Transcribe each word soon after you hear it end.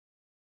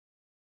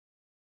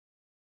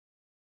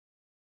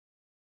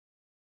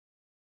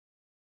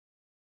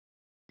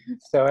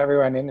So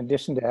everyone, in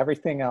addition to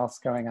everything else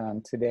going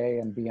on today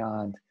and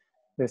beyond,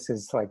 this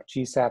is like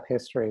GSAPP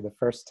history, the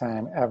first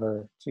time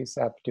ever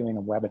GSAPP doing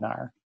a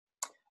webinar.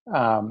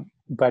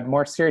 But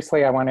more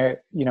seriously, I want to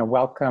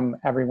welcome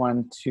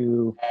everyone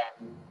to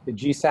the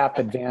GSAPP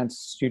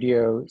Advanced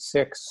Studio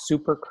 6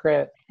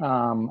 Supercrit.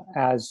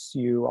 As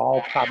you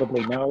all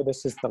probably know,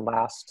 this is the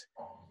last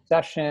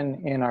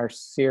session in our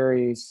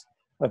series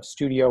of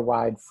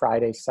studio-wide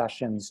Friday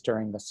sessions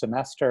during the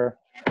semester.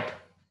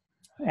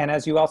 And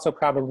as you also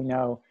probably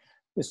know,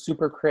 the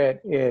Supercrit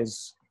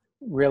is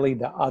really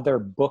the other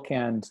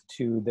bookend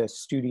to the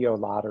studio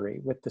lottery,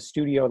 with the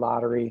studio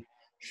lottery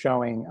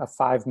showing a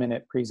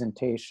 5-minute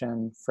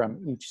presentation from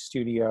each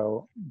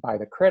studio by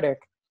the critic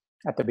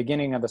at the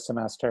beginning of the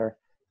semester,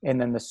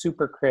 and then the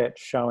Supercrit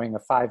showing a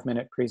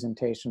 5-minute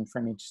presentation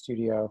from each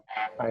studio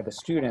by the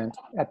student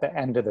at the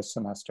end of the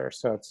semester.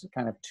 So it's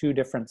kind of two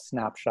different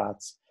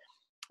snapshots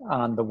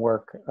on the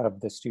work of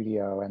the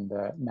studio and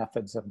the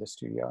methods of the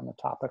studio and the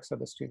topics of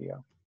the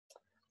studio.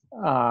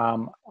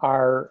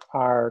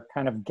 Our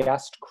kind of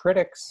guest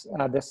critics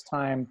this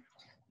time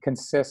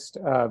consist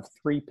of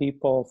 3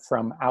 people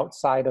from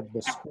outside of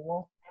the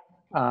school.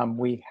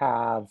 We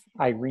have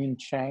Irene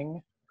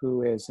Cheng,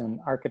 who is an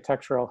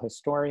architectural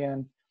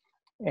historian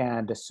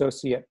and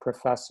associate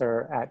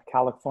professor at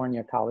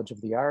California College of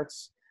the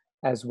Arts,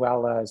 as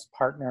well as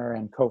partner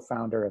and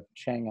co-founder of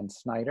Cheng and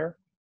Snyder.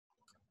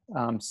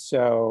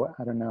 So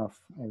I don't know if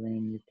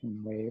Irene, you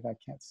can wave. I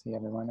can't see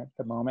everyone at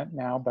the moment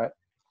now, but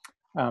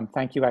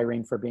thank you,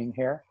 Irene, for being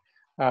here.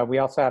 We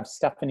also have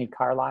Stephanie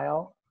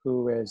Carlisle,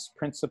 who is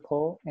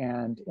principal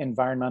and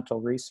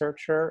environmental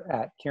researcher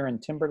at Kieran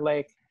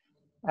Timberlake,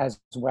 as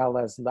well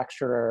as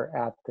lecturer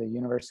at the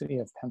University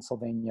of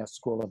Pennsylvania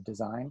School of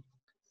Design.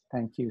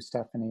 Thank you,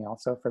 Stephanie,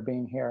 also for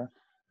being here.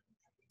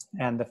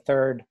 And the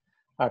third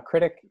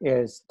critic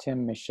is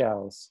Tim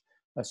Michiels,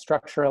 a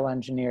structural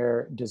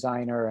engineer,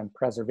 designer, and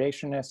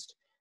preservationist,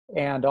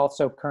 and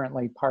also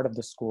currently part of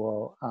the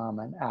school,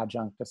 an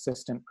adjunct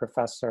assistant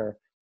professor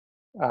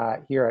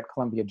here at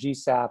Columbia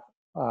GSAPP,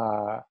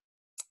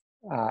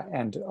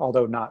 and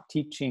although not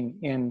teaching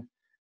in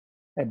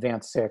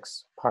Advanced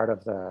 6, part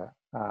of the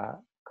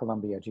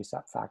Columbia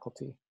GSAPP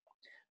faculty.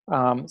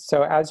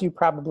 So as you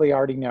probably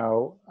already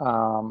know,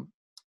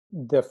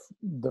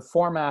 the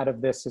format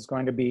of this is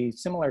going to be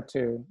similar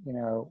to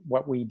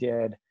what we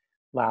did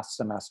last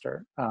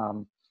semester.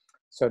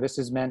 So this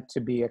is meant to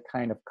be a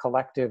kind of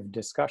collective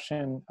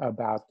discussion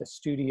about the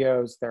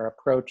studios, their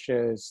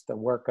approaches, the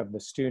work of the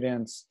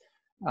students,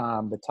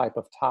 the type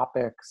of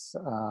topics,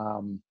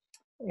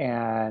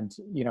 and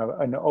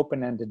an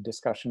open-ended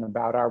discussion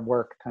about our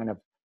work kind of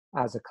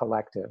as a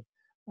collective.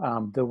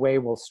 The way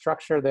we'll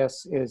structure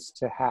this is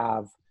to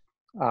have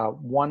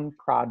one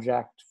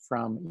project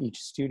from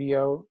each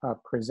studio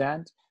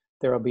present.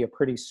 There will be a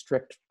pretty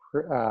strict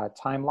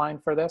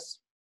timeline for this.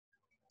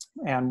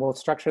 And we'll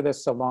structure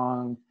this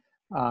along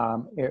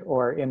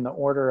or in the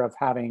order of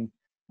having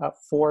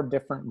 4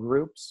 different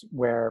groups,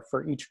 where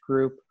for each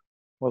group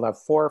we'll have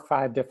 4 or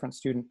 5 different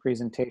student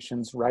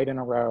presentations right in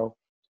a row,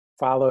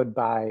 followed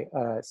by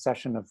a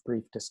session of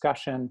brief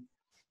discussion.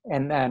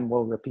 And then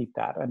we'll repeat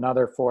that,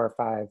 another 4 or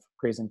 5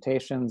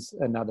 presentations,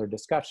 another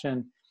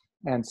discussion.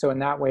 And so in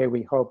that way,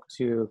 we hope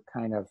to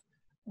kind of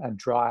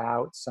draw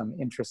out some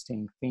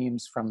interesting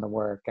themes from the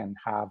work and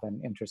have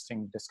an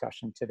interesting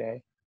discussion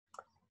today.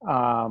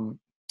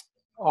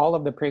 All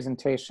of the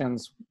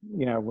presentations,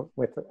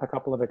 with a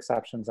couple of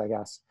exceptions, I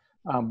guess,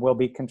 will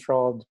be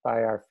controlled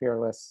by our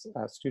fearless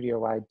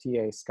studio-wide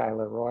TA,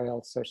 Skylar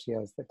Royal. So she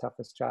has the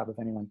toughest job of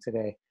anyone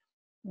today.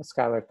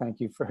 Skylar, thank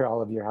you for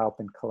all of your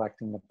help in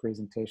collecting the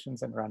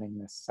presentations and running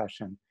this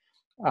session.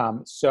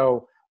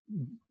 So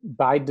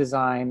by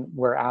design,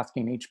 we're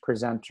asking each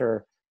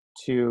presenter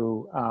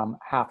to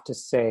have to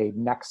say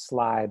next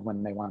slide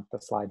when they want the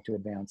slide to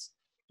advance.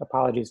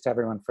 Apologies to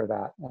everyone for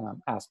that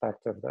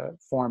aspect of the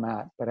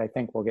format, but I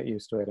think we'll get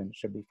used to it and it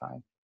should be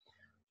fine.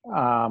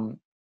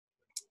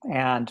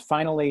 And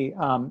finally,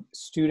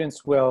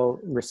 students will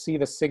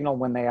receive a signal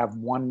when they have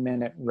 1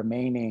 minute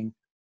remaining.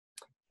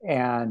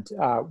 And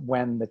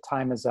when the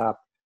time is up,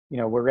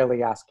 we're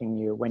really asking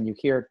you, when you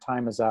hear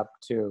time is up,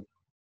 to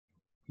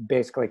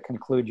basically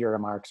conclude your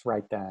remarks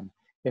right then.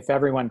 If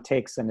everyone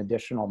takes an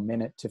additional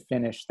minute to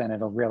finish, then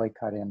it'll really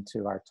cut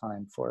into our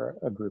time for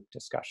a group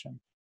discussion.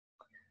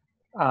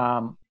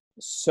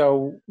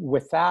 So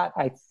with that,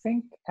 I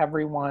think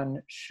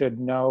everyone should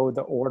know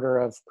the order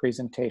of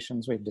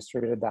presentations. We've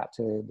distributed that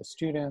to the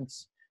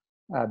students,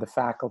 the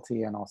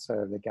faculty, and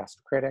also the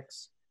guest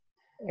critics.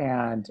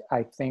 And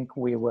I think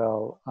we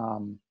will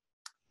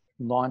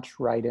launch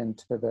right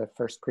into the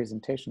first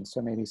presentation.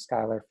 So maybe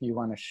Skylar, if you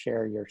want to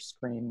share your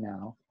screen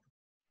now.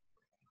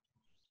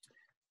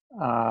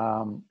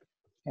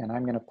 And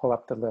I'm going to pull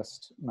up the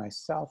list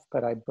myself,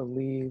 but I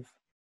believe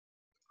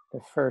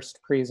the first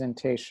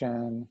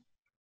presentation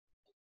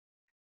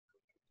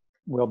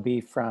will be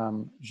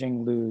from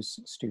Jing Lu's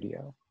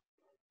studio.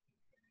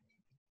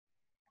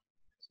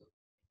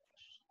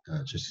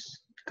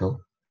 Just go.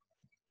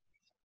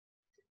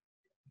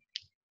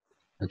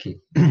 Okay.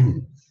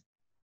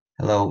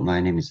 Hello,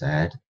 my name is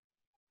Ed,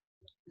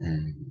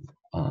 and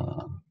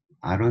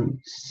I don't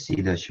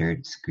see the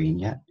shared screen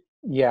yet.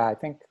 Yeah, I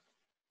think,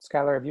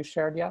 Skylar, have you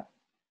shared yet?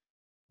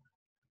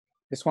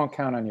 This won't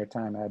count on your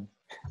time, Ed.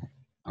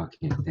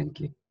 Okay, thank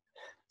you.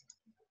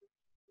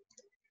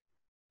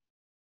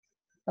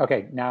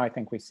 Okay, now I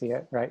think we see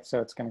it, right? So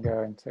it's going to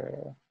go into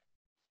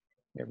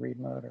your read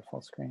mode or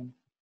full screen.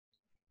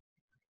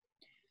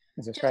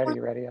 Is this right? Are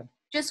you ready, Ed?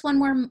 Just one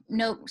more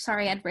note,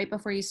 sorry, Ed, right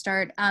before you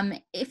start.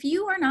 If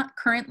you are not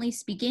currently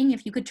speaking,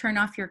 if you could turn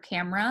off your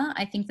camera,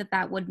 I think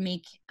that would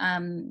make,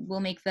 will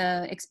make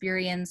the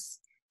experience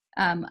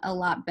a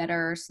lot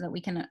better so that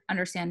we can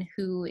understand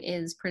who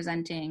is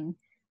presenting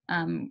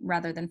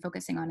rather than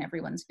focusing on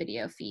everyone's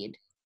video feed.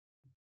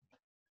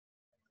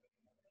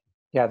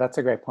 Yeah, that's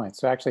a great point.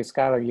 So actually,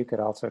 Skylar, you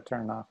could also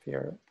turn off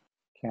your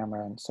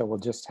camera, and so we'll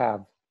just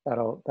have,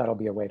 that'll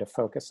be a way to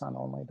focus on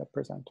only the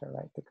presenter,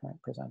 right? The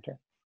current presenter.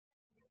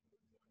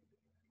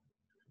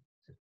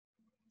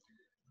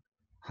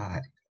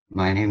 Hi,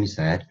 my name is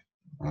Ed.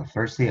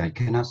 Firstly, I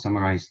cannot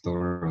summarize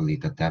thoroughly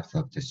the depth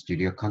of the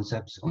studio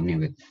concepts only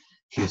with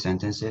few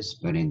sentences,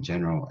 but in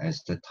general,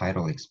 as the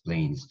title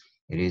explains,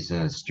 it is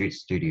a street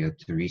studio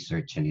to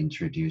research and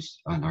introduce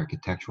an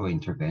architectural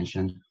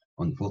intervention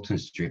on Fulton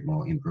Street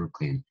Mall in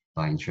Brooklyn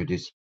by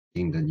introducing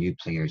the new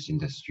players in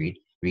the street,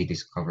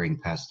 rediscovering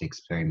past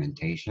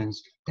experimentations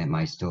that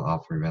might still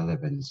offer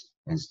relevance,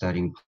 and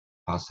studying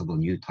possible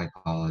new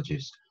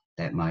typologies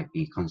that might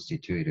be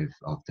constitutive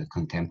of the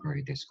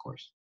contemporary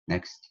discourse.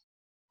 Next.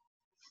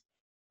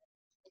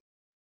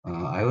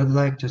 I would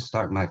like to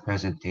start my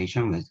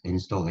presentation with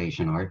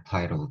installation art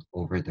titled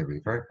Over the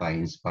River by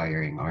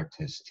inspiring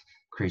artists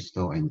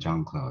Crystal and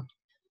Jean-Claude.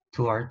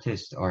 Two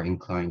artists are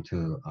inclined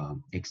to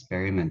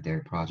experiment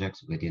their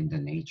projects within the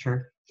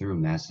nature through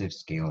massive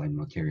scale and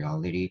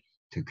materiality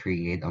to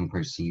create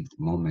unperceived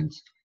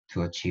moments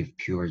to achieve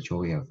pure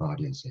joy of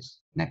audiences.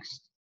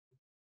 Next.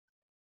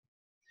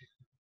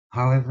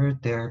 However,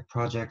 their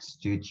projects,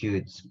 due to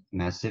its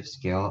massive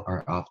scale,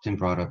 are often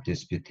brought up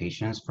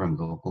disputations from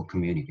local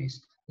communities,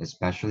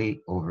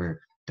 especially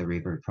over the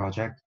River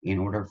project. In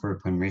order for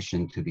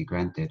permission to be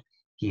granted,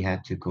 he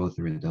had to go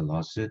through the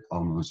lawsuit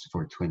almost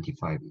for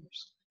 25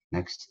 years.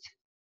 Next.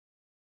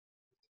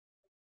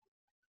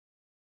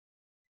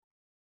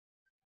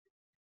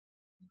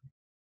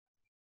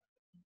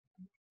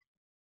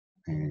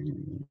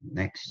 And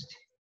next.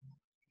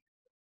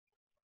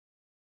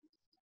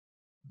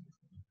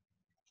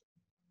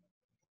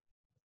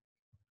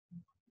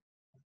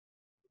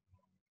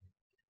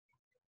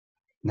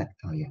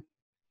 Oh yeah.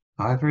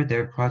 However,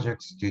 their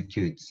projects due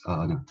to its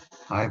no.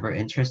 However,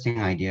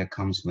 interesting idea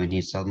comes when he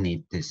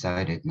suddenly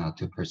decided not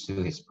to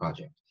pursue his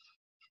project.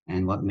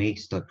 And what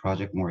makes the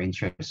project more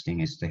interesting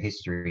is the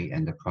history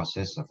and the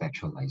process of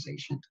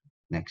actualization.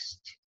 Next.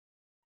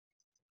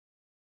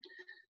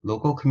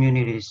 Local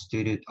communities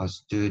stood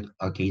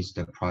against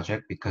the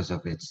project because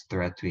of its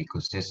threat to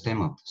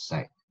ecosystem of the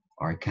site,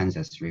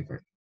 Arkansas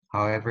River.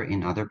 However,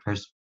 in other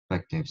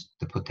perspectives,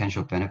 the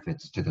potential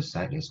benefits to the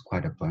site is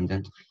quite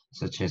abundant,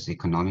 such as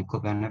economical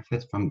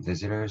benefits from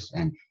visitors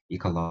and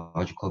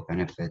ecological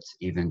benefits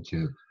even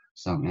to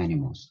some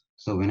animals.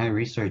 So when I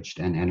researched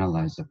and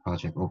analyzed the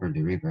project Over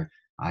the River,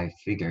 I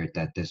figured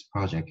that this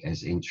project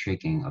is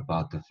intriguing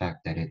about the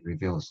fact that it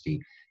reveals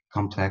the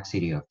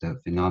complexity of the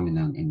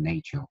phenomenon in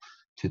nature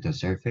to the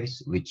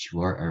surface, which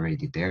were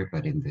already there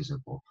but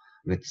invisible,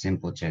 with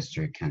simple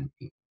gesture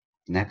canopy.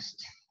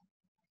 Next.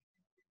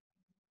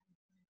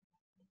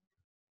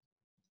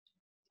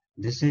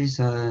 This is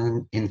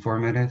an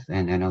informative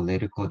and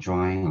analytical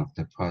drawing of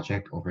the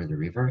project Over the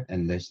River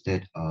and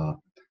listed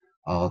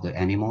all the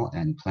animal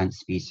and plant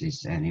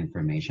species and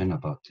information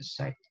about the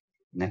site.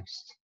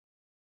 Next.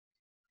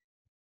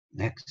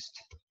 Next.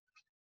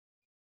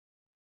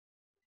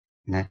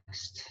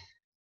 Next.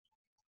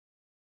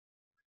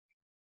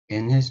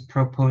 In his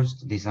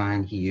proposed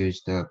design, he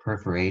used a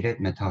perforated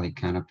metallic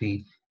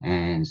canopy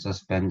and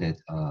suspended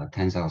a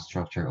tensile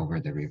structure over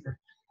the river.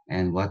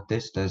 And what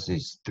this does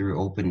is,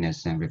 through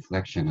openness and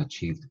reflection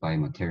achieved by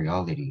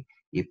materiality,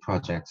 it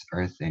projects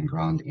earth and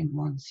ground in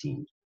one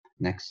scene.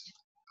 Next.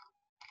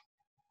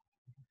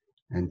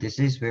 And this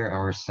is where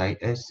our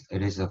site is.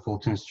 It is a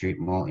Fulton Street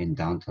Mall in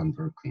downtown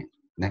Brooklyn.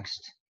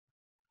 Next.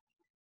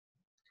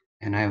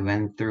 And I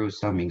went through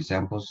some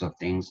examples of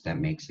things that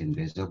makes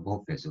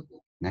invisible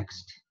visible.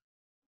 Next.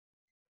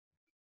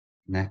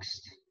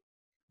 Next.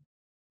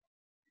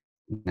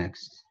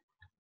 Next.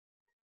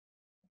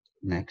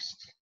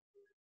 Next.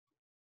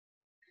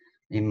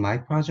 In my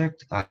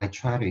project, I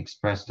try to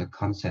express the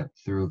concept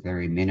through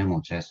very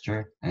minimal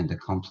gesture and the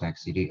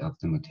complexity of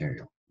the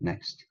material.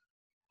 Next.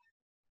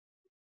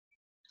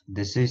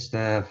 This is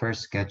the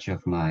first sketch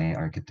of my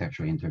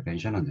architectural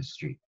intervention on the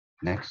street.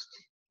 Next.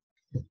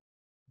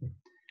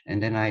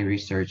 And then I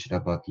researched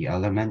about the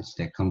elements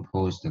that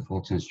compose the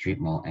Fulton Street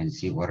Mall and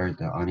see what are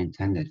the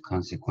unintended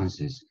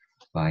consequences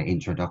by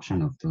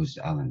introduction of those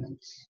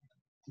elements.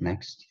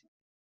 Next.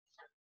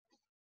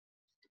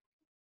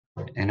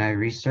 And I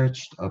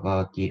researched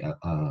about the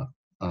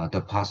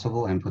the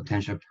possible and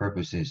potential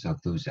purposes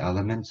of those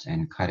elements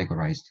and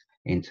categorized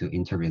into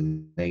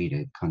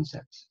interrelated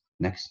concepts.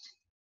 Next.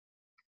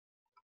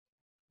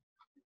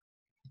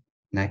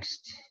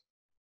 Next.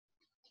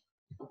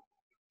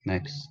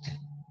 Next.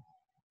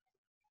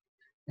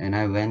 And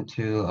I went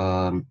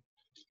to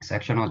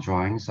sectional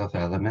drawings of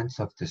elements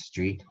of the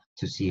street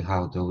to see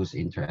how those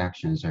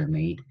interactions are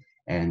made.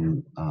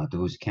 And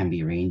those can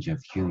be range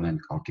of human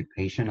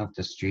occupation of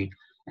the street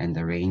and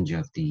the range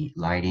of the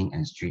lighting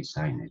and street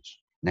signage.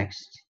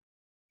 Next.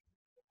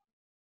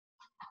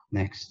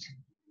 Next.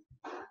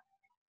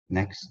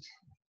 Next.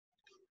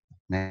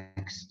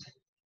 Next.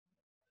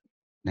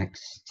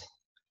 Next.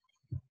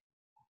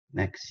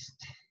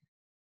 Next.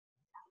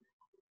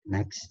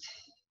 Next.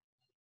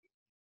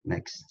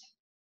 Next.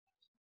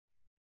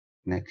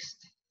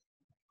 Next.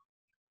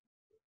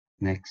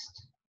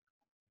 Next.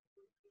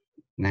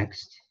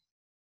 Next.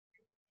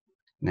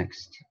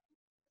 Next.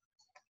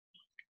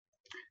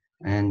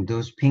 And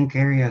those pink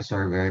areas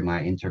are where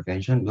my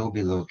intervention will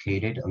be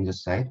located on the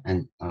site,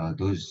 and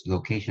those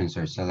locations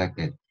are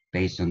selected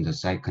based on the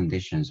site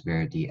conditions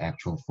where the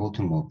actual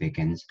photo mall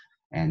begins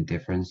and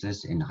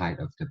differences in height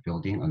of the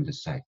building on the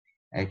site.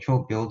 Actual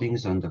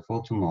buildings on the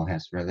photo mall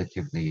has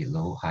relatively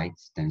low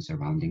heights than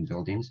surrounding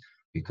buildings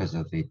because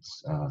of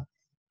its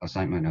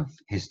assignment of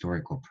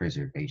historical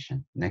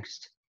preservation.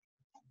 Next.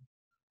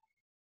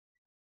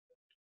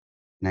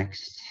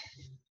 Next.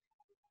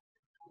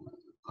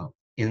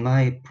 In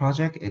my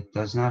project, it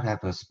does not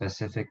have a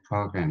specific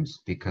programs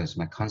because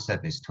my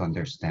concept is to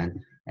understand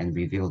and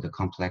reveal the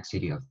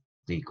complexity of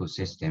the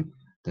ecosystem,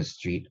 the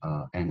street,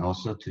 and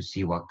also to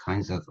see what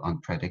kinds of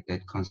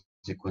unpredicted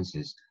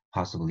consequences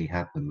possibly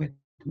happen with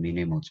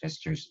minimal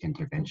gestures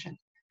intervention.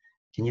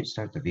 Can you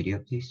start the video,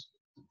 please?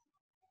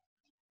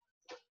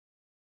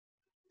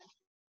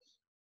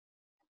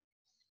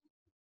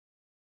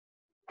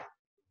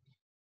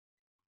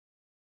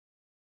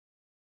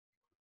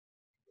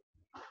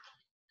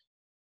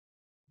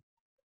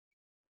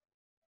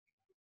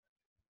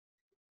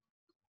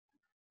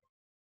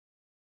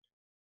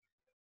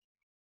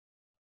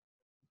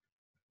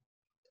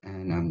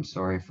 And I'm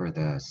sorry for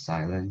the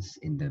silence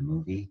in the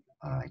movie.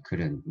 I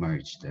couldn't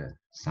merge the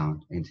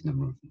sound into the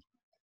movie.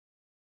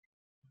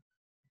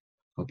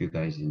 Hope you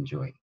guys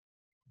enjoy.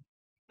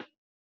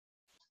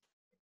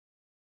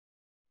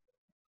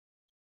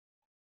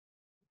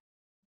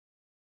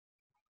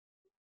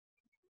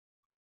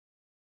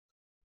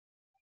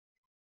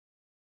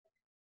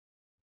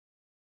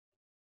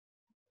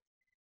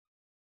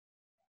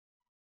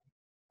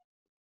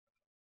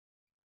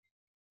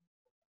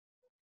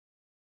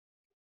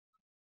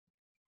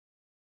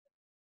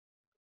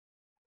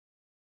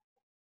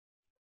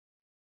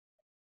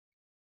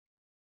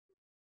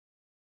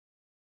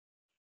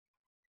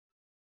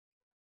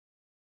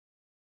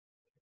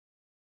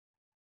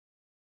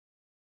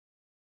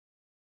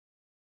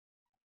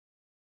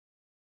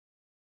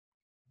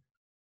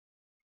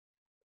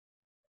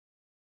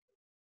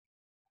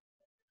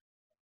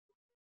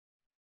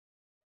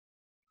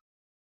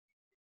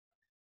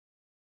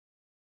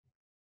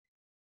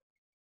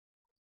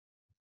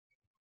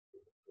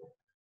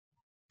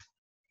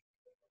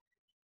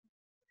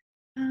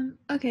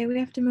 Okay, we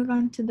have to move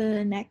on to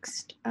the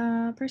next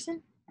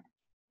person.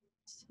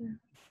 So.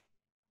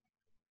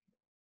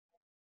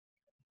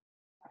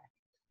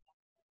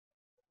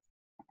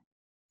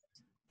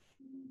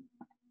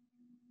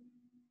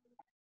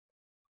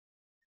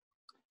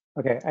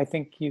 Okay, I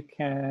think you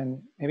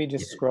can maybe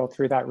just scroll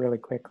through that really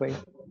quickly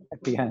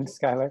at the end,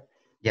 Skylar.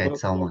 Yeah,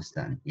 it's almost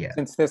done. Yeah.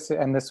 Since this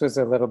was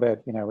a little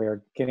bit, we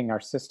were getting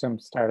our system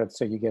started,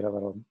 so you get a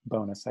little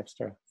bonus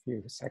extra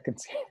few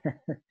seconds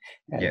here.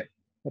 Yeah.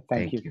 But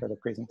thank you for the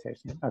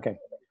presentation. Okay,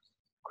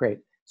 great.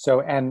 So,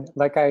 and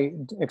like I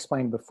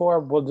explained before,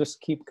 we'll just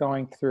keep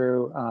going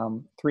through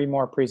 3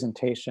 more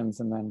presentations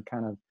and then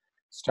kind of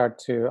start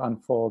to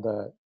unfold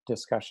a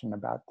discussion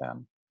about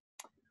them.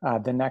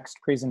 The next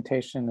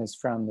presentation is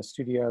from the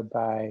studio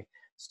by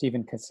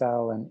Stephen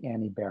Cassell and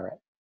Annie Barett.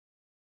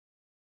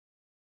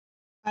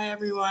 Hi,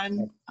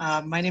 everyone.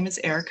 My name is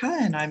Erica,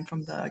 and I'm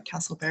from the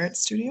Cassell Barett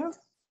studio.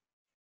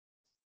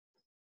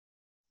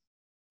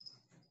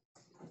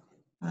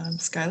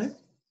 Skylar?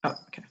 Oh,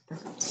 okay,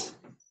 perfect.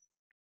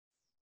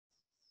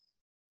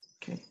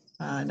 Okay,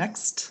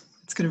 next.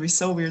 It's going to be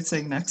so weird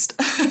saying next.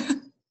 I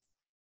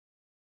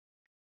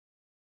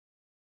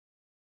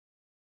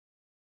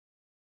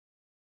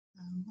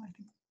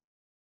think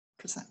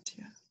present,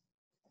 yeah.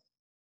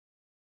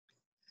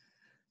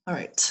 All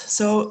right,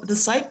 so the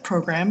site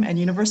program and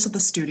universe of the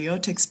studio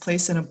takes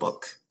place in a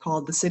book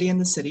called The City in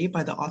the City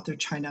by the author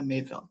China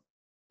Mayville.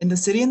 In The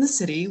City in the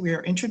City, we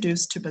are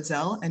introduced to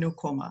Basel and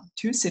Ukoma,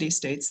 2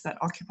 city-states that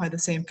occupy the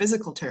same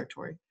physical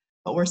territory,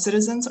 but where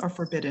citizens are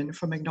forbidden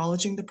from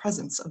acknowledging the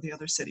presence of the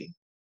other city.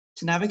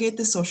 To navigate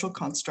this social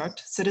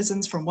construct,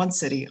 citizens from one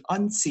city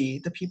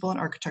unsee the people and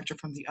architecture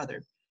from the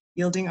other,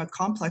 yielding a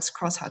complex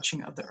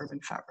cross-hatching of the urban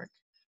fabric.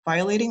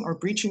 Violating or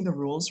breaching the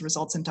rules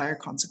results in dire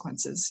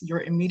consequences.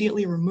 You're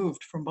immediately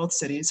removed from both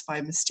cities by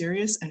a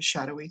mysterious and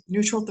shadowy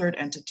neutral third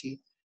entity,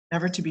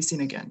 never to be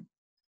seen again.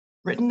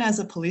 Written as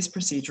a police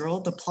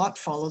procedural, the plot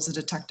follows a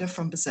detective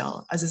from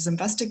Basel as his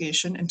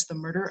investigation into the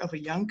murder of a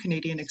young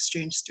Canadian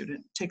exchange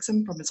student takes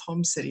him from his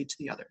home city to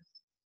the other.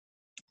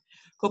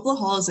 Coppola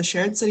Hall is a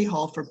shared city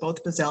hall for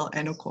both Basel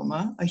and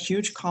Ukoma, a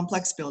huge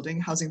complex building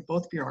housing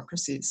both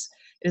bureaucracies.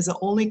 It is the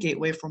only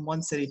gateway from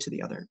one city to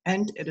the other,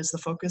 and it is the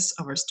focus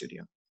of our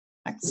studio.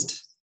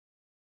 Next.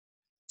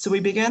 So we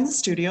began the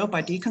studio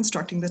by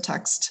deconstructing the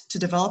text to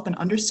develop an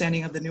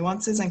understanding of the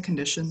nuances and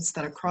conditions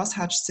that a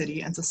crosshatched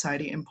city and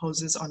society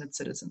imposes on its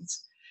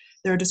citizens.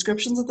 There are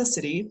descriptions of the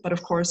city, but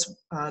of course,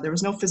 there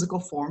was no physical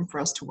form for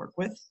us to work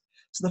with.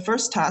 So the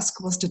first task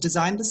was to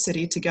design the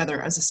city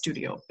together as a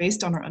studio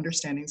based on our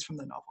understandings from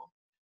the novel.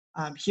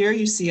 Here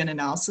you see an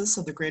analysis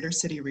of the greater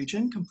city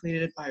region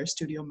completed by our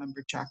studio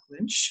member, Jack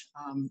Lynch,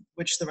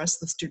 which the rest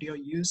of the studio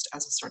used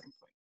as a starting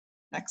point.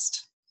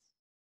 Next.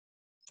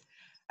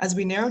 As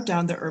we narrowed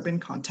down the urban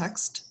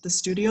context, the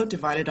studio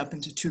divided up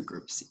into two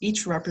groups,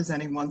 each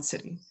representing one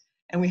city,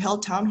 and we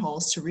held town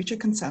halls to reach a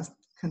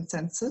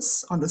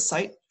consensus on the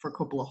site for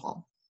Coppola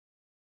Hall.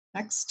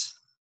 Next.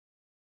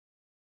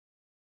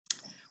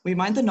 We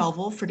mined the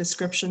novel for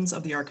descriptions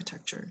of the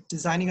architecture,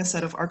 designing a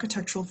set of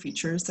architectural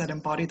features that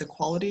embody the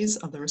qualities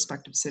of the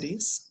respective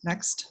cities.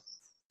 Next.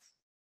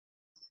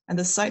 And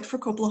the site for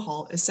Coppola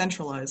Hall is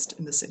centralized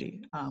in the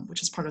city,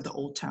 which is part of the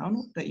old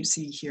town that you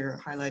see here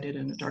highlighted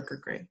in a darker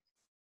gray.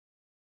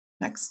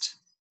 Next.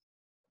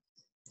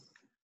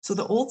 So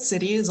the old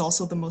city is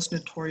also the most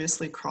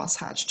notoriously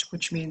crosshatched,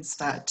 which means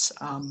that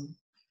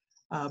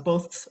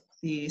both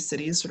the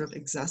cities sort of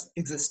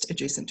exist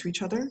adjacent to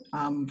each other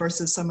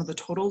versus some of the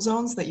total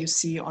zones that you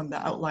see on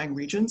the outlying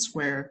regions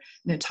where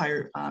an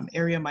entire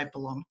area might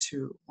belong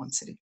to one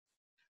city.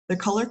 The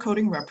color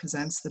coding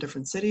represents the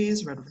different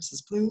cities, red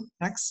versus blue.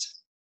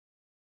 Next.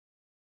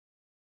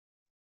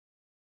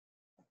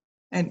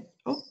 And,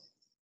 oh,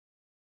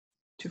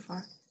 too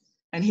far.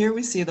 And here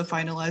we see the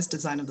finalized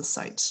design of the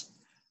site.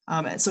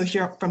 So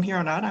from here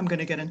on out, I'm going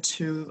to get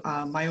into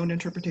my own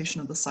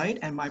interpretation of the site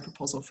and my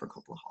proposal for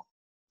Coppola Hall.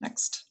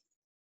 Next.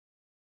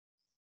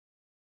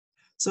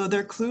 So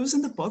there are clues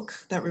in the book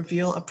that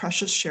reveal a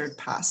precious shared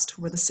past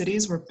where the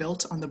cities were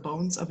built on the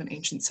bones of an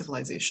ancient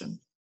civilization.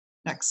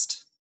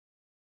 Next.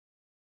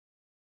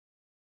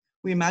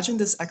 We imagine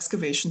this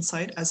excavation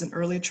site as an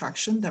early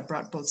attraction that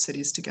brought both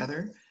cities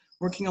together,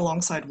 working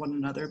alongside one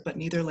another, but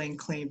neither laying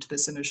claim to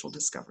this initial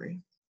discovery.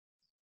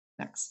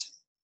 Next.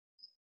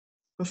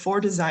 Before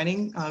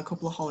designing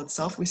Coppola Hall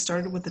itself, we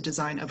started with the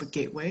design of a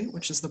gateway,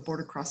 which is the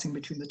border crossing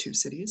between the two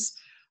cities,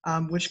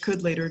 which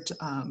could later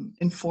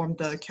inform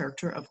the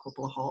character of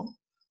Coppola Hall.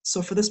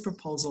 So for this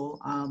proposal,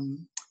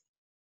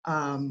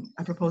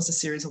 I proposed a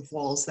series of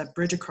walls that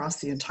bridge across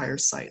the entire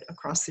site,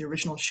 across the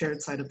original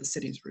shared site of the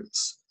city's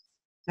roots.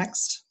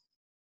 Next.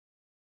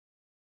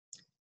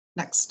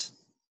 Next.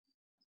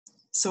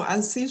 So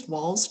as these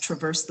walls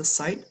traverse the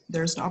site,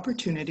 there's an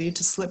opportunity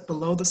to slip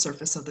below the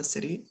surface of the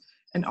city,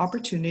 an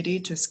opportunity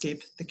to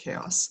escape the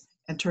chaos,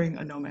 entering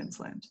a no man's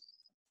land.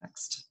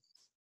 Next.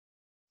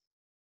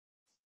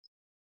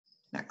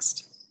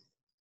 Next.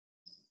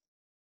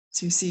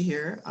 So you see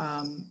here,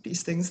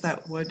 these things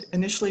that would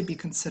initially be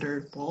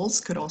considered walls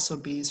could also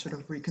be sort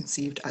of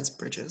reconceived as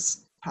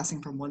bridges,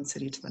 passing from one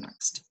city to the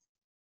next.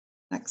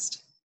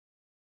 Next.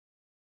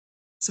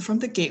 So from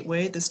the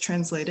gateway, this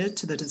translated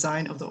to the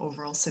design of the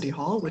overall city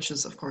hall, which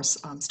is of course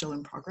still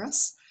in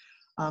progress.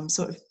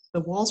 So if the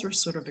walls were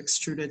sort of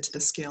extruded to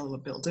the scale of a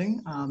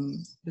building,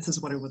 this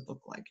is what it would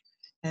look like.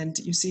 And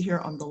you see here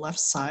on the left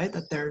side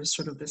that there's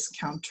sort of this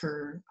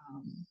counter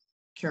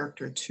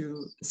character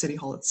to the city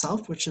hall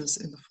itself, which is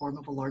in the form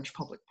of a large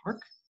public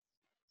park.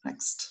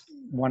 Next.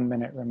 1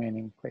 minute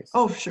remaining, please.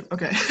 Oh, sure,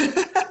 okay.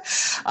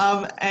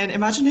 And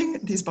imagining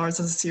these bars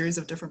as a series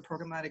of different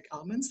programmatic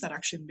elements that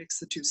actually mix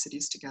the two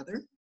cities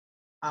together,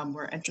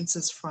 where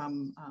entrances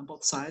from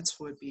both sides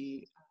would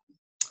be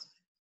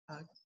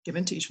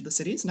given to each of the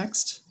cities.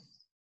 Next.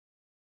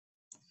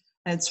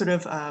 And sort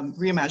of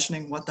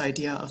reimagining what the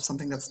idea of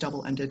something that's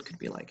double-ended could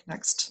be like.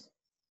 Next.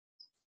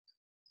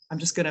 I'm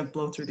just gonna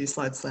blow through these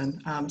slides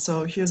then.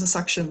 So here's a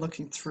section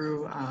looking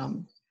through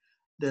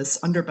this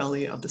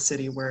underbelly of the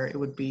city where it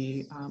would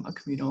be a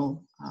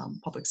communal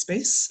public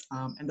space,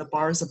 and the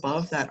bars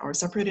above that are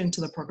separated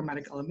into the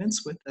programmatic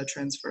elements with a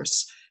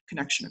transverse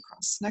connection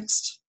across.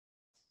 Next.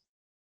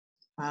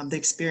 The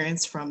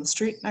experience from the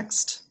street.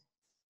 Next.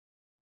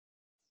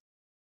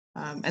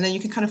 And then you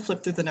can kind of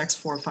flip through the next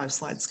 4 or 5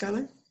 slides,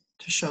 Skylar,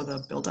 to show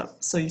the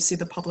buildup. So you see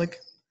the public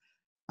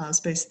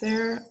space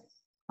there,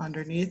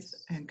 underneath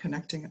and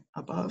connecting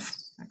above.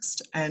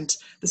 Next. And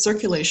the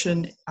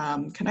circulation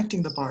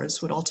connecting the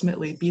bars would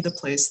ultimately be the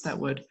place that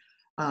would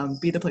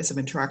be the place of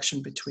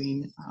interaction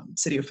between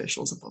city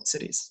officials of both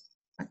cities.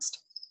 Next.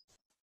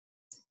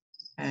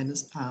 And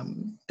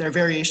there are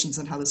variations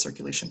in how the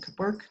circulation could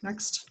work.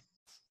 Next.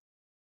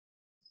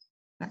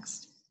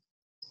 Next.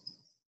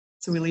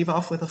 So we leave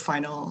off with a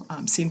final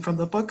scene from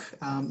the book,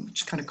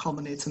 which kind of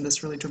culminates in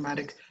this really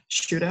dramatic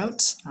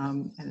shootout.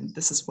 And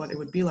this is what it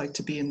would be like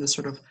to be in this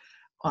sort of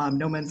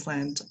no man's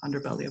land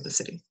underbelly of the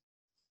city.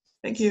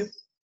 Thank you.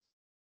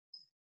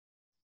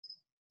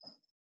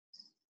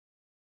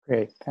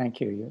 Great, thank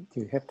you.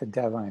 You hit the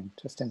deadline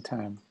just in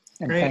time.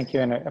 And Great. thank you,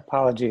 and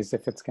apologies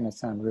if it's gonna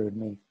sound rude,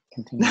 me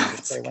continuing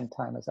to say when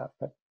time is up,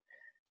 but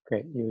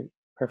great,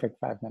 perfect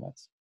 5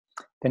 minutes.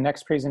 The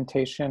next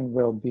presentation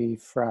will be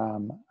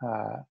from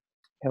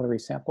Hilary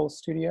Samples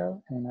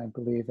Studio, and I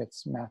believe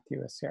it's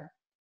Matthew is here.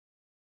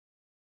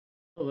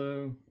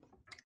 Hello,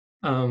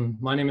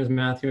 my name is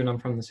Matthew and I'm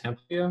from the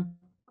Sample Studio.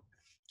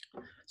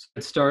 So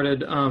it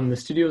started, the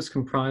studio is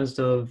comprised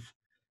of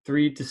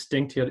 3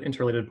 distinct yet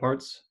interrelated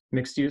parts: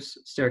 mixed use,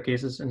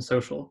 staircases, and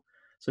social.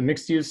 So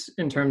mixed use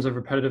in terms of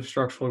repetitive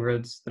structural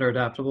grids that are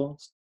adaptable,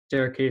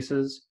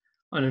 staircases,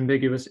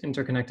 unambiguous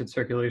interconnected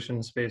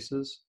circulation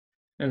spaces,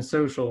 and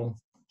social,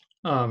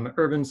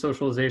 urban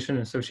socialization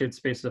and associated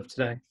spaces of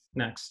today.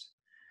 Next.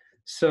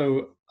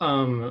 So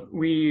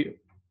we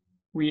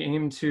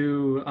aim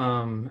to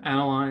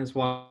analyze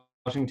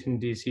Washington,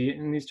 D.C.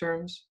 in these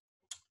terms.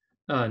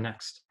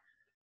 Next.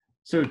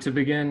 So to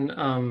begin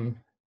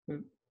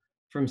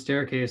from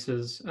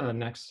staircases,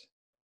 next.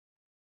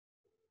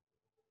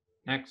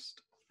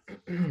 Next.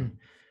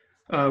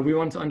 We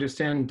want to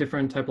understand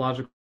different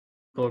typological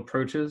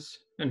approaches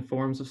and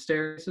forms of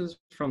staircases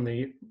from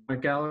the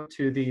Galia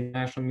to the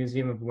National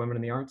Museum of Women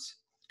in the Arts,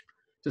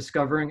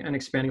 discovering and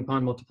expanding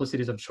upon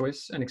multiplicities of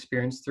choice and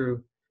experience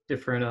through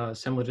different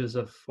assemblages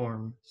of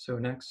form. So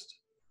next.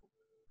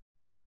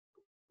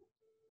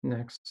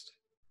 Next.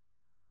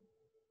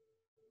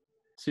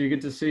 So you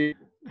get to see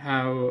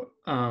how,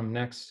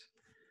 next,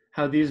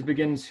 how these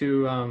begin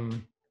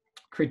to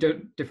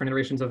create different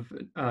iterations of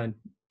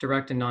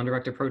direct and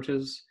non-direct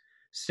approaches,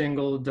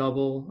 single,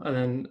 double, and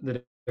then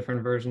the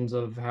different versions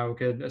of how it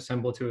could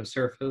assemble to a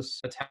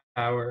surface, a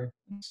tower.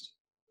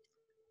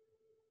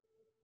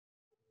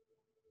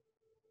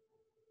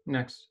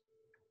 Next.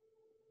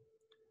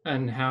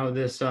 And how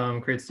this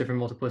creates different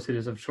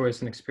multiplicities of choice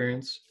and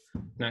experience.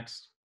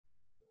 Next.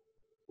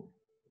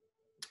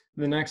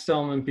 The next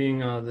element being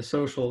the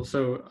social.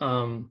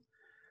 So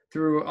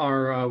through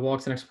our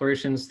walks and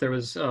explorations, there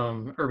was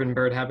urban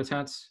bird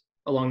habitats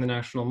along the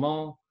National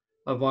Mall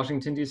of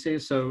Washington, D.C.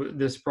 So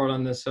this brought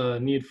on this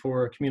need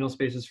for communal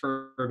spaces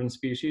for urban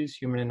species,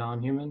 human and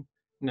non-human.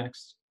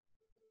 Next.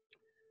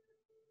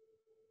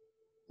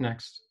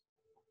 Next.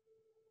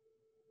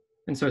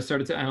 And so I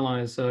started to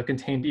analyze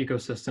contained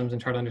ecosystems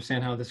and try to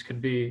understand how this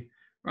could be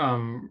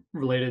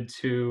related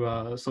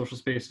to social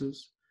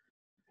spaces.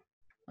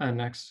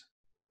 Next.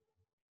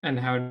 And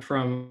how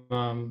from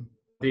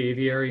the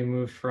aviary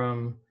moved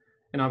from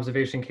an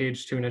observation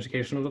cage to an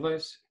educational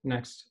device.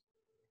 Next.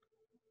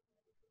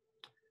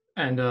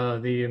 And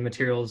the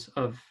materials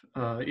of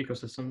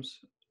ecosystems.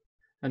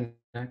 And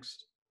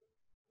next.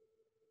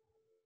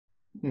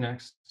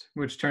 Next,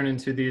 which turn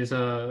into these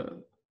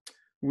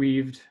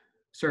weaved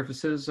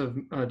surfaces of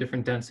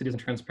different densities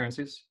and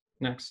transparencies.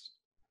 Next.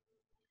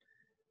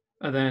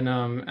 And then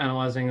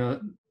analyzing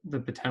the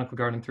botanical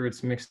garden through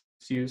its mixed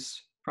use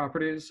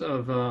properties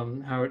of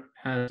how it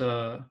has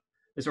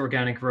this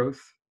organic growth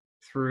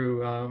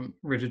through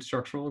rigid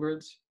structural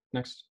grids.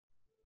 Next.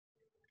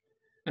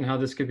 And how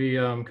this could be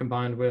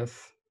combined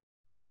with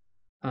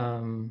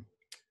the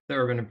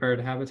urban bird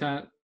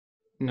habitat.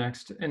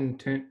 Next, in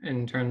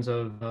terms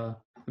of the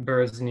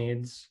birds'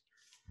 needs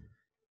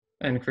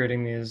and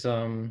creating these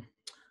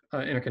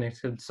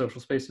interconnected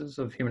social spaces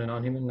of human and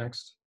non-human.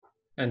 Next.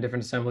 And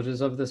different assemblages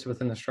of this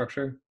within the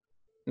structure.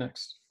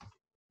 Next.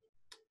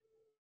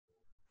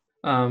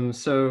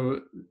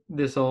 So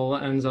this all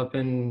ends up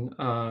in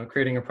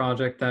creating a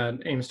project that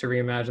aims to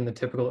reimagine the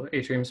typical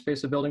atrium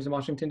space of buildings in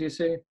Washington,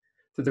 D.C.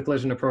 through the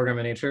collision of program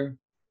and nature.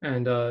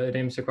 And it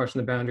aims to question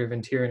the boundary of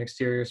interior and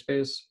exterior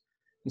space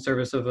in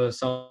service of a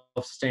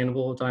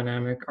self-sustainable,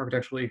 dynamic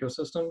architectural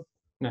ecosystem.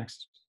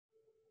 Next.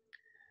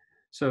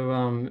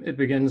 So it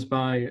begins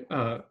by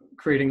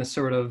creating this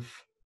sort of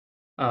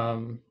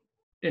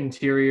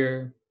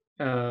interior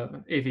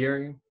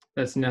aviary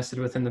that's nested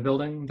within the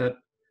building that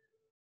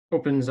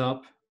opens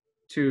up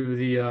to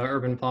the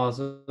urban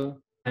plaza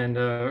and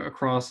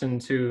across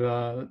into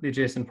the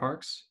adjacent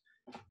parks,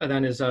 and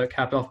then is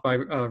capped off by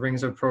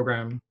rings of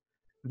program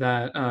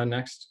that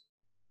next.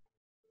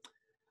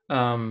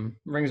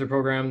 Rings of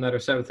program that are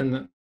set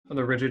within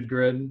the rigid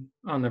grid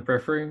on the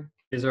periphery.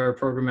 These are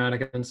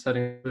programmatic events that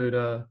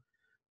include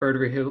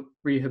bird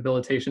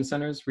rehabilitation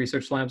centers,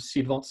 research labs,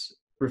 seed vaults,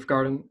 roof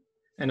garden,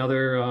 and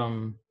other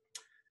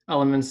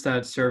elements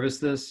that service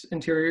this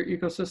interior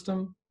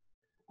ecosystem.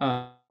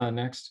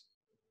 Next.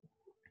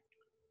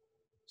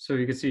 So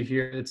you can see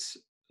here it's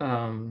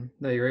that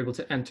you're able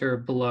to enter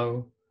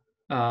below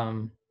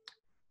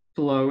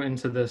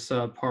into this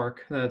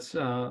park that's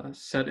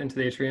set into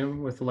the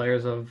atrium with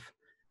layers of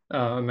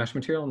mesh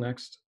material.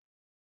 Next.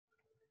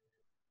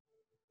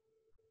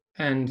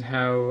 And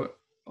how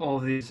all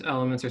of these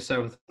elements are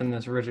set within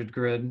this rigid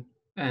grid,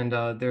 and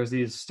there's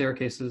these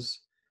staircases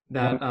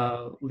that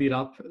lead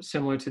up,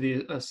 similar to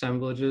the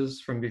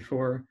assemblages from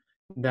before,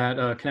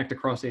 that connect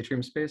across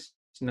atrium space.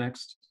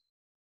 Next.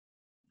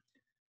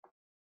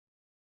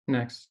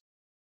 Next.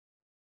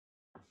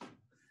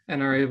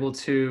 and are able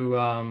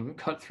to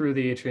cut through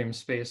the atrium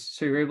space.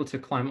 So you're able to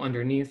climb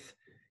underneath,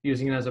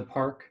 using it as a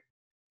park,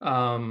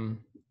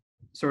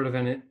 sort of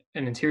an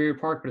interior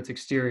park, but it's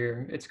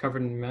exterior. It's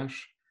covered in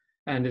mesh,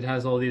 and it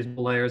has all these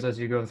layers as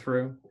you go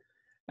through.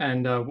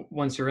 And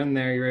once you're in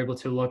there, you're able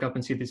to look up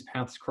and see these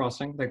paths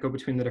crossing that go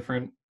between the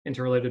different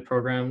interrelated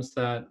programs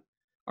that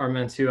are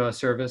meant to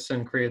service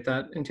and create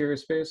that interior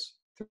space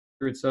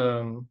through its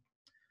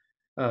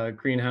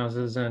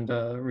greenhouses and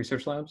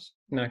research labs.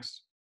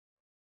 Next.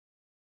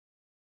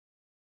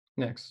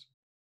 Next.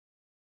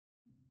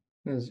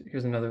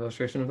 Here's another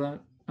illustration of that.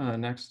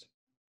 Next.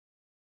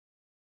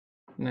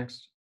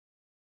 Next.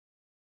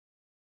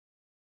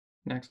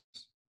 Next.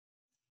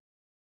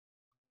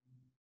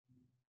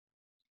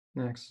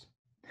 Next.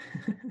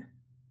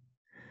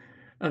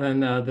 And then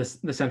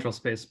the central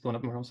space blown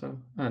up more also.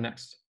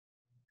 Next.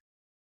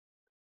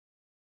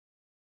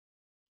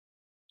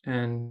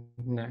 And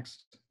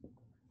next.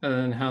 And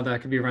then how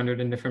that could be rendered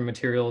in different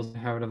materials and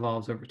how it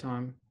evolves over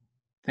time.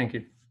 Thank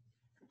you.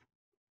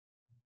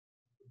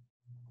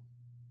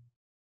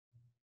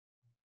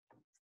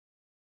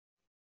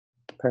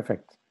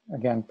 Perfect.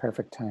 Again,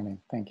 perfect timing.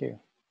 Thank you.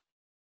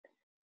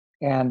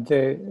 And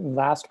the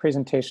last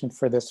presentation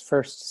for this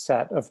first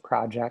set of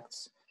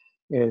projects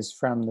is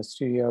from the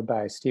studio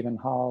by Stephen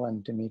Holl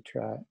and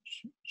Dimitra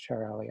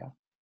Tsachrelia.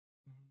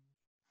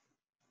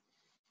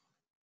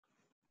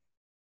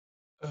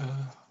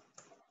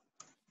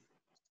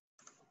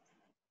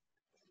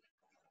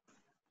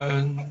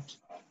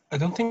 I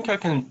don't think I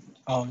can.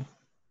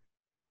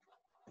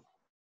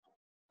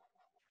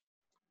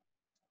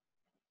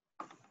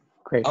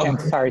 Great.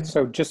 And sorry,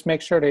 so just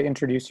make sure to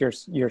introduce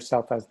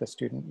yourself as the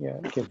student. Yeah,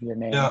 give your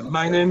name. Yeah,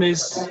 my name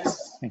is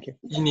Thank you.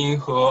 He.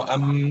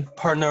 I'm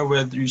partner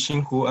with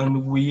Hu,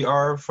 and we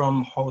are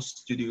from Holl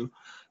Studio.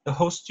 The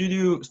Holl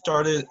Studio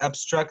started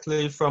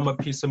abstractly from a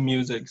piece of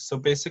music. So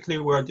basically,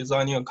 we're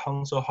designing a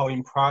concert hall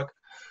in Prague,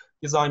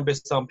 designed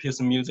based on a piece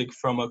of music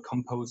from a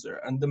composer.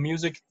 And the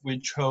music we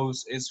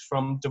chose is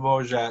from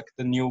Dvorak,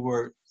 the New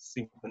World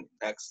Symphony.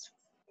 Next.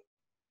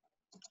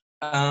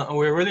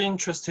 We're really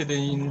interested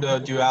in the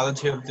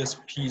duality of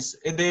this piece.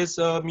 It is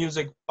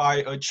music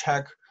by a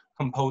Czech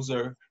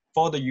composer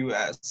for the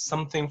US.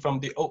 Something from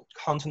the old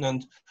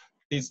continent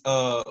is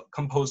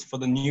composed for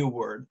the new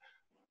world.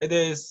 It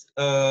is,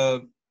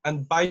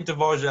 and by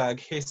Dvorak,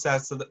 he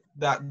says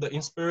that the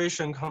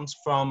inspiration comes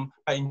from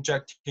by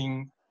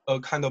injecting a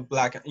kind of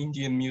Black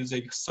Indian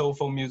music,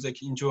 soulful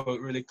music into a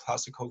really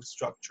classical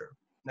structure.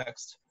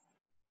 Next.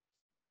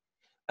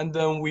 And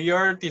then we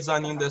are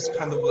designing this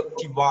kind of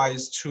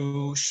device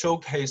to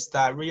showcase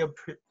that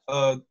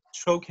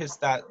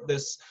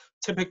this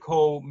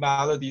typical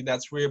melody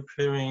that's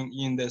reappearing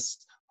in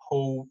this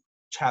whole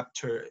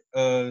chapter.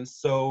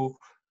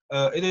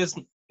 It is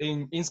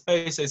in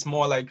space. It's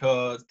more like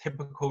a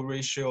typical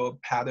ratio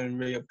pattern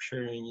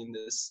reappearing in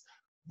this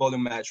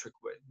volumetric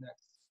way.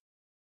 Next.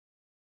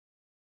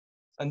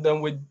 And then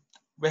we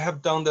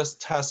have done this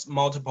test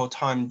multiple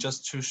times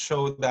just to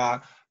show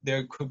that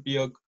there could be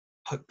a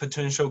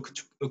potential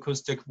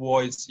acoustic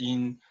voids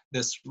in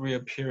this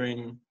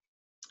reappearing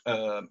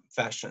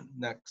fashion.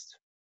 Next.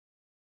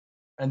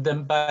 And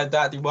then by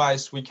that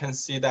device, we can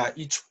see that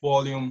each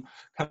volume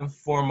can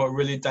form a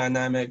really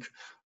dynamic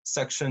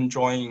section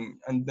drawing,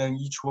 and then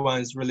each one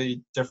is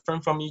really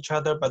different from each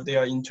other, but they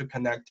are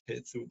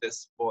interconnected through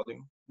this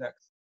volume.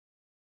 Next.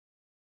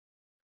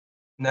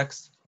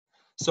 Next.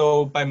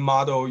 So by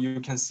model, you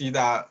can see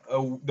that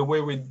the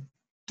way we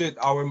did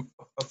our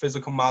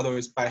physical model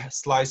is by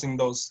slicing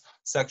those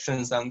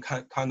sections and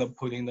kind of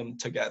putting them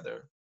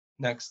together.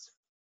 Next.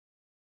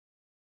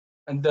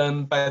 And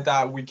then by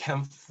that, we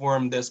can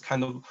form this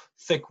kind of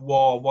thick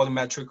wall,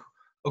 volumetric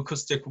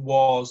acoustic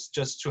walls,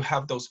 just to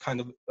have those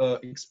kind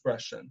of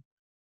expression.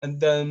 And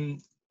then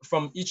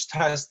from each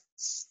test,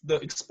 the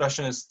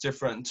expression is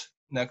different.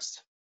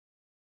 Next.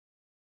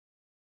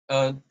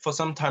 For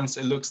sometimes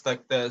it looks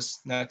like this.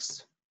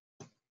 Next.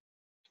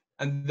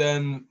 And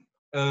then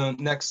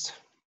next.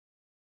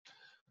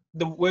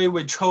 The way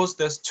we chose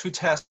these two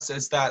tests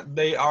is that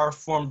they are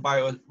formed by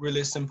a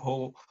really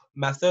simple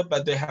method,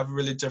 but they have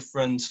really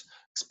different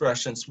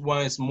expressions.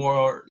 One is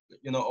more,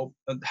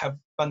 have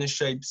funny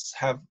shapes,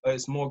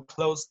 is more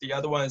closed. The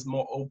other one is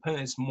more open,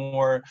 it's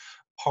more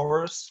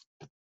porous.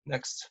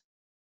 Next.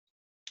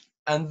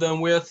 And then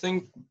we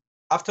think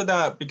after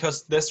that,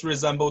 because this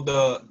resembles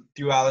the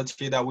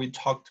duality that we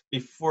talked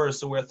before,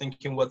 so we're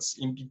thinking what's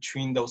in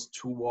between those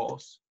two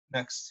walls.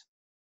 Next.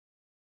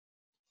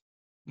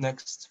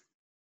 Next.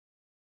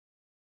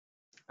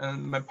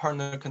 And my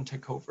partner can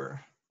take over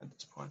at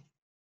this point.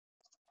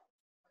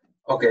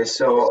 Okay,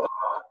 so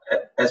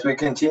as we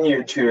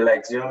continue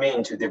to zoom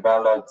in to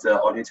develop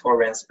the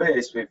auditorium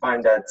space, we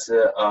find that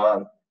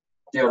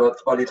the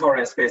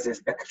auditorium space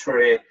is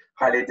actually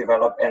highly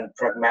developed and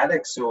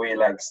pragmatic. So we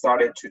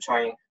started to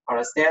try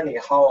understanding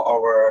how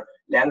our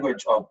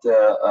language of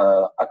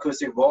the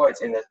acoustic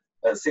voids in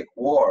the thick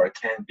wall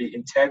can be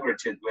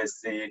integrated with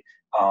the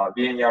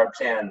linear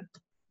plan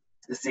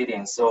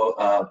seating. So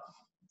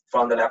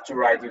from the left to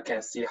right, you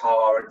can see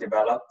how our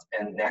developed.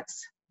 And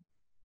next.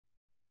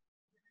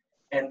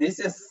 And this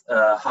is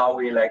how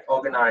we like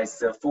organize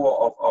the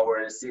four of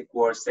our SIG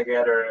words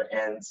together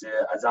and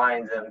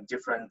assign them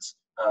different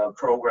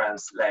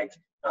programs. Like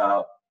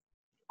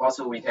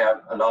also we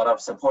have a lot of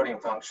supporting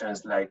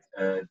functions like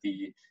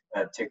the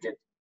ticket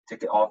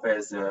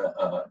office,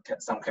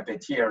 some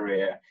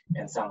cafeteria,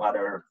 and some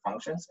other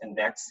functions. And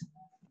next.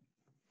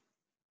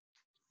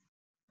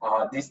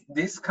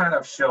 This kind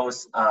of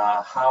shows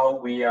how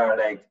we are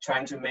like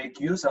trying to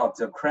make use of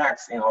the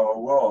cracks in our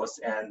walls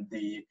and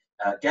the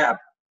gap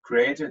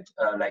created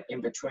like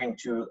in between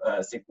two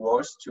SIG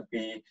walls to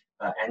be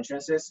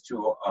entrances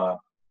to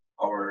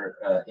our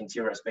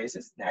interior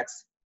spaces.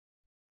 Next.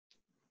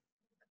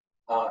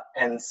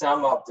 And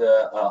some of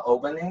the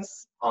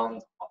openings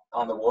on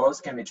the walls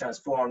can be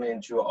transformed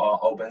into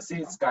open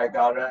seats, sky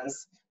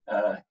gardens,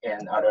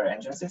 and other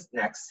entrances.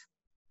 Next.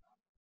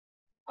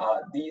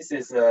 This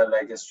is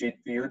like a street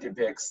view,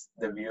 depicts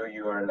the view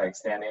you are like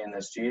standing in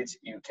the street.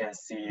 You can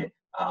see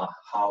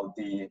how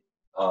the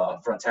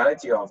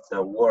frontality of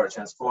the wall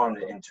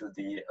transformed into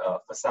the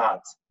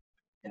facade.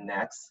 And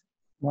next.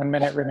 1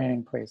 minute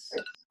remaining, please.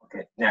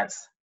 Okay,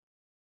 next.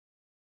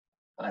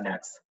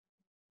 Next.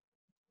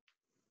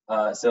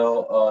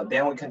 So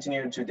then we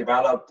continue to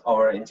develop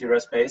our interior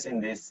space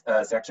in this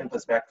section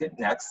perspective.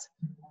 Next.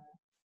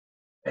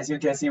 As you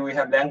can see, we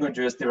have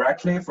languages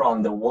directly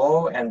from the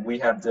wall, and we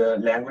have the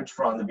language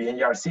from the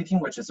vineyard seating,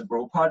 which is the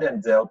blue part,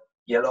 and the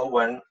yellow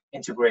one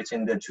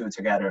integrating the two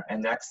together.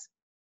 And next.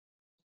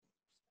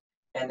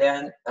 And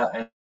then,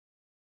 and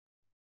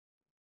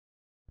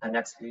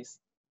next, please.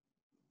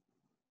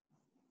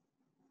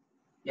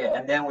 Yeah,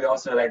 and then we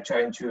also like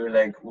trying to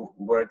like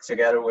work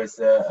together with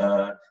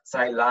the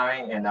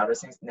sideline and other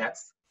things.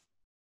 Next.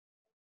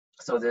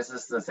 So this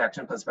is the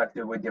section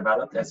perspective we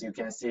developed. As you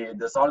can see,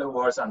 the solid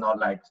walls are not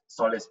like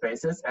solid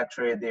spaces.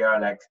 Actually, they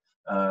are like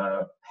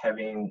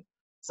having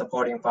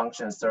supporting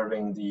functions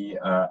serving the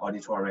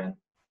auditorium.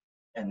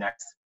 And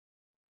next.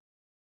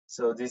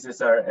 So this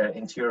is our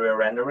interior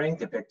rendering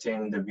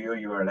depicting the view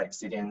you are like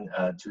sitting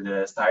to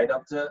the side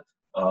of the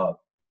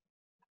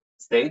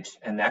stage.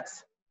 And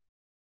next.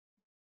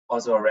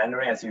 Also a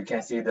rendering, as you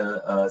can see,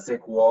 the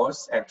SIG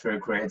walls actually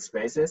create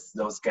spaces.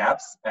 Those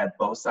gaps at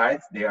both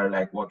sides, they are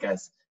like work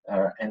as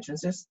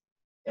entrances.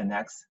 And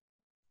next.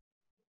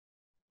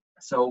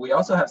 So we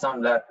also have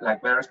some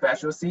like very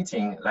special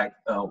seating, like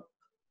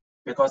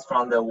because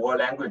from the wall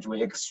language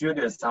we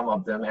extruded some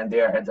of them, and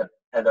they are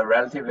at a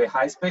relatively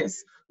high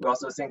space. We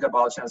also think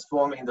about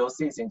transforming those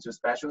seats into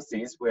special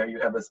seats where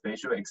you have a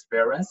spatial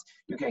experience.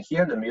 You can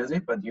hear the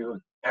music, but you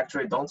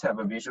actually don't have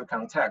a visual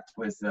contact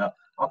with the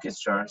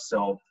orchestra.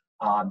 So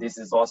this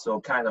is also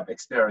kind of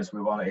experience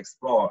we want to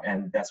explore,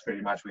 and that's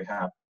pretty much we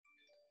have.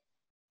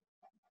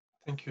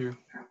 Thank you.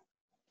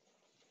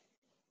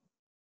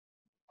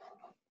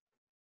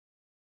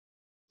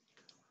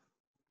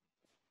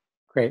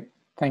 Great.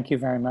 Thank you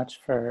very much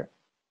for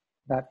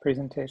that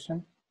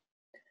presentation.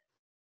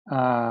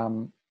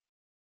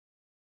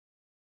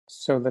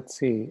 So let's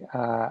see.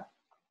 I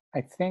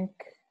think,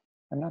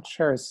 I'm not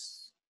sure,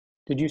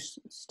 did you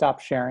stop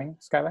sharing,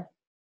 Skylar?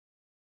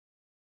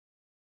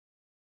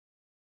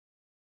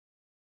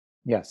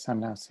 Yes, I'm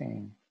now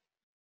seeing.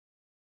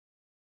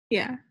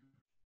 Yeah.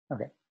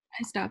 Okay.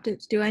 I stopped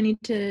it. Do I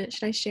need to,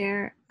 should I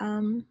share?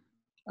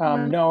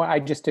 No, I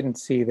just didn't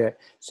see that.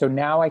 So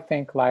now I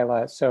think,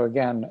 Lila, so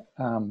again,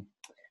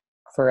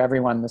 for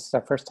everyone, this is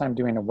our first time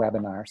doing a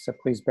webinar, so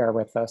please bear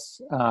with us.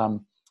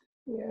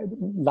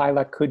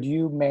 Lila, could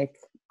you make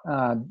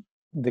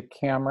the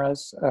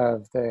cameras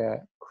of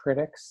the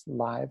critics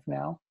live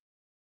now?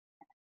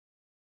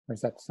 Or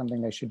is that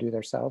something they should do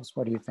themselves?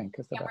 What do you think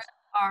is the best?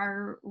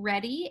 Are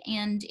ready,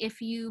 and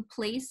if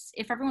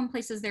everyone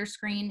places their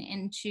screen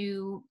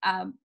into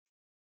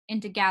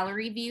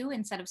gallery view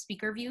instead of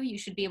speaker view, you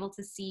should be able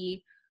to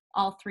see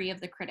all three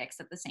of the critics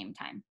at the same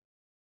time.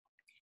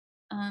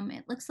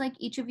 It looks like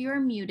each of you are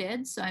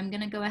muted, so I'm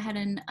going to go ahead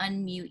and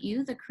unmute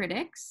you, the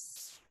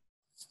critics.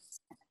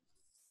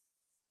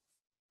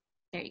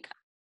 There you go.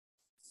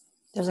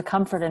 There's a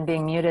comfort in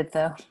being muted,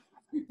 though.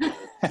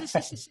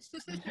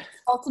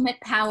 Ultimate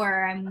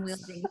power I'm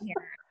wielding here.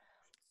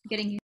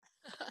 Getting you.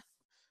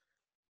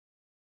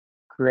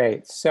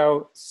 Great.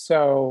 So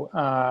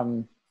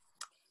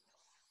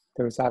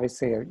there was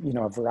obviously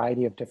a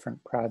variety of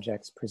different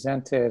projects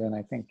presented, and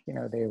I think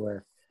they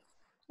were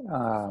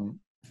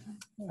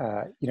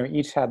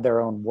each had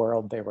their own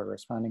world they were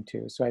responding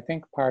to. So I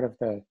think part of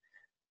the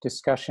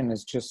discussion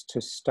is just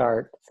to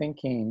start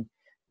thinking,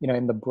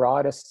 in the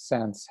broadest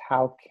sense,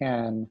 how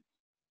can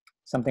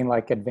something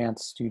like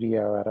Advanced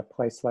Studio at a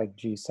place like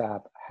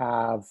GSAPP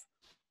have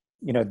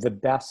the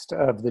best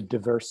of the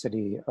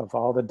diversity of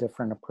all the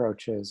different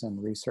approaches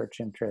and research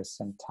interests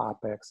and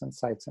topics and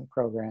sites and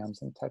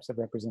programs and types of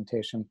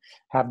representation,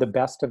 have the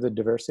best of the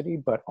diversity,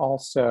 but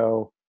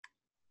also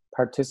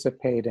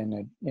participate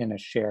in a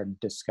shared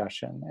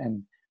discussion.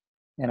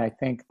 And I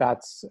think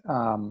that's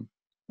an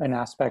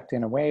aspect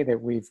in a way that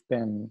we've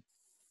been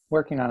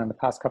working on in the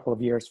past couple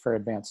of years for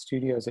advanced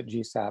studios at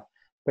GSAPP,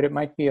 but it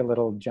might be a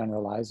little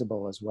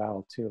generalizable as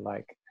well to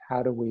like,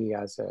 how do we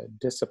as a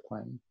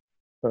discipline,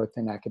 both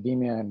in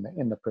academia and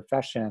in the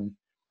profession,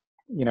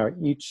 you know,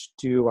 each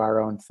do our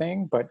own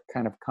thing, but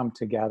kind of come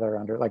together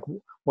under like,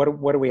 what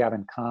do we have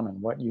in common?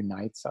 What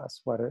unites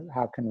us?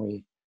 How can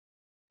we,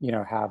 you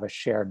know, have a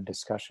shared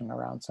discussion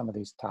around some of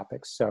these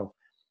topics? So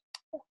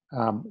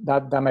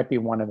that might be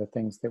one of the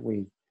things that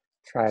we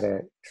try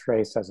to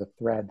trace as a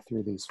thread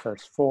through these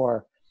first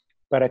four.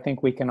 But I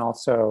think we can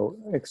also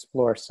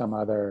explore some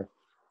other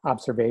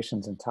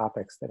observations and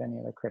topics that any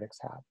of the critics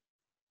have.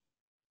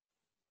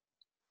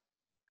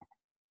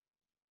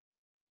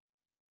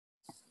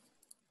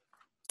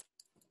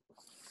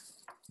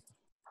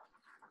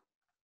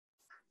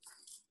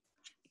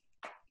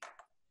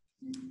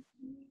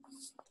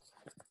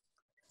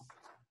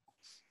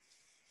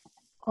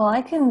 Well,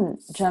 I can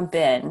jump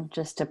in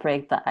just to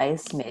break the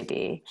ice,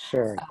 maybe.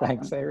 Sure,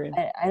 thanks, Irene.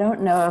 I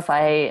don't know if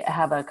I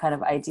have a kind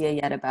of idea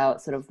yet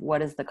about sort of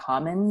what is the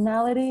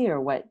commonality or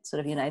what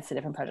sort of unites the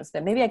different projects,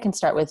 but maybe I can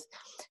start with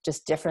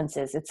just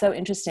differences. It's so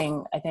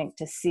interesting, I think,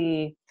 to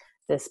see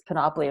this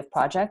panoply of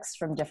projects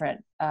from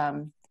different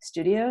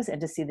studios and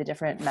to see the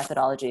different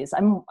methodologies.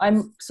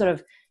 I'm sort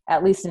of,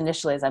 at least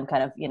initially, as I'm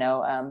kind of, you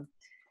know,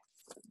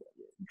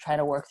 trying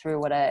to work through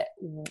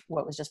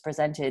what was just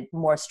presented,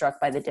 more struck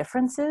by the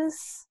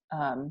differences.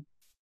 So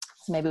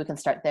maybe we can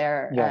start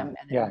there. Yeah,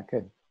 yeah,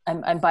 good.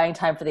 I'm buying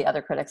time for the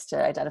other critics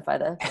to identify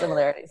the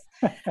similarities.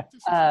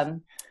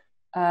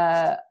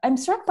 I'm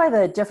struck by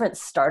the different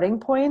starting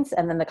points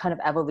and then the kind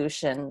of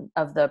evolution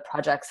of the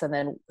projects and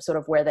then sort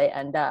of where they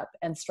end up.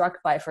 And struck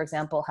by, for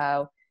example,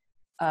 how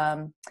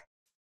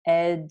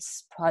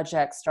Ed's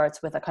project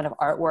starts with a kind of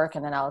artwork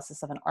and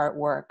analysis of an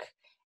artwork.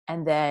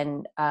 And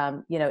then,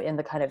 you know, in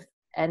the kind of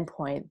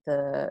endpoint,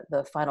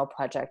 the final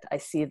project, I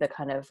see the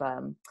kind of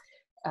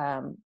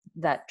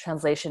that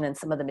translation in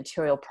some of the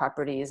material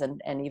properties and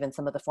even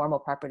some of the formal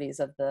properties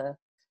of the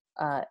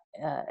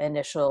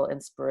initial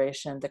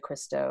inspiration, the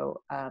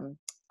Cristo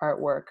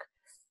artwork,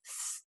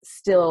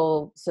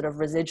 still sort of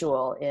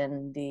residual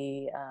in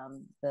the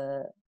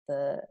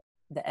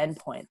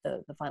endpoint,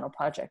 the final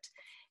project.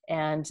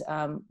 And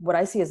what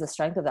I see as the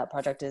strength of that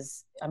project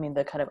is, I mean,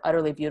 the kind of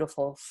utterly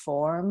beautiful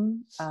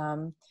form,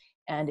 and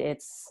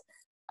it's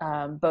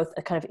both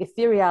a kind of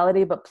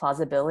ethereality but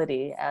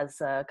plausibility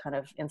as a kind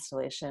of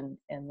installation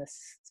in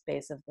this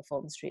space of the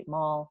Fulton Street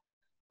Mall,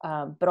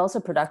 but also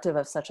productive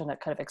of such a kind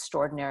of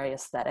extraordinary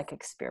aesthetic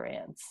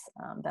experience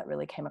that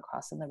really came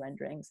across in the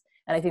renderings.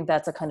 And I think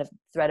that's a kind of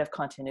thread of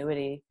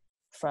continuity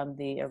from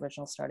the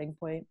original starting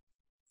point.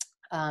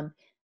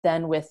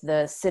 Then with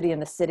the City in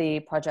the City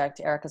project,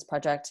 Erica's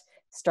project,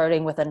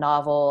 starting with a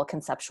novel,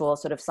 conceptual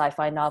sort of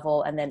sci-fi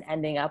novel, and then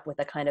ending up with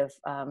a kind of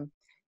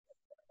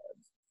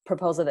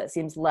proposal that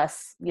seems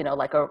less, you know,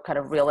 like a kind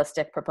of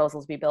realistic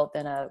proposal to be built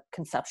than a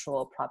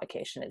conceptual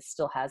provocation. It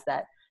still has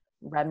that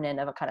remnant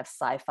of a kind of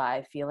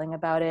sci-fi feeling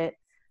about it.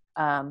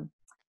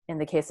 In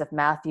the case of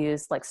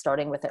Matthews, like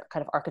starting with a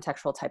kind of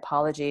architectural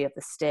typology of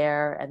the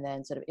stair and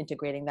then sort of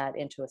integrating that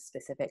into a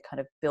specific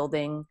kind of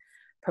building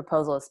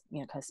proposal, you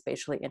know, kind of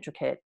spatially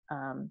intricate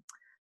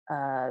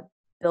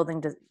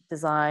building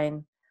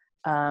design.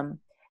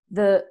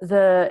 The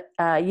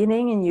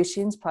Yining and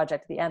Yuxin's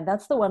project at the end,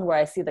 that's the one where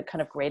I see the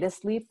kind of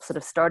greatest leap, sort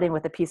of starting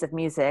with a piece of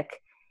music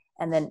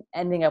and then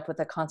ending up with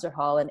a concert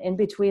hall. And in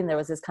between, there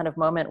was this kind of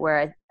moment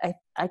where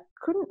I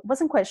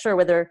wasn't quite sure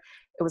whether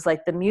it was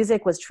like the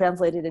music was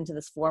translated into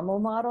this formal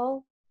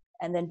model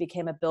and then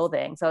became a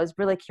building. So I was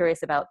really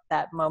curious about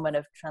that moment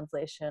of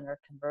translation or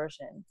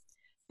conversion.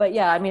 But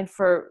yeah, I mean,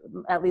 for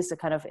at least a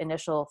kind of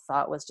initial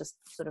thought was just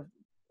sort of,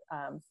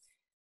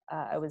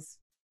 I was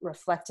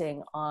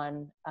reflecting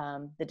on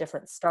the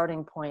different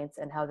starting points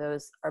and how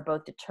those are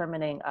both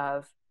determining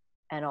of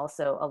and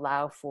also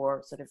allow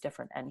for sort of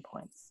different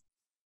endpoints.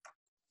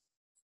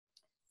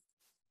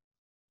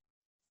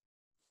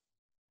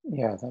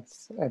 Yeah,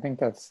 I think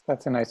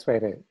that's a nice way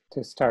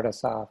to start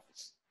us off.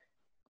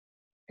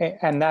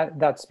 And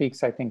that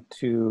speaks, I think,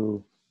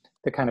 to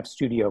the kind of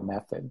studio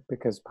method,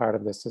 because part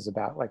of this is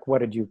about like, what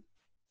did you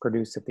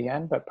produce at the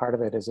end? But part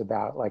of it is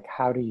about like,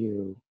 how do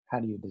you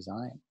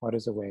design? What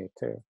is a way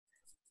to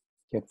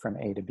get from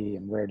A to B,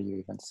 and where do you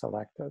even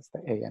select as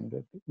the A and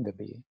the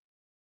B?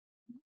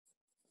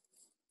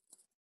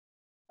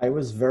 I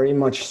was very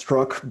much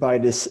struck by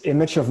this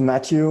image of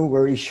Matthew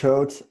where he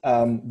showed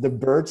the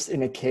birds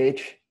in a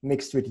cage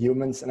mixed with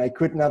humans. And I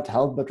could not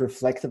help but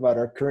reflect about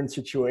our current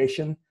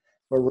situation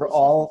where we're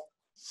all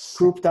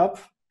cooped up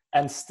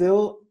and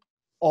still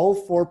all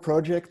four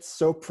projects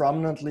so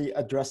prominently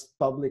addressed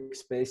public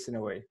space in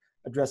a way,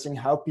 addressing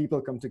how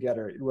people come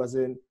together. It was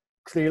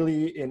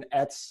clearly in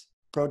Ed's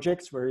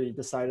projects where he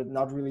decided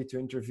not really to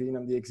intervene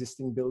on the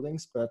existing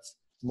buildings, but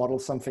model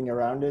something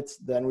around it.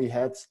 Then we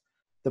had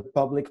the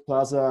public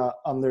plaza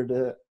under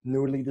the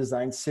newly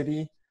designed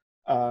city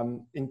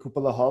in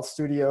Cupola Holl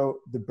studio,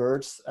 the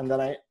birds. And then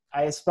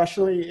I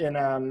especially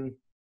in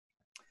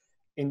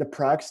the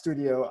Prague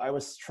studio, I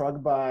was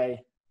struck by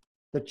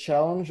the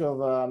challenge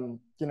of,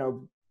 you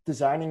know,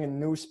 designing a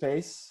new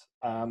space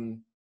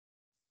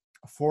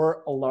for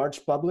a large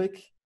public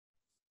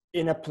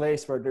in a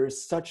place where there is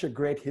such a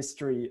great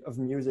history of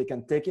music,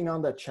 and taking on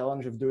that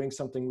challenge of doing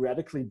something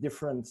radically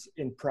different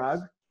in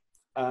Prague,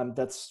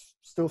 that's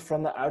still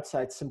from the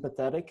outside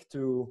sympathetic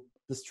to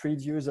the street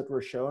views that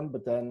were shown,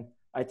 but then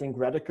I think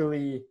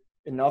radically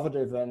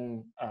innovative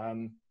and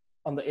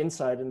on the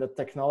inside, and the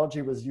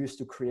technology was used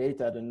to create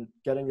that, and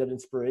getting that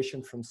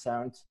inspiration from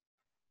sound.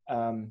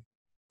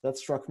 That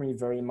struck me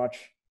very much.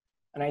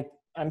 And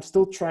I'm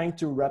still trying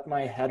to wrap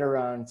my head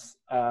around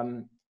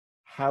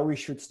how we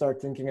should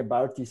start thinking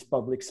about these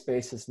public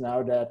spaces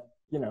now that,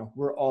 you know,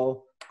 we're all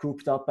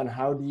cooped up, and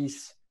how these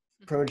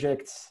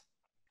projects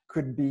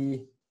could be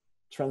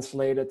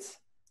translated.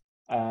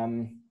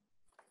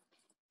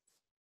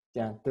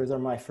 Yeah, those are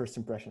my first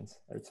impressions,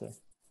 I would say.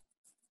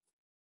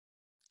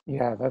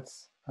 Yeah,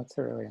 that's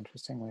a really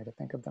interesting way to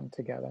think of them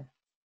together.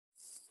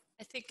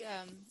 I think,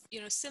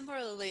 you know,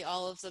 similarly,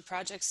 all of the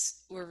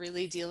projects were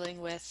really dealing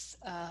with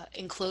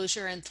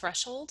enclosure and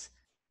threshold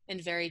in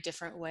very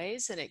different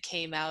ways. And it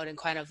came out and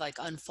kind of like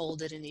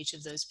unfolded in each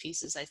of those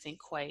pieces, I think,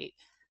 quite,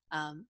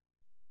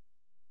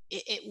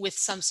 with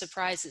some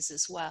surprises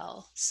as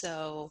well.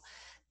 So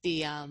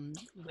the,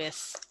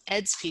 with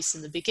Ed's piece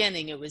in the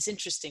beginning, it was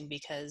interesting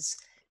because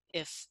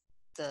if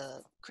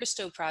the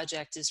Christo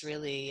project is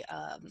really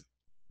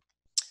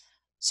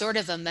sort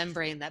of a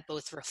membrane that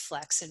both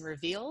reflects and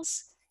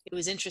reveals, it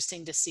was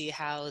interesting to see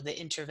how the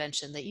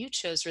intervention that you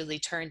chose really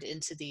turned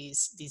into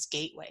these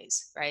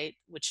gateways, right?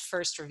 Which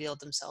first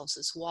revealed themselves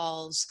as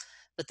walls,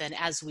 but then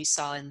as we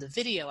saw in the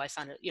video, I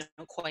found it, you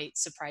know, quite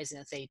surprising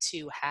that they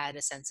too had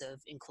a sense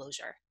of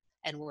enclosure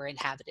and were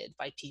inhabited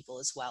by people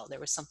as well. There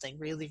was something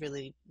really,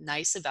 really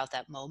nice about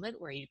that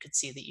moment where you could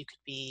see that you could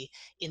be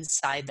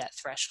inside that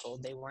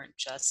threshold. They weren't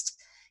just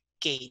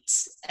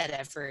gates at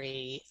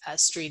every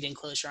street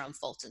enclosure on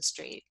Fulton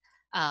Street.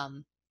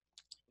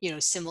 You know,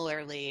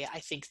 similarly, I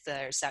think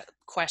there's that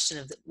question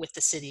of with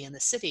the city and the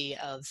city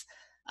of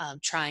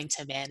trying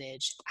to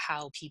manage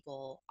how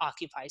people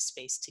occupy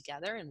space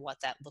together and what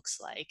that looks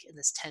like, in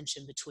this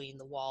tension between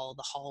the wall,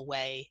 the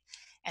hallway,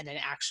 and an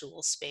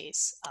actual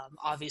space,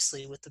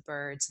 obviously with the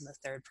birds and the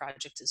third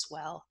project as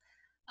well.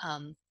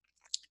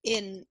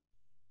 In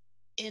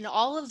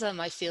all of them,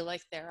 I feel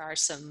like there are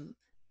some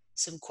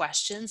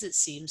questions it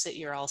seems that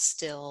you're all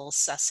still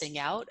sussing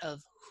out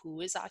of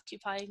who is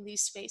occupying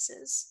these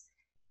spaces.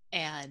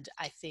 And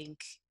I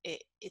think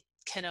it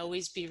can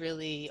always be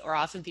really, or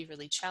often be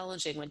really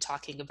challenging when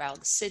talking about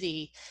the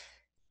city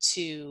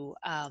to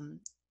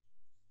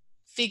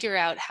figure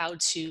out how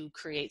to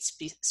create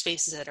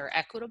spaces that are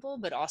equitable,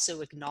 but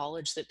also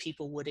acknowledge that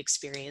people would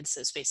experience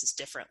those spaces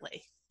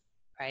differently,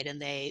 right?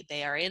 And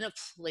they are in a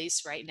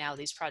place right now,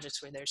 these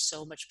projects, where there's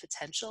so much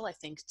potential, I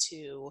think,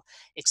 to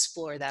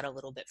explore that a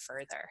little bit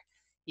further,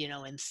 you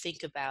know, and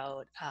think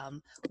about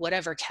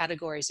whatever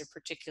categories are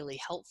particularly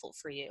helpful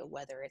for you,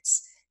 whether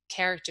it's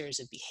characters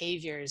or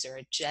behaviors or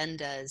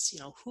agendas, you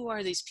know, who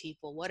are these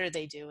people, what are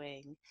they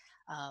doing,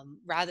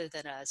 rather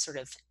than a sort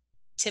of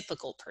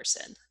typical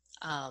person.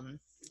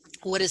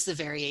 What is the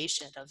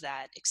variation of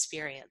that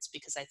experience?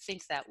 Because I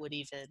think that would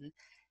even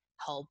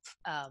help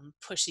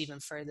push even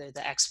further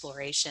the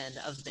exploration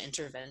of the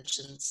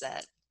interventions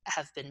that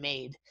have been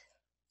made.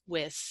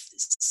 With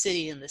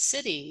City in the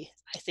City,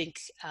 I think,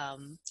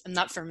 I'm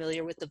not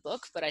familiar with the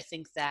book, but I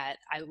think that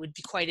I would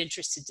be quite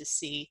interested to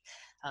see,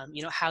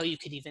 you know, how you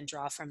could even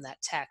draw from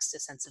that text a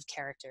sense of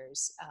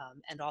characters.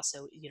 And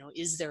also, you know,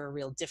 is there a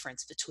real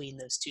difference between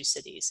those two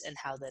cities and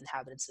how the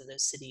inhabitants of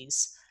those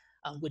cities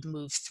would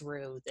move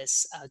through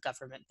this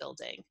government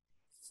building?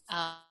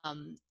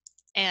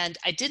 And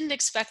I didn't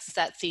expect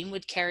that theme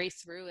would carry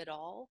through at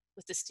all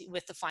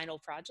with the final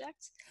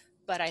project,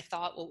 but I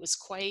thought what was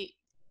quite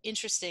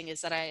interesting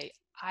is that I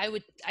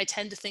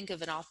tend to think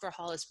of an opera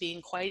hall as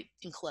being quite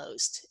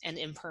enclosed and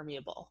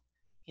impermeable.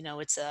 You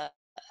know, it's a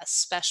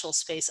special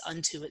space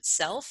unto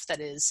itself that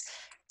is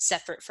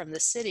separate from the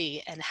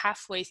city. And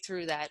halfway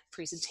through that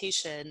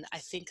presentation, I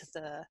think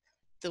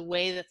the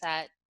way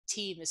that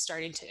team is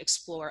starting to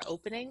explore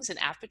openings and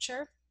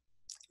aperture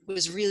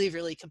was really,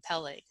 really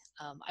compelling.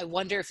 I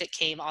wonder if it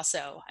came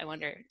also, I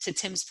wonder, to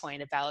Tim's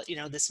point about, you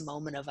know, this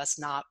moment of us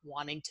not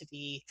wanting to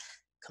be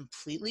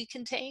completely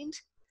contained.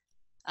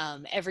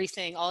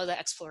 Everything, all of the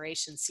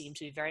exploration seemed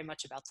to be very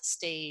much about the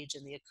stage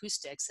and the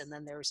acoustics. And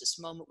then there was this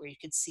moment where you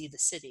could see the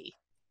city,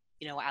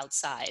 you know,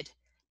 outside.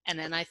 And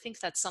then I think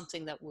that's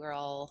something that we're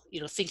all,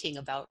 you know, thinking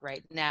about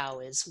right now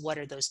is what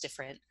are those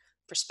different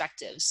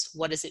perspectives?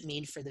 What does it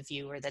mean for the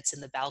viewer that's in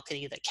the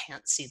balcony that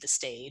can't see the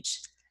stage?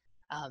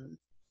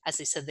 As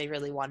they said, they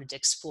really wanted to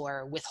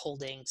explore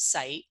withholding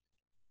sight,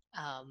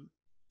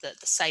 the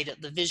sight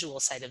of the visual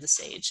side of the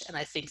stage. And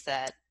I think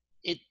that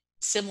it,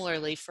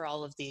 similarly for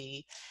all of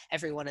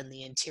everyone in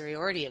the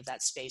interiority of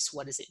that space,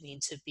 what does it mean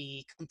to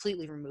be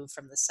completely removed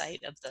from the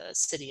sight of the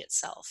city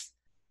itself?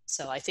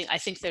 So I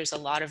think there's a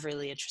lot of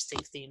really interesting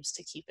themes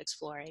to keep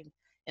exploring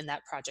in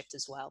that project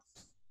as well.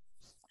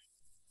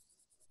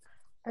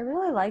 I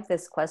really like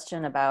this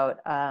question about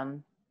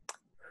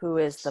who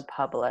is the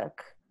public.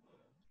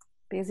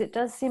 because it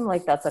does seem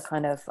like that's a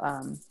kind of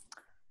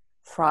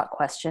fraught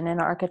question in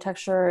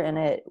architecture.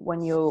 And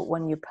when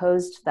you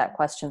posed that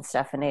question,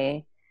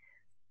 Stephanie,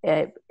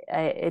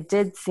 it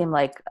did seem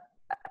like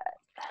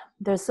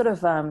there's sort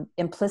of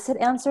implicit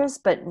answers,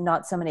 but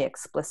not so many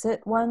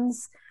explicit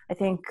ones. I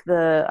think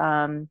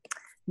the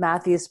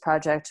Matthews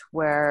project,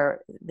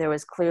 where there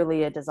was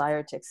clearly a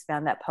desire to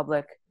expand that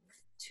public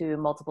to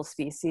multiple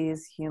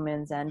species,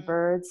 humans and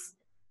birds,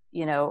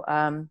 you know,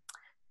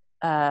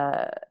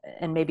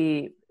 and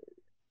maybe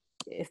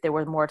if there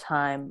were more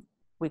time,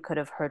 we could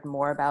have heard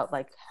more about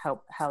like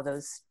how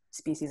those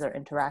species are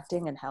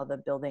interacting and how the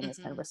building is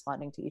kind of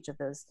responding to each of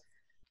those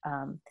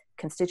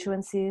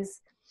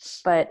constituencies.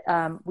 But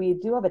we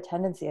do have a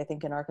tendency, I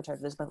think, in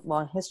architecture, there's been a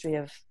long history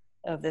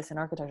of this in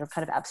architecture,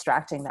 kind of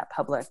abstracting that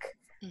public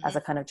as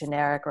a kind of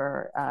generic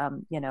or,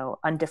 you know,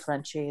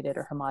 undifferentiated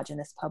or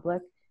homogeneous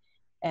public.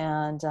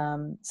 And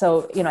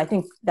so, you know, I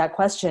think that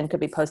question could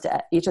be posed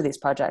to each of these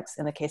projects.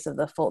 In the case of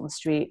the Fulton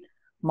Street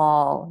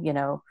Mall, you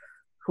know,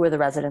 who are the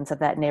residents of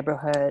that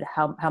neighborhood?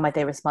 How might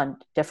they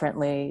respond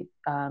differently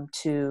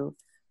to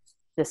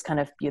this kind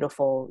of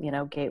beautiful, you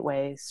know,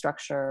 gateway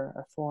structure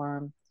or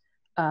form?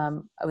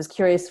 I was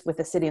curious with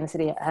The City in the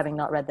City, having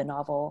not read the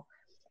novel,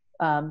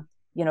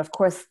 you know, of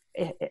course,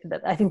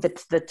 I think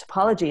that the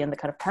topology and the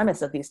kind of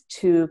premise of these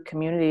two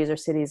communities or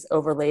cities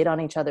overlaid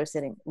on each other,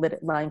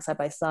 lying side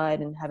by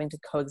side and having to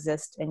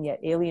coexist and yet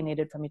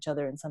alienated from each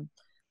other in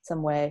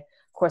some way.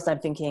 Of course, I'm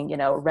thinking, you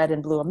know, red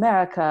and blue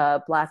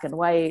America, black and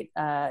white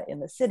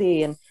in the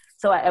city. And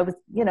so I was,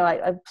 you know,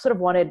 I sort of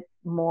wanted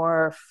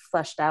more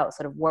fleshed out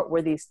sort of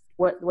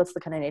what's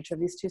the kind of nature of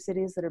these two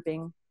cities that are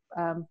being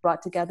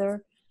brought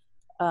together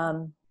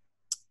in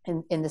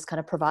this kind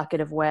of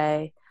provocative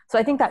way. So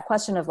I think that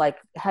question of like,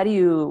 how do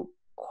you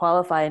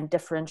qualify and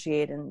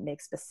differentiate and make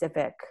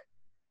specific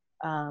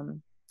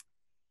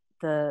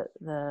that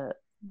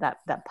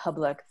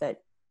public that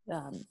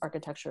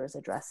architecture is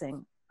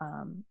addressing,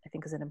 I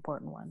think is an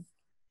important one.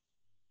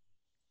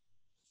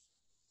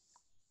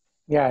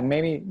 Yeah, and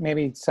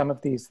maybe some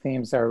of these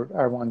themes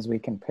are ones we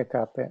can pick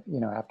up, you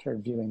know, after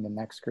viewing the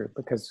next group,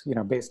 because, you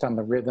know, based on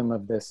the rhythm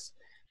of this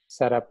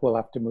setup, we'll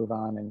have to move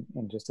on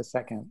in just a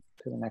second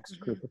to the next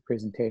group of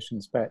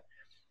presentations. But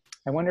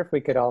I wonder if we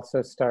could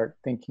also start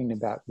thinking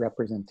about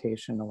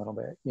representation a little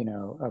bit, you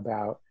know,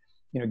 about,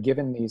 you know,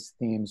 given these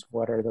themes,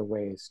 what are the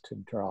ways to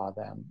draw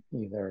them?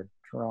 Either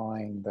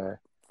drawing the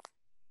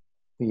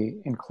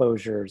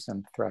enclosures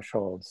and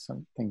thresholds,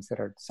 some things that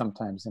are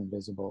sometimes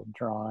invisible,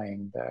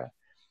 drawing the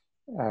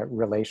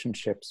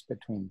relationships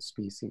between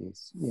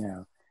species, you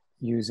know,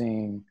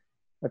 using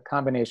a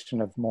combination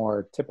of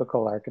more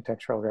typical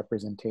architectural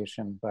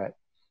representation, but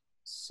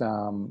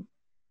some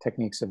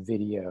techniques of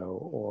video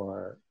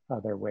or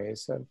other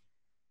ways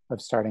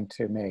of starting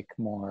to make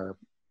more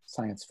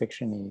science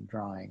fiction-y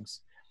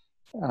drawings.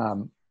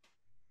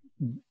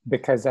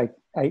 Because I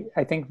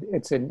think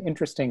it's an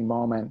interesting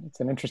moment.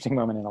 It's an interesting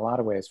moment in a lot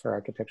of ways for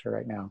architecture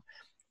right now,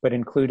 but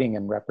including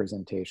in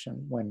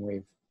representation, when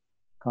we've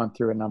gone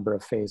through a number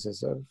of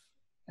phases of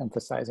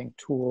emphasizing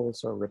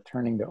tools or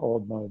returning to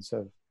old modes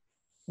of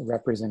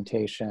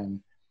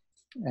representation,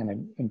 and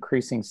an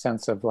increasing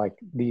sense of like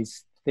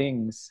these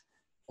things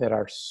that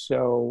are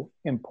so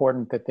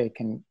important that they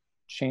can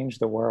change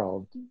the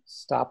world,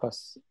 stop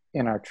us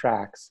in our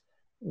tracks,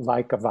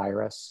 like a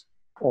virus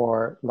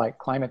or like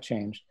climate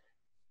change,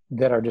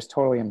 that are just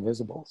totally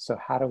invisible. So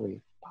how do we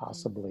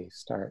possibly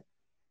start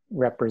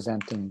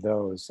representing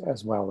those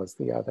as well as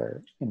the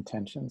other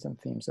intentions and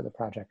themes of the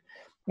project?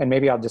 And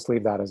maybe I'll just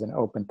leave that as an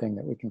open thing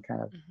that we can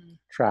kind of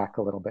track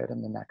a little bit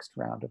in the next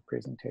round of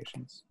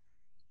presentations.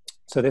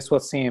 So this will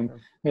seem,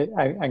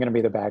 I'm going to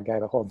be the bad guy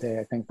the whole day,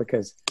 I think,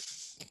 because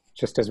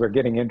just as we're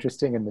getting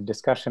interesting in the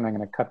discussion, I'm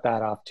going to cut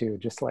that off too,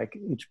 just like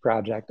each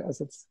project as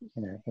it's,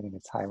 you know, hitting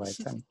its highlights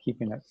and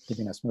keeping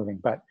us moving.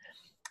 But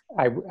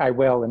I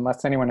will,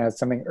 unless anyone has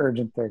something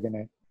urgent they're going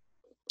to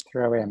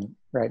throw in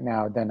right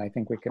now, then I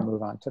think we can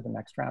move on to the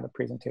next round of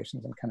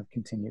presentations and kind of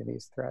continue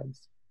these threads.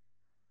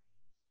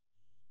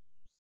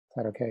 Is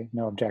that okay?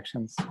 No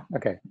objections?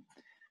 Okay,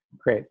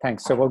 great,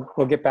 thanks. So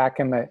we'll get back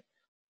in the,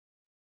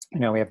 you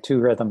know, we have two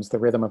rhythms, the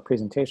rhythm of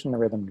presentation, the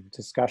rhythm of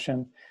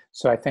discussion.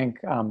 So I think,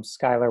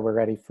 Skylar, we're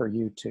ready for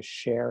you to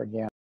share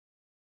again.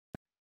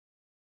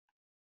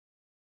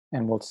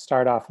 And we'll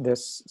start off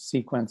this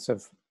sequence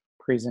of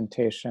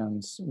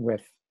presentations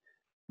with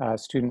a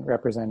student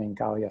representing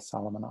Galia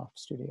Solomonoff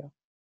Studio.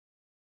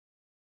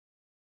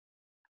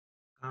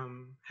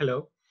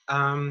 Hello,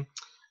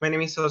 my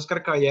name is Oscar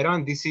Caballero,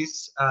 and this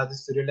is the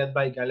studio led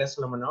by Galia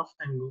Solomonoff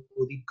and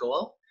Udit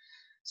Goel,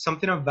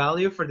 something of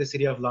value for the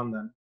city of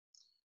London.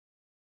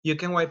 You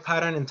can wipe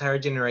out an entire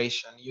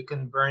generation. You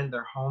can burn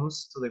their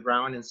homes to the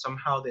ground and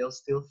somehow they'll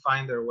still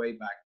find their way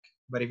back.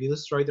 But if you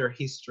destroy their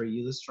history,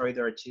 you destroy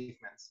their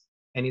achievements,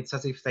 and it's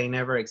as if they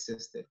never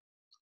existed.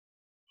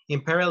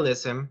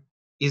 Imperialism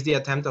is the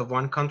attempt of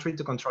one country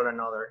to control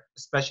another,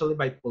 especially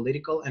by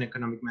political and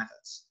economic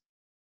methods.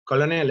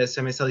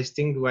 Colonialism is a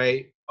distinct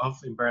way of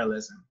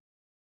imperialism.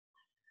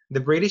 The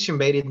British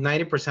invaded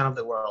 90% of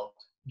the world.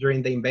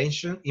 During the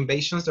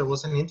invasions, there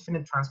was an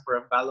infinite transfer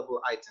of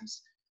valuable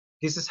items.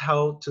 This is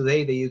how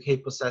today the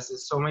UK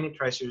possesses so many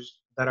treasures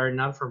that are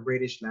not from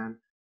British land,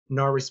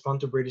 nor respond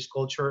to British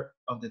culture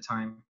of the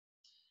time.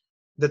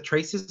 The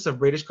traces of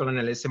British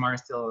colonialism are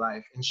still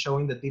alive and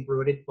showing the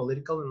deep-rooted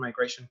political and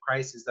migration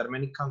crisis that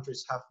many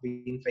countries have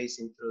been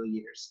facing through the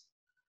years.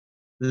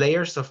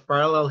 Layers of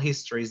parallel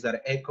histories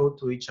that echo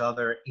to each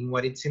other in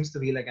what it seems to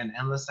be like an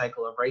endless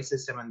cycle of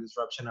racism and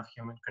disruption of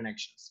human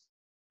connections.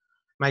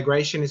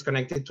 Migration is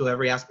connected to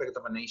every aspect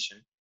of a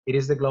nation. It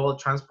is the global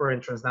transport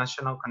and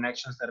transnational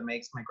connections that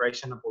makes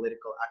migration a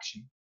political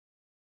action.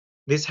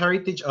 These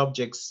heritage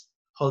objects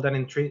hold an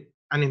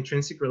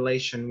intrinsic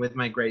relation with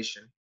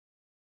migration.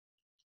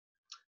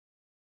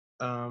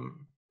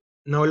 And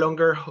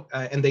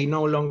they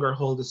no longer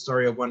hold the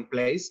story of one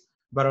place,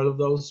 but all of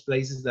those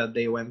places that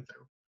they went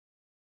through.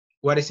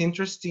 What is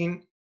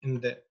interesting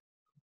in the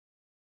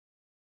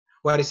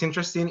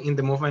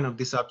movement of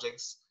these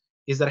objects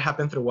is that it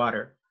happened through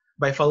water.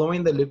 By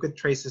following the liquid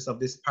traces of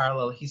these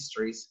parallel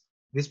histories,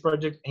 this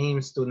project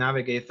aims to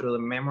navigate through the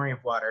memory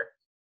of water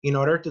in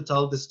order to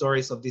tell the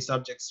stories of these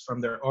objects from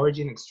their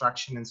origin,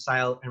 extraction, and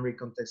style and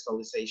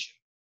recontextualization.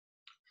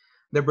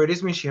 The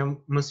British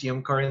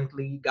Museum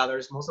currently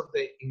gathers most of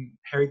the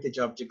heritage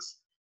objects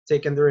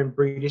taken during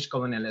British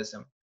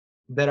colonialism.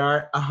 There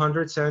are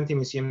 170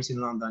 museums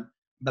in London,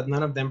 but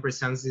none of them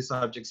presents these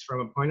objects from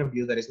a point of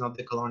view that is not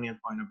the colonial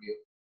point of view.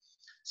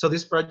 So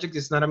this project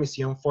is not a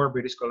museum for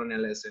British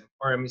colonialism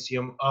or a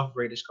museum of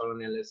British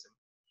colonialism.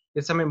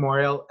 It's a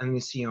memorial and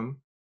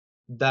museum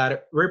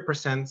that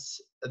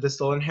represents the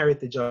stolen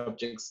heritage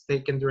objects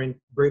taken during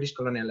British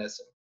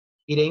colonialism.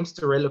 It aims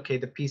to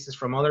relocate the pieces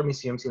from other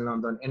museums in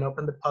London and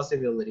open the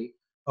possibility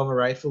of a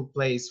rightful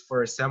place for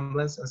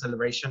resemblance and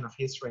celebration of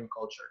history and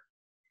culture.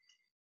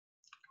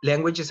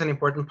 Language is an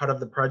important part of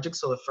the project,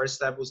 so the first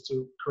step was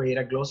to create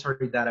a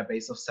glossary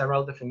database of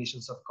several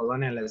definitions of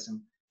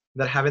colonialism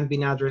that haven't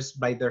been addressed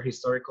by their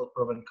historical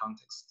proven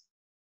context.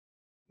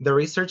 The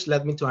research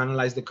led me to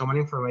analyze the common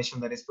information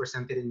that is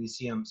presented in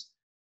museums.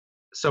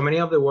 So many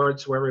of the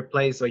words were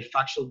replaced by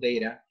factual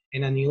data,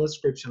 and a new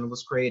description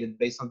was created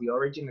based on the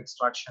origin,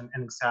 extraction,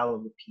 and exile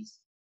of the piece.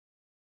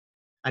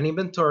 An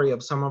inventory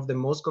of some of the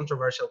most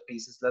controversial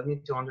pieces led me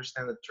to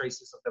understand the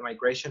traces of the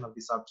migration of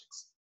these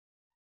objects.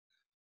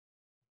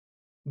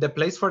 The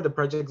place for the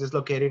project is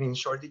located in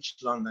Shoreditch,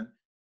 London,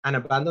 an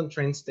abandoned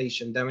train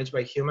station damaged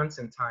by humans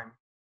and time.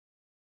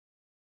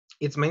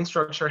 Its main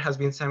structure has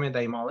been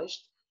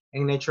semi-demolished,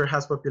 and nature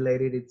has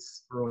populated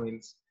its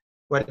ruins.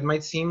 What it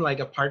might seem like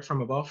apart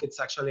from above,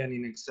 it's actually an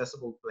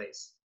inaccessible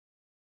place.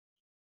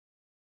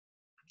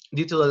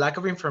 Due to the lack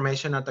of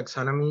information, a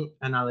taxonomy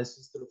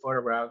analysis through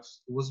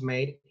photographs was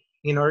made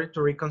in order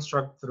to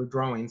reconstruct through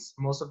drawings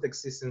most of the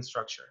existing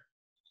structure.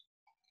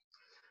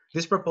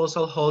 This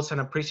proposal holds an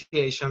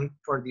appreciation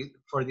for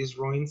these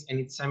ruins and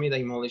its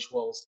semi-demolished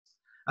walls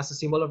as a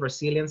symbol of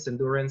resilience,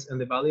 endurance, and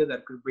the value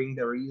that could bring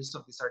the reuse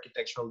of this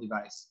architectural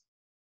device.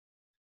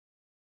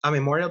 A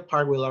memorial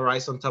park will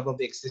arise on top of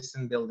the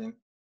existing building,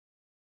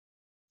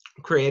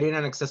 creating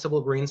an accessible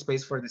green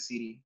space for the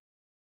city.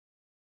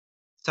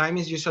 Time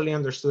is usually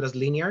understood as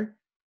linear,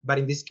 but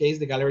in this case,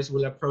 the galleries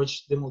will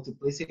approach the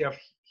multiplicity of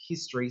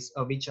histories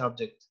of each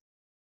object.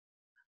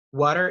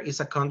 Water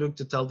is a conduit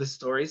to tell the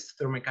stories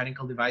through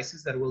mechanical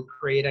devices that will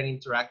create an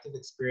interactive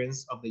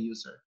experience of the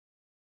user.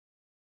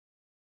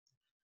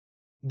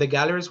 The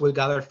galleries will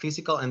gather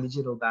physical and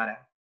digital data.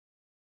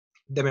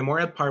 The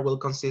memorial part will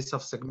consist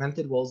of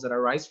segmented walls that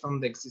arise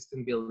from the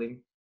existing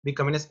building,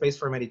 becoming a space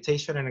for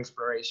meditation and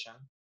exploration.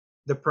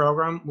 The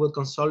program will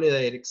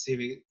consolidate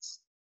exhibits,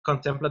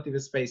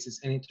 contemplative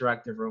spaces, and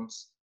interactive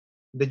rooms.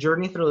 The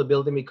journey through the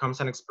building becomes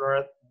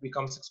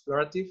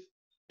explorative,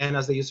 and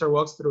as the user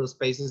walks through the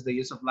spaces, the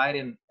use of light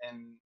and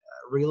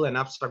real and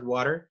abstract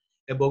water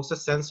evokes a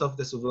sense of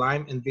the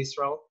sublime and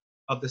visceral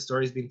of the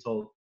stories being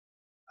told.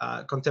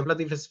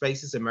 Contemplative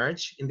spaces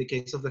emerge. In the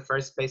case of the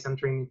first space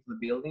entering into the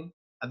building,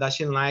 a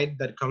dashing light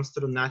that comes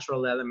through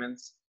natural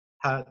elements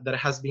that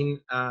has been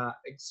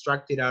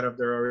extracted out of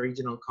their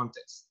original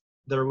context,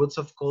 the roots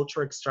of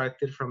culture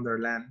extracted from their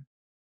land.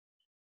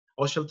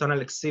 Ocean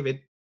tunnel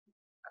exhibit,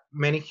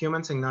 many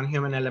humans and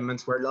non-human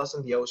elements were lost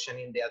in the ocean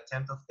in the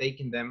attempt of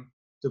taking them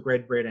to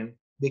Great Britain,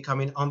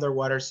 becoming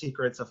underwater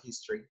secrets of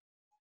history.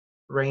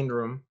 Rain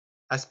room,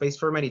 a space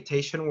for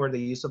meditation where the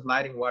use of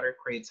light and water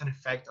creates an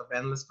effect of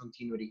endless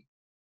continuity.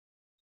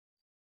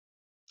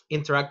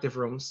 Interactive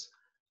rooms,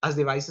 as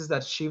devices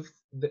that shift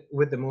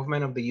with the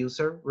movement of the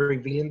user,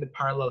 revealing the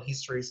parallel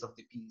histories of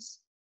the piece.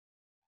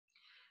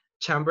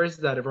 Chambers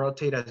that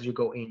rotate as you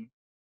go in,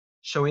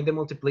 showing the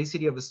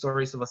multiplicity of the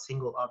stories of a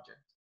single object,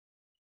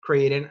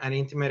 creating an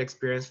intimate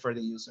experience for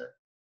the user.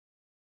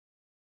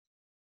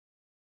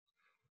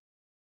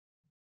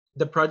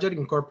 The project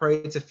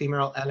incorporates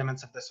ephemeral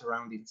elements of the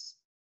surroundings.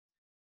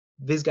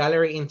 This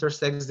gallery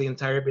intersects the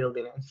entire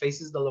building and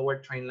faces the lower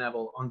train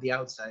level on the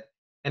outside,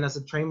 and as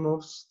the train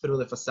moves through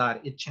the facade,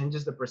 it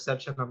changes the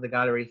perception of the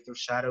gallery through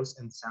shadows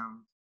and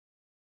sound.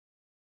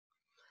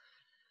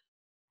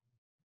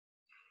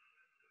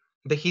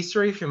 The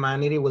history of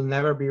humanity will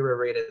never be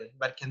rewritten,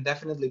 but can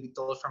definitely be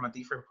told from a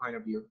different point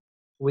of view.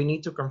 We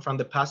need to confront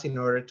the past in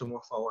order to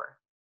move forward.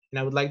 And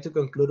I would like to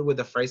conclude with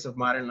a phrase of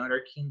Martin Luther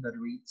King that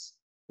reads,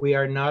 "We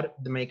are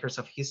not the makers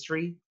of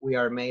history, we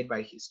are made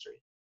by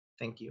history."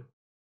 Thank you.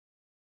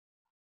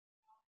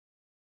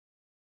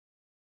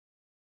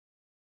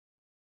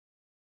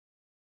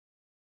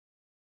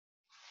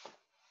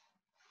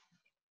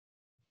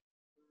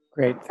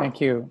 Great,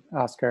 thank you,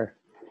 Oscar.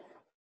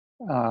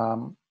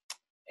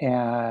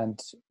 And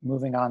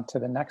moving on to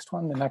the next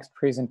one, the next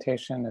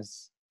presentation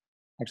is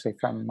actually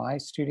from my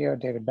studio,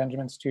 David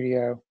Benjamin's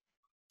studio,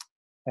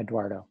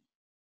 Eduardo.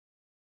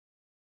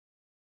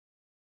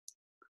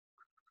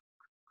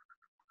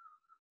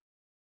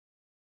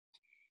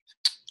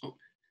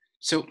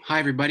 So hi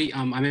everybody,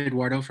 I'm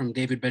Eduardo from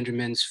David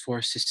Benjamin's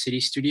Forest City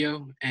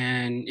studio.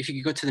 And if you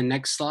could go to the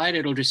next slide,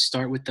 it'll just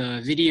start with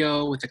the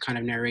video with a kind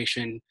of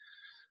narration,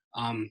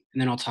 and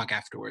then I'll talk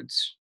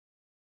afterwards.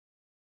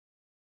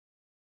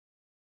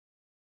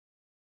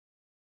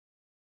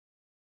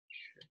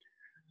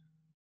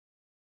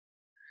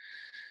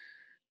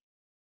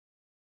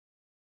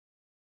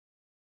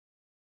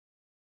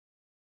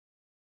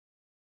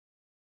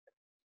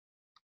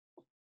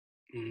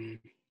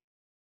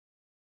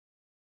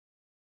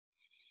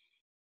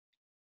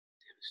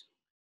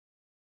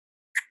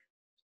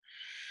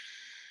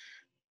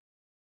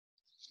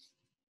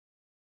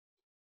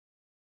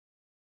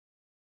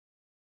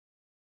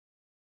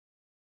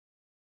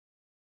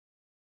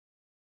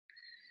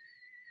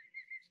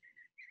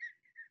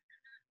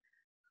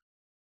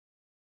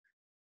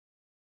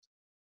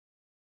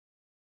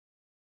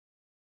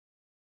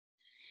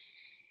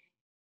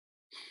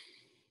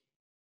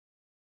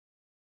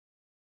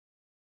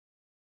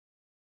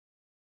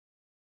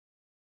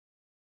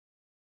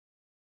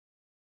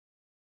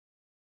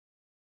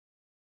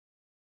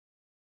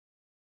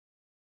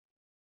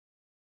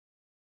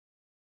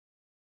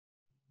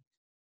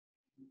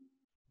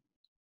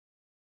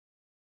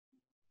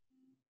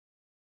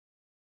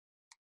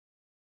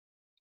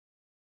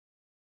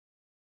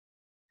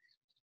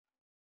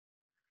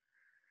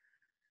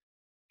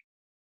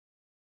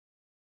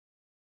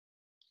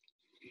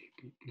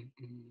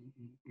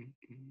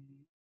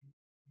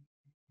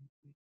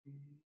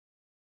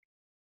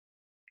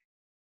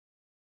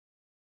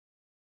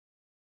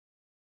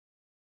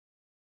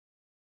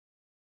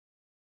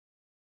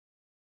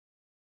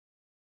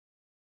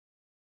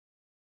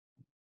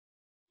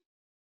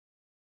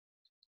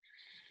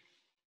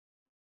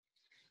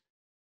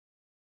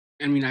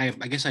 I mean, I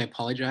guess I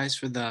apologize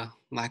for the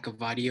lack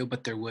of audio,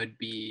 but there would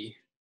be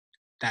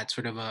that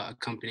sort of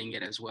accompanying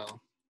it as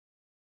well.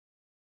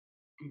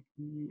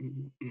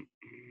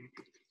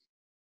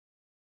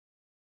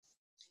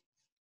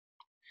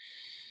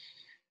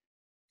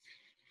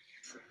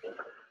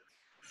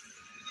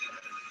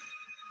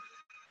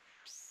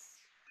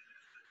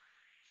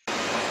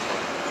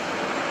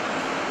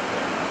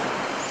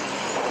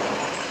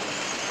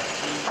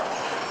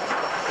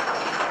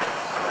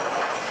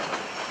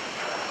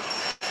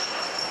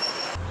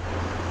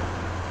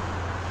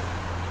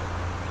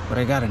 But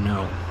I gotta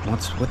know,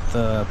 what's with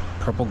the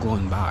purple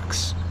glowing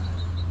box?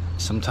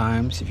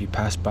 Sometimes, if you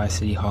pass by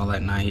City Hall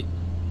at night,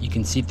 you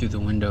can see through the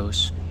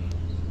windows.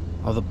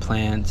 All the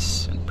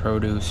plants and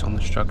produce on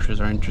the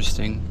structures are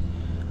interesting,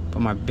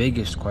 but my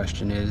biggest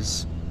question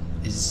is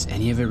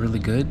any of it really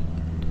good?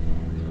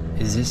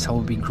 Is this how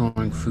we'll be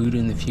growing food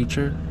in the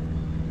future?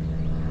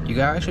 You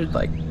guys should,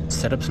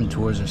 set up some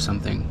tours or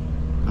something.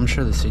 I'm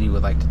sure the city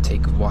would like to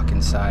take a walk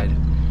inside,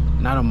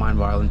 and I don't mind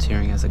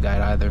volunteering as a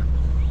guide either.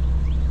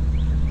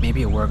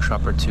 Maybe a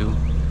workshop or two,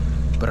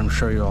 but I'm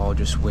sure you're all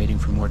just waiting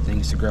for more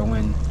things to grow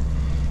in.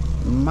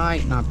 It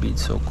might not be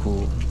so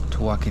cool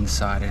to walk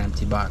inside an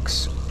empty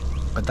box,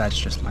 but that's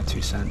just my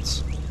 2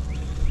 cents.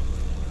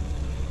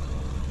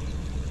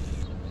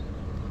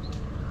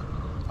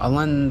 I'll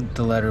end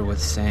the letter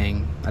with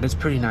saying that it's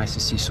pretty nice to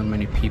see so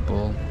many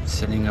people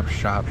setting up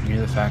shop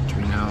near the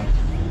factory now.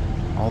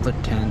 All the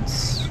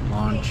tents,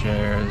 lawn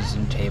chairs,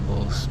 and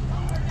tables.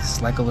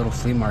 It's like a little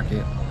flea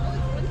market,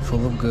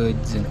 full of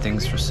goods and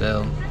things for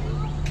sale.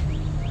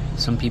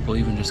 Some people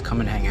even just come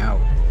and hang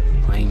out,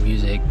 playing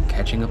music,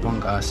 catching up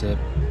on gossip,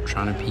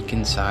 trying to peek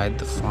inside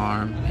the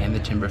farm and the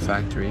timber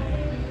factory.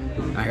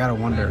 And I gotta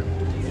wonder,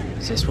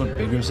 is this what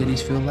bigger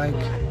cities feel like?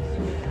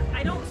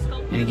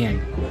 And again,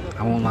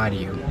 I won't lie to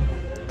you,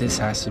 this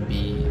has to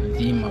be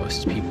the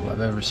most people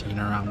I've ever seen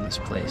around this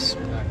place.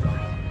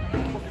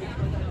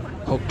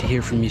 Hope to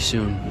hear from you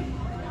soon.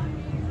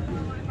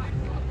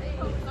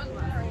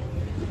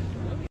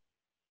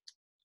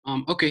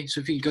 Okay, so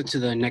if you could go to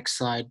the next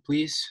slide,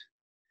 please.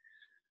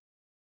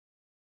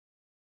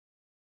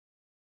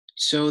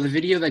 So the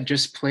video that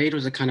just played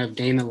was a kind of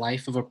day in the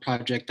life of a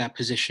project that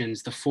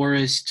positions the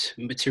forest,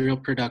 material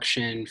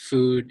production,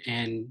 food,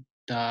 and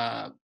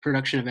the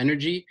production of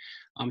energy.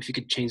 If you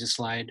could change the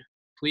slide,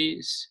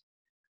 please.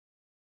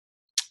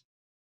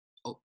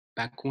 Oh,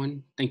 back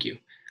one, thank you.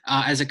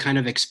 As a kind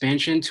of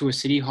expansion to a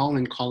city hall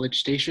and college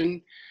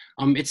station.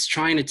 It's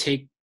trying to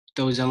take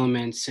those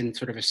elements and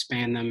sort of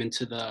expand them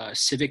into the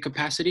civic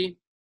capacity.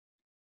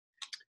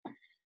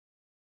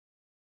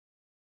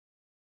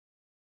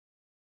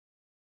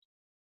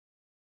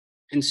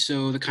 And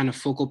so the kind of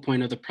focal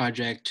point of the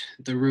project,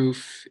 the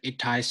roof, it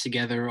ties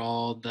together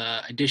all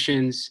the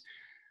additions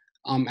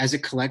as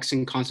it collects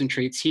and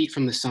concentrates heat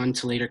from the sun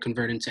to later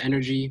convert into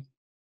energy.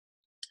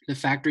 The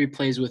factory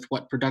plays with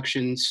what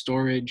production,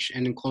 storage,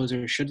 and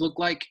enclosure should look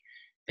like.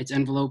 Its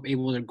envelope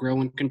able to grow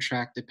and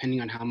contract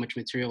depending on how much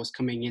material is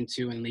coming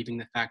into and leaving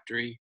the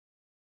factory.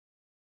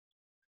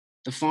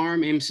 The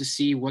farm aims to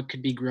see what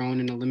could be grown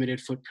in a limited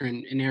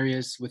footprint in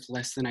areas with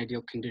less than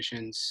ideal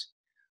conditions,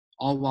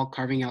 all while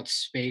carving out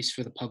space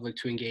for the public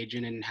to engage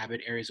in and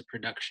inhabit areas of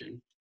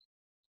production.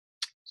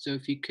 So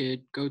if you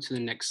could go to the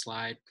next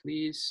slide,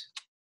 please.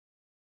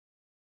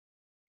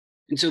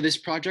 And so this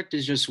project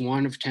is just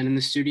one of 10 in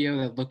the studio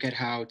that look at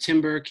how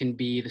timber can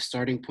be the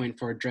starting point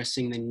for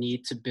addressing the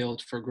need to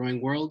build for a growing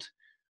world.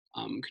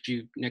 Could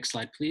you, next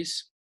slide,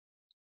 please?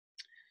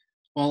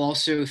 While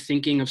also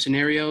thinking of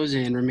scenarios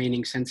and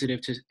remaining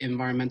sensitive to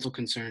environmental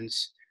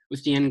concerns,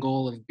 with the end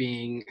goal of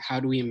being, how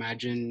do we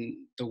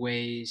imagine the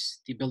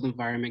ways the built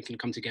environment can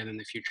come together in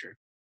the future?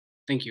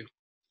 Thank you.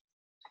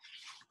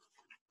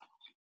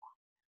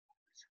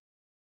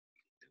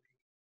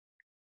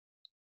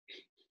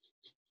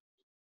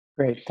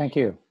 Great, thank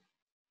you.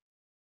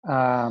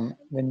 The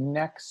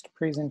next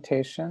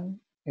presentation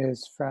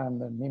is from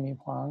the Mimi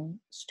Hoang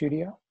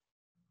studio.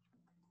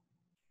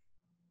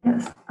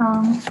 Yes.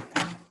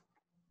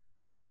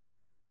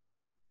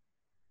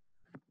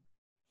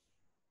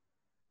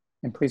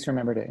 And please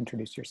remember to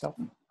introduce yourself.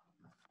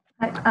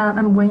 Hi,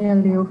 I'm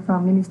Wenyan Liu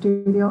from Mimi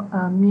Studio.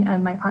 Me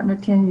and my partner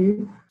Tian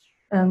Yu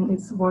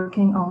is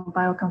working on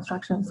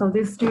bioconstruction. So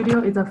this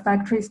studio is a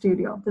factory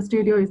studio. The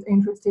studio is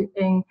interested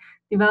in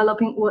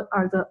developing what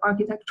are the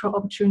architectural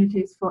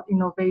opportunities for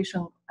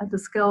innovation at the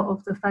scale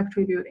of the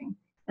factory building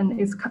and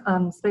its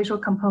spatial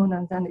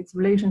components and its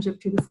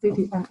relationship to the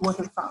city and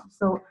waterfront.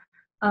 So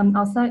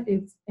our site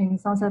is in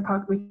Sunset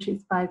Park, which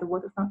is by the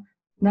waterfront.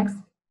 Next.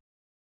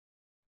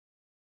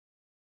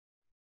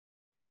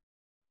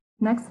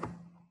 Next.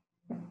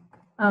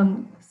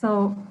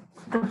 So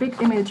the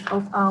big image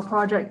of our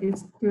project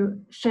is to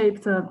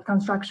shape the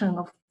construction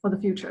for the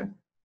future.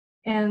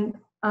 And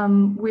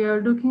we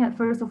are looking at,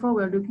 first of all,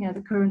 we are looking at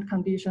the current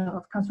condition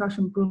of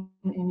construction boom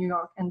in New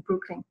York and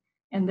Brooklyn.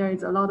 And there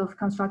is a lot of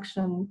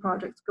construction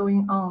projects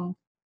going on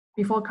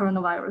before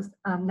coronavirus.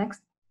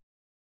 Next.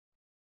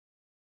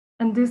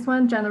 And this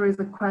one generates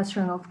the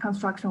question of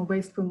construction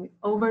waste boom.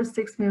 Over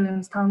 6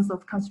 million tons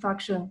of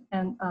construction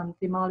and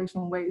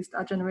demolition waste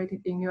are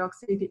generated in New York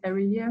City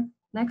every year.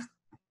 Next.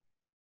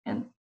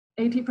 And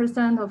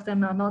 80% of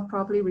them are not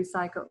properly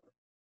recycled.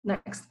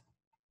 Next.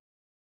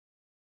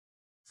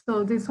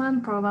 So this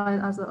one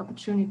provides us an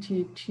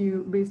opportunity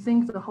to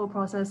rethink the whole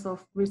process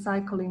of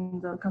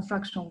recycling the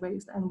construction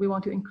waste. And we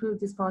want to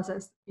include this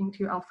process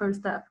into our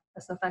first step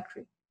as a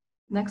factory.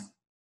 Next.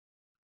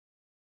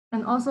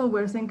 And also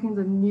we're thinking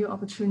the new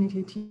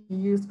opportunity to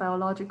use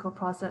biological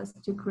process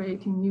to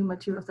creating new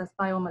materials as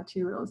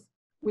biomaterials,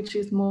 which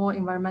is more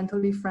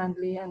environmentally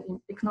friendly and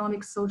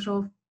economic,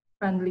 social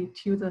friendly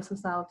to the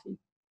society,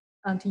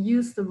 and to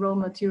use the raw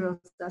materials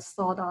that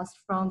sawdust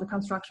from the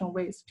construction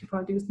waste to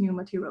produce new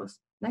materials.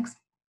 Next.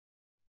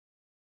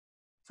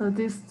 So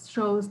this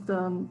shows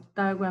the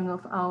diagram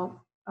of our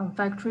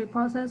factory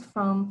process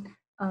from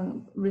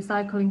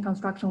recycling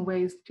construction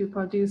waste to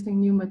producing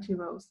new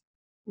materials.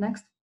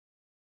 Next.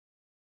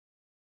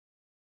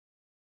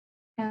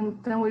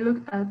 And then we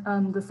look at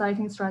the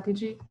siting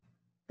strategy.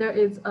 There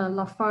is a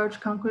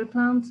Lafarge concrete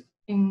plant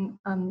in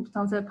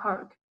Sunset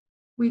Park,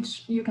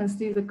 which you can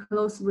see the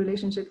close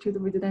relationship to the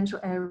residential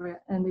area,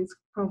 and it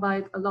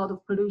provides a lot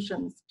of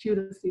pollutions to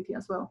the city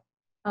as well.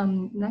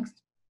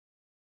 Next.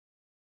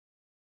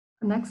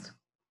 Next.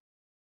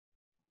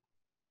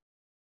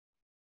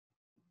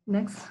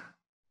 Next.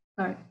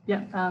 Sorry.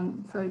 Yeah.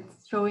 So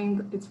it's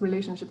showing its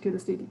relationship to the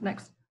city.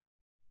 Next.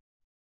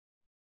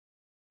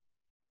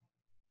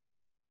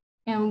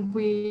 And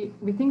we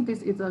think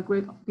this is a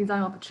great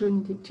design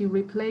opportunity to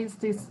replace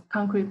this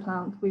concrete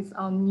plant with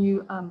our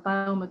new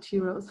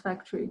biomaterials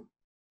factory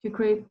to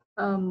create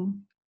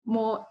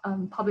more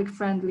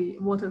public-friendly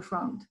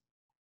waterfront.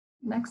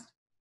 Next.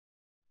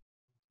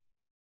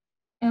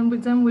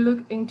 And then we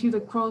look into the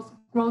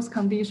growth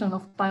condition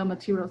of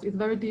biomaterials. It's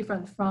very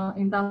different from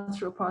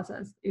industrial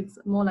process. It's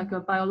more like a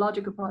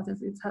biological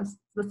process. It has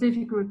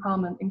specific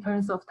requirement in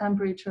terms of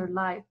temperature,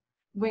 light,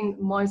 wind,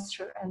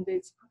 moisture, and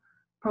it's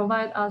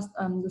provide us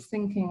the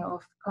thinking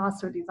of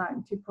cluster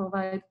design to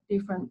provide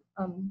different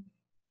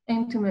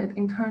intimate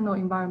internal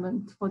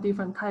environment for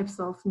different types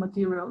of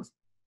materials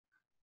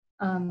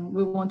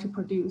we want to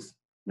produce.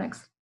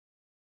 Next.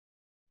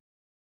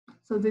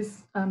 So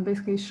this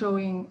basically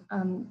showing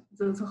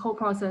the whole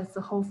process, the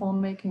whole form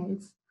making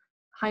is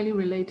highly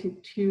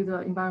related to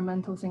the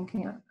environmental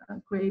thinking,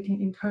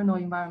 creating internal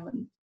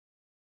environment.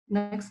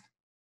 Next.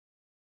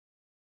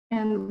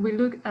 And we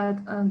look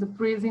at the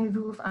breathing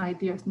roof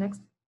ideas. Next.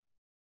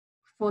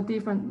 For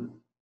different,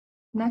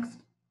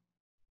 next,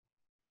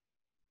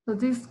 So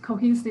this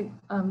cohesive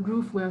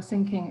roof we're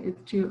thinking is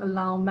to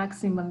allow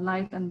maximum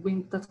light and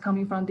wind that's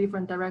coming from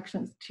different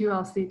directions to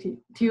our city,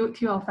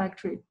 to our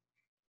factory.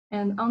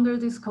 And under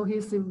this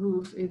cohesive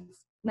roof is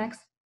next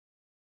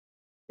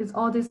is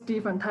all these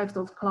different types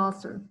of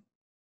cluster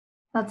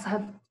that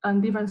have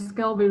different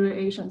scale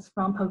variations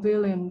from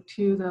pavilion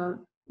to the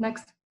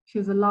next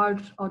to the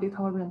large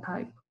auditorium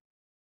type.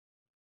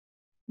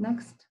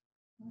 Next.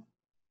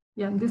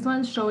 Yeah, this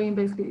one's showing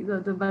basically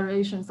the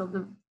variations of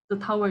the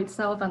tower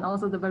itself and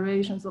also the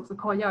variations of the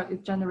courtyard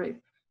it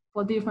generates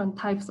for different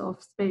types of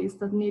space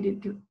that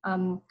needed to,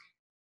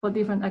 for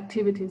different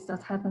activities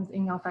that happens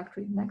in our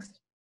factory. Next.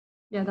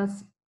 Yeah,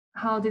 that's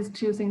how these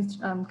two things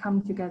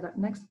come together.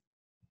 Next.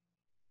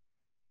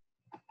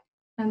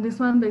 And this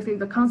one, basically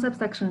the concept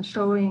section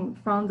showing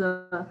from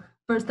the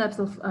first steps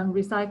of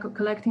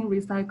collecting,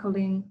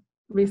 recycling,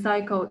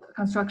 recycled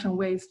construction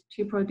waste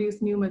to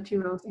produce new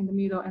materials in the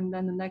middle. And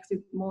then the next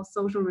is more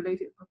social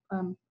related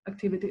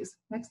activities.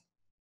 Next.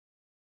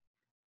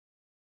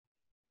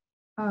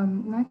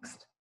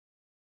 Next.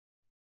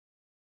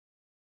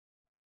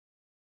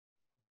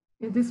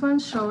 This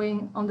one's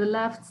showing on the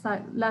left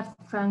side,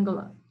 left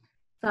triangular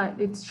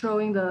side, it's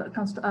showing the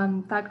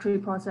factory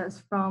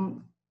process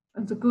from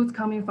the goods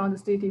coming from the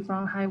city,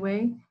 from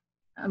highway,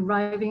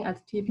 arriving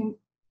at tipping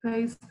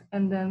place,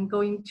 and then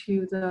going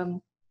to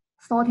the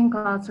sorting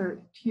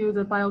cluster, to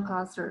the bio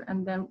cluster,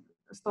 and then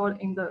stored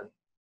in the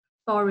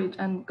storage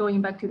and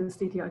going back to the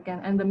city again.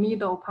 And the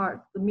middle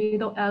part, the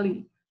middle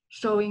alley,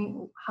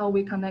 showing how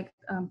we connect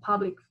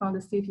public from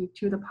the city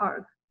to the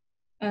park.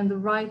 And the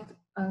right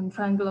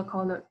triangular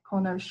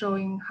corner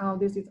showing how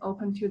this is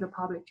open to the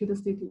public, to the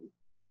city.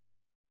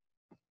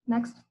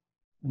 Next.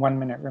 1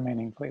 minute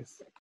remaining,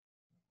 please.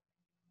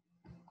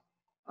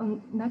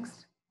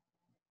 Next.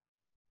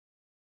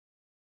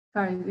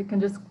 Sorry, we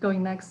can just go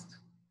next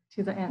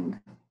to the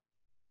end.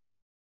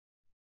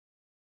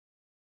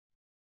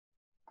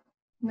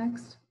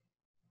 Next.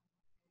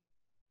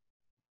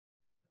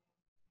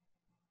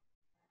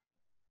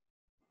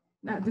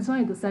 Now, this one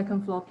is the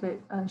second floor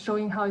plate,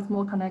 showing how it's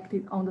more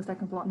connected on the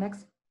second floor.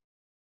 Next.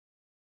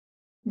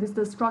 This is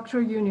the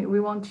structure unit. We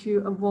want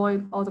to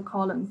avoid all the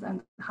columns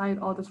and hide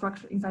all the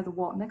structure inside the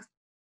wall. Next.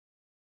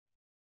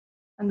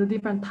 And the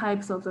different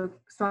types of the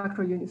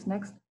structure units.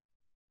 Next.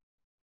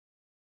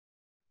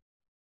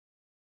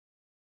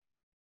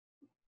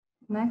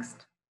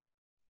 Next.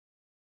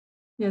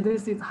 Yeah,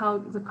 this is how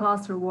the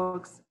cluster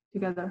works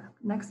together.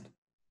 Next.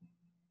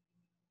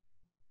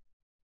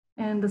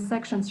 And the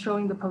sections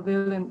showing the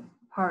pavilion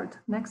part.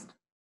 Next.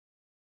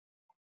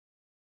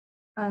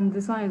 And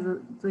this one is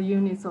the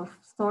units of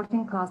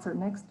sorting cluster.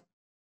 Next.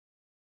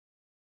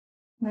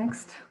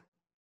 Next.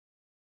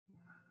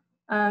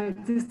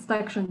 This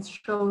section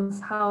shows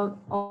how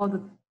all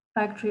the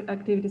factory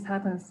activities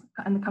happens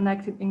and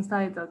connected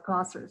inside the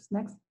clusters.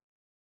 Next.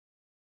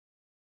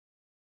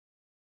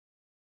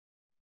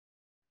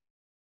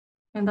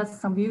 And that's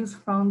some views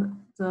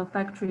from the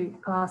factory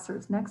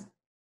clusters. Next.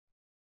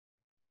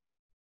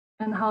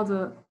 And how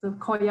the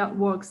courtyard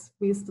works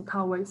with the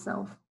tower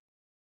itself.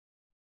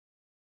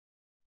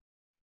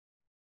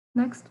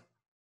 Next.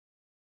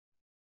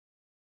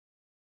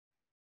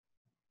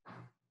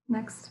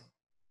 Next.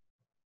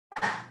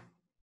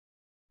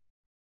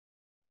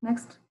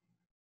 Next.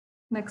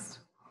 Next.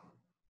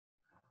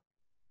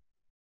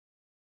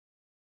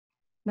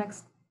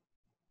 Next.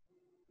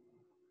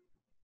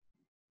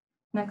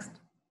 Next.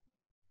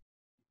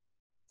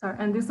 Sorry,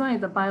 and this one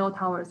is the bio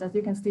towers. As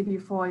you can see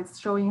before, it's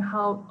showing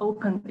how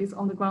open it is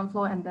on the ground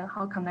floor and then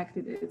how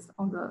connected it is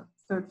on the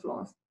third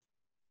floors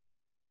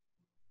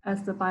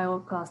as the bio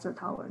cluster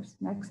towers.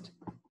 Next.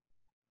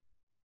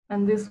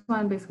 And this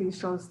one basically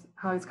shows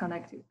how it's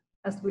connected.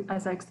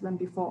 As I explained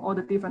before, all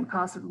the different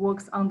clusters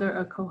works under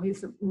a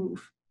cohesive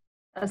roof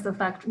as the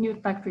new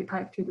factory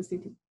type to the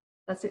city.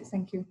 That's it,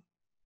 thank you.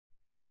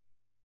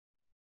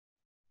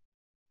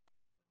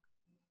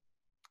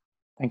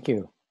 Thank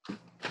you.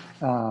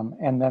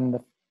 And then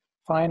the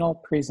final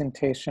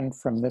presentation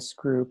from this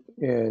group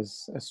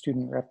is a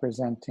student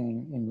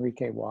representing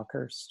Enrique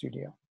Walker's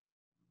studio.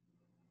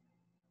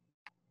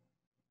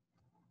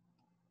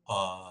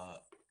 I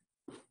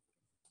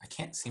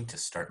can't seem to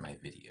start my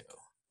video.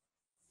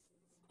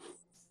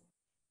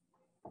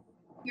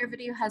 Your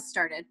video has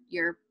started.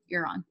 You're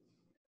on.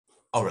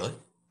 Oh, really?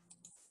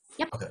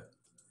 Yep. Okay.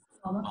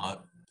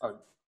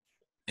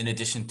 In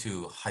addition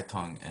to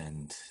Haitong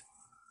and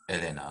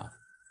Elena.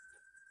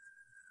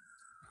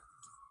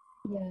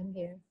 Yeah, I'm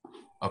here.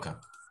 Okay.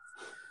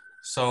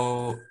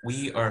 So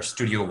we are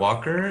Studio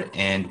Walker,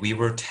 and we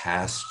were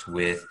tasked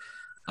with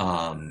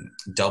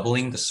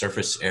doubling the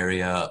surface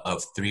area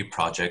of 3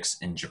 projects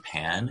in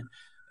Japan,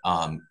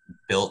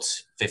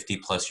 built 50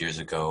 plus years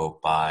ago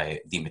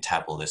by the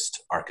metabolist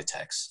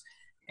architects.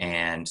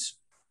 And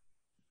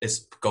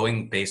it's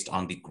going based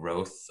on the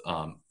growth,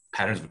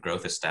 patterns of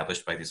growth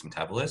established by these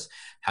metabolists.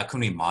 How can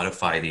we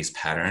modify these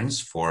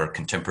patterns for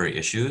contemporary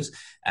issues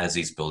as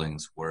these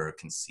buildings were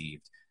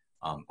conceived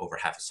over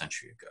half a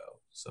century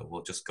ago? So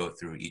we'll just go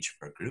through each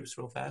of our groups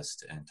real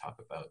fast and talk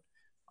about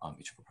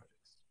each of our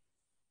projects.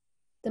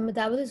 The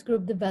metabolist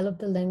group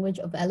developed a language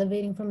of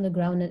elevating from the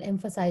ground and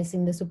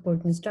emphasizing the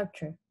supporting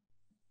structure.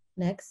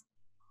 Next.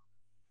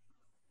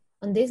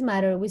 On this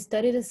matter, we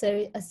studied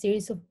a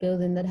series of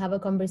buildings that have a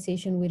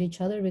conversation with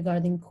each other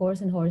regarding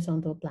cores and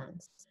horizontal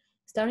plans.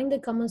 Starting the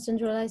common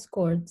centralized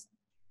cores,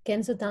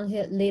 Ken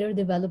Sotange later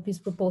developed his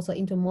proposal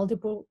into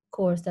multiple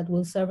cores that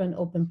will serve an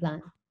open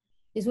plan.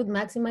 This would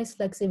maximize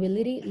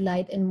flexibility,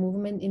 light, and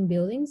movement in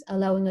buildings,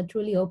 allowing a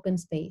truly open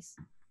space.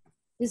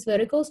 These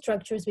vertical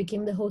structures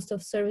became the host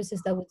of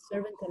services that would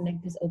serve and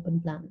connect these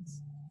open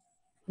plans.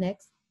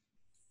 Next.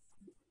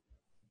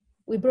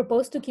 We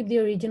proposed to keep the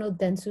original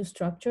Densu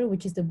structure,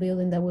 which is the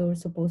building that we were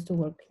supposed to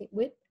work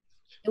with.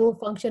 It will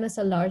function as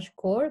a large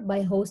core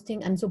by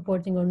hosting and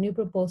supporting our new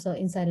proposal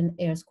inside an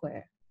air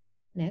square.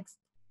 Next.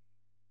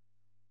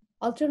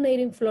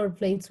 Alternating floor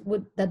plates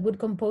that would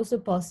compose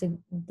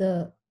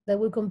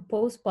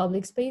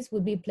public space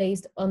would be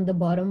placed on the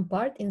bottom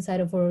part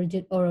inside of our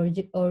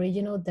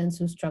original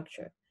Densu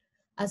structure.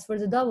 As for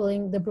the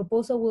doubling, the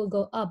proposal will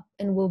go up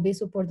and will be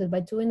supported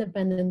by 2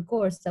 independent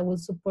cores that will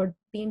support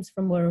beams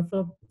from where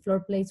floor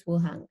plates will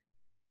hang.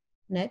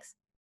 Next.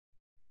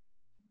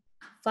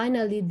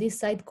 Finally, these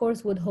side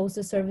cores would host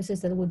the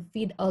services that would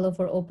feed all of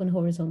our open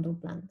horizontal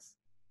plans.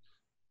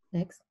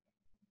 Next.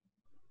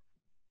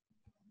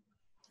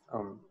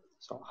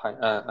 So hi,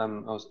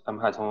 I'm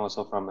Haitong,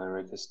 also from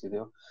Enrique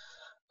studio.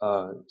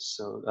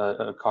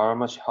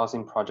 Kawamachi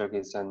housing project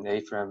is an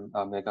A-frame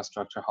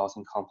megastructure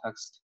housing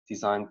complex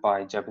designed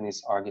by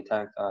Japanese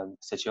architect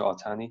Seiichi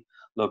Otani,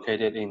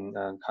 located in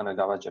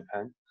Kanagawa,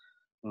 Japan.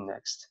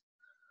 Next.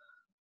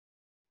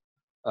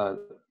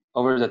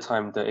 Over the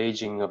time, the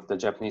aging of the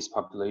Japanese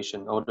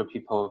population, older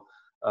people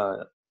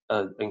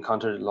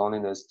encountered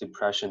loneliness,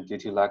 depression due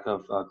to lack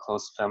of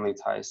close family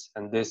ties.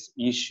 And this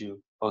issue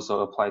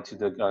also applied to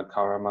the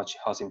Kawamachi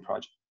housing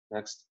project.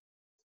 Next.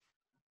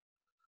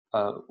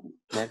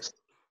 Next.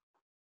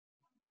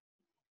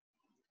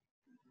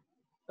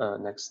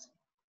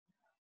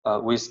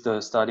 With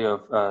the study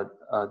of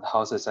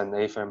houses and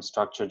A-frame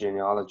structure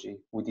genealogy,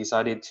 we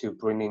decided to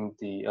bring in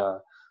the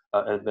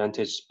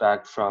advantage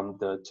back from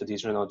the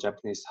traditional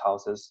Japanese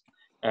houses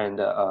and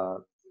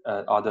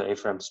other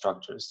A-frame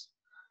structures.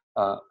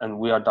 And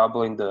we are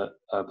doubling the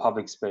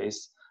public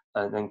space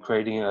and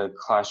creating a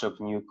clash of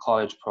new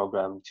college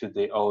program to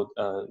the old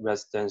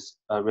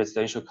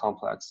residential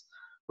complex.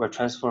 We're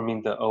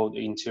transforming the old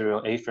interior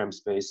A-frame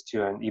space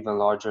to an even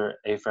larger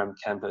A-frame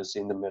campus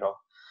in the middle,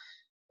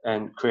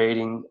 and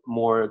creating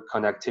more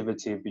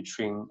connectivity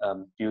between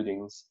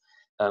buildings,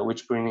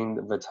 which bringing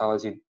the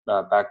vitality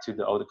back to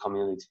the old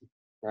community.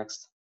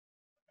 Next.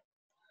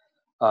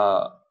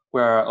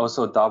 We're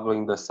also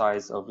doubling the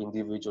size of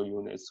individual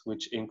units,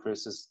 which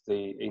increases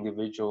the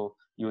individual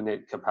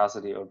unit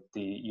capacity of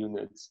the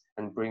units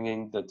and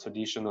bringing the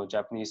traditional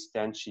Japanese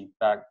stanchi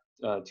back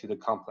to the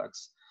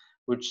complex,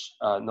 which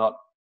not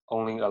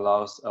only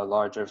allows a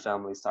larger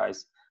family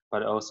size,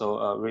 but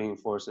also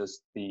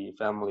reinforces the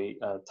family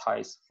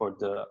ties for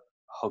the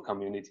whole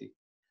community.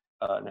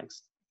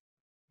 Next.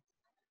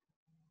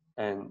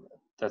 And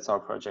that's our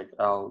project.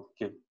 I'll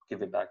give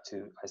it back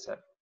to Isaac.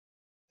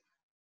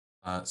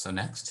 So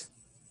next.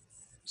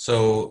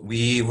 So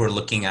we were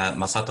looking at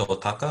Masato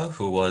Otaka,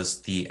 who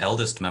was the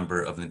eldest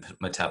member of the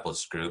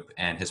Metabolist group,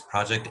 and his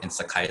project in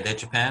Sakaide,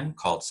 Japan,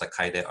 called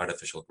Sakaide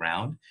Artificial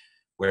Ground,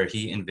 where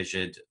he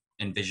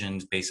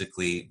envisioned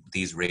basically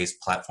these raised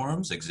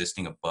platforms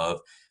existing above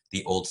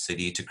the old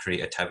city to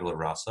create a tabula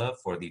rasa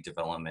for the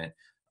development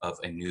of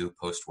a new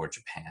post-war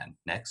Japan.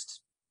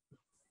 Next.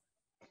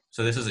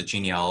 So this is a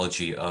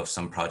genealogy of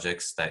some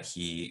projects that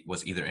he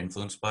was either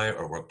influenced by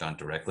or worked on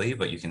directly,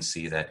 but you can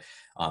see that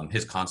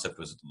his concept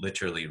was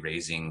literally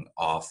raising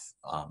off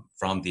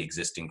from the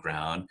existing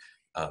ground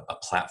a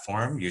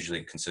platform,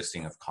 usually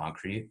consisting of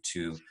concrete,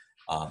 to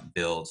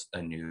build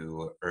a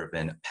new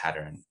urban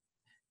pattern.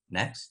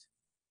 Next.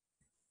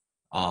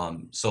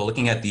 So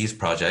looking at these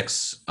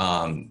projects,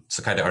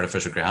 Sakaide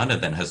Artificial Ground,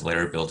 and then his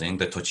later building,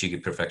 the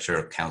Tochigi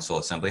Prefecture Council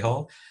Assembly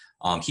Hall,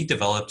 he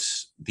developed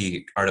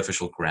the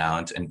artificial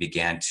ground and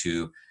began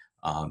to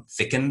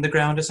thicken the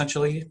ground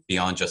essentially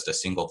beyond just a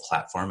single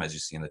platform, as you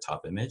see in the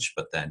top image,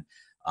 but then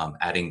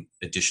adding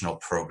additional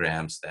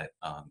programs that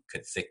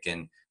could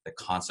thicken the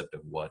concept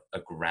of what a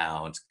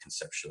ground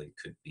conceptually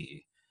could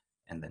be.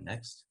 And then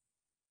next.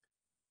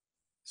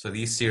 So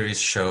these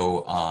series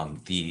show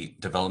the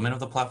development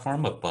of the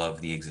platform above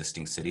the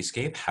existing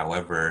cityscape.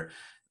 However,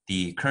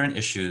 the current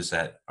issues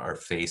that are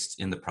faced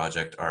in the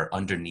project are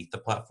underneath the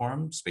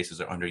platform.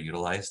 Spaces are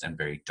underutilized and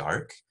very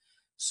dark.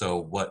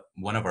 So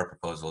one of our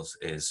proposals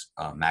is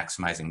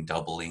maximizing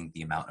doubling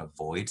the amount of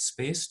void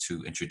space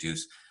to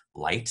introduce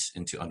light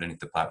into underneath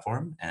the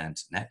platform. And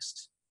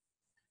next.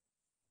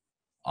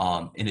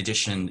 In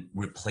addition,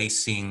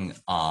 replacing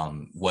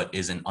what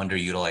is an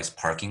underutilized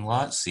parking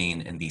lot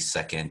seen in the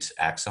second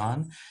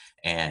axon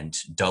and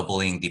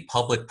doubling the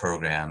public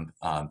program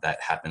that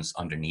happens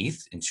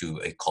underneath into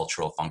a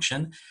cultural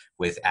function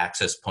with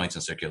access points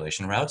and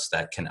circulation routes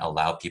that can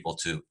allow people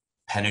to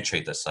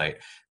penetrate the site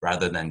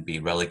rather than be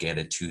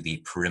relegated to the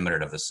perimeter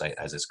of the site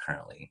as is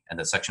currently. And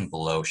the section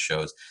below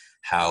shows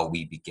how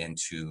we begin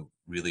to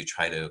really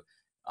try to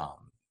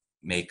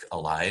make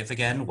alive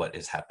again what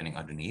is happening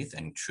underneath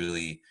and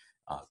truly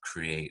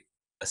create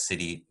a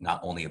city not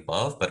only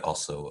above, but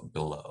also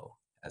below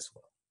as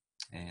well.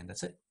 And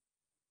that's it.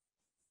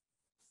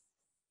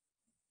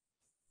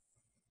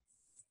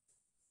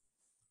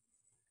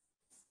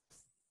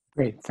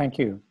 Great, thank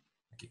you.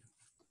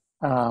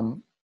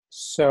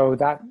 So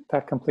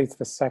that completes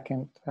the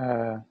second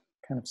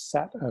kind of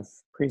set of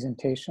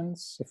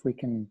presentations. If we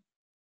can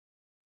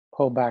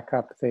pull back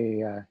up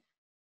the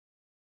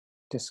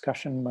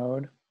discussion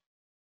mode.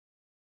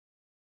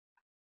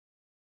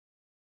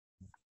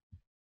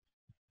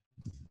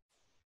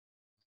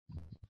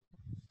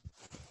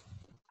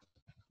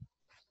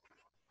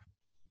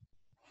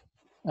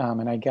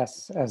 And I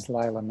guess, as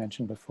Lila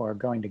mentioned before,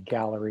 going to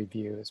gallery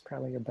view is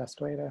probably your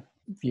best way to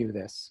view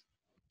this.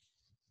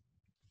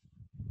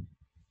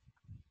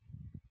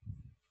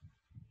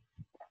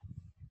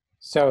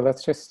 So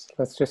let's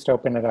just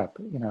open it up,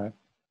 you know,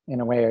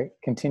 in a way,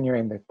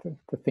 continuing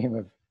the theme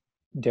of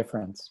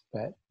difference,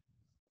 but.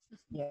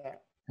 Yeah,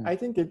 I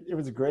think it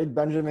was great,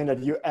 Benjamin,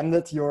 that you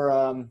ended your,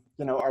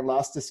 you know, our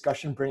last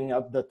discussion bringing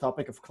up the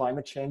topic of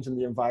climate change and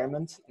the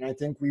environment. And I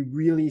think we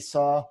really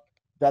saw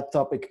that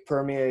topic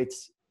permeate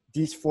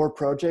these 4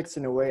 projects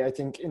in a way. I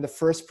think in the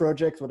first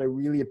project, what I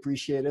really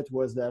appreciated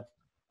was that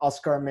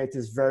Oscar made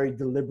this very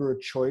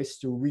deliberate choice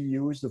to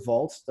reuse the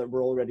vaults that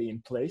were already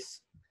in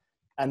place.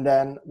 And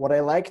then what I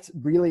liked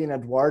really in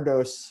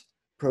Eduardo's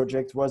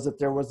project was that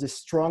there was this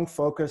strong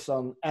focus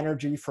on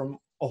energy from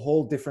a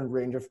whole different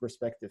range of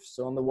perspectives.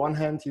 So on the one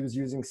hand, he was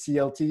using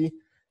CLT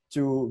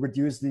to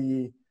reduce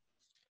the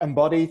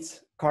embodied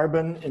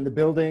carbon in the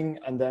building.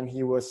 And then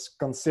he was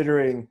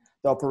considering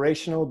the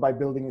operational by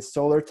building a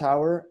solar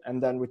tower.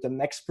 And then with the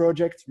next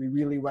project, we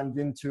really went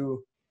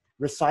into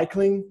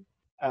recycling.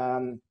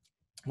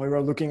 We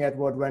were looking at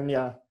what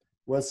Wenya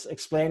was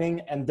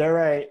explaining. And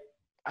there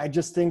I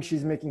just think she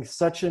was making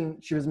such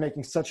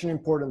an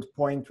important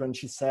point when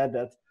she said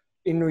that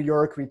in New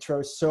York, we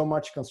throw so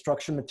much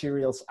construction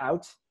materials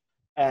out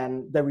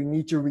and that we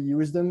need to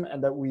reuse them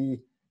and that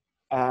we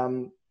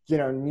you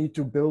know, need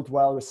to build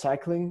while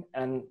recycling.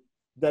 And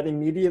that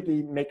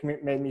immediately made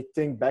me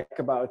think back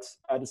about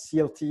the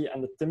CLT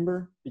and the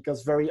timber,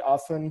 because very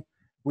often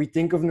we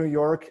think of New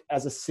York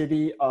as a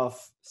city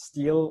of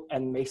steel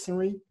and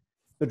masonry,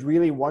 but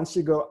really once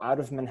you go out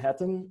of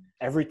Manhattan,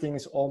 everything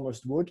is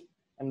almost wood.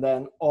 And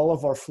then all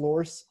of our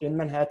floors in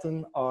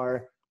Manhattan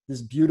are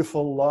this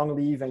beautiful long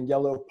leaf and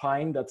yellow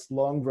pine that's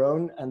long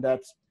grown and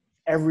that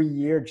every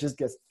year just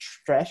gets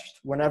trashed.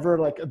 Whenever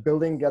like a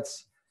building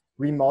gets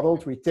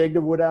remodeled, we take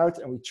the wood out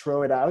and we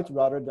throw it out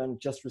rather than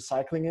just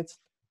recycling it,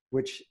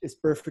 which is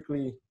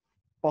perfectly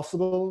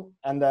possible.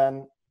 And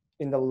then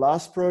in the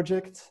last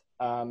project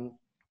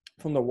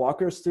from the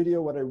Walker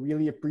Studio, what I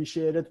really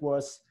appreciated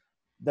was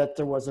that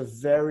there was a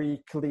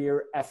very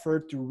clear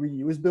effort to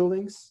reuse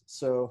buildings.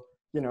 So,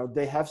 you know,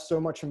 they have so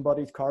much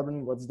embodied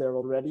carbon, what's there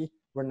already.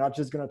 We're not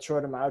just gonna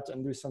throw them out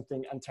and do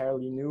something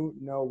entirely new.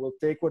 No, we'll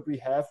take what we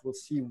have, we'll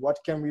see what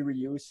can we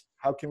reuse,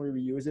 how can we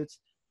reuse it,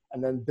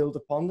 and then build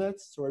upon that.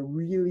 So I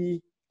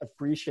really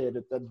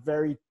appreciated that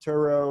very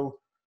thorough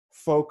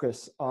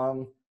focus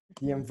on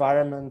the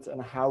environment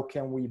and how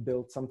can we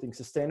build something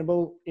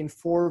sustainable in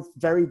 4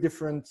 very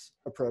different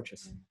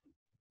approaches.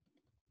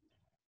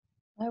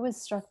 I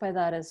was struck by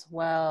that as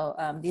well.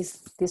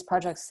 These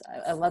projects,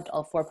 I loved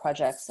all 4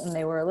 projects, and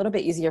they were a little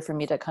bit easier for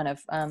me to kind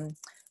of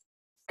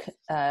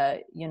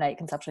unite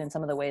conceptually in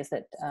some of the ways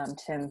that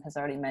Tim has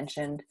already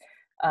mentioned.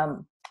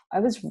 I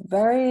was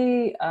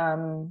very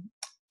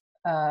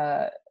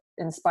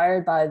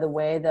inspired by the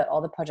way that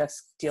all the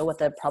projects deal with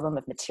the problem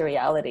of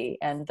materiality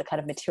and the kind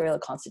of material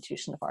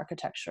constitution of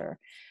architecture,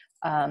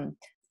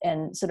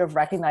 and sort of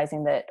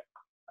recognizing that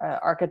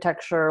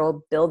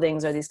architectural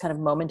buildings are these kind of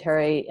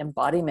momentary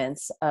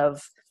embodiments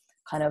of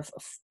kind of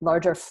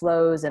larger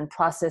flows and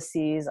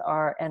processes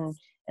and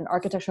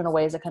architecture in a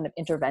way is a kind of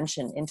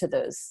intervention into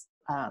those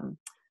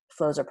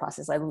flows or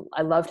processes.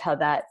 I loved how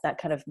that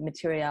kind of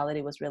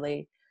materiality was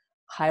really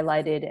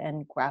highlighted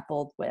and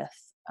grappled with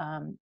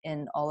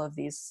in all of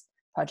these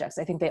projects.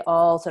 I think they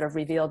all sort of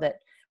reveal that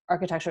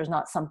architecture is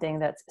not something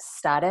that's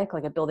static,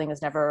 like a building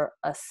is never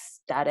a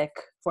static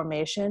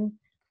formation,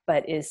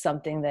 but is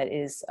something that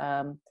is,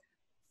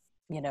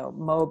 you know,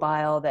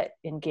 mobile, that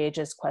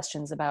engages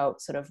questions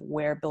about sort of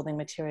where building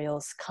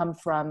materials come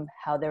from,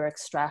 how they're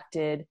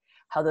extracted,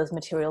 how those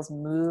materials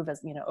move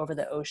as, you know, over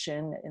the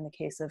ocean in the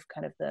case of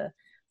kind of the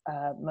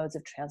modes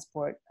of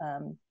transport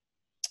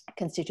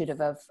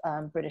constitutive of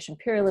British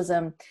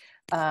imperialism,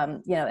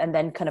 you know, and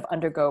then kind of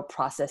undergo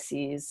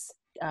processes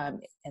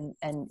and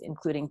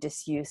including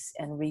disuse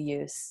and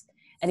reuse.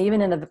 And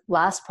even in the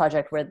last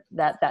project where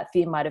that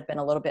theme might have been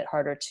a little bit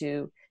harder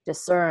to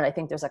discern, I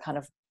think there's a kind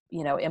of,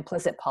 you know,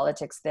 implicit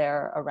politics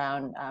there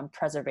around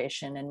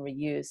preservation and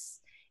reuse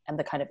and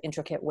the kind of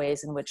intricate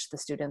ways in which the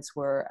students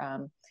were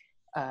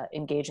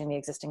engaging the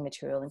existing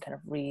material and kind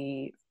of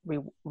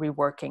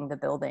reworking the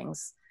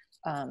buildings.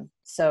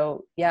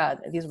 So yeah,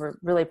 these were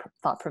really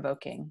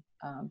thought-provoking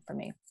for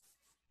me.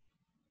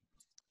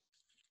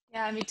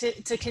 Yeah, I mean,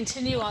 to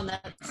continue on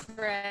that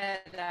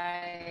thread,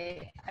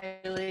 I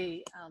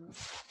really,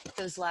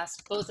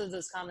 both of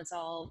those comments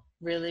all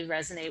really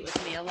resonate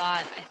with me a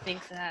lot. I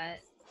think that,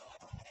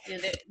 you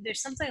know,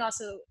 there's something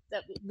also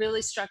that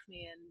really struck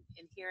me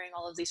in hearing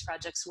all of these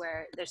projects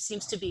where there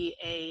seems to be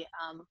a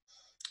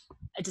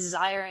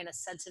desire and a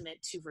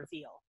sentiment to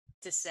reveal,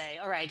 to say,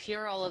 all right,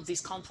 here are all of these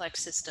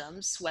complex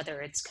systems,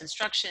 whether it's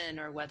construction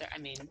or whether, I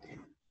mean,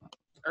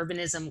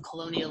 urbanism,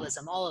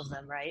 colonialism, all of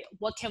them, right?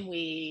 What can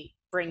we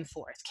bring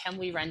forth? Can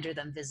we render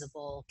them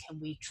visible? Can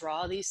we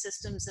draw these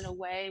systems in a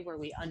way where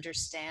we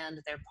understand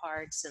their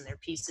parts and their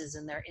pieces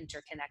and their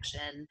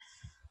interconnection?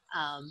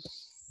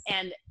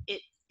 And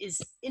it is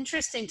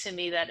interesting to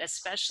me that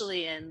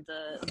especially in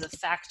the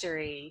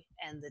factory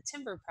and the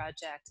timber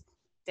project,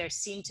 there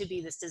seemed to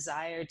be this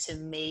desire to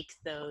make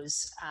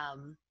those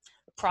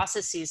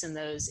processes and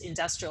those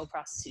industrial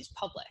processes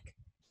public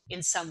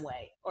in some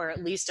way, or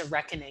at least a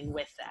reckoning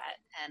with that.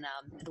 And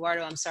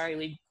Eduardo, I'm sorry,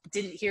 we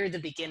didn't hear the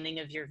beginning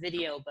of your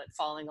video, but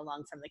following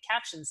along from the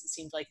captions, it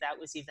seemed like that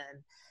was even,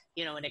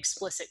 you know, an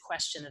explicit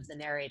question of the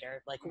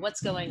narrator, like what's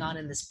going on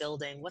in this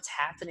building? What's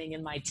happening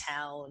in my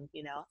town?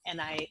 You know,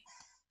 and I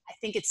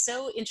think it's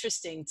so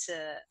interesting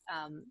to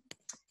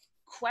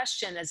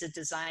question as a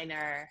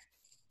designer,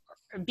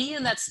 or be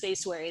in that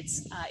space where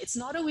it's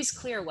not always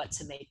clear what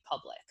to make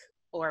public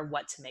or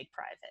what to make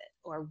private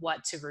or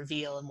what to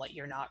reveal and what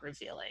you're not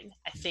revealing.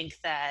 I think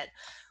that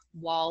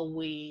while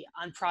we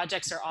on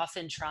projects are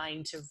often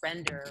trying to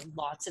render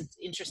lots of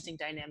interesting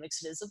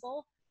dynamics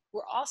visible,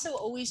 we're also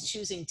always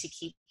choosing to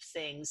keep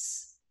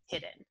things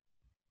hidden.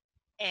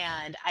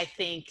 And I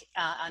think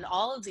on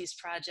all of these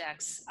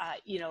projects,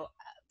 you know,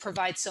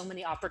 provide so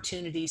many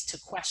opportunities to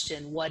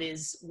question what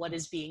is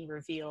being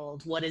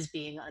revealed, what is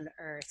being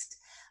unearthed,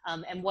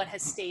 and what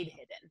has stayed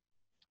hidden.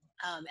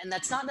 And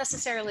that's not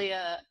necessarily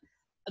a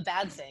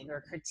bad thing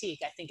or critique.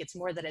 I think it's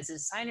more that as a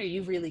designer,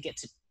 you really get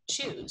to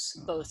choose,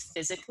 both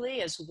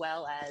physically as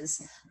well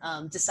as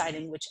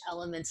deciding which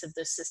elements of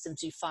those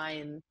systems you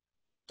find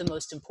the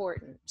most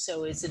important.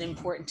 So is it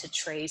important to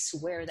trace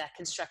where that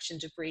construction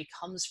debris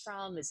comes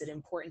from? Is it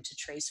important to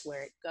trace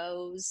where it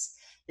goes?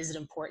 Is it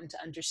important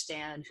to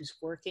understand who's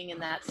working in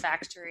that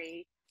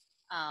factory?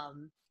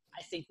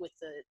 I think with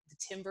the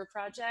timber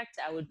project,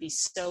 I would be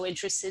so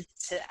interested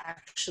to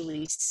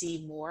actually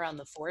see more on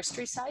the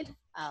forestry side.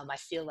 I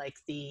feel like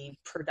the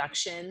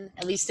production,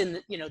 at least in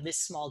the, you know, this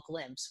small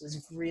glimpse,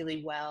 was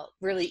really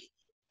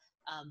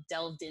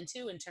delved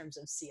into in terms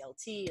of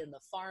CLT and the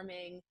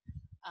farming.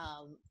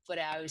 But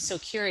I was so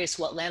curious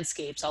what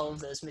landscapes all of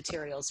those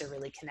materials are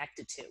really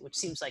connected to, which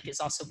seems like is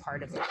also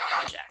part of the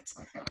project.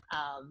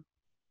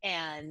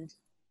 And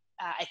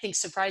I think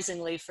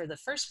surprisingly for the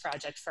first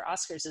project, for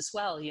Oscars as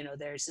well, you know,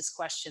 there's this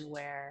question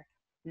where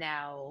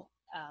now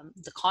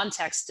the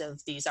context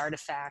of these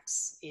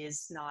artifacts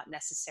is not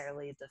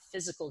necessarily the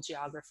physical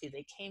geography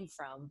they came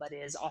from, but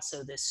is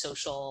also this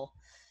social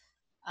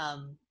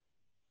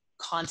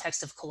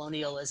context of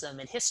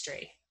colonialism and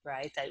history,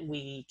 right? That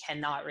we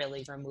cannot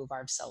really remove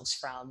ourselves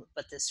from,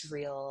 but this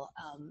real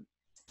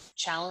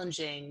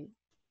challenging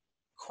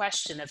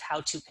question of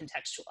how to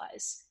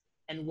contextualize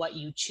and what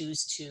you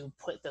choose to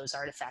put those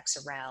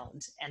artifacts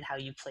around and how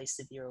you place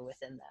the viewer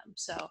within them.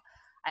 So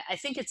I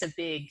think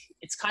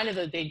it's kind of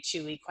a big,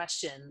 chewy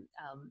question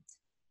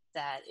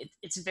that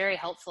it's very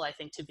helpful, I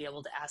think, to be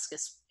able to ask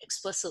us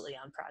explicitly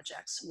on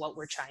projects what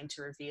we're trying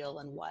to reveal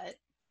and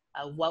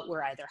what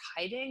we're either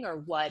hiding or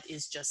what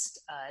is just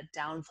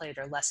downplayed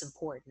or less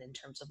important in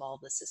terms of all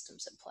the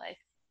systems in play.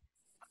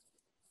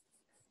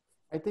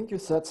 I think you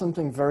said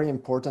something very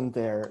important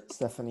there,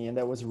 Stephanie, and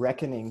that was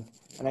reckoning.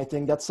 And I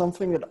think that's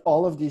something that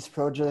all of these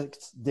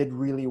projects did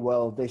really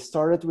well. They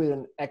started with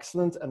an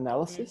excellent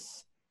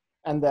analysis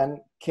and then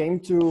came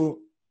to,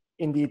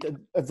 indeed,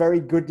 a very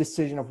good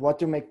decision of what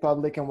to make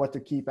public and what to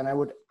keep. And I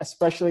would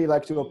especially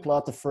like to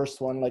applaud the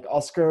first one, like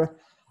Oscar.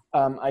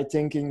 I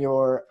think in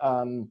your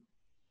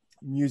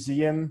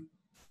museum,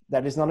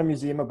 that is not a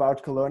museum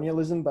about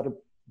colonialism, but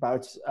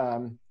about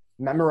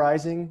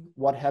memorizing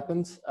what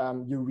happened.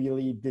 You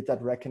really did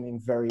that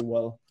reckoning very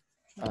well.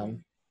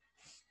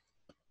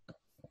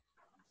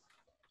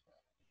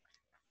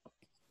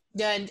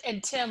 Yeah,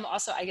 and Tim,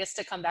 also, I guess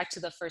to come back to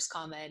the first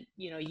comment,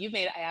 you know, you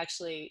made,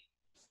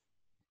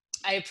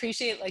 I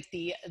appreciate like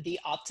the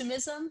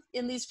optimism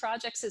in these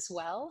projects as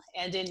well.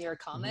 And in your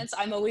comments,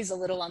 I'm always a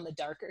little on the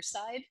darker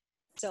side.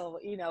 So,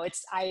 you know,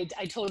 I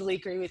totally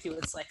agree with you.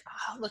 It's like,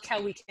 oh, look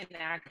how we can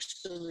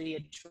actually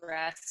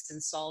address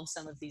and solve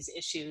some of these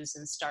issues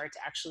and start to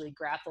actually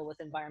grapple with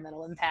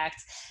environmental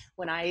impact.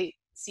 When I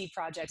see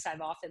projects,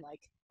 I'm often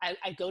like,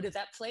 I go to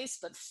that place,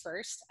 but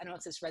first, I don't know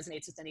if this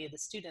resonates with any of the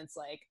students,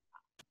 like,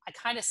 I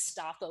kind of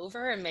stop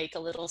over and make a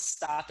little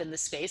stop in the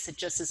space. It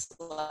just is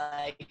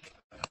like,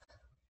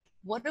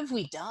 what have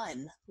we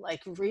done?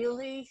 Like,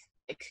 really?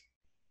 Like,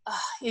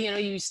 you know,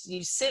 you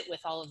sit with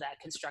all of that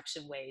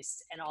construction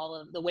waste and all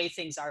of the way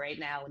things are right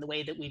now and the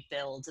way that we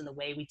build and the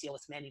way we deal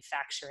with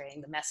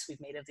manufacturing, the mess we've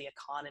made of the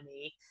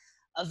economy,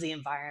 of the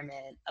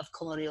environment, of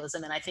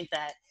colonialism. And I think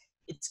that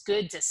it's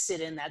good to sit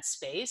in that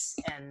space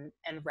and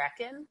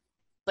reckon,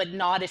 but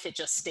not if it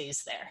just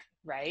stays there,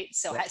 right?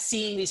 So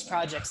seeing these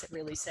projects that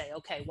really say,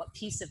 okay, what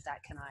piece of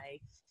that can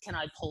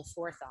I pull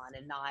forth on,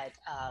 and not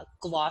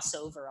gloss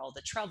over all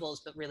the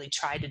troubles, but really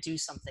try to do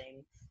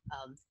something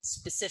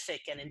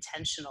specific and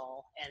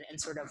intentional, and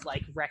sort of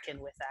like reckon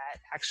with that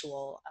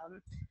actual,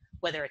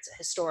 whether it's a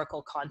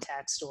historical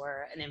context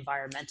or an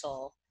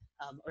environmental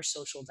or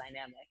social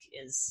dynamic,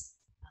 is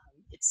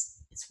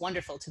it's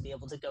wonderful to be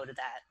able to go to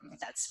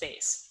that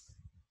space.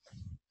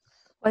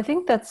 Well, I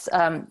think that's,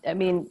 I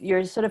mean,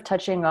 you're sort of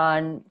touching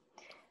on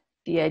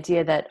the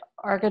idea that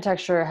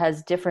architecture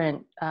has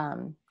different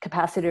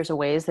capacities or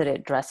ways that it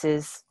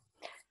addresses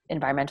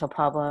environmental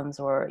problems,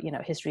 or, you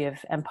know, history of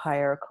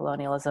empire,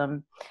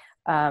 colonialism.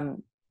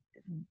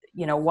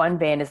 You know, one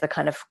vein is the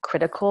kind of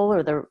critical,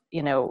 or the,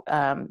 you know,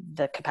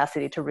 the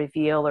capacity to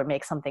reveal or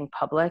make something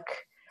public,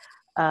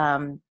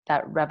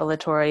 that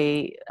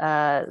revelatory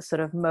sort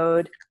of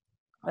mode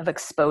of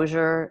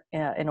exposure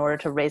in order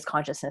to raise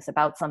consciousness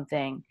about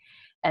something.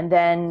 And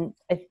then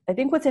I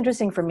think what's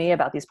interesting for me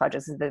about these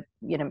projects is that,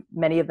 you know,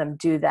 many of them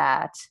do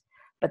that,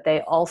 but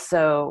they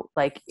also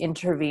like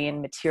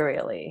intervene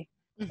materially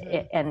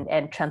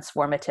and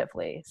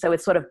transformatively. So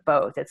it's sort of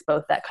both. It's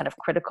both that kind of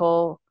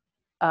critical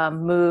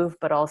move,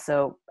 but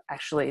also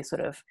actually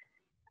sort of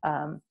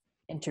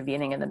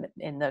intervening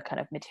in the kind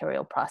of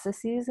material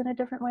processes in a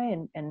different way.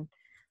 And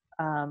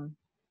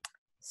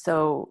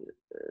so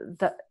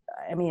the,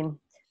 I mean,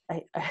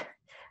 I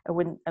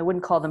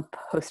wouldn't call them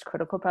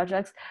post-critical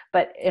projects,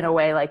 but in a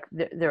way, like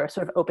they're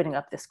sort of opening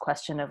up this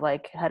question of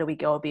like, how do we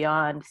go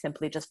beyond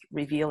simply just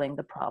revealing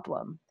the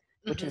problem,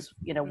 which is,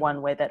 you know,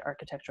 one way that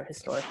architecture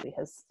historically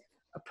has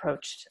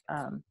approached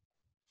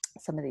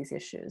some of these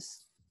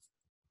issues.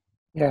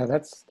 Yeah,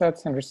 that's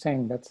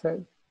interesting. That's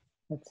a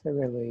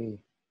really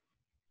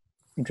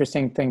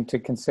interesting thing to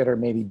consider,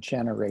 maybe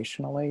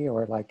generationally,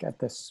 or like at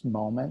this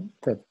moment,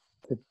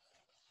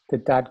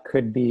 that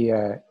could be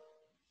a,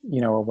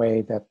 you know, a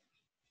way that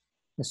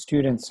the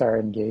students are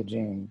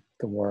engaging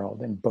the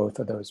world in both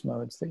of those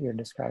modes that you're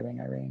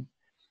describing, Irene.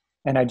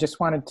 And I just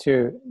wanted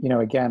to, you know,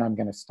 again, I'm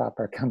going to stop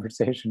our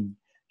conversation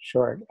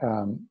short,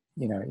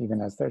 you know,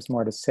 even as there's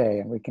more to say,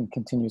 and we can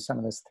continue some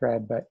of this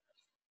thread, but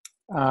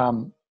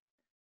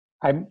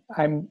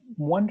I'm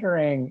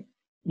wondering,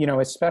 you know,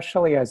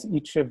 especially as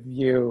each of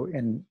you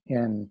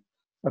in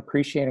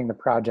appreciating the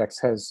projects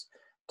has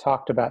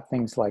talked about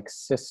things like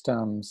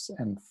systems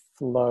and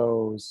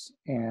flows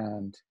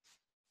and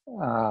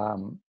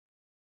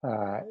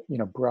you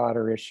know,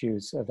 broader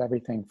issues of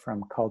everything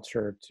from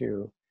culture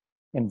to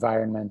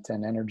environment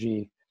and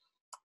energy.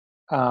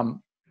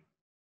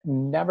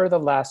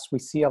 Nevertheless, we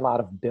see a lot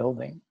of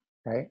building,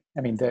 right?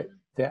 I mean, the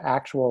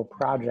actual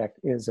project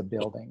is a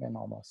building in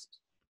almost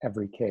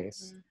every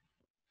case.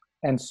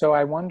 And so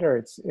I wonder,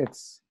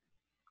 it's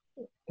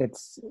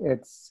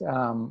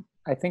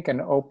I think an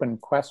open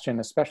question,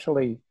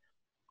 especially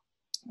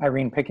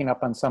Irene, picking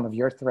up on some of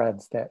your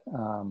threads that,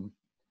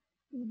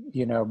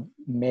 you know,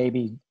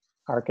 maybe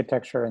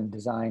architecture and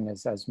design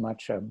is as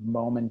much a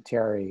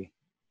momentary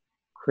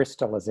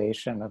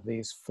crystallization of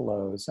these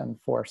flows and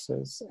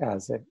forces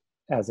as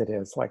it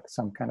is like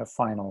some kind of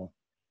final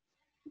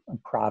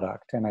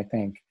product. And I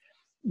think,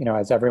 you know,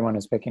 as everyone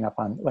is picking up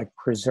on, like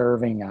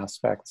preserving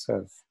aspects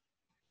of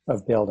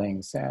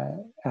buildings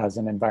as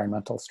an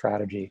environmental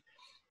strategy.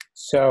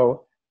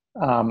 So,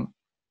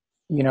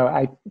 you know,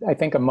 I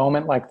think a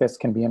moment like this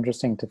can be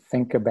interesting to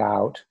think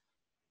about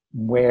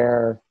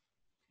where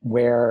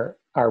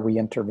are we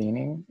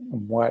intervening?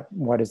 What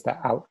is the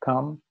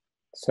outcome?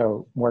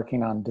 So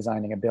working on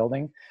designing a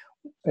building,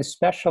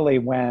 especially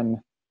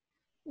when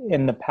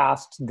in the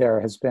past there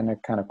has been a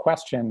kind of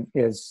question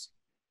is,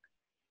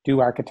 do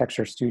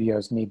architecture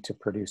studios need to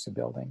produce a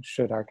building?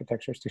 Should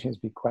architecture studios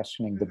be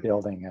questioning the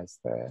building as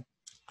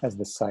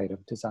the site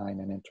of design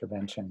and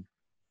intervention?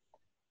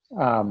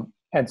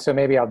 And so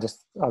maybe I'll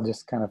just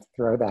kind of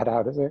throw that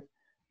out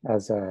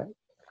as a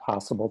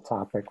possible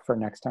topic for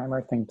next time,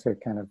 or thing to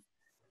kind of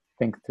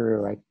think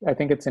through. I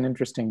think it's an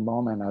interesting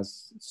moment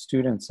as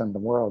students in the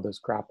world is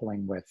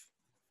grappling with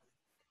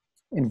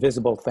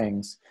invisible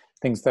things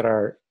that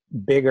are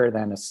bigger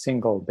than a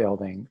single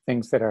building,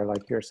 things that are,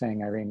 like you're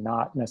saying, Irene,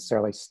 not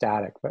necessarily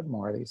static, but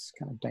more these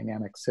kind of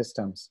dynamic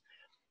systems.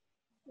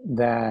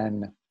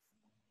 Then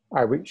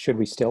should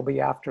we still be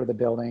after the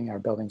building? Are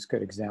buildings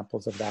good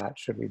examples of that?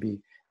 Should we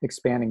be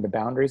expanding the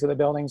boundaries of the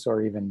buildings,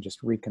 or even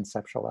just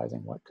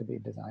reconceptualizing what to be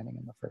designing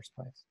in the first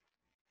place?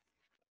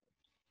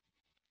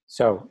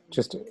 So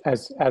just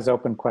as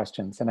open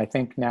questions. And I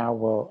think now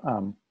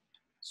we'll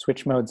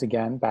switch modes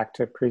again, back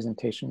to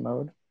presentation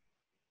mode.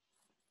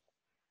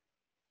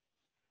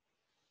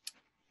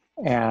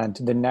 And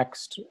the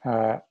next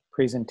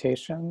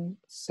presentation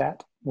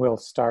set will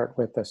start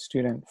with a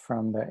student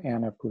from the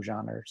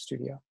Puigjaner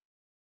studio.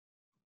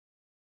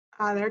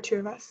 There are two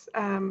of us.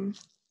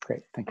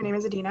 Great, thank My you. name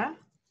is Adina.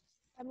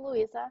 I'm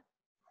Louisa.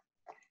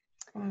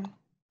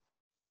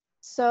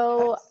 So,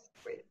 So,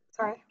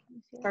 sorry.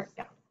 Yeah.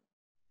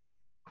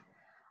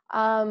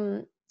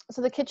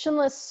 So the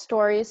Kitchenless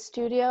Stories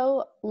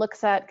Studio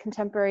looks at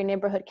contemporary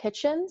neighborhood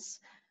kitchens,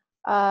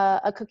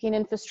 a cooking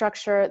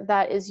infrastructure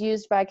that is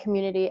used by a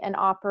community and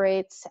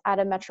operates at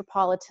a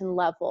metropolitan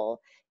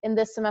level. In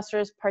this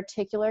semester's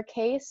particular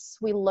case,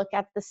 we look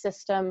at the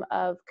system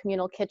of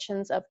communal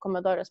kitchens of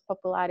comedores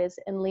populares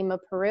in Lima,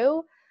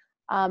 Peru,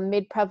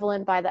 made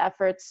prevalent by the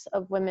efforts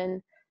of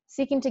women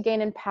seeking to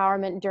gain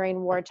empowerment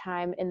during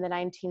wartime in the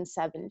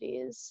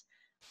 1970s.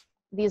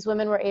 These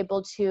women were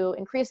able to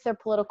increase their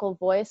political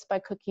voice by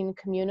cooking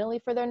communally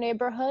for their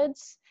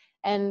neighborhoods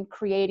and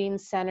creating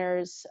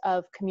centers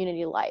of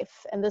community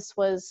life. And this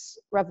was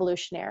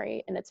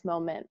revolutionary in its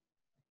moment.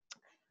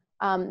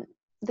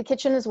 The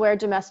kitchen is where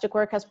domestic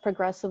work has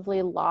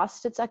progressively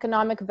lost its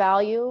economic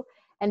value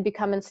and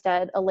become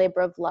instead a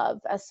labor of love,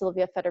 as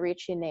Silvia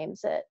Federici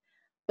names it.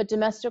 But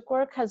domestic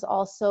work has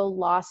also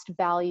lost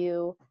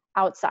value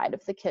outside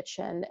of the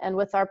kitchen. And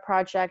with our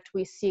project,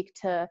 we seek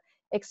to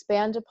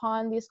expand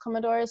upon these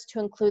comedores to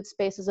include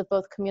spaces of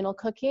both communal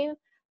cooking,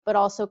 but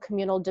also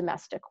communal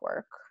domestic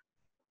work.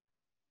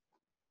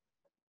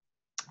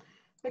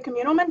 The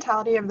communal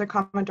mentality of the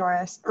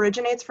comedores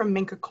originates from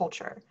Minca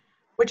culture,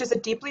 which is a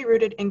deeply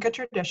rooted Inca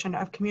tradition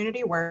of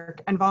community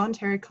work and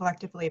voluntary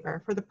collective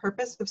labor for the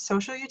purpose of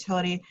social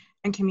utility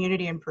and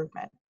community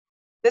improvement.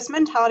 This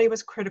mentality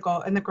was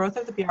critical in the growth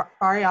of the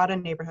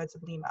barriada neighborhoods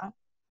of Lima,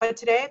 but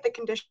today the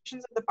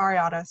conditions of the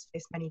barriadas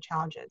face many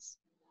challenges.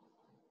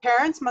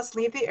 Parents must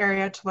leave the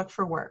area to look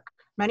for work.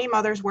 Many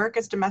mothers work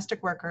as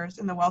domestic workers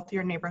in the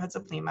wealthier neighborhoods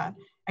of Lima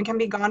and can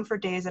be gone for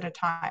days at a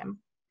time.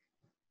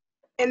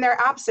 In their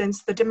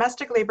absence, the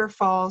domestic labor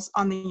falls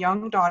on the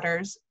young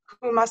daughters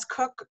who must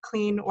cook,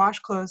 clean, wash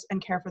clothes,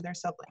 and care for their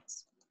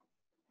siblings.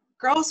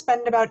 Girls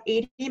spend about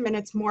 80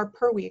 minutes more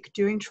per week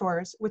doing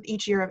chores with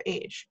each year of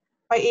age.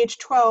 By age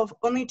 12,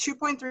 only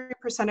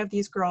 2.3% of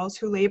these girls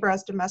who labor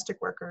as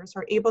domestic workers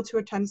are able to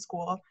attend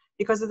school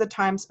because of the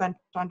time spent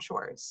on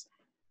chores.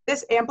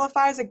 This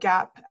amplifies a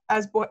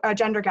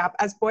gender gap,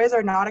 as boys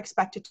are not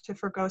expected to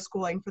forgo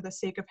schooling for the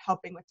sake of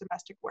helping with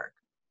domestic work.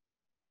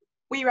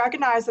 We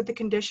recognize that the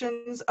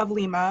conditions of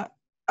Lima's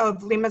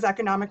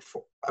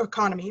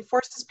economy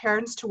forces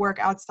parents to work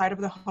outside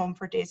of the home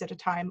for days at a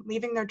time,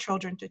 leaving their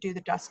children to do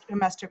the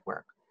domestic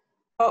work.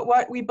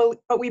 But we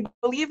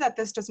believe that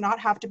this does not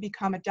have to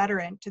become a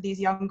deterrent to these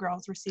young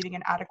girls receiving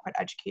an adequate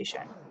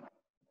education.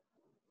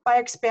 By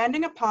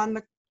expanding upon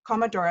the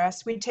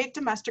comedores, we take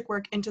domestic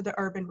work into the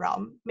urban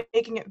realm,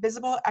 making it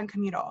visible and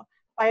communal.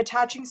 By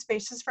attaching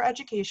spaces for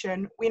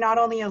education, we not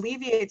only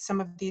alleviate some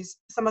of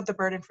the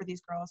burden for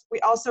these girls, we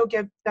also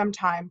give them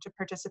time to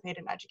participate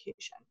in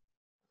education.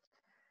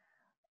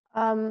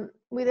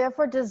 We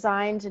therefore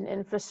designed an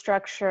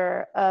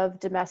infrastructure of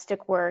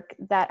domestic work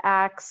that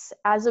acts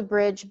as a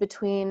bridge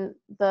between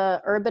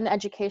the urban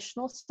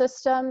educational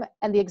system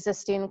and the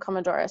existing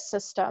comedores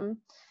system.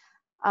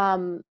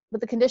 But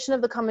the condition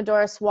of the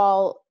comedores,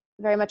 while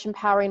very much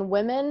empowering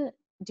women,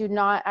 do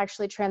not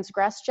actually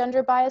transgress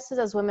gender biases,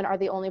 as women are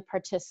the only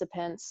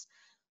participants.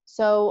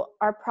 So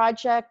our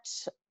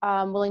project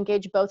will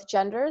engage both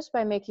genders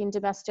by making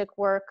domestic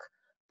work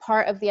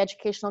part of the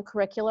educational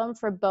curriculum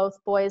for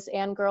both boys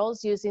and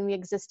girls using the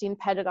existing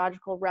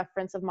pedagogical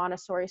reference of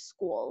Montessori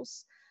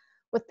schools.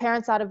 With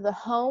parents out of the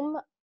home,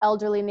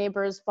 elderly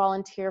neighbors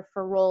volunteer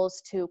for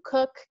roles to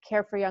cook,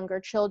 care for younger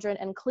children,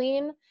 and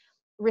clean,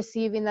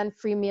 receiving then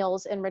free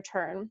meals in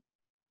return.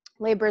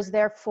 Labor is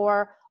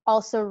therefore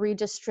also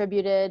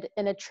redistributed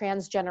in a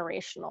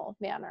transgenerational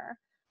manner.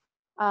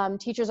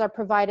 Teachers are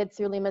provided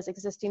through Lima's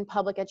existing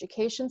public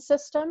education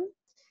system.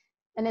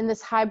 And in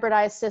this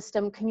hybridized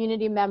system,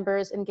 community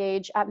members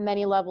engage at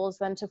many levels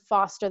then to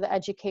foster the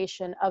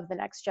education of the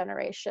next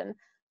generation.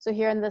 So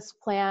here in this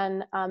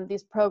plan,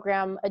 these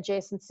program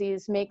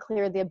adjacencies make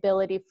clear the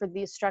ability for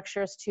these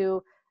structures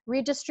to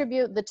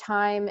redistribute the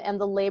time and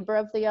the labor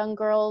of the young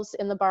girls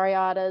in the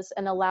barriadas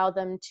and allow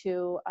them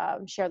to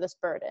share this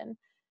burden.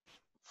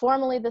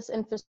 Formally, this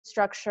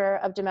infrastructure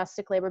of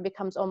domestic labor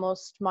becomes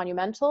almost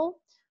monumental,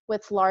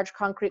 with large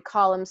concrete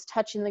columns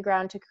touching the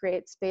ground to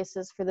create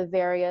spaces for the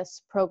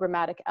various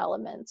programmatic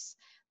elements.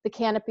 The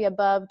canopy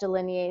above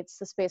delineates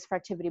the space for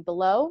activity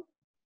below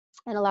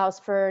and allows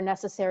for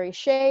necessary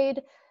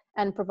shade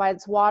and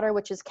provides water,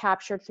 which is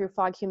captured through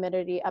fog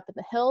humidity up in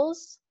the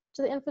hills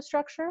to the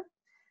infrastructure.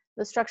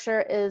 The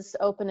structure is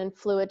open and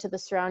fluid to the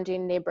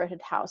surrounding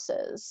neighborhood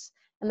houses.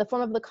 And the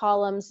form of the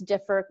columns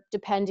differ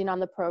depending on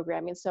the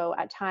programming. So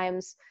at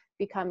times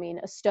becoming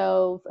a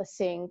stove, a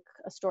sink,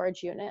 a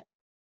storage unit.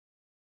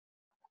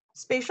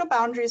 Spatial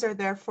boundaries are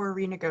therefore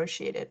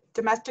renegotiated.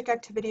 Domestic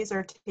activities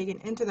are taken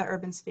into the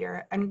urban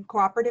sphere, and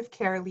cooperative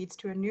care leads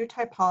to a new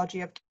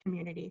typology of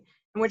community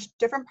in which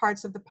different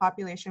parts of the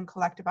population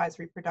collectivize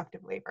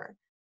reproductive labor.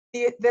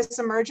 This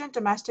emergent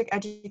domestic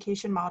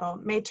education model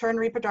may turn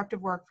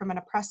reproductive work from an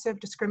oppressive,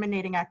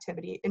 discriminating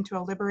activity into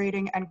a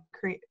liberating and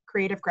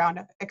creative ground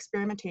of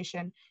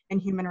experimentation in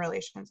human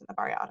relations in the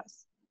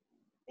barriadas.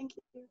 Thank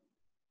you.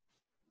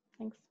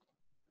 Thanks.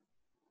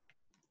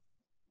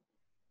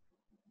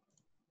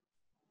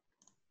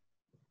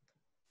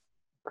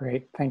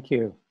 Great, thank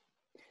you.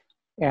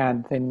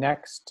 And the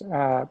next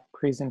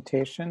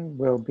presentation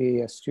will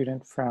be a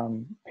student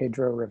from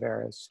Pedro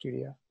Rivera's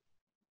studio.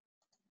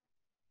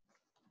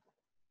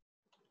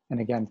 And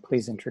again,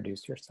 please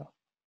introduce yourself.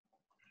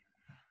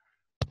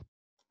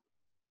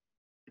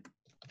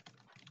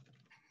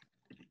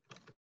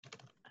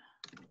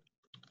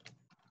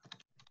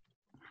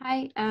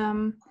 Hi,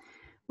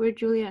 we're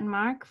Julia and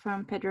Mark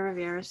from Pedro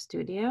Rivera's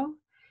studio.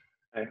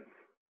 Hi.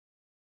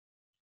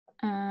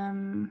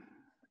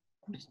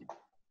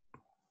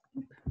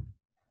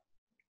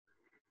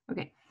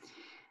 Okay.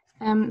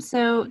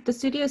 So the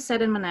studio is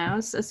set in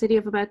Manaus, a city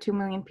of about 2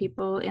 million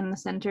people in the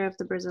center of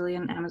the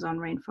Brazilian Amazon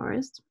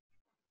rainforest.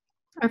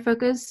 Our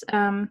focus,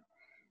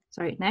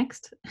 sorry,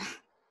 next.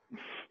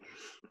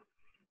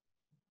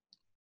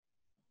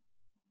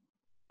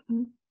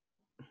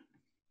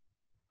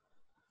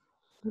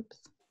 Oops.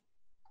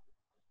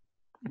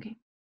 Okay.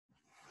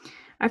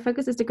 Our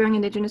focus is the growing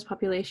indigenous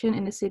population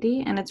in the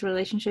city and its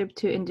relationship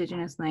to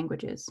indigenous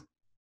languages.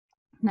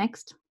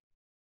 Next.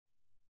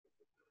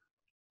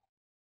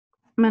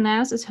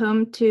 Manaus is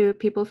home to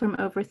people from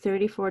over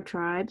 34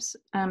 tribes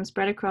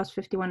spread across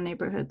 51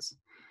 neighborhoods,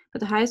 but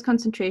the highest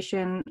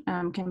concentration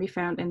can be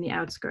found in the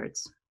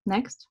outskirts.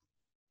 Next.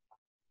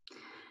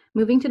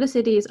 Moving to the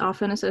city is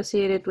often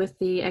associated with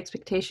the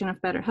expectation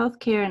of better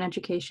healthcare and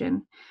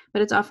education,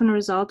 but it's often a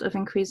result of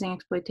increasing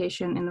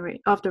exploitation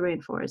of the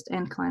rainforest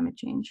and climate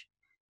change.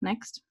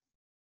 Next.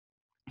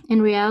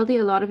 In reality,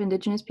 a lot of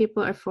indigenous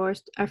people are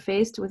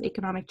faced with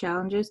economic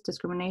challenges,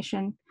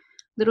 discrimination,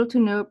 little to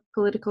no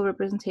political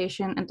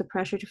representation, and the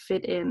pressure to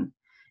fit in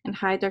and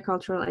hide their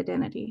cultural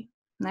identity.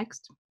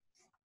 Next.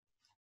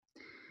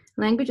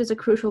 Language is a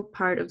crucial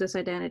part of this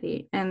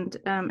identity, and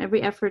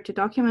every effort to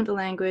document a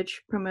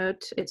language,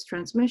 promote its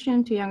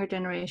transmission to younger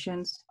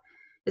generations,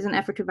 is an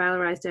effort to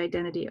valorize the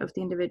identity of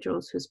the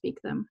individuals who speak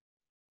them.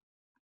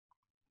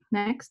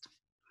 Next.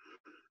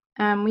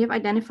 We have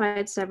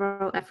identified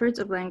several efforts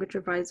of language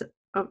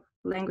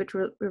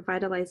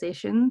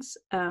revitalizations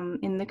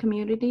in the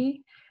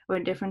community or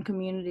in different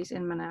communities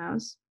in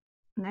Manaus.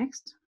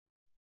 Next.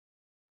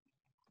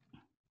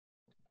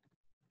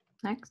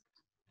 Next.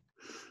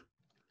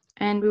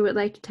 And we would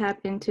like to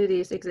tap into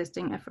these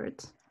existing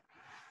efforts.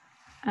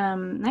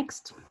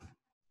 Next.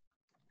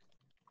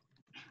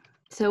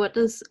 So what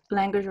does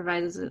language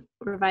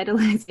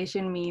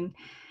revitalization mean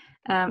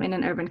in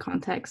an urban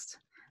context?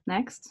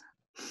 Next.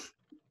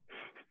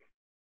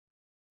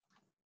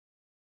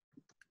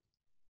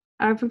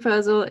 Our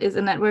proposal is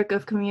a network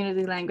of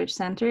community language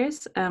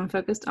centers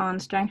focused on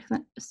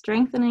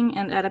strengthening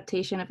and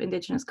adaptation of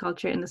indigenous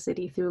culture in the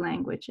city through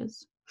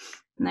languages.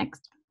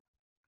 Next.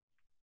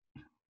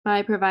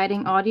 By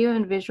providing audio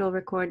and visual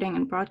recording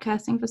and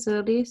broadcasting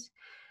facilities,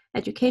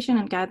 education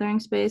and gathering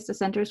space, the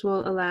centers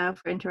will allow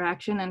for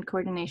interaction and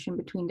coordination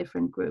between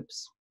different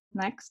groups.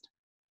 Next.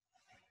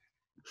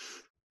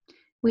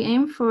 We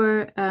aim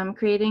for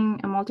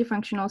creating a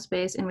multifunctional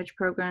space in which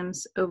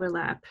programs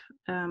overlap,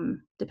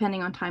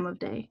 depending on time of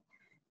day.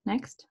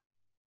 Next.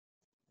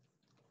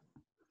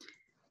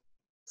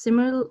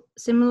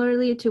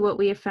 Similarly to what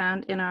we have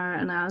found in our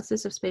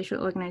analysis of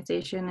spatial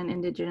organization and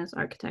indigenous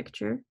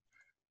architecture.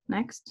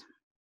 Next.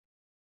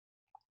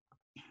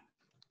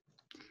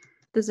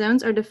 The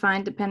zones are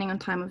defined depending on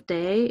time of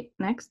day.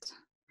 Next.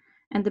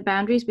 And the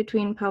boundaries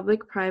between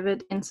public,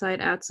 private,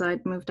 inside,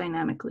 outside move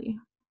dynamically.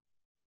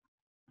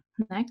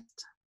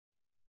 Next.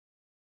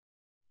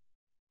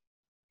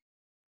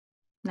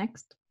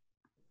 Next.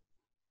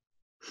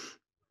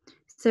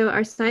 So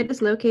our site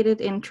is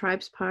located in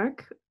Tribes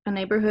Park, a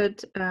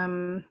neighborhood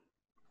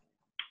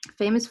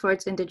famous for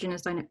its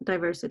indigenous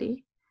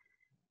diversity.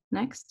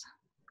 Next.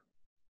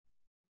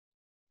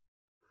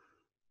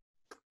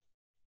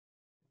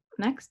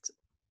 Next.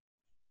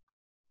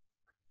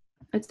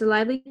 It's a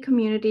lively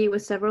community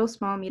with several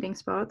small meeting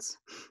spots.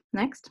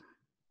 Next.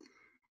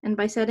 And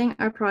by setting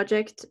our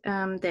project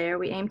there,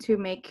 we aim to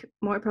make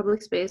more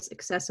public space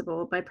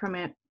accessible by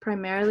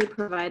primarily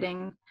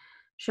providing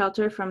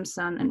shelter from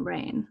sun and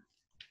rain.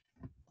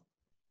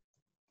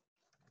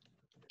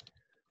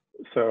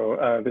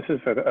 So this is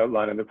the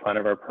outline of the plan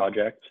of our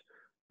project.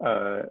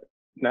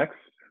 Next.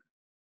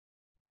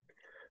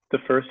 The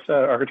first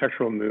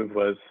architectural move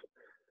was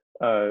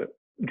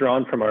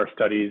drawn from our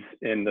studies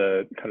in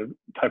the kind of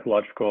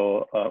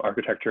typological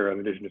architecture of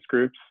indigenous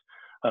groups.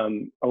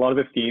 A lot of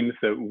the themes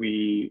that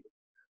we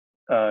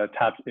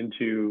tapped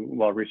into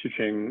while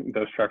researching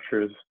those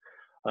structures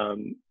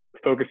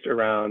focused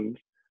around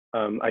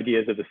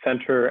ideas of the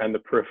center and the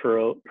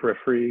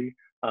periphery,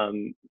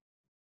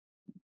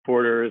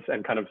 borders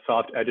and kind of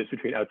soft edges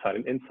between outside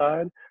and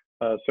inside.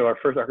 So our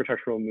first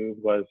architectural move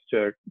was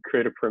to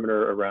create a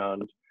perimeter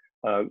around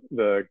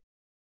the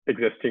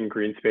existing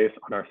green space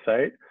on our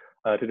site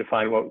to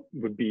define what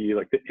would be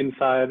like the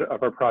inside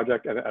of our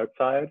project and the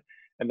outside,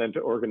 and then to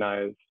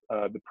organize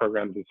the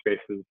programs and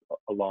spaces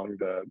along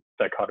the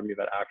dichotomy of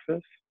that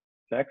axis.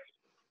 Next.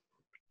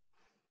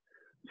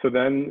 So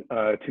then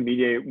to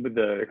mediate with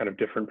the kind of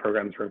different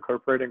programs we're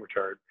incorporating, which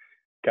are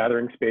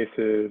gathering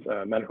spaces,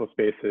 medical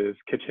spaces,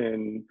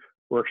 kitchen,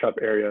 workshop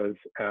areas,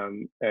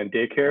 and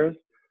daycares,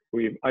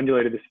 we've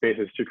undulated the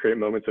spaces to create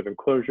moments of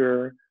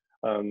enclosure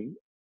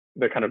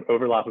that kind of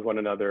overlap with one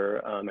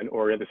another and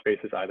orient the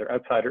spaces either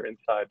outside or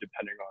inside,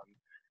 depending on,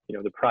 you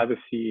know, the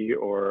privacy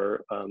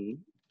or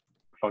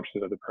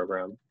functions of the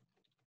program.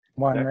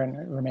 One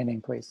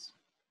remaining, please.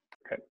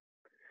 Okay.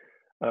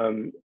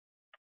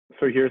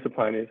 So here's the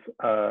plan is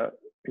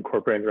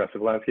incorporating the rest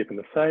of the landscape in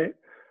the site.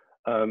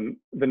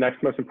 The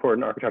next most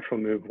important architectural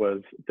move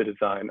was the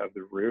design of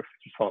the roof.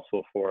 It's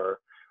responsible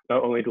for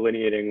not only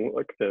delineating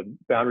like the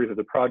boundaries of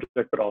the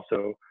project, but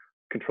also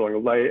controlling the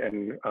light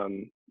and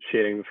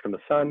shading from the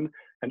sun,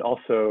 and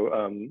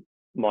also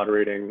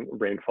moderating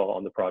rainfall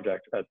on the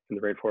project. As in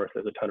the rainforest,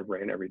 there's a ton of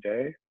rain every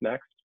day.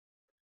 Next.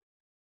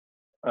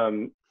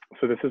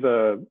 So this is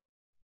a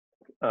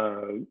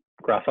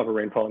grasshopper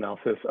rainfall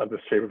analysis of the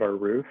shape of our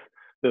roof.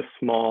 The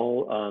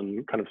small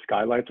kind of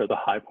skylights are the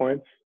high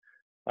points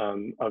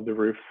of the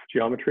roof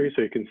geometry.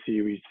 So you can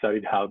see we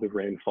studied how the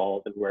rain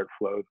falls and where it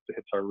flows as it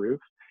hits our roof,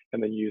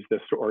 and then use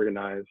this to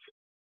organize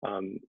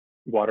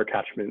water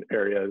catchment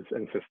areas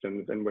and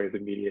systems and ways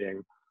of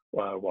mediating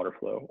water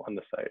flow on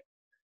the site.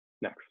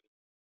 Next.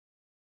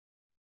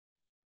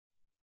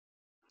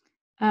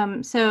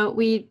 So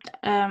we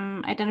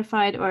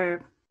identified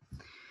or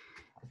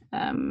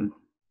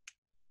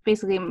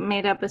basically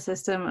made up a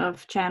system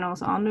of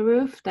channels on the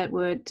roof that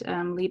would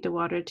lead the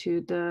water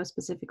to the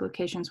specific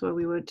locations where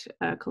we would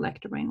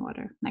collect the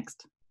rainwater.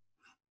 Next.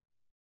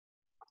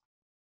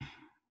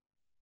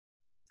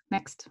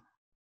 Next.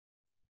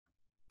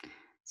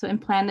 So in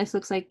plan, this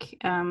looks like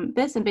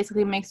this, and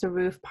basically makes the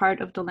roof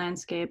part of the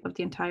landscape of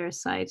the entire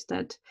site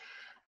that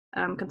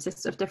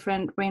consists of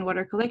different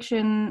rainwater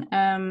collection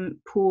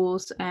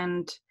pools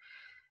and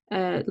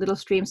little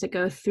streams that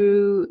go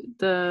through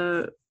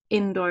the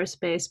indoor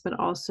space, but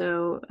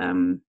also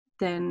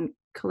then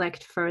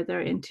collect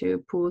further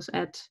into pools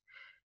at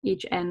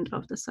each end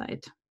of the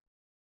site.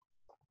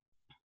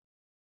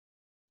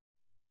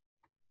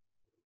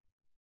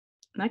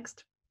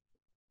 Next.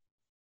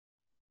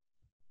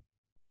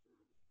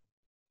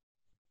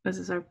 This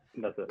is our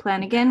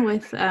plan again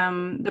with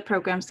the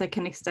programs that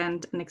can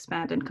extend and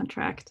expand and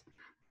contract.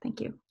 Thank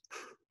you.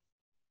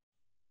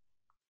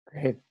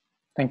 Great,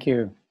 thank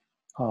you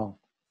all.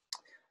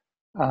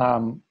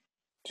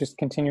 Just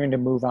continuing to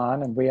move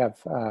on, and we have,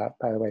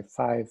 by the way,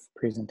 5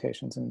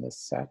 presentations in this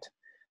set.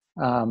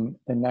 The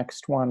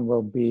next one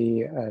will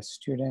be a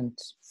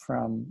student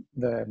from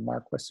the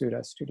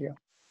Wasiuta studio.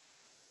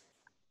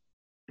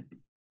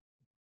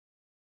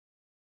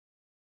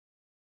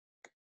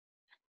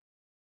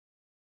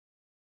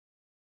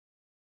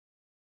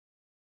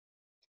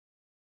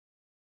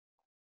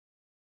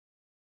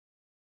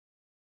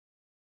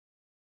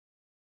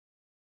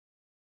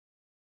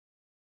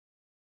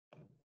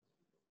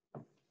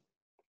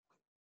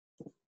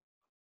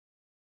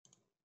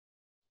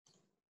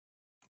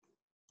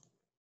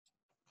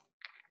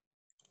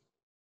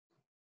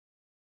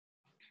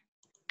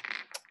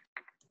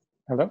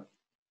 Hello?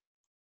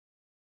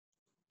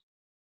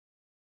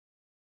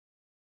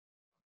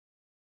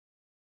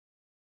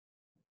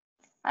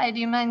 Hi, do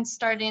you mind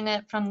starting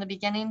it from the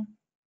beginning?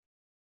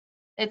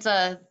 It's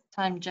a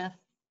time, Jeff.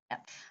 Yeah.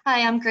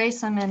 Hi, I'm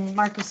Grace. I'm in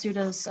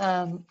Wasiuta's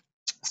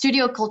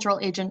studio cultural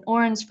agent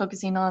Orange,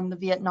 focusing on the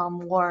Vietnam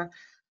War.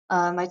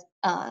 In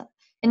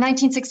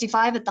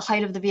 1965, at the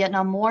height of the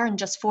Vietnam War, and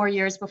just 4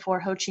 years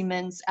before Ho Chi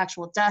Minh's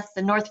actual death,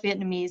 the North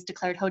Vietnamese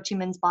declared Ho Chi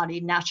Minh's body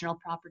national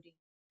property.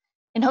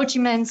 In Ho Chi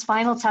Minh's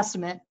final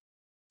testament,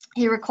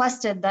 he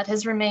requested that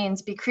his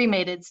remains be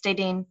cremated,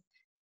 stating,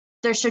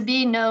 "There should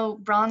be no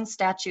bronze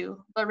statue,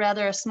 but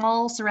rather a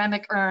small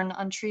ceramic urn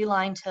on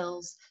tree-lined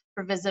hills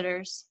for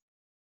visitors."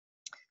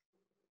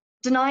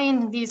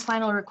 Denying these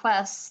final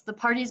requests, the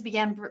party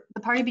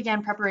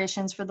began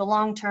preparations for the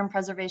long-term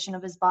preservation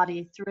of his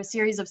body through a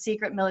series of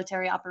secret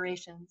military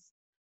operations.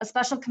 A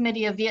special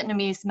committee of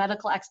Vietnamese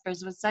medical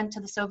experts was sent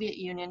to the Soviet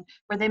Union,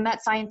 where they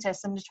met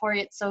scientists in the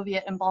notorious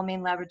Soviet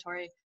embalming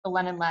laboratory, the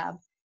Lenin Lab.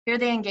 Here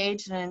they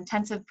engaged in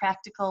intensive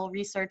practical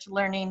research,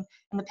 learning,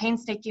 and the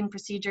painstaking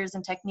procedures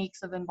and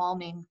techniques of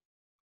embalming.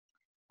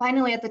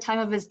 Finally, at the time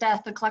of his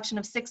death, a collection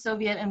of 6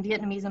 Soviet and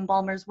Vietnamese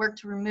embalmers worked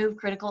to remove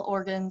critical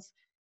organs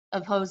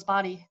of Ho's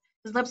body.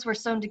 His lips were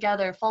sewn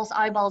together, false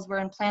eyeballs were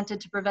implanted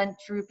to prevent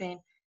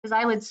drooping, his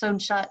eyelids sewn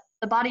shut.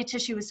 The body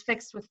tissue was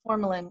fixed with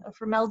formalin, a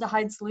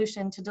formaldehyde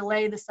solution to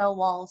delay the cell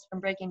walls from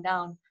breaking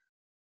down.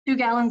 2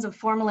 gallons of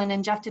formalin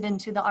injected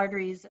into the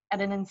arteries at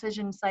an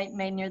incision site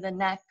made near the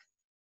neck.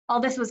 All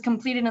this was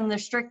completed under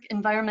strict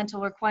environmental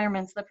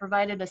requirements that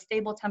provided a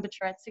stable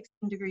temperature at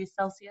 16 degrees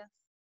Celsius.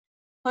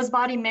 Ho's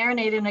body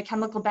marinated in a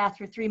chemical bath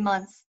for 3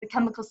 months. The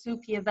chemical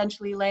soup he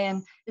eventually lay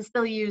in is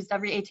still used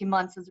every 18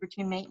 months as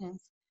routine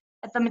maintenance.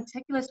 that the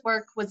meticulous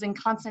work was in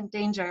constant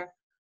danger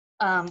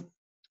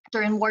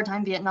during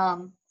wartime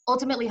Vietnam.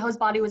 Ultimately, Ho's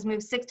body was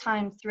moved 6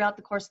 times throughout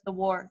the course of the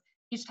war.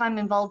 Each time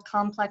involved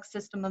complex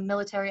system of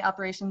military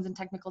operations and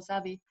technical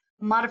savvy.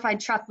 A modified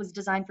truck was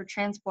designed for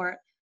transport.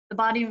 The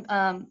body,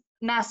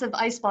 massive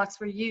ice blocks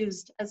were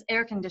used as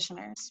air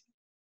conditioners.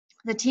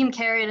 The team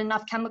carried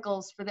enough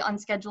chemicals for the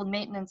unscheduled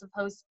maintenance of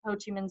Ho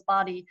Chi Minh's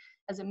body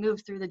as it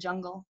moved through the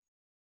jungle.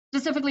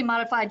 Specifically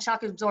modified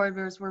shock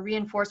absorbers were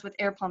reinforced with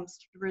air pumps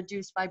to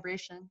reduce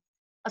vibration.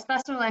 A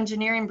special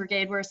engineering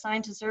brigade were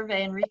assigned to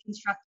survey and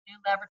reconstruct a new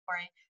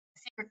laboratory, a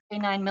secret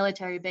K9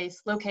 military base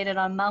located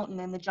on a mountain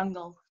in the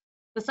jungle.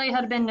 The site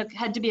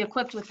had to be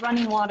equipped with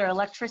running water,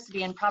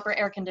 electricity, and proper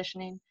air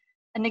conditioning.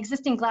 An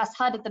existing glass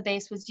hut at the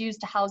base was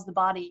used to house the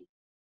body.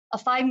 A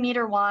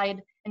 5-meter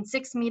wide and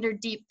 6-meter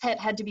deep pit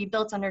had to be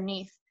built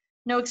underneath.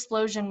 No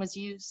explosion was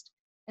used.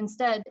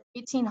 Instead,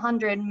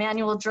 1,800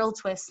 manual drill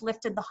twists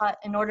lifted the hut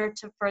in order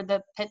for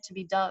the pit to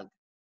be dug.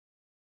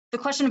 The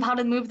question of how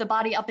to move the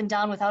body up and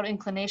down without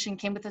inclination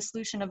came with the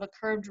solution of a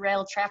curved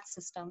rail track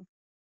system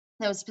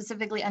that was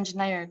specifically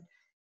engineered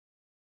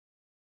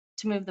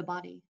to move the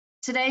body.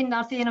 Today,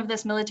 nothing of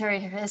this military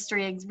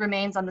history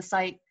remains on the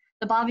site.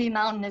 The Bobby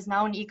Mountain is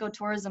now an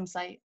ecotourism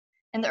site.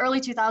 In the early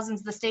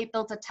 2000s, the state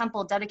built a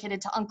temple dedicated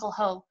to Uncle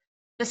Ho.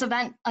 This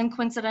event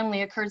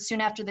uncoincidentally occurred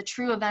soon after the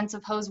true events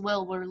of Ho's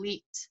will were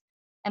leaked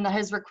and that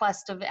his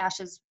request of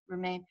ashes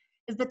remained.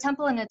 Is the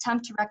temple an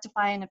attempt to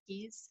rectify and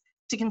appease,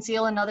 to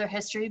conceal another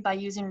history by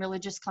using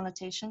religious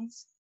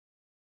connotations?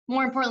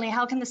 More importantly,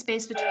 how can the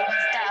space between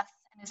his death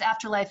and his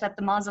afterlife at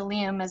the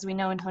mausoleum, as we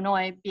know in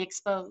Hanoi, be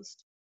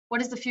exposed?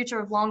 What is the future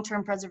of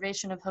long-term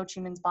preservation of Ho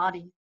Chi Minh's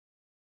body?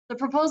 The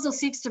proposal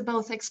seeks to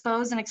both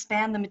expose and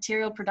expand the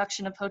material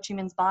production of Ho Chi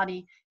Minh's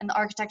body and the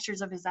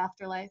architectures of his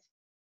afterlife.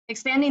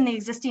 Expanding the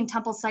existing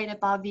temple site at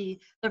Ba Vi,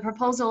 the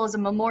proposal is a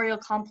memorial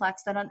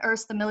complex that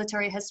unearths the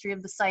military history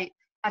of the site,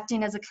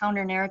 acting as a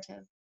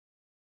counter-narrative.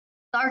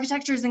 The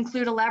architectures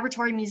include a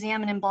laboratory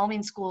museum and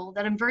embalming school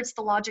that inverts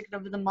the logic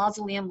of the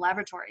mausoleum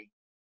laboratory.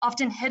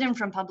 Often hidden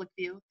from public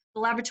view, the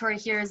laboratory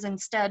here is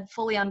instead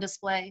fully on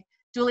display,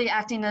 duly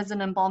acting as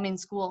an embalming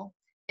school.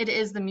 It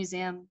is the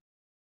museum.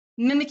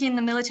 Mimicking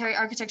the military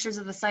architectures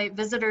of the site,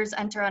 visitors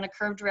enter on a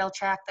curved rail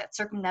track that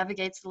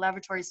circumnavigates the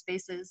laboratory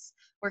spaces,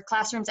 where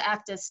classrooms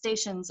act as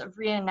stations of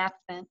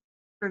reenactment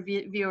for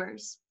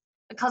viewers.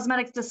 A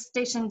cosmetic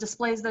station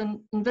displays the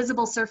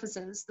invisible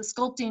surfaces, the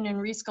sculpting and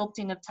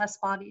resculpting of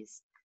test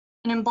bodies.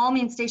 An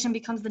embalming station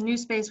becomes the new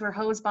space where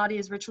Ho's body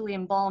is ritually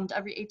embalmed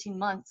every 18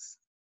 months.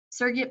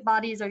 Surrogate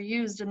bodies are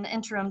used in the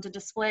interim to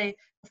display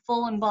the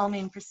full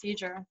embalming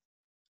procedure.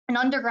 An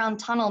underground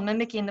tunnel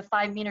mimicking the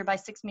 5-meter by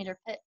 6-meter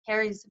pit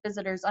carries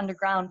visitors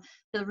underground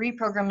to the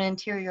reprogrammed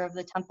interior of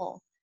the temple,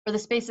 where the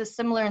space is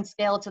similar in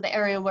scale to the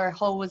area where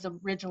Ho was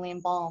originally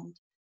embalmed.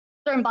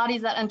 Certain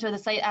bodies that enter the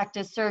site act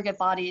as surrogate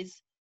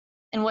bodies,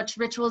 in which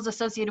rituals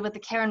associated with the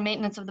care and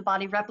maintenance of the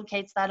body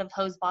replicates that of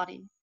Ho's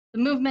body. The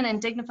movement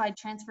and dignified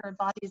transfer of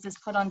bodies is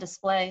put on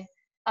display.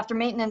 After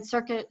maintenance,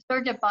 certain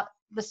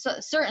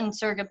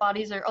surrogate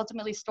bodies are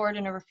ultimately stored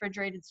in a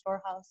refrigerated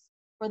storehouse,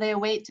 where they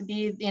await to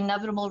be the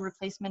inevitable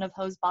replacement of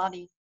Ho's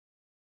body.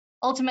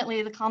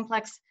 Ultimately, the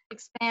complex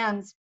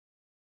expands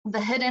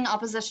the hidden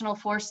oppositional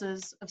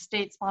forces of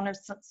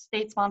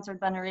state-sponsored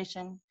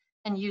veneration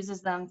and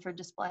uses them for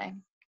display.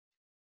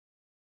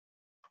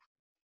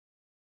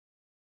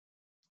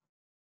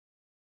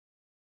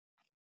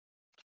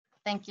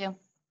 Thank you.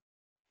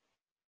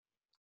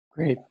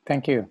 Great,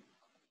 thank you.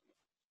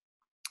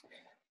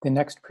 The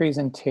next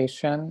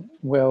presentation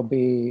will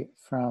be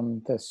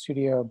from the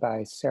studio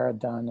by Sarah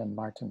Dunn and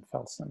Martin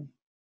Felson.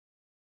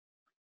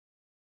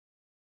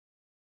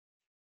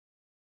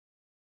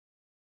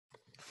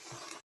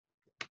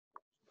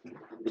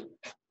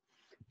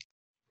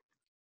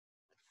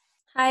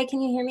 Hi,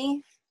 can you hear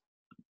me?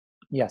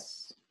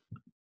 Yes.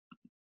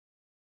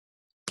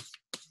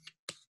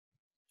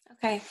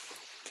 Okay.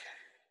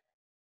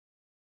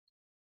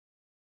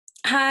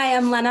 Hi,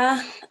 I'm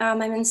Lena.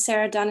 I'm in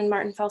Sarah Dunn and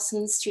Martin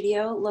Felson's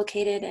studio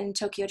located in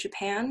Tokyo,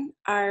 Japan.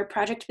 Our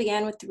project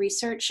began with the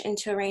research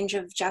into a range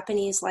of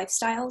Japanese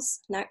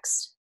lifestyles.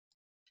 Next.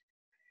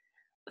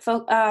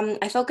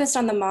 I focused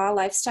on the Ma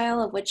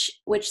lifestyle, of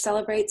which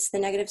celebrates the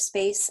negative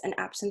space and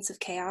absence of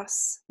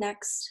chaos.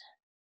 Next.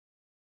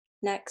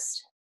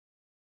 Next.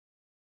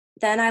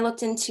 Then I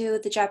looked into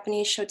the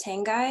Japanese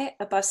Shotengai,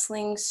 a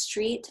bustling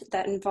street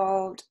that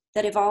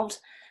evolved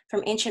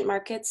from ancient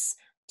markets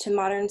to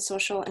modern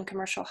social and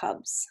commercial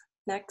hubs.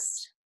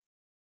 Next.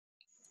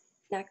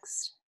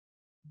 Next.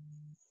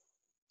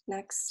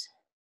 Next.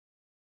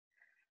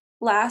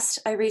 Last,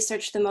 I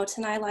researched the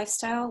Motenai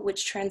lifestyle,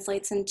 which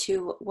translates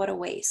into what a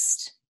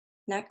waste.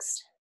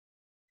 Next.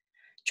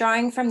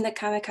 Drawing from the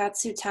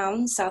Kamikatsu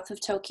town south of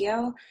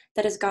Tokyo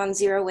that has gone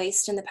zero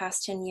waste in the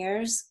past 10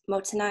 years,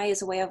 Motenai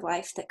is a way of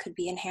life that could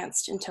be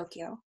enhanced in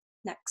Tokyo.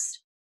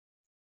 Next.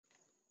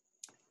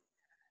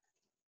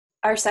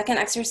 Our second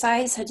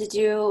exercise had to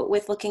do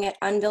with looking at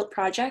unbuilt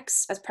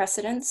projects as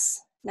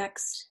precedents.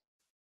 Next.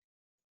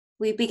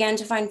 We began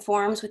to find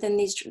forms within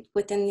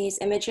these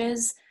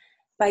images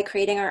by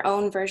creating our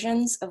own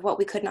versions of what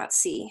we could not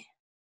see.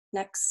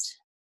 Next,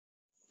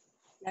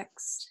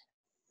 next,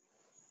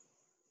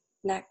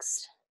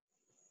 next,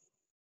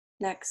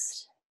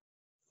 next.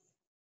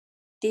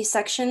 These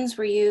sections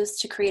were used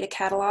to create a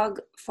catalog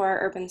for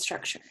our urban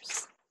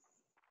structures.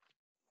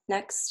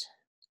 Next.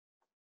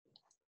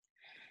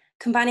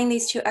 Combining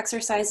these two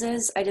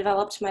exercises, I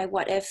developed my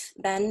what if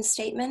then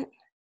statement.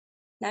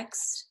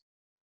 Next.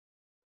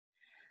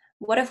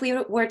 What if we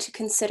were to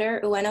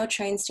consider Ueno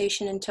train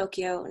station in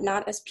Tokyo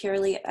not as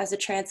purely as a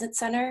transit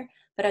center,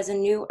 but as a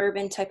new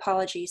urban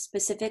typology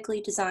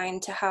specifically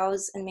designed to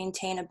house and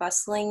maintain a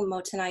bustling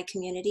Motenai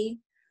community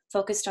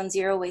focused on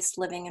zero waste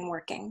living and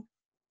working?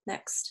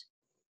 Next.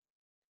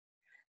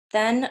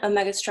 Then a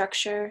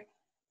megastructure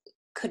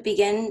could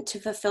begin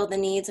to fulfill the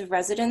needs of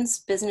residents,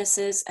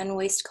 businesses, and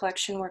waste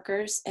collection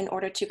workers in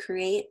order to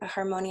create a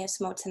harmonious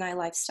Motenai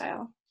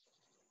lifestyle.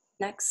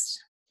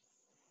 Next.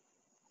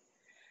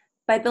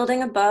 By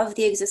building above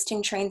the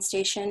existing train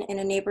station in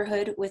a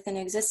neighborhood with an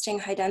existing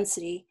high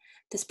density,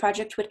 this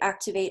project would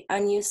activate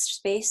unused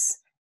space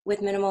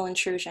with minimal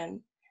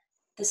intrusion.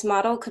 This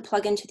model could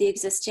plug into the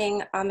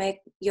existing Ame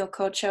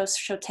Yokocho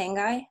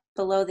Shotengai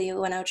below the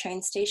Ueno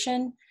train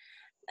station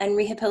and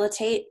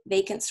rehabilitate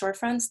vacant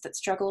storefronts that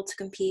struggle to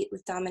compete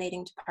with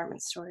dominating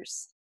department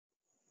stores.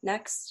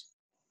 Next.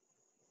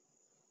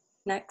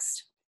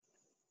 Next.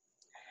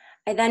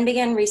 I then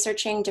began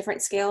researching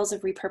different scales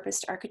of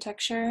repurposed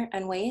architecture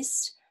and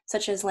waste,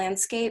 such as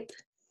landscape,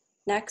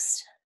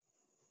 next,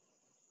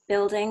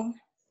 building,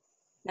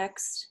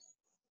 next,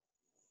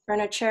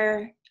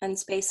 furniture and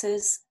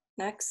spaces,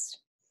 next,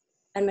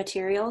 and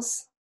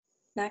materials,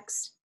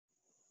 next,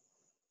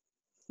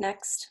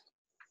 next.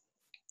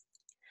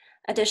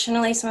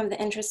 Additionally, some of the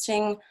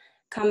interesting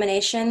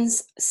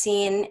combinations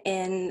seen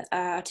in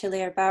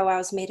Atelier Bow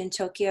Wow's Made in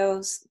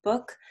Tokyo's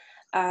book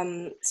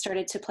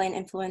started to play an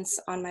influence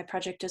on my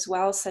project as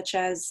well, such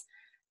as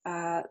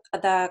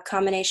the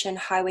combination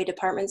highway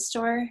department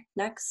store,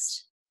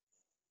 next,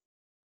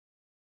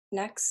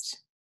 next,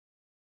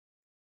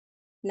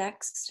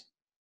 next,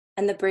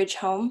 and the bridge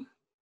home,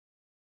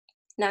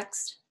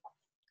 next.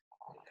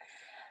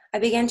 I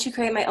began to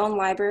create my own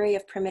library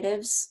of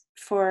primitives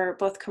for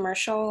both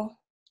commercial,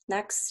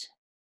 next,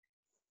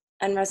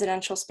 and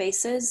residential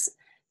spaces,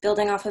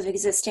 building off of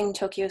existing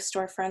Tokyo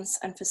storefronts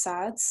and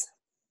facades.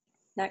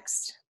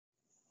 Next.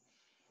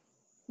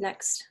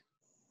 Next.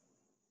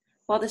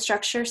 While the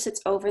structure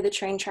sits over the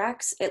train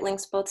tracks, it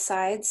links both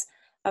sides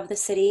of the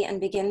city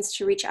and begins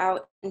to reach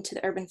out into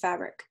the urban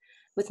fabric.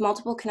 With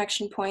multiple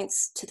connection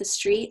points to the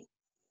street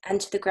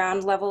and to the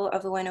ground level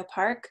of Ueno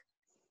Park,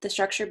 the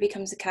structure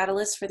becomes a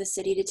catalyst for the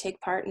city to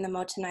take part in the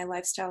Motenai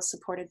lifestyle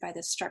supported by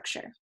this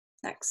structure.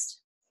 Next.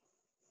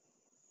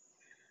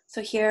 So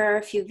here are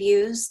a few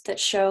views that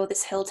show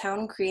this hill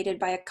town created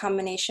by a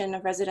combination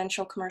of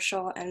residential,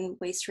 commercial, and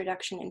waste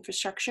reduction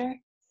infrastructure.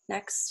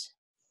 Next.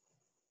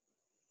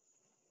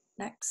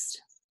 Next.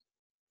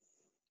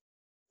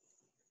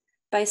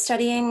 By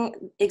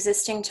studying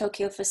existing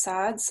Tokyo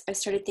facades, I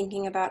started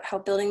thinking about how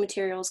building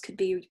materials could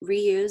be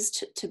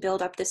reused to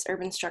build up this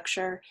urban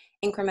structure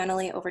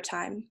incrementally over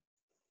time.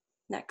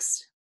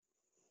 Next.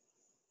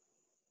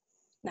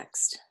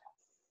 Next.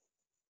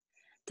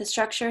 The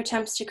structure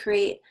attempts to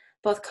create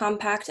both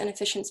compact and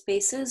efficient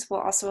spaces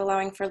while also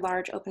allowing for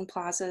large open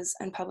plazas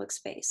and public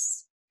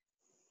space.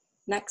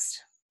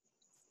 Next.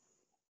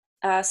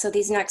 So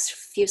these next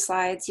few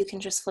slides, you can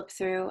just flip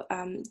through.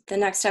 The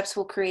next steps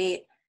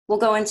we'll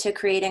go into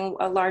creating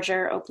a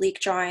larger oblique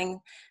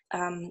drawing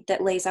that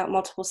lays out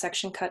multiple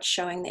section cuts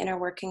showing the inner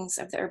workings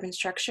of the urban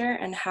structure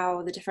and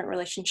how the different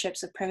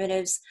relationships of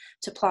primitives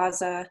to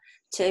plaza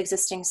to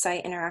existing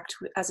site interact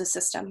as a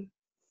system.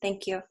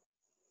 Thank you.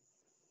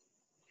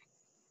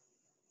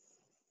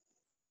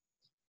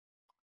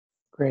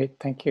 Great,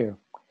 thank you.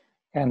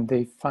 And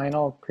the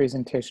final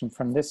presentation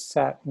from this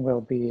set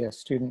will be a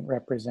student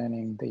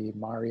representing the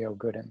Mario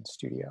Gooden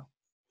studio.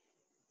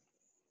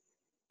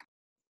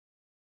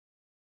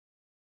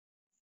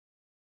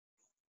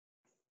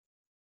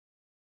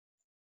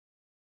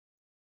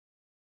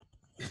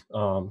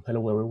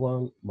 Hello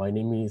everyone, my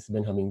name is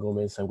Benjamin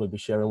Gomez. I will be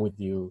sharing with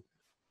you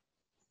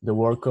the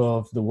work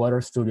of the water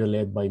studio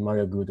led by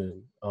Mario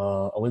Gooden.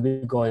 I will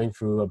be going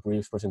through a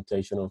brief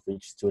presentation of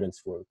each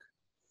student's work.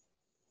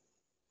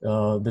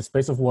 The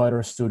Space of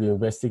Water studio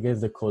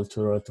investigates the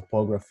cultural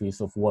topographies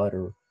of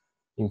water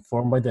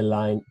informed by the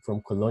line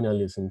from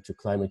colonialism to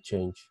climate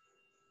change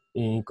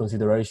in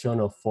consideration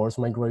of forced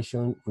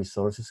migration,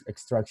 resources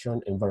extraction,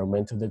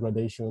 environmental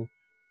degradation,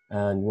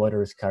 and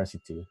water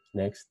scarcity.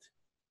 Next.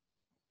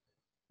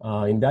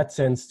 In that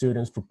sense,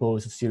 students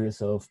propose a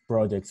series of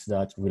projects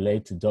that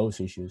relate to those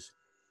issues,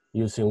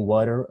 using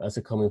water as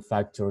a common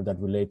factor that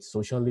relates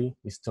socially,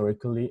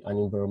 historically, and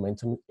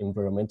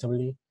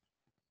environmentally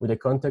with the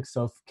context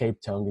of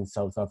Cape Town in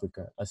South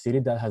Africa, a city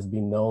that has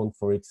been known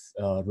for its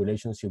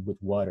relationship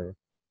with water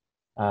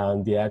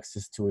and the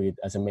access to it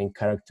as a main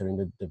character in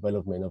the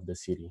development of the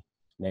city.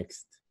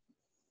 Next.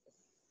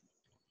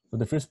 So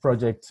the first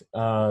project,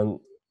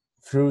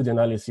 through the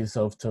analysis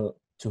of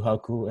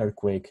Tohoku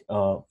earthquake,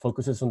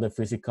 focuses on the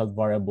physical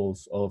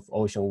variables of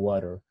ocean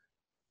water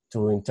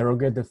to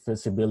interrogate the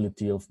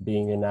feasibility of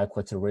being an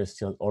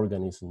aquaterrestrial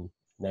organism.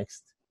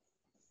 Next.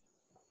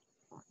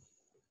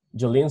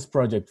 Jolene's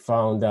project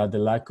found that the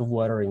lack of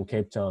water in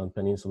Cape Town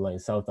Peninsula in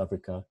South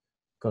Africa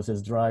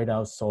causes dried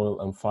out soil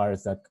and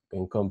fires that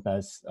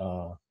encompass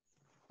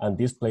and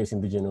displace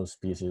indigenous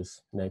species.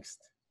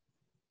 Next.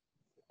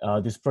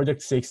 This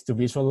project seeks to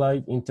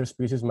visualize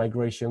interspecies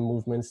migration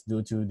movements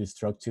due to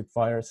destructive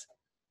fires,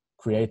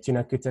 creating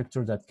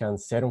architecture that can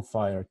set on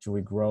fire to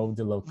regrow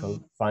the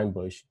local fine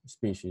bush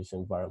species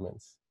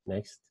environments.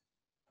 Next.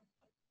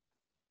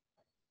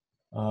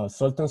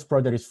 Sultan's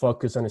project is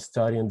focused on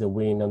studying the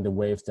wind and the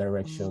waves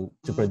direction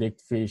to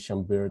predict fish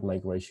and bird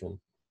migration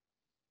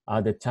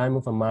at the time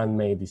of a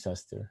man-made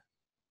disaster.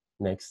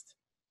 Next.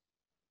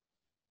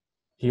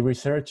 He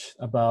researched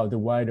about the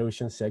wide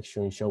ocean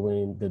section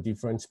showing the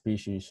different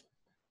species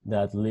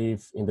that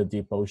live in the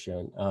deep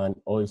ocean and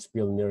oil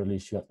spill near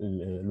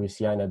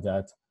Louisiana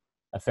that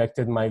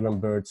affected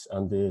migrant birds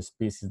and the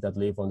species that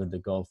live under the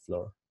Gulf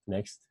floor.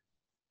 Next.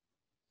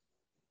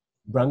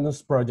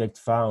 Brandon's project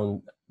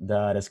found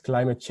that as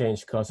climate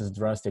change causes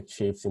drastic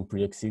shifts in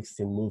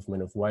pre-existing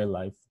movement of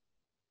wildlife,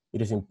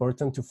 it is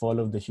important to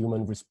follow the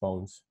human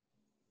response.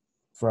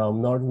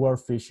 From northward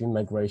fishing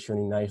migration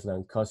in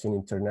Iceland causing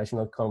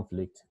international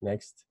conflict,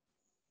 next,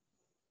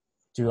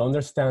 to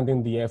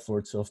understanding the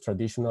efforts of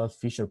traditional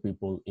fisher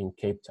people in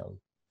Cape Town,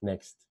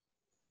 next.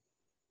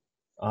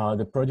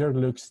 The project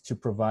looks to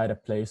provide a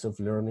place of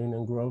learning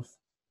and growth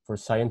for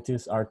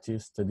scientists,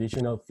 artists,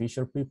 traditional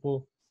fisher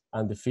people,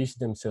 and the fish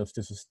themselves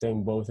to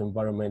sustain both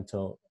environment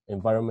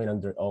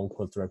and their own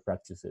cultural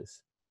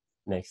practices.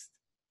 Next.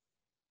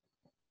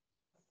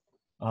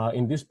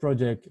 In this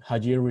project,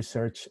 Hajir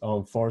researched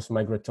on forced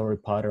migratory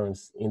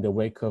patterns in the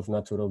wake of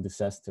natural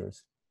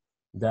disasters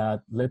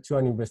that led to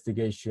an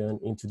investigation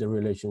into the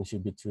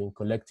relationship between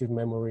collective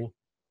memory,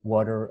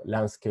 water,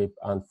 landscape,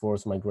 and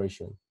forced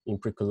migration in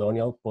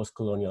pre-colonial,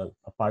 post-colonial,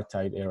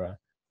 apartheid era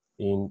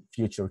in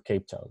future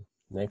Cape Town.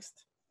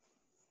 Next.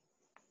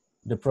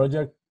 The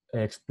project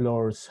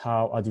explores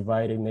how a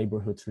divided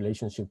neighborhood's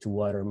relationship to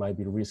water might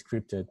be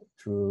re-scripted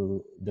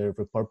through the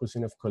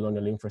repurposing of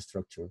colonial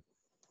infrastructure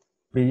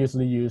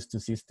previously used to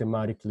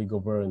systematically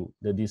govern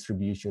the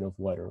distribution of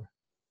water.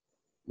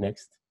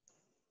 Next.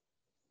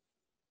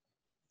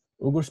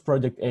 Ugur's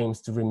project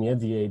aims to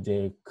remediate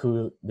the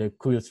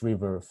Kuyus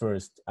River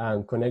first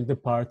and connect the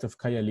part of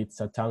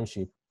Khayelitsha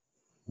Township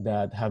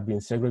that have been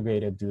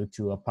segregated due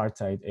to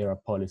apartheid-era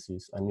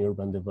policies and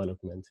urban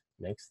development.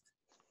 Next.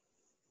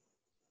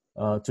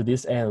 To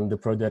this end, the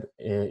project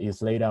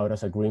is laid out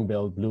as a green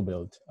belt, blue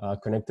belt, a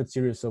connected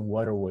series of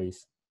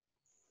waterways,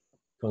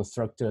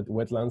 constructed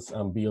wetlands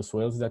and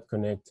bioswales that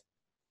connect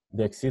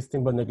the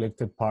existing but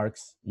neglected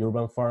parks,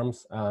 urban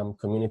farms, and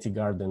community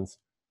gardens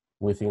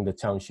within the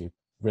township,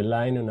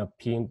 relying on a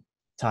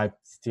pin-type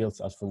stills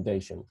as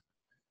foundation,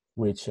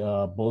 which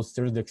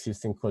bolsters the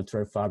existing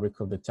cultural fabric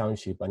of the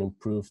township and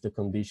improves the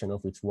condition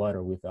of its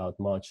water without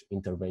much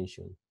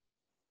intervention.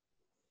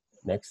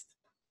 Next.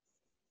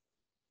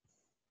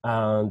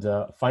 And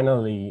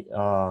finally,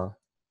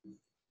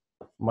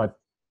 my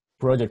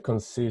project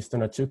consists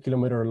on a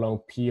 2-kilometer long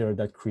pier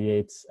that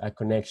creates a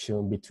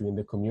connection between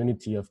the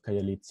community of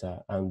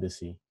Khayelitsha and the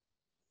sea.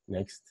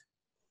 Next.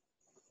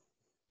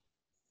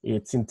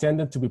 It's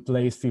intended to be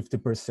placed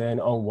 50%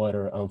 on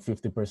water and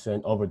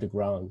 50% over the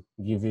ground,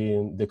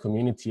 giving the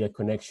community a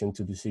connection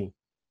to the sea,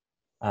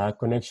 a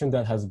connection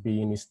that has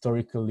been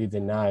historically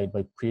denied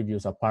by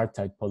previous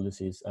apartheid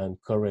policies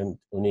and current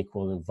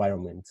unequal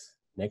environments.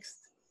 Next.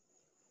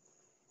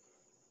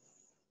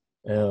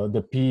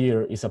 The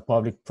pier is a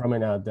public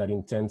promenade that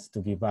intends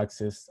to give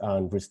access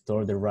and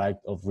restore the right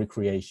of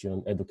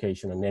recreation,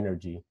 education, and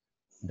energy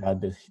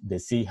that the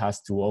sea has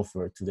to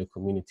offer to the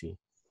community.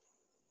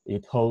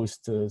 It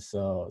hosts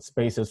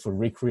spaces for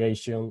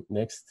recreation,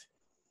 next,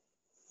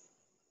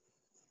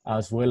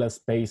 as well as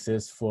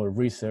spaces for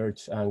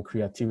research and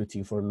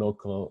creativity for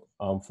local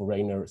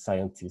foreigner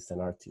scientists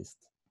and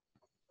artists.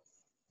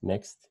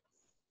 Next.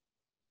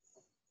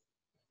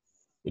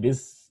 It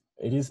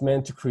is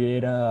meant to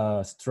create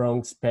a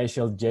strong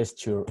spatial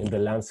gesture in the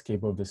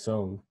landscape of the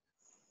zone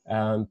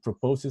and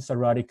proposes a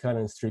radical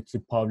and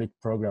strictly public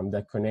program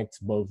that connects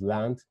both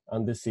land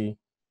and the sea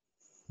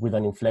with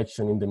an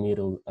inflection in the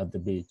middle at the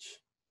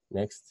beach.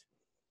 Next.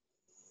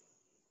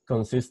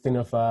 Consisting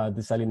of a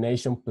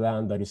desalination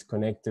plant that is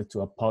connected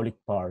to a public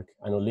park,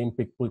 an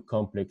Olympic pool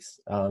complex,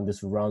 and the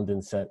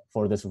surrounding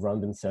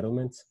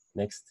settlements.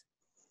 Next.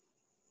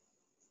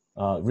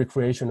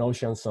 Recreation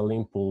ocean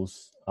saline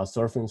pools, a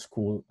surfing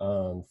school,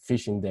 and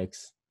fishing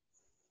decks.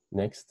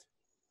 Next.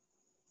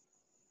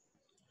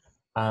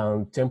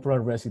 And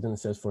temporary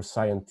residences for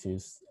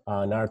scientists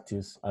and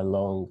artists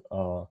along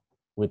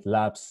with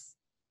labs,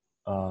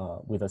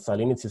 with a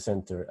salinity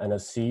center and a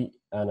sea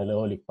and an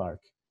eolic park.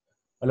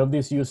 All of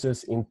these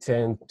uses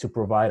intend to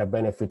provide a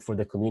benefit for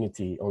the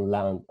community on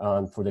land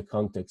and for the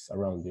context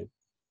around it.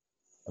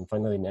 And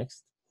finally,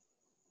 next.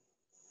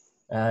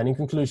 And in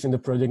conclusion, the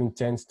project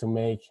intends to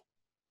make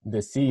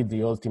the sea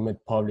the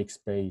ultimate public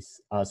space,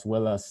 as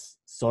well as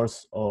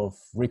source of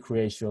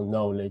recreational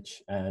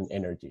knowledge and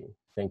energy.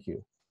 Thank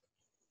you.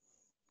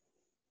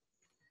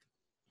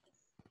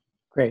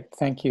 Great,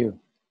 thank you.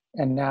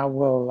 And now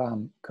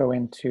we'll go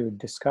into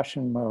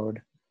discussion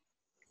mode.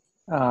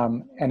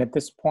 And at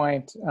this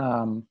point,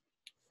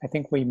 I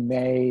think we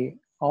may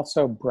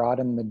also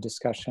broaden the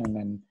discussion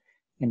and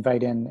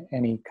invite in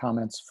any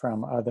comments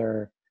from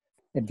other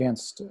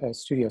advanced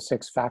Studio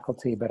 6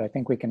 faculty, but I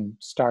think we can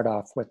start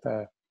off with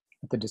the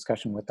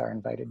discussion with our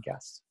invited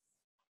guests.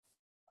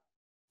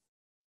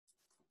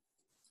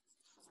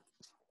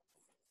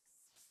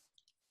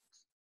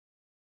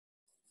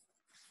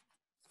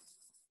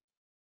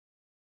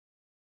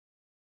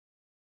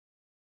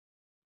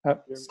 Oh,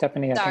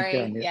 Stephanie, I think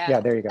you're on mute. Yeah,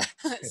 there you go.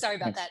 Sorry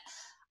about Thanks. that.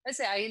 I'd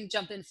say I can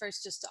jump in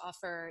first just to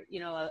offer,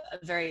 a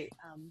very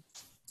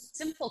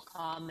simple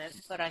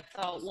comment, but I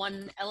thought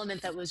one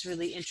element that was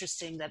really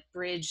interesting that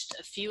bridged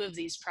a few of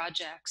these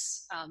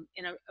projects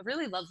in a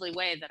really lovely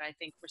way that I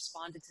think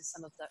responded to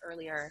some of the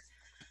earlier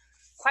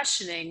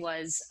questioning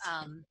was,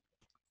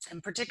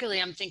 and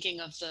particularly I'm thinking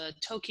of the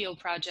Tokyo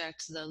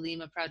project, the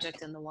Lima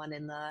project, and the one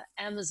in the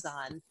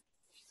Amazon,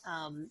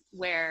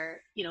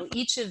 where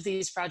each of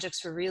these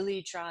projects were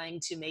really trying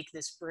to make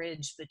this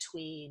bridge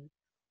between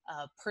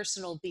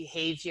personal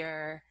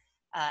behavior,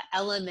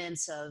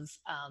 elements of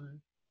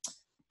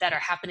that are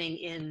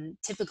happening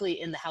typically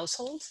in the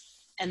household,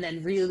 and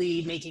then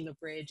really making a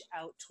bridge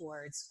out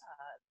towards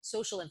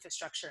social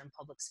infrastructure and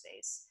public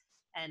space.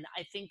 And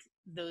I think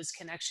those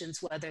connections,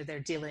 whether they're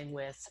dealing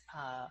with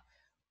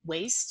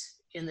waste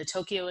in the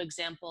Tokyo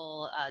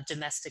example,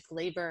 domestic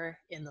labor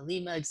in the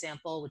Lima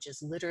example, which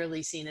is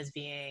literally seen as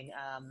being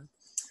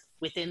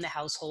within the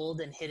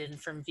household and hidden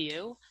from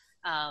view,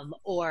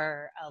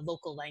 or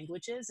local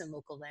languages and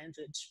local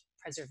language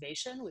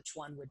preservation, which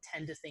one would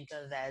tend to think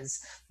of as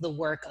the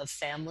work of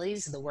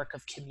families, the work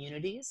of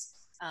communities.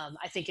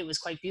 I think it was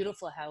quite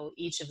beautiful how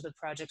each of the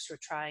projects were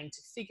trying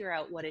to figure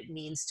out what it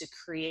means to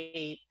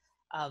create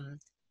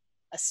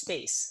a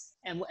space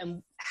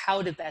and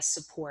how to best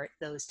support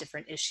those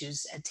different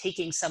issues, and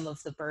taking some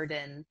of the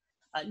burden,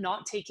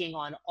 not taking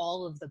on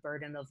all of the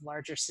burden of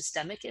larger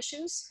systemic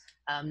issues,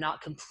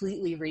 not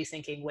completely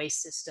rethinking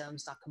waste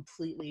systems, not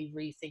completely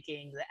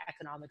rethinking the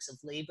economics of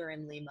labor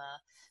in Lima,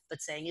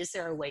 but saying, is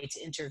there a way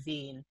to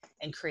intervene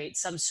and create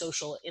some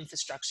social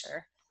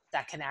infrastructure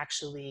that can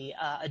actually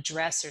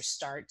address or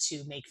start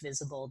to make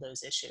visible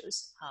those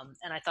issues?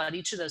 And I thought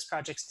each of those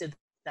projects did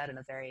that in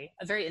a very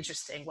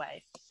interesting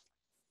way.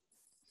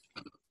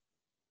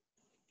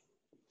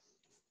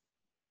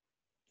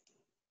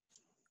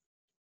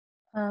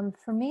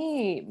 For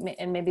me,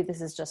 and maybe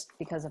this is just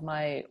because of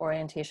my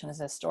orientation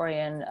as a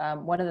historian,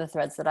 one of the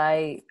threads that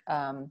I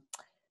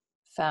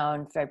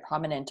found very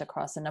prominent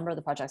across a number of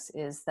the projects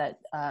is that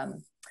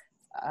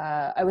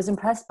I was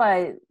impressed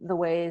by the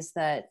ways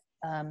that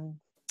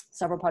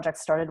several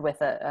projects started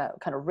with a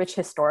kind of rich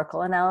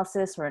historical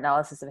analysis or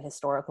analysis of a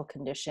historical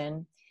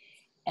condition.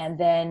 And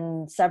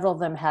then several of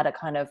them had a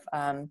kind of,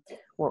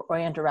 were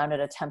oriented around an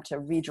attempt to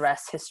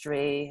redress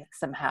history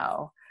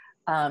somehow.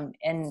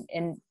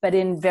 But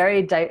in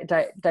very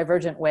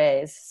divergent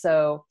ways.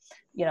 So,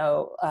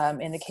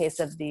 in the case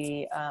of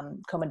the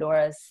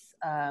Commodores,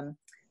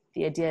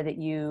 the idea that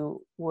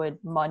you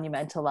would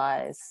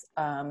monumentalize,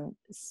 a kind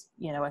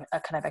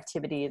of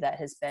activity that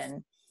has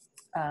been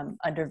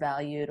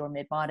undervalued or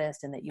made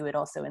modest, and that you would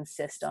also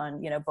insist on,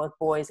 both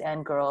boys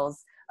and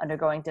girls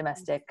undergoing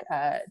domestic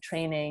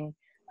training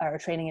or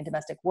training in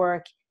domestic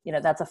work.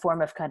 That's a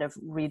form of kind of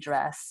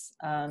redress,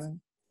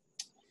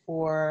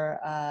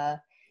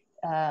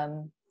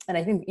 and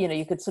I think,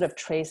 you could sort of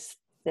trace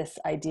this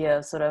idea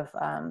of sort of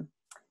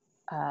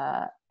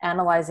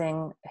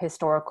analyzing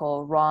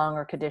historical wrong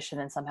or condition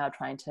and somehow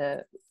trying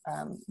to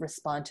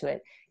respond to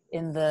it.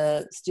 In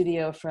the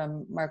studio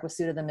from Mark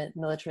Wasiuta, the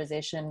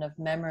militarization of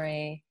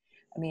memory,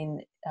 I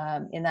mean,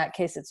 in that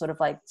case, it's sort of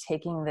like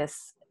taking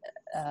this,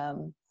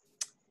 kind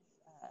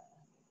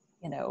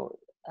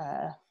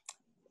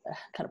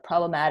of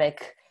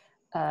problematic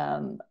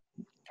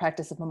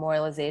practice of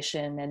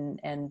memorialization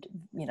and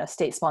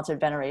state-sponsored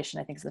veneration,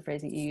 I think is the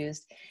phrase that you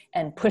used,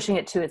 and pushing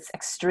it to its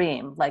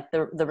extreme. Like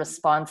the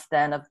response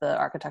then of the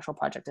architectural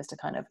project is to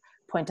kind of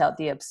point out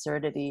the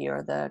absurdity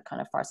or the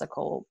kind of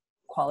farcical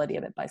quality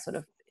of it by sort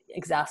of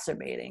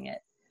exacerbating it.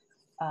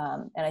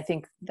 And I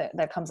think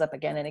that comes up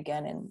again and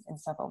again in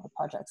several of the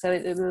projects. So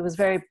it was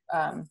very,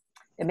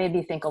 it made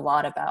me think a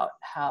lot about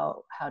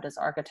how does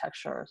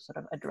architecture sort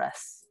of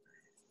address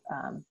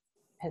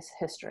his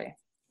history.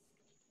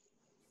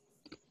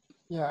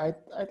 Yeah,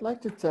 I'd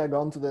like to tag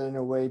on to that in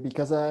a way,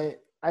 because I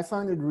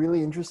found it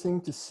really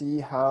interesting to see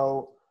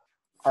how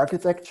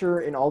architecture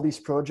in all these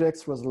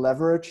projects was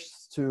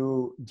leveraged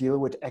to deal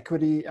with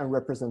equity and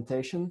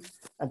representation.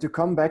 And to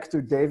come back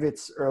to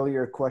David's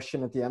earlier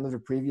question at the end of the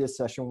previous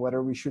session,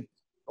 whether we should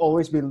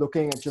always be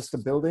looking at just the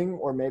building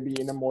or maybe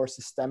in a more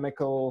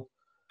systemical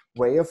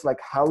way of like,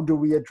 how do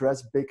we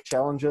address big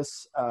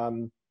challenges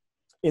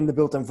in the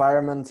built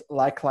environment,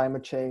 like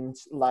climate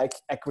change, like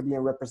equity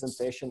and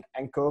representation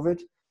and COVID?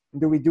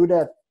 Do we do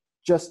that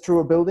just through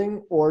a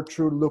building or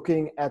through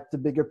looking at the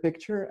bigger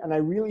picture? And I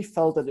really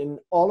felt that in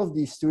all of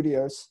these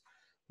studios,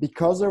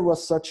 because there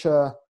was such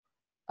a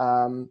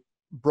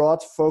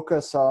broad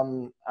focus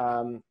on,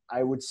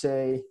 I would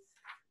say,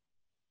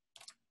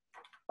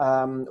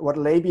 what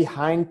lay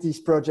behind these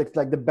projects,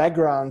 like the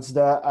backgrounds,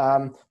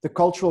 the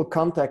cultural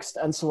context,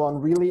 and so on,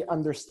 really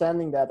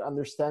understanding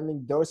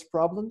those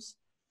problems,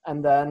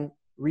 and then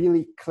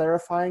really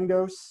clarifying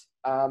those.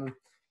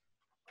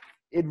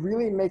 It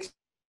really makes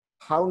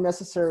how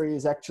necessary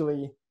is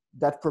actually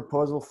that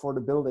proposal for the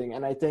building.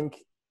 And I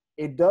think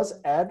it does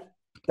add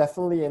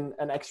definitely an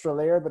extra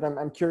layer, but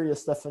I'm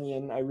curious, Stephanie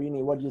and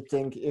Irene, what do you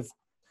think,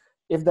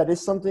 if that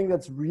is something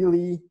that's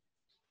really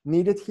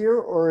needed here,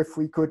 or if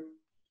we could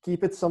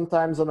keep it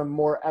sometimes on a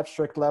more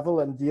abstract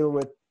level and deal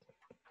with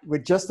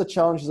just the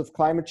challenges of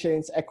climate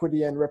change,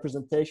 equity and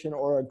representation,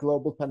 or a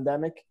global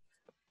pandemic,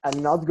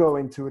 and not go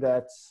into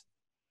that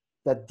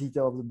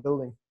detail of the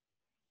building.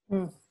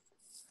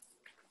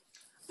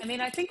 I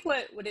mean, I think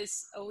what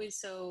is always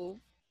so,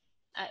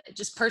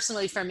 just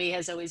personally for me,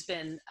 has always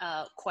been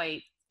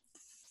quite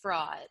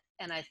fraught.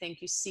 And I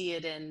think you see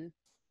it in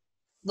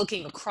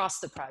looking across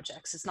the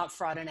projects. It's not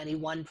fraught in any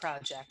one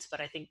project, but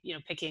I think, you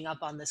know, picking up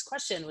on this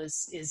question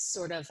is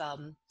sort of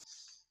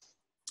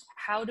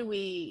how do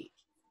we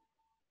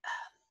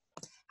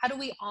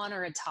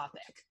honor a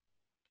topic,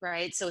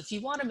 right? So if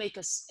you want to make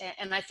us,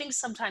 and I think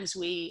sometimes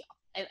we,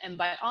 and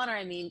by honor,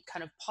 I mean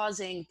kind of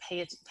pausing,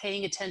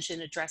 paying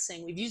attention,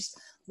 addressing. We've used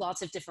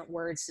lots of different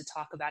words to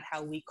talk about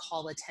how we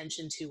call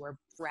attention to or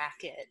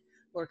bracket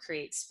or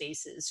create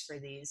spaces for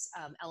these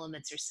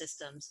elements or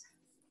systems.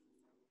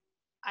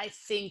 I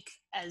think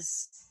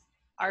as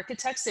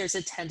architects, there's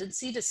a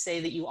tendency to say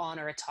that you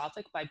honor a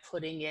topic by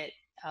putting it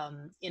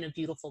in a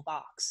beautiful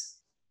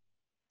box,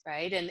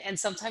 right? And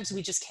sometimes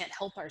we just can't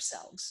help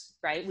ourselves,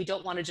 right? We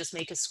don't want to just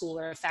make a school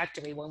or a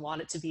factory. We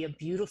want it to be a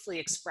beautifully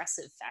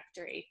expressive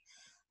factory.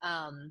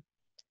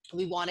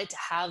 We want it to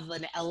have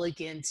an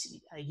elegant,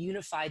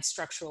 unified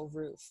structural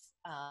roof.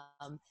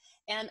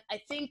 And I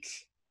think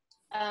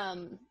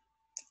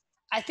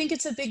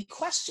it's a big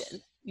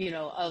question, you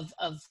know,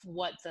 of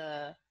what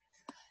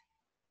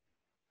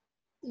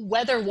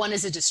whether one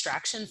is a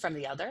distraction from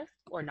the other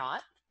or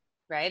not,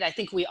 right? I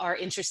think we are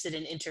interested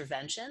in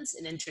interventions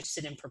and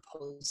interested in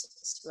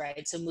proposals,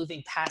 right? So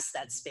moving past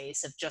that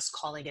space of just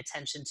calling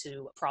attention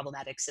to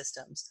problematic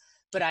systems.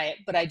 But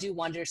I do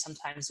wonder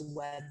sometimes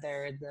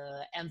whether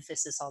the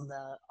emphasis on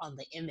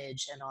the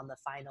image and on the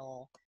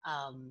final,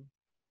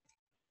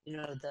 you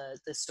know,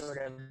 the sort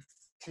of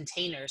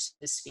container, so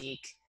to speak,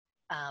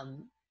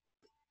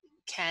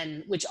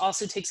 which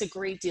also takes a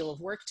great deal of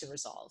work to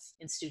resolve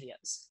in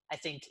studios. I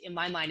think in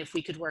my mind, if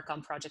we could work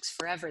on projects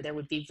forever, there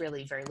would be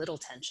really very little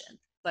tension.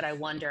 But I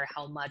wonder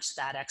how much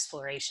that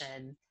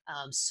exploration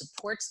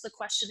supports the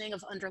questioning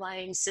of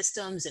underlying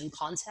systems and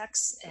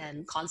contexts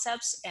and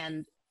concepts,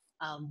 and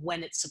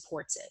when it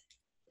supports it.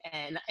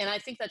 And I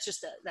think that's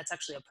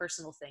actually a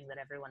personal thing that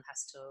everyone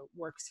has to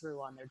work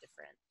through on their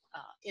different,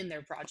 in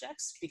their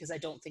projects, because I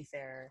don't think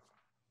they're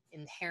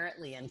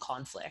inherently in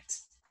conflict.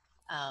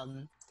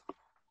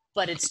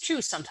 But it's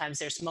true, sometimes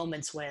there's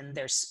moments when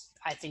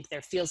I think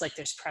there feels like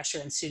there's pressure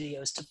in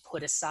studios to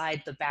put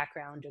aside the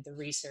background or the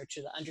research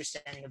or the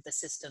understanding of the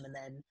system and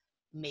then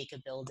make a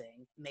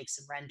building, make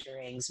some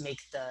renderings, make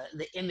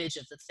the image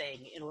of the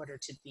thing in order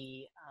to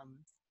be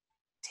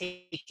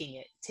taking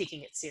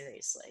it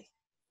seriously.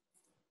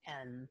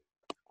 And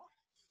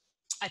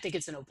I think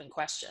it's an open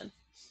question.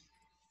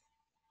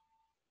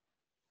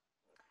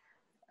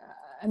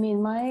 I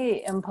mean,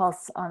 my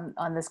impulse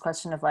on this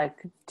question of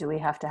like, do we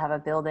have to have a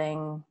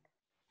building?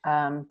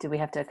 Do we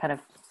have to kind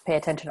of pay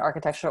attention to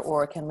architecture,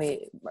 or can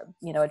we,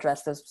 you know,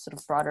 address those sort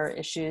of broader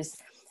issues?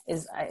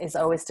 Is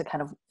always to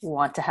kind of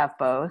want to have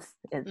both,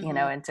 you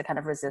know, and to kind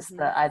of resist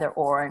the either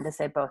or, and to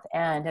say both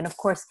and. And of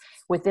course,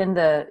 within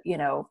the, you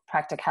know,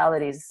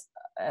 practicalities,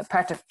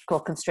 practical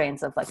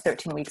constraints of like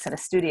 13 weeks in a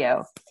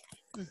studio,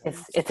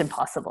 it's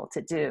impossible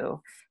to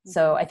do.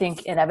 So I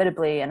think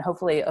inevitably, and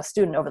hopefully a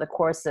student over the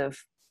course of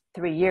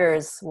 3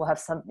 years will have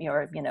some,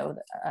 or, you know,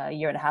 a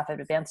year and a half of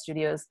advanced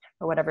studios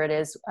or whatever it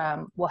is,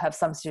 we'll have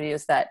some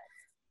studios that,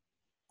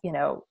 you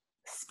know,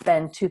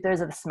 spend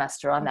 2/3 of the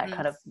semester on that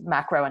kind of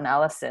macro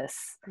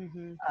analysis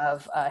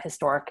of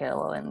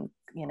historical and,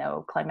 you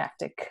know,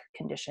 climactic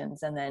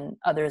conditions. And then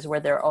others where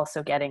they're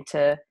also getting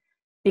to,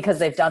 because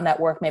they've done that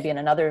work maybe in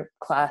another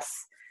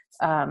class,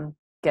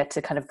 get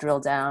to kind of drill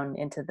down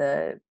into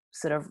the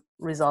sort of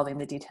resolving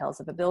the details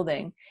of a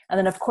building. And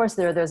then of course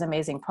there are those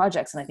amazing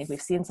projects, and I think we've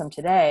seen some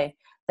today,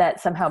 that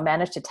somehow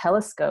manage to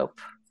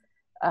telescope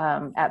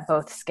at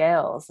both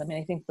scales. I mean,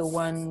 I think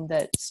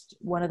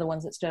one of the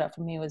ones that stood out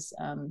for me was,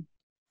 I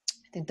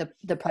think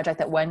the project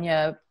that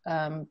Wanya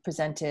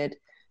presented,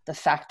 the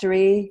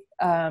factory,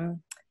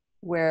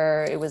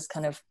 where it was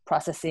kind of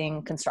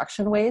processing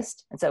construction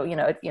waste. And so, you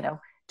know,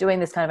 doing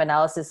this kind of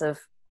analysis of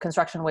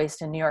construction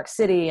waste in New York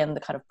City and the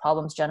kind of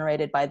problems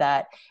generated by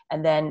that,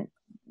 and then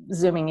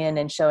zooming in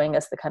and showing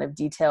us the kind of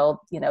detailed,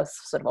 you know,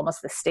 sort of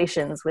almost the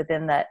stations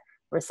within that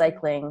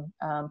recycling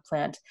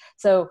plant.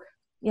 So,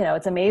 you know,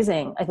 it's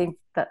amazing. I think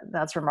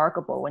that's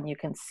remarkable when you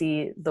can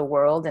see the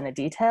world in a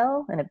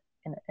detail, in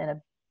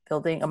a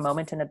building, a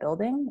moment in a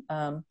building.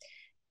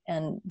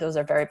 And those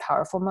are very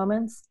powerful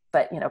moments,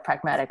 but, you know,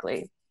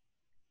 pragmatically,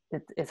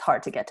 it's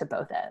hard to get to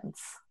both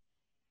ends.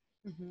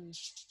 Mm-hmm.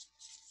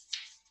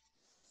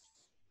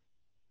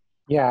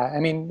 Yeah, I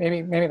mean,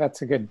 maybe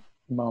that's a good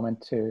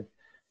moment to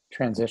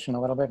transition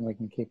a little bit, and we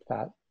can keep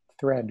that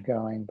thread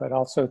going, but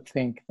also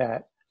think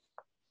that,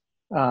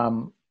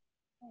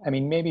 I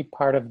mean, maybe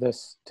part of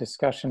this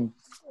discussion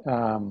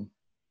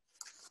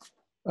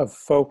of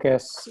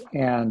focus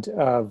and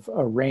of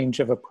a range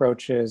of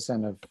approaches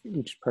and of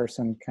each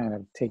person kind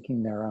of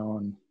taking their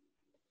own,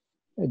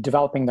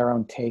 developing their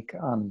own take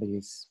on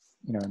these,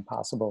 you know,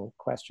 impossible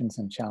questions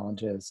and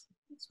challenges,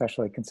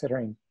 especially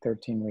considering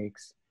 13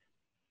 weeks.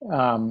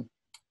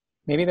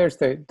 Maybe there's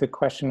the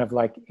question of,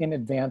 like, in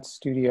advanced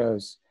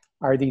studios,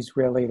 are these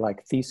really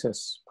like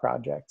thesis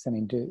projects? I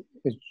mean,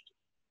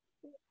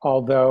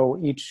 although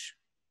each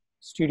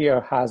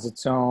studio has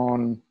its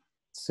own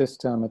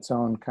system, its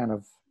own kind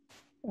of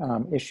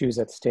issues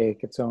at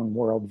stake, its own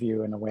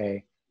worldview in a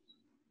way,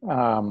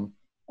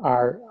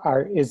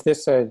 is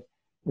this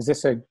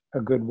a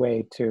good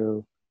way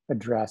to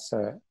address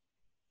a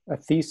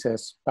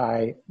thesis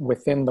by,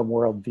 within the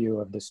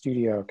worldview of the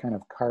studio, kind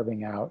of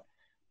carving out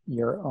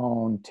your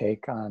own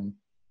take on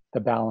the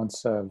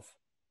balance of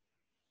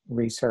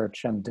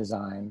research and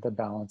design, the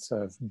balance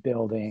of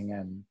building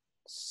and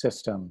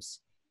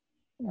systems,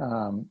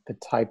 the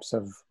types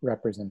of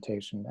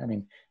representation? I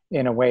mean,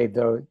 in a way,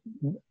 though,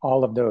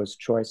 all of those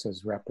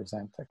choices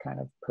represent a kind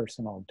of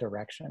personal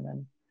direction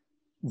and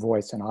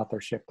voice and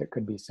authorship that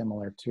could be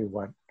similar to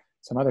what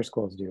some other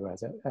schools do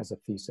as a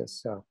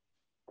thesis. So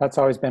that's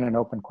always been an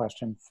open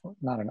question,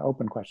 not an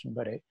open question,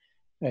 but a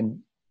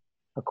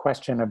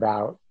question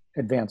about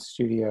advanced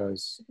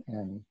studios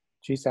and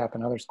GSAPP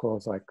and other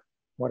schools. Like,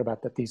 what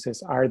about the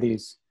thesis? Are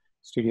these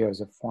studios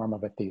a form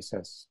of a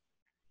thesis?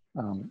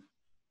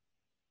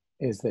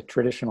 Is the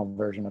traditional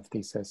version of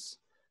thesis,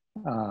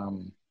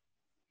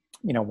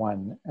 you know,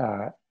 one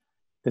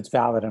that's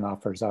valid and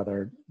offers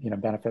other, you know,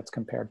 benefits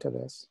compared to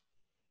this?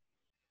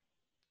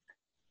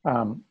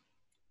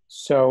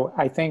 So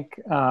I think,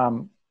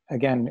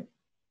 again,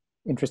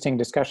 interesting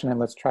discussion, and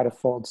let's try to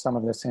fold some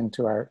of this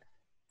into our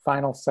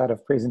final set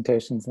of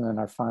presentations and then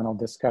our final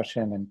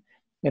discussion. And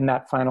in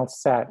that final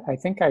set, I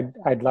think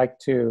I'd like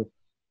to,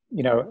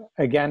 you know,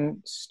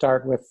 again,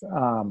 start with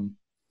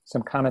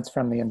some comments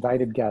from the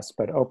invited guests,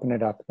 but open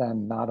it up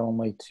then not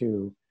only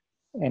to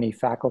any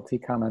faculty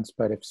comments,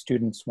 but if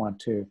students want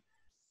to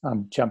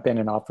jump in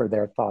and offer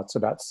their thoughts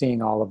about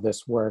seeing all of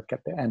this work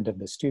at the end of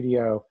the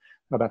studio,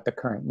 about the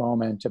current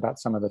moment, about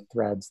some of the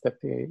threads that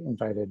the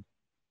invited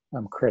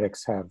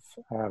critics have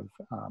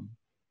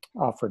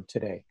offered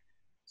today.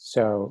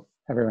 So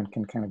everyone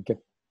can kind of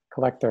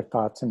collect their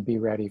thoughts and be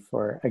ready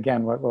for,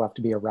 again, what will have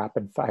to be a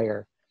rapid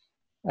fire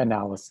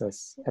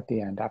analysis at the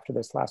end after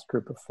this last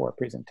group of 4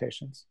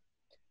 presentations.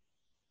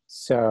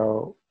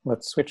 So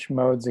let's switch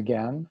modes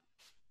again.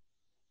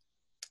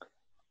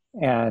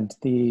 And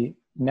the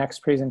next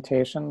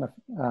presentation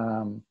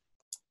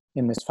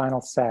in this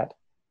final set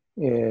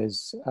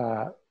is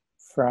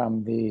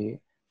from the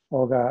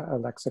Olga,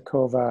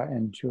 Aleksakova,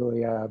 and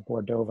Julia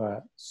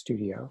Burdova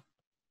studio.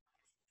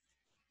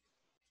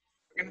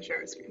 We're going to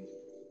share a screen.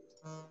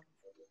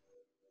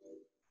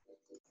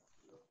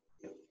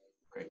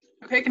 Great.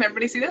 Okay, can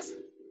everybody see this?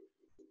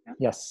 Yeah?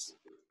 Yes.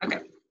 Okay.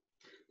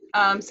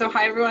 So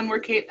hi everyone, we're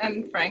Kate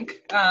and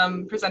Frank,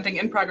 presenting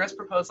in-progress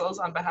proposals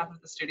on behalf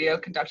of the studio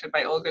conducted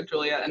by Olga,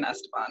 Julia, and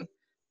Esteban.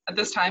 At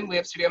this time, we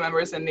have studio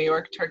members in New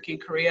York, Turkey,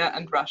 Korea,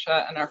 and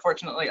Russia, and are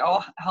fortunately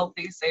all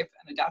healthy, safe,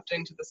 and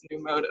adapting to this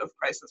new mode of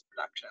crisis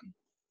production.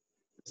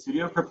 The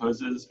studio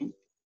proposes,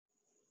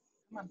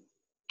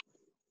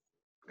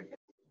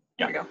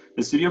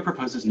 the studio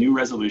proposes new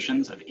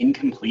resolutions of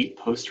incomplete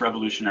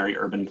post-revolutionary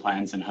urban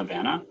plans in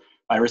Havana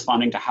by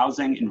responding to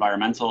housing,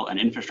 environmental, and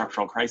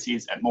infrastructural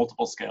crises at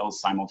multiple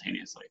scales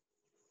simultaneously.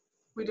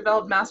 We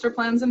developed master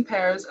plans in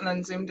pairs and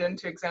then zoomed in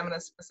to examine a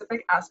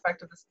specific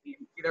aspect of the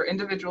scheme, either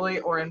individually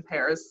or in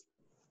pairs,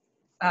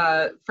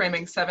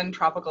 framing 7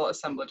 tropical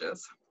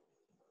assemblages.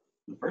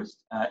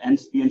 First, and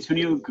the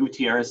Antonio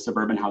Gutierrez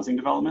suburban housing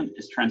development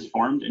is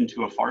transformed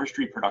into a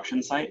forestry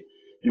production site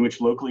in which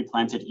locally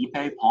planted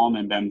ipe, palm,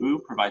 and bamboo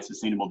provide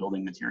sustainable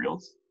building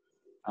materials.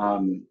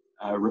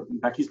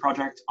 Becky's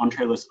project,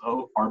 Entre los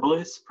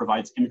Árboles,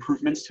 provides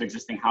improvements to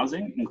existing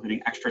housing, including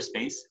extra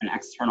space and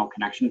external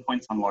connection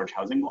points on large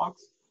housing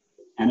blocks.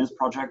 Anna's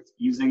project,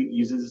 using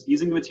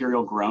the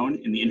material grown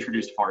in the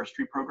introduced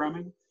forestry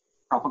programming,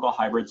 Tropical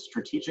Hybrids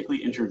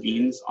strategically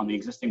intervenes on the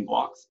existing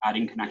blocks,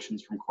 adding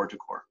connections from core to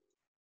core.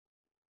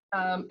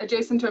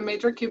 Adjacent to a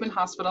major Cuban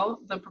hospital,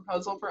 the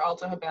proposal for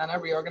Alta Habana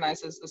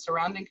reorganizes the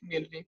surrounding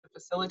community to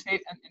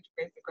facilitate and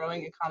integrate the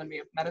growing economy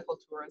of medical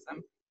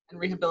tourism and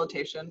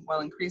rehabilitation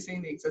while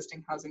increasing the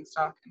existing housing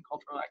stock and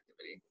cultural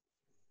activity.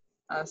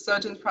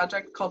 Sojan's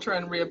project, Culture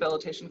and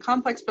Rehabilitation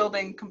Complex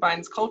Building,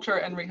 combines culture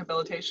and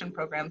rehabilitation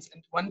programs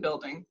into one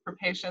building for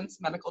patients,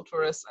 medical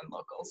tourists, and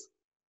locals.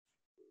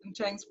 And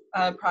Cheng's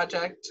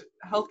project,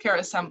 Healthcare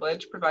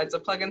Assemblage, provides a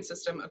plug-in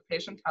system of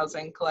patient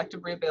housing,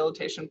 collective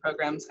rehabilitation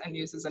programs, and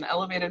uses an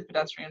elevated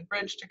pedestrian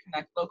bridge to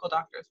connect local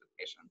doctors with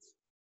patients.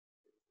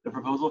 The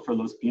proposal for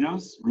Los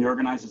Pinos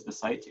reorganizes the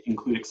site to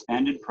include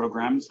expanded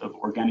programs of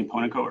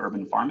organiponico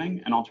urban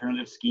farming and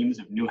alternative schemes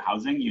of new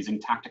housing using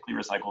tactically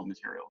recycled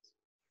materials.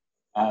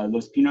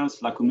 Los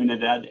Pinos, La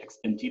Comunidad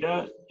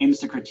Extendida aims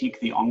to critique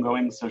the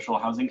ongoing social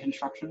housing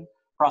construction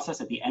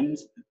process at the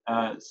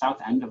south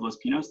end of Los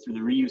Pinos through the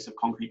reuse of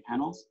concrete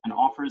panels and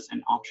offers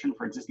an option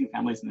for existing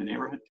families in the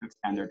neighborhood to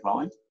expand their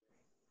dwellings.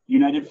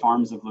 United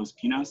Farms of Los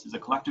Pinos is a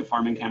collective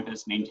farming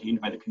campus maintained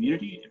by the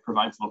community. It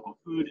provides local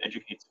food,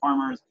 educates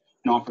farmers,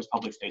 and offers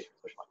public space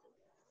for social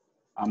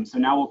activity. So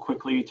now we'll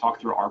quickly talk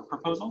through our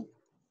proposal.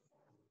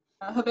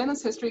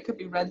 Havana's history could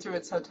be read through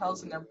its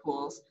hotels and their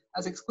pools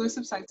as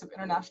exclusive sites of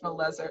international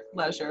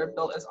leisure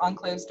built as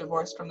enclaves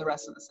divorced from the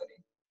rest of the city.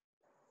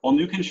 While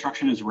new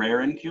construction is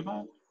rare in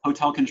Cuba,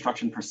 hotel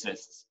construction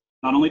persists.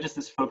 Not only does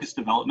this focus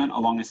development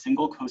along a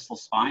single coastal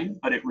spine,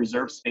 but it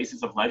reserves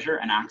spaces of leisure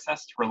and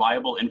access to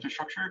reliable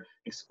infrastructure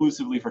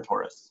exclusively for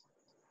tourists.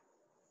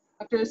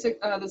 After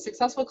the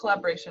successful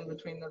collaboration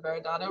between the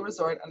Veredado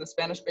Resort and the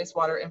Spanish-based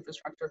water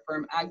infrastructure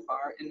firm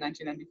Agbar in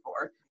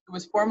 1994, it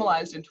was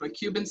formalized into a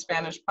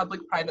Cuban-Spanish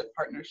public-private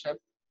partnership,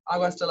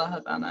 Aguas de la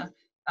Havana,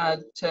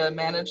 to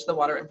manage the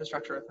water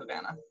infrastructure of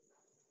Havana.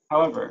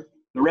 However,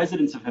 the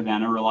residents of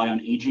Havana rely on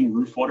aging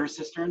roof water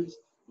cisterns,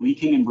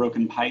 leaking and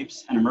broken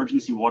pipes, and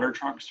emergency water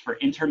trucks for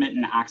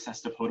intermittent access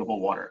to potable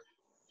water.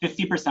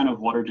 50% of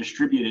water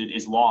distributed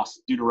is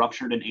lost due to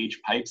ruptured and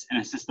aged pipes in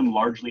a system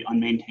largely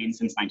unmaintained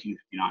since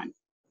 1959.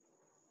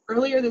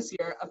 Earlier this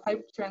year, a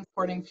pipe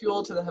transporting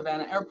fuel to the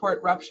Havana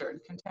airport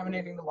ruptured,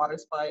 contaminating the water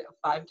supply of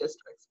 5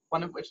 districts,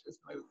 one of which is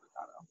Nuevo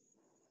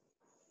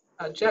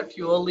Poblado. Jet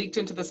fuel leaked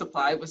into the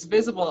supply was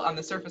visible on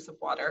the surface of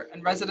water,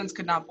 and residents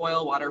could not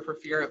boil water for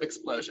fear of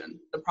explosion.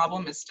 The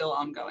problem is still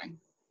ongoing.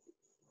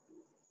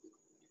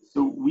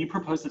 So we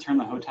propose to turn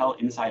the hotel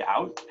inside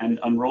out and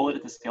unroll it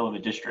at the scale of a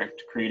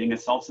district, creating a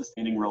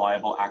self-sustaining,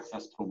 reliable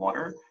access to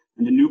water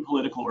and a new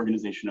political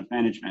organization of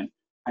management,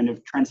 kind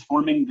of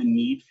transforming the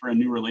need for a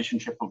new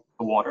relationship with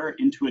the water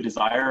into a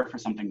desire for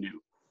something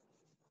new.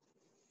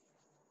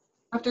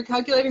 After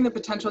calculating the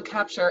potential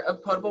capture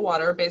of potable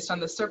water based on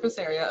the surface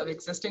area of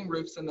existing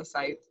roofs in the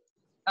site,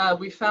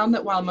 we found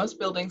that while most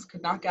buildings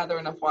could not gather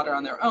enough water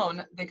on their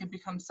own, they could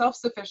become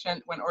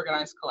self-sufficient when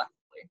organized collectively.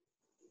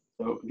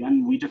 So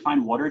again, we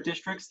define water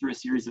districts through a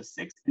series of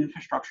 6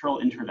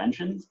 infrastructural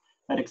interventions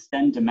that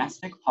extend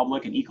domestic,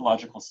 public, and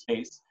ecological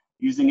space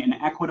using an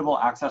equitable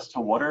access to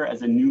water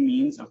as a new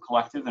means of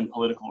collective and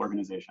political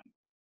organization.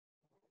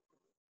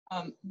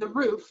 The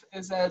roof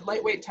is a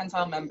lightweight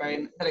tensile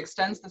membrane that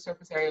extends the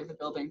surface area of the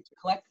building to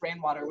collect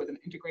rainwater with an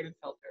integrated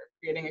filter,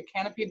 creating a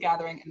canopied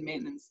gathering and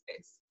maintenance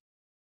space.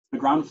 The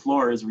ground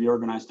floor is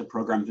reorganized to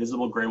program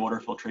visible gray water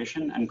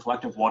filtration and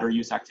collective water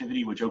use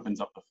activity, which opens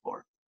up the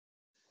floor.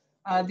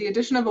 The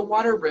addition of a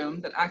water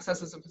room that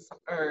accesses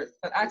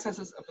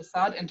a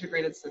facade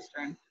integrated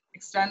cistern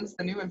extends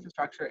the new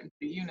infrastructure into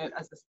the unit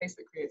as a space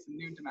that creates a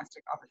new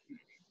domestic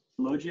opportunity.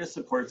 Loggia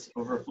supports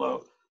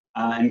overflow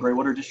and gray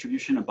water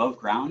distribution above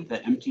ground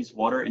that empties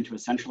water into a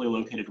centrally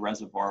located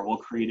reservoir while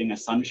creating a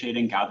sun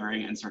shading,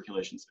 gathering, and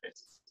circulation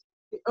space.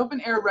 The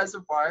open air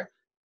reservoir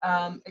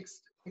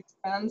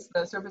expands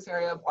the surface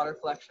area of water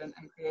collection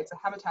and creates a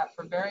habitat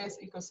for various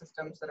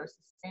ecosystems that are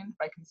sustained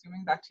by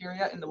consuming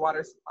bacteria in the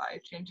water supply,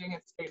 changing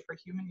its state for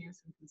human use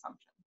and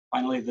consumption.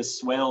 Finally, the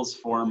swales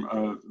form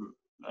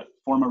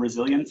a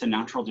resilience and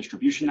natural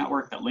distribution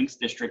network that links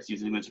districts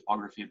using the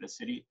topography of the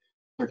city,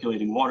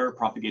 circulating water,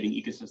 propagating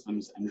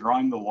ecosystems, and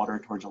drawing the water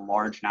towards a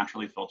large,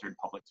 naturally filtered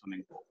public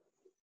swimming pool.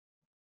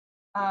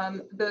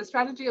 The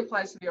strategy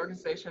applies to the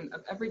organization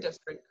of every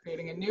district,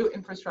 creating a new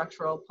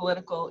infrastructural,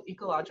 political,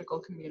 ecological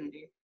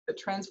community that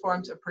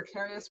transforms a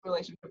precarious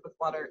relationship with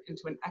water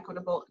into an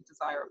equitable and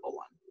desirable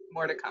one.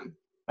 More to come.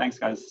 Thanks,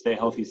 guys. Stay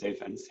healthy,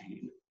 safe, and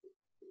sane.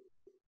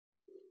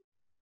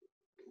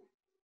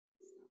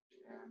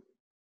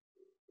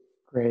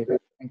 Great,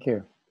 thank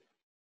you.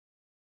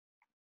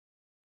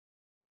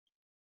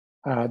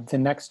 The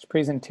next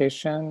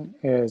presentation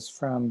is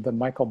from the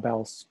Michael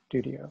Bell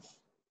Studio.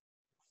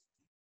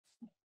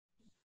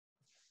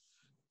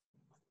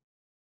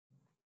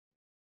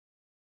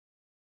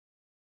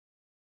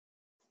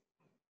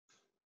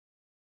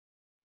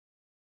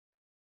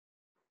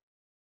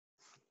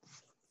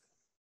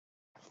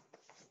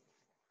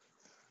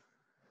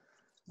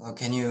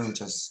 Can you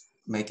just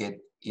make it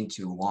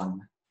into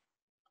one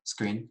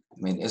screen? I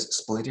mean, it's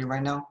split it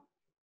right now,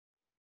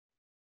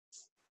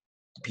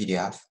 the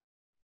PDF.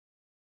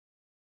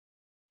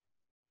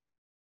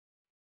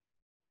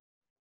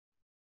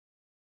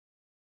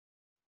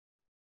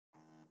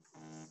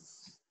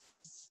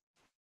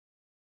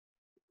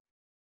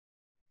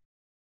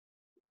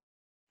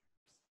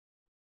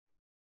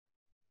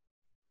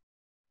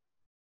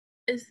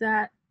 Is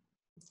that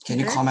Can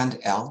you better? comment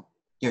L?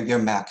 Your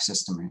Mac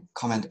system, right?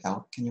 Comment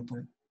L, can you put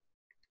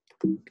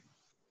it?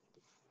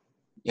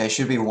 Yeah, it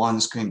should be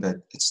one screen, but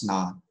it's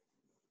not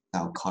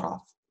now cut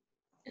off.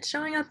 It's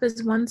showing up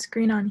as one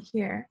screen on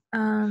here.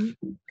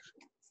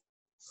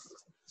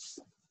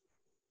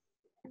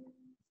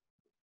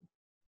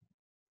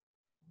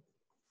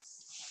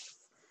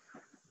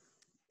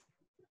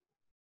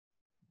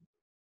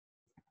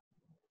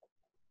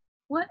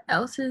 What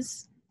else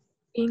is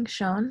being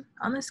shown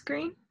on the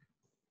screen?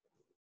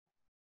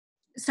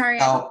 Sorry,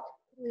 I don't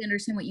really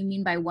understand what you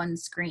mean by one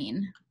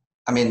screen.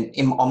 I mean,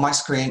 on my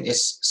screen,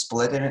 it's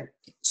split in,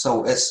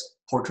 so it's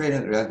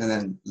portrait rather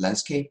than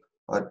landscape.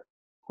 But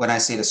when I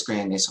see the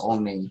screen, it's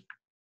only,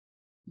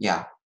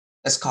 yeah,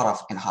 it's cut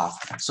off in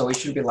half. So it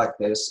should be like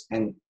this,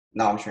 and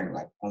now I'm showing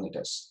like only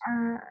this.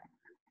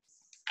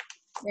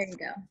 There you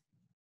go.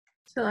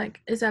 So like,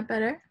 is that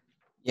better?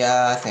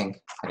 Yeah, I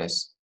think it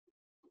is.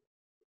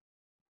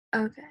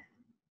 Okay.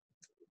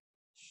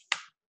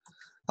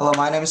 Hello,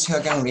 my name is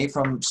Hilary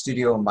from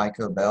Studio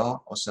Michael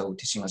Bell, also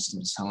teaching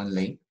assistant Sang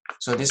Lee.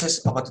 So this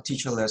is about the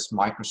teacherless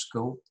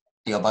microscope,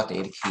 about the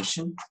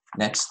education.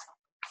 Next.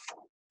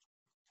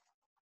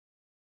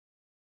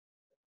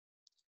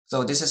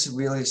 So this is a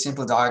really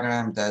simple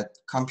diagram that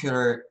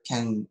computer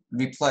can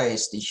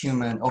replace the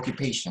human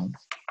occupation.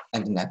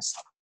 And the next.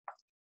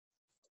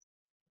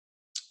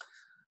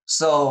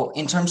 So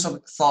in terms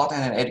of thought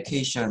and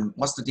education,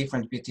 what's the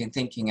difference between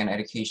thinking and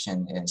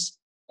education is?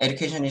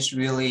 Education is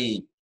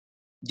really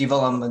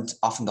development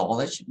of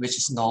knowledge, which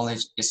is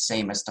knowledge is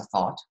same as the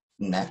thought.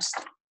 Next.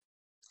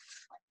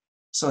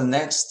 So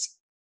next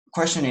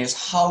question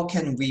is, how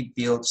can we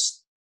build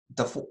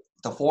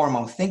the form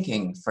of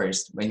thinking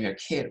first when you're a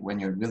kid, when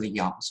you're really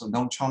young? So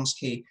Noam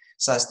Chomsky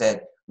says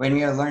that when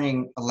we are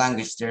learning a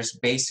language, there's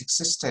basic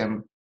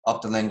system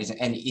of the language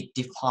and it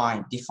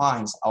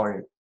defines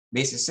our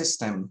basic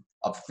system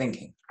of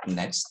thinking.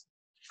 Next.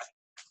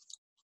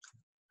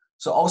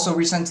 So also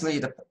recently,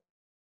 the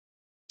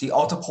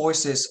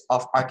autopoiesis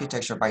of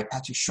architecture by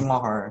Patrick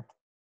Schumacher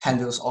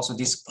handles also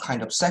this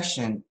kind of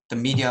section, the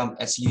medium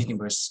as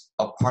universe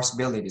of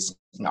possibilities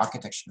in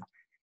architecture.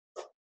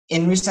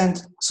 In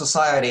recent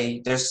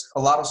society, there's a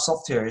lot of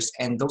softwares,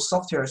 and those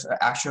softwares are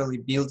actually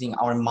building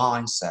our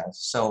mindset.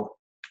 So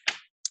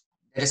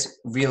that is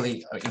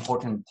really an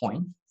important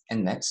point.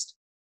 And next.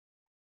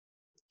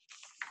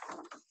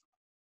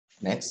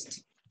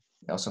 Next.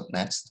 Also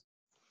next.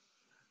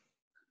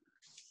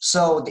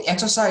 So the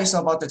exercise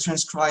about the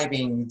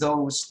transcribing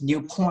those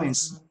new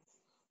points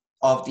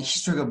of the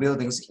historical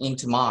buildings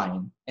into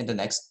mine in the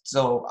next.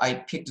 So I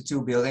picked the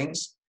two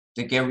buildings,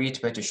 the Garrett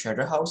Better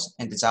Shelter House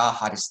and the Zaha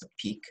Hadis the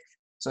Peak.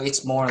 So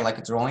it's more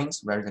like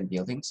drawings rather than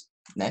buildings.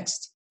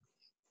 Next.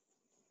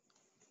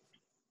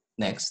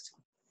 Next.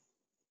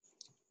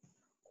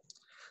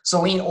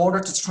 So in order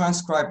to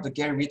transcribe the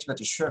Garrett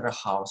Better Shelter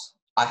House,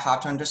 I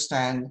have to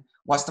understand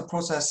what's the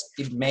process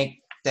it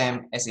make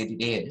them as it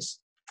is.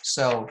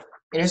 So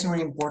it is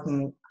really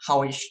important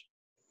how each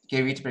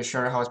Garrett Better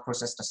Shelter House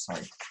process the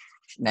site.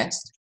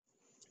 Next.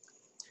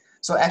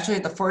 So actually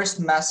the first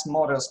mass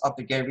models of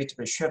the Garrett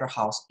Better Shelter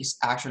House is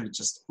actually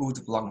just wood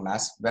block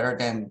mass rather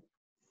than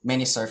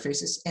many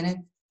surfaces in it.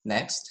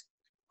 Next.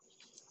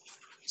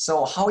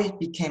 So how it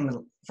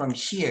became from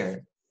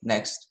here.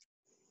 Next.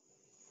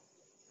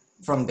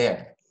 From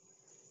there.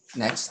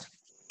 Next.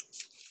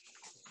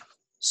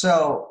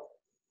 So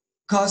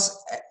because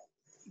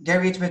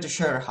Garrett Better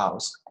Shelter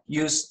House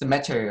used the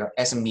material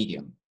as a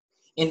medium.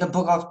 In the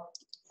book of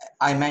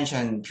I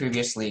mentioned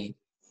previously,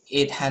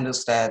 it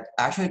handles that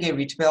actually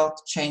Garrett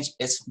Belt changed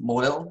its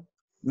model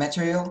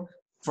material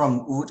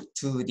from wood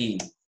to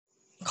the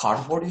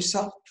cardboard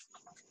itself.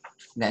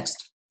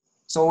 Next.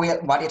 So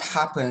what it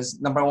happens,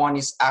 number one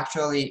is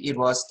actually it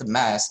was the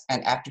mass,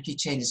 and after he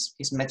changes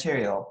his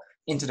material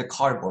into the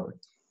cardboard,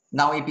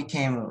 now it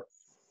became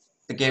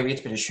the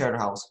Garrett Better Shelter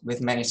House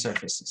with many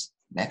surfaces.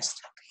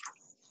 Next.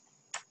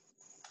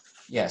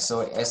 Yeah,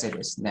 so as it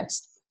is.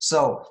 Next.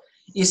 So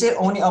is it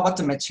only about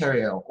the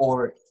material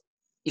or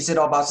is it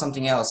about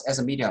something else as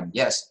a medium?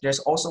 Yes, there's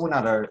also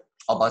another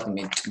about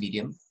the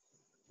medium.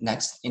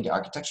 Next, in the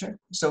architecture.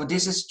 So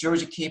this is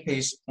George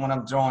Kipe's one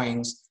of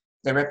drawings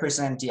that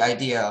represent the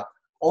idea.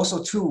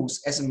 Also tools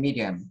as a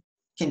medium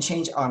can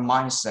change our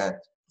mindset.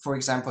 For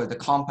example, the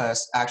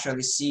compass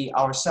actually see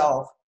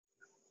ourselves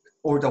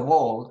or the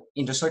world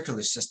in the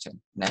circular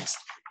system. Next.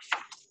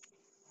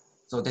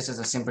 So this is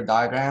a simple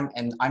diagram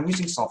and I'm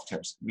using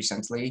softwares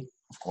recently,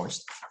 of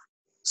course.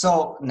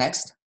 So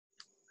next,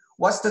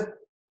 what's the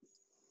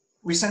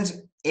recent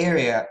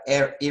era,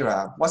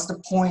 what's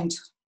the point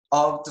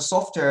of the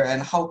software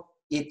and how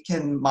it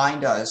can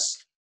mind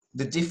us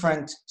the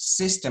different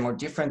system or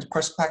different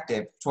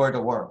perspective toward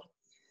the world.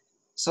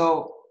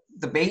 So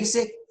the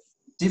basic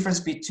difference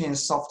between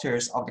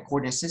softwares of the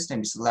coordinate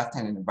system is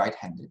left-handed and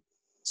right-handed.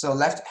 So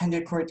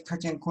left-handed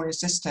Cartesian coordinate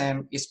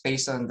system is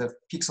based on the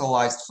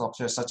pixelized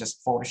software such as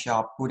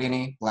Photoshop,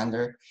 Houdini,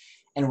 Blender.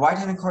 And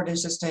right-handed coordinate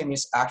system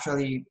is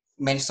actually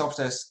many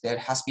softwares that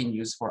has been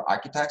used for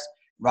architects.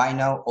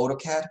 Rhino,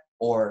 AutoCAD,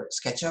 or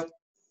SketchUp,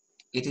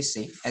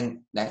 etc. And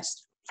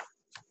next.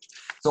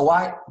 So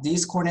why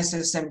these coordinate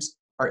systems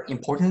are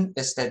important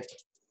is that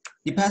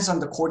depends on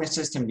the coordinate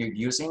system you're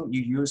using,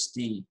 you use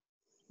the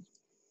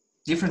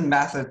different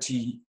method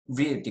to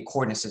read the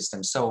coordinate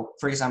system. So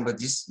for example,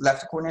 this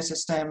left coordinate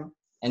system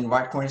and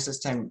right coordinate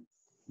system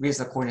reads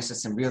the coordinate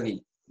system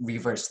really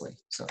reversely.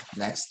 So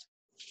next.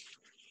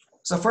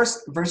 So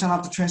first version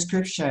of the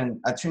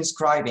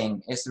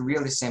transcribing is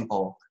really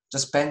simple,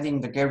 just bending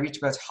the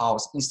Gerrit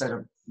house instead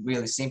of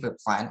really simple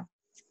plan.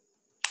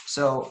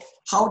 So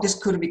how this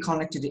could be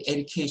connected to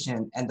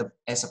education and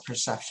as a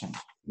perception.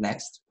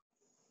 Next.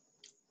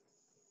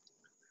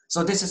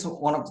 So this is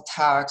one of the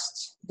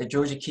tasks that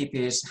Georgie Keep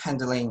is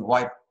handling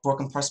why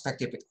broken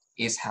perspective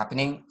is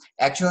happening.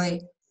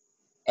 Actually,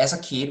 as a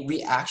kid,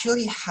 we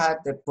actually had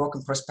the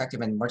broken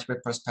perspective and multiple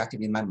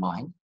perspective in my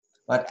mind.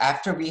 But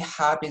after we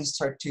have been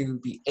start to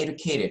be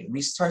educated,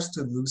 we start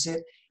to lose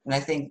it. And I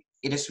think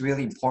it is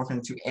really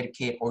important to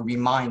educate or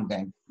remind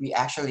them we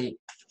actually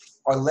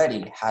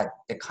already had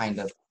the kind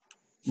of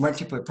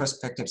multiple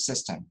perspective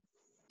system.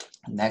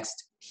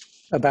 Next.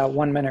 About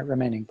 1 minute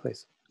remaining,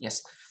 please.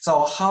 Yes.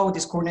 So how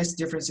this coordinate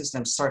difference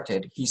system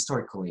started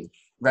historically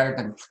rather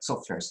than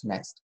softwares.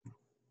 Next.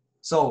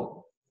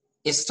 So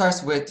it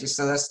starts with the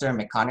celestial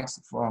mechanics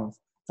from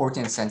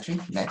 14th century.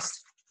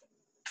 Next.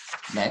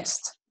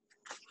 Next.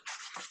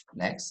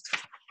 Next.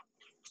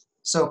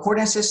 So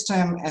coordinate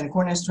system and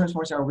coordinate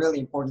transformation are really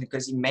important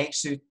because it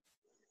makes you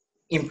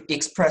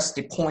express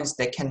the points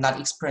that cannot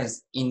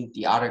express in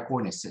the other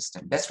coordinate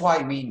system. That's why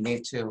we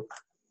need to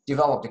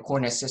develop the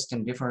coordinate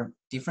system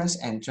difference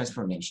and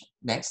transformation.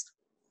 Next.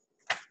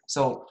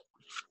 So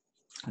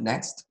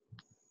next.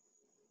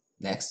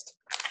 Next.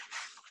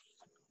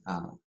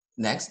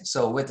 Next.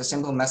 So with the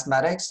simple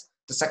mathematics,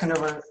 the second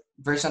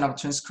version of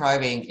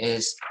transcribing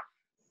is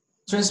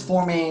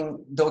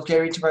transforming the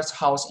Gerrit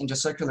house into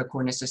circular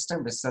coordinate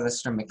system with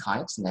celestial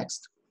mechanics.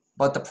 Next.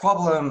 But the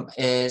problem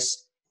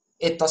is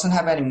it doesn't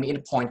have any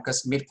midpoint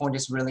because midpoint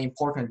is really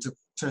important to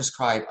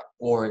transcribe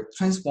or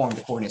transform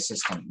the coordinate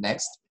system.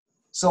 Next.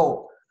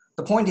 So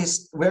the point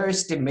is, where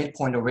is the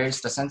midpoint or where is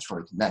the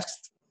centroid?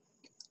 Next.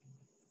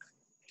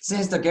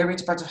 Since the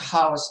Gerrit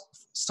house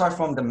starts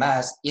from the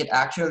mass, it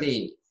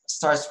actually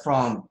starts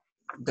from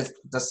the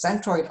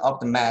centroid of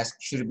the mass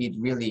should be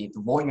really the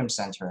volume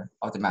center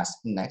of the mass.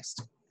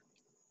 Next.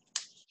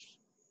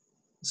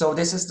 So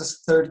this is the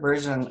third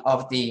version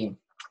of the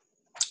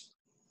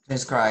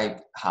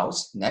transcribed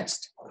house.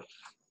 Next.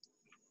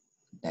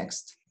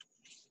 Next.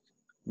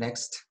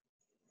 Next.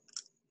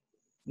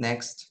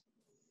 Next.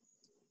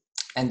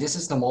 And this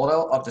is the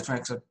model of the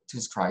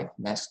transcribe.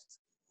 Next.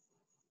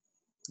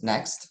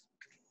 Next.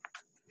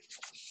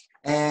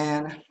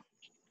 And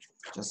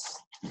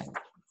just,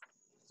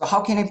 so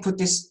how can I put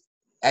this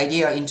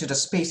idea into the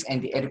space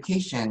and the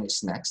education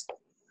is next.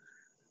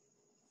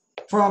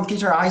 From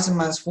Peter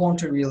Eisenman's form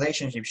to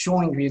relationship,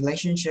 showing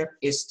relationship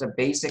is the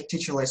basic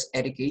teacherless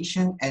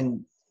education,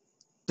 and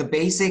the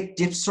basic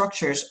deep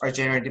structures are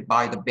generated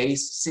by the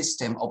base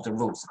system of the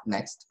rules.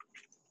 Next.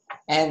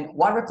 And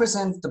what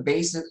represents the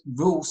basic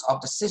rules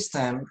of the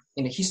system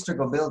in the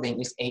historical building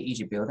is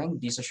AEG building.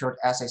 These are short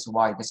essays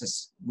why this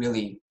is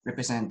really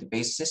represent the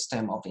base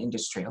system of the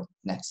industrial.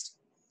 Next.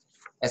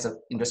 As an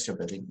industrial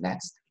building.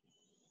 Next.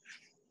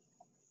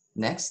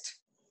 Next.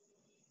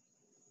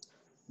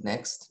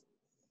 Next.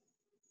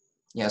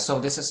 Yeah, so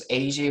this is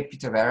AEG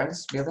Peter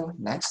Barrett's building.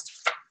 Next.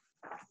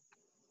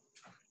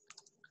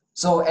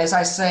 So as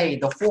I say,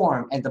 the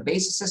form and the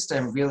base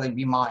system really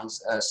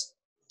reminds us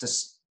the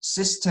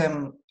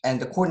system and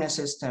the coordinate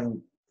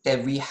system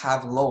that we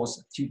have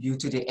lost due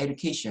to the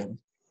education.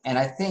 And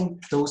I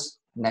think those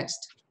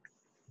next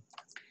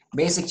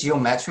basic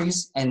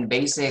geometries and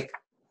basic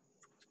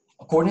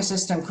coordinate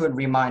system could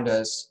remind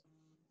us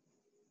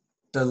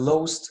the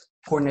lost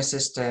coordinate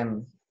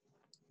system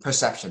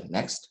perception.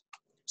 Next.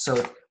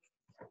 So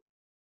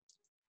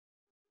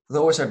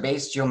those are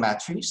base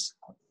geometries,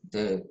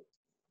 the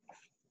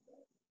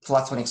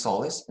platonic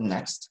solids.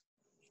 Next.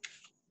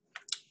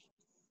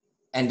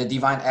 And the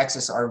divine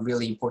axes are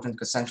really important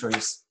because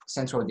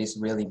centroid is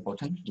really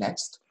important.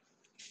 Next.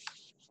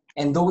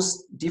 And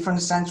those different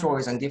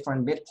centroids and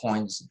different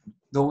midpoints,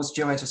 those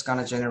geometries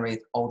gonna generate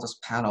all those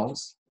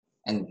panels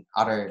and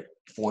other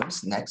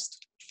forms.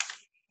 Next.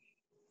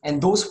 And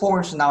those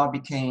forms now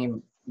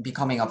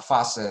becoming a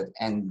facade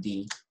and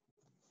the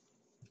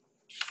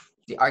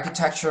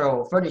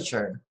architectural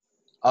furniture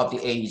of the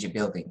AEG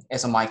building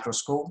as a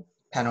microscope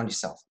panel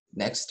itself.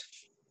 Next.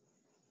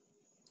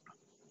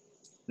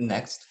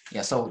 Next.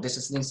 Yeah, so this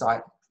is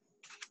inside.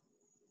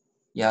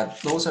 Yeah,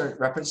 those are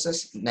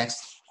references.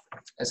 Next.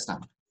 It's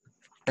done.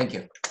 Thank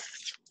you.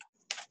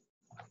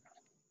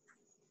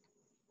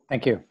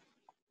 Thank you.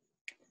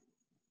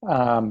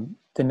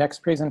 The next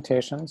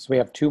presentations, we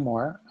have two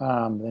more.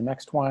 The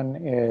next one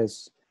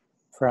is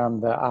from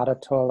the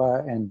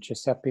Tolla and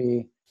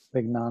Giuseppe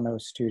Lignano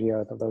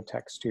studio, the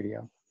low-tech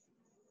studio.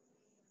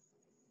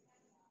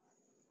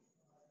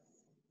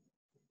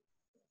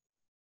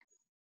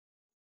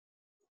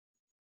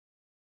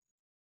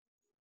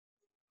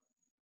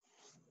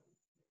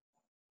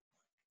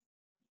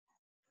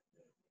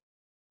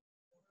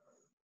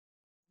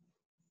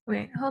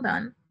 Wait, hold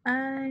on.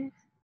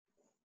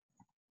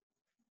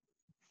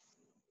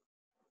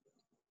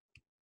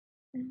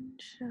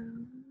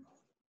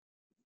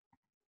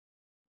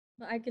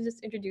 Well, I can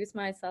just introduce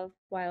myself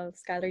while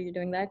Skylar, you're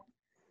doing that.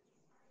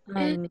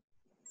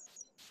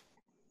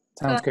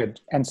 Sounds good.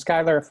 And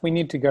Skylar, if we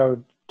need to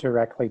go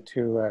directly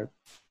to a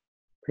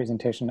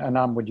presentation,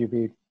 Anam, would you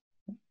be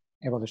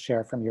able to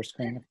share from your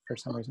screen if for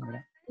some reason we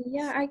don't?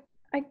 Yeah,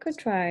 I could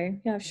try.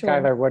 Yeah, sure.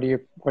 Skylar, what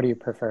do you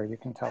prefer? You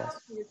can tell us.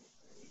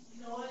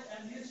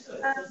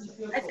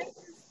 I think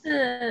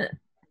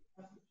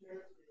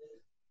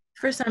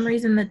for some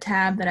reason the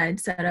tab that I'd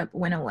set up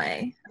went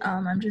away.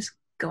 I'm just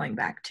going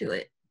back to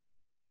it.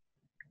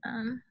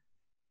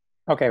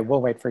 Okay,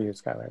 we'll wait for you,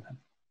 Skylar,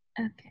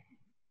 then. Okay.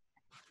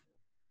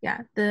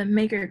 Yeah, the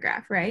maker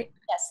graph, right?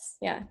 Yes,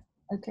 yeah.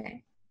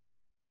 Okay.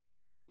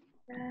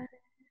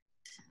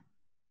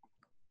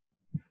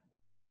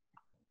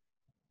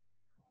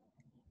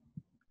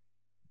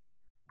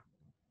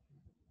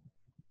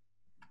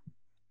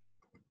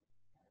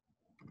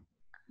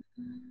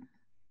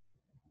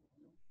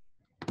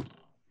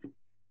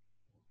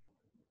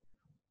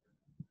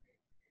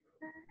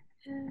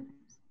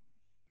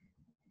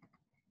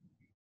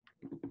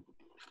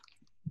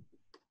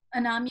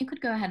 Anam, you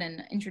could go ahead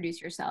and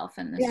introduce yourself.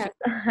 And Yeah.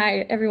 Hi,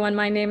 everyone.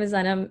 My name is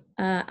Anam.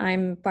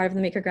 I'm part of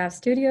the Maker Graph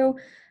Studio,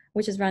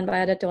 which is run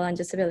by Tolla and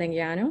Giuseppe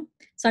Lignano.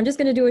 So I'm just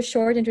going to do a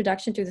short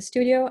introduction to the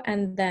studio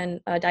and then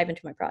dive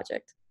into my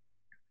project.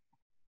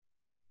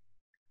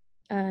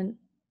 And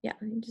yeah,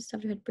 you just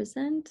have to hit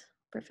present.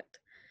 Perfect.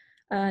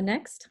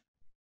 Next.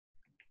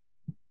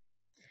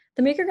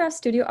 The Maker Graph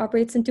Studio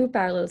operates in two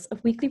parallels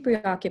of weekly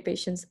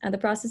preoccupations and the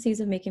processes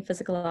of making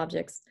physical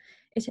objects.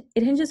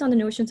 It hinges on the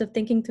notions of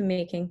thinking to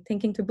making,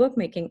 thinking to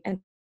bookmaking, and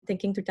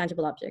thinking to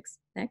tangible objects.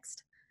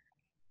 Next.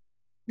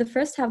 The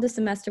first half of the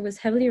semester was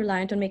heavily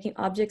reliant on making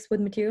objects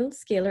with material,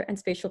 scalar, and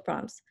spatial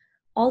prompts,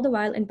 all the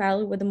while in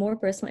parallel with the more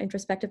personal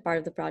introspective part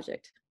of the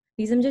project.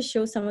 These images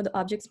show some of the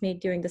objects made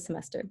during the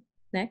semester.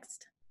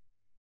 Next.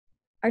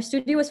 Our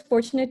studio was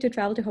fortunate to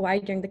travel to Hawaii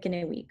during the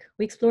Kine week.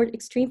 We explored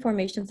extreme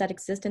formations that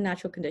exist in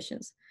natural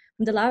conditions,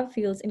 from the lava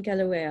fields in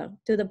Kilauea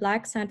to the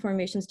black sand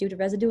formations due to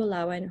residual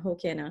lava in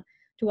Ho'okena,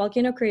 to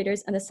volcano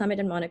craters and the summit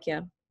in Mauna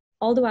Kea,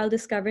 all the while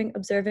discovering,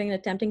 observing, and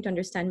attempting to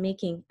understand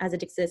making as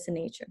it exists in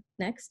nature.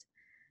 Next.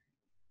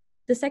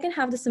 The second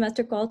half of the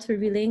semester called for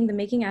relaying the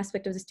making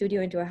aspect of the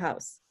studio into a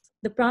house.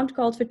 The prompt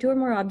called for 2 or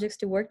more objects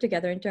to work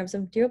together in terms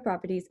of material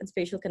properties and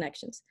spatial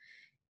connections.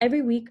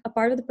 Every week, a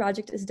part of the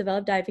project is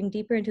developed diving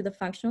deeper into the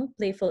functional,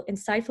 playful,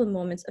 insightful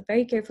moments of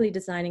very carefully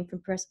designing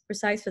from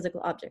precise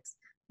physical objects.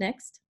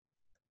 Next.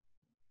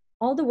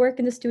 All the work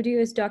in the studio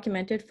is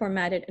documented,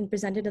 formatted, and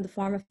presented in the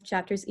form of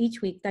chapters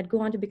each week that go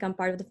on to become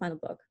part of the final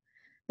book.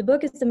 The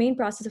book is the main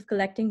process of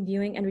collecting,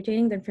 viewing, and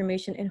retaining the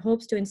information in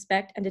hopes to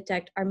inspect and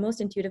detect our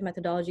most intuitive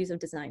methodologies of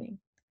designing.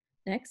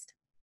 Next.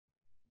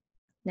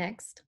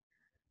 Next.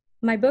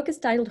 My book is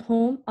titled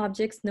Home,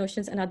 Objects,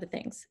 Notions, and Other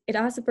Things. It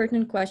asks a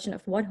pertinent question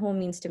of what home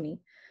means to me.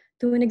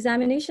 Through an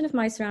examination of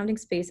my surrounding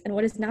space and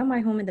what is now my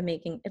home in the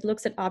making, it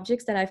looks at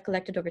objects that I've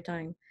collected over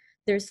time,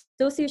 their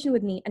association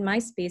with me and my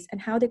space,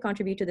 and how they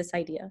contribute to this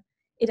idea.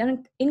 It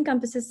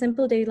encompasses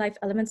simple daily life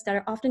elements that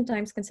are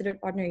oftentimes considered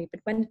ordinary,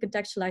 but when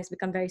contextualized,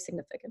 become very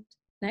significant.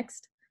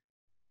 Next.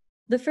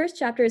 The first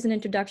chapter is an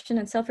introduction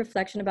and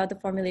self-reflection about the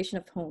formulation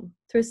of home.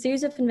 Through a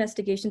series of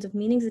investigations of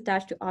meanings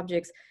attached to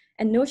objects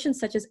and notions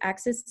such as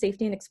access,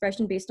 safety, and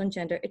expression based on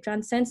gender, it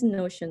transcends the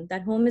notion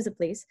that home is a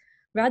place,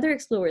 rather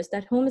explores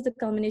that home is the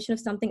culmination of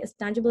something as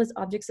tangible as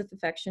objects of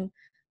affection,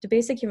 to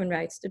basic human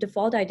rights, to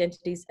default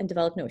identities, and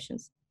developed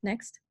notions.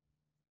 Next.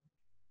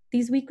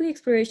 These weekly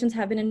explorations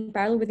have been in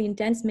parallel with the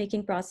intense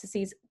making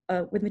processes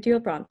with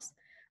material prompts.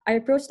 I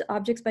approached the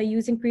objects by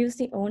using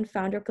previously owned,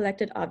 found, or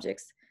collected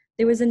objects.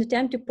 There was an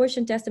attempt to push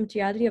and test the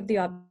materiality of the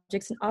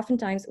objects, and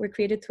oftentimes were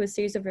created through a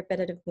series of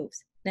repetitive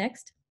moves.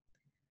 Next.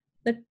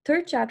 The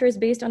third chapter is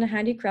based on a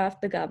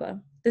handicraft, the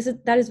gaba.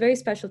 That is very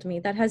special to me.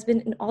 That has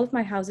been in all of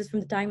my houses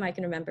from the time I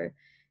can remember.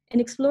 In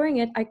exploring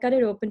it, I cut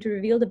it open to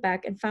reveal the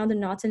back and found the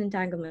knots and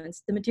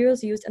entanglements, the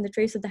materials used, and the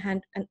trace of the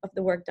hand and of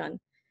the work done.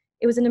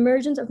 It was an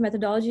emergence of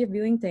methodology of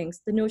viewing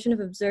things, the notion of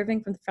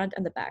observing from the front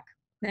and the back.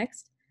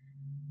 Next.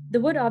 The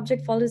wood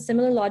object followed a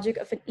similar logic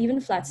of an even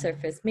flat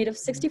surface made of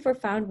 64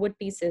 found wood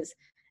pieces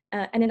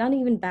and an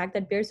uneven back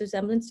that bears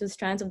resemblance to the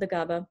strands of the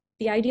gaba,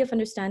 the idea of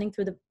understanding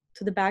through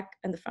the back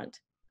and the front.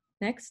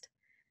 Next.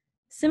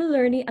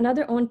 Similarly,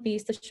 another owned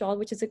piece, the shawl,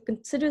 which is a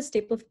considered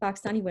staple of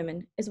Pakistani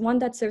women, is one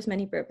that serves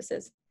many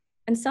purposes,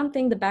 and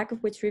something the back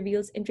of which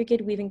reveals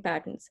intricate weaving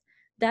patterns.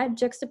 That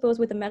juxtaposed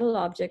with a metal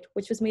object,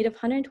 which was made of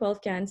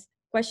 112 cans,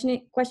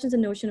 questions the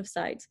notion of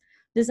sides.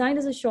 Designed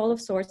as a shawl of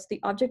sorts, the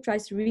object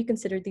tries to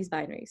reconsider these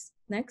binaries.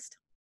 Next.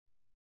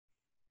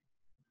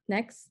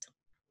 Next.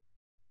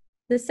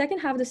 The second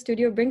half of the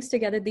studio brings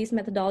together these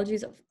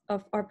methodologies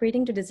of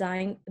operating to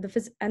design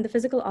and the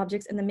physical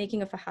objects in the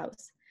making of a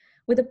house,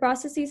 with the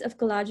processes of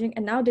collaging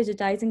and now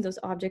digitizing those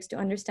objects to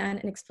understand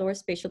and explore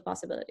spatial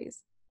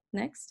possibilities.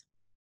 Next.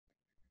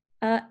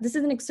 This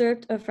is an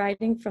excerpt of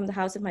writing from the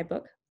house of my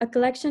book, a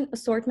collection,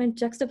 assortment,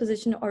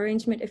 juxtaposition, or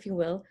arrangement, if you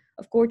will,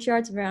 of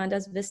courtyards,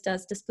 verandas,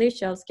 vistas, display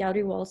shelves,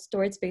 gallery walls,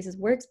 storage spaces,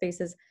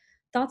 workspaces,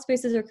 thought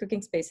spaces, or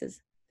cooking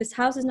spaces. This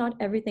house is not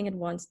everything at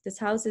once. This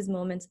house is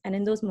moments, and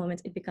in those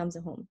moments, it becomes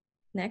a home.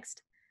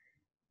 Next.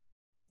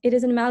 It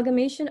is an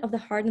amalgamation of the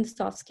hard and the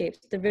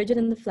softscapes, the rigid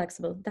and the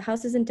flexible. The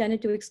house is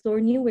intended to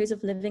explore new ways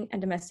of living and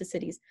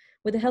domesticities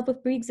with the help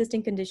of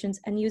pre-existing conditions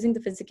and using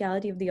the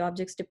physicality of the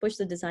objects to push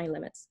the design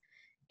limits.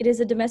 It is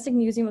a domestic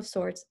museum of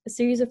sorts, a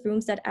series of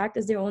rooms that act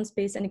as their own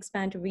space and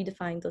expand to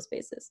redefine those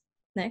spaces.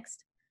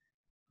 Next.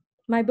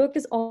 My book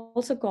is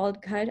also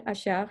called Ghar,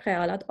 Ashya,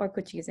 Khayalat, or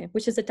Kuch Cheezein,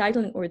 which is the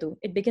title in Urdu.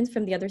 It begins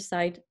from the other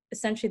side.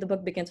 Essentially, the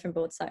book begins from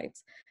both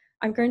sides.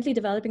 I'm currently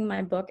developing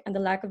my book and the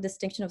lack of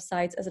distinction of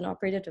sides as an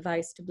operative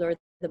device to blur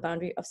the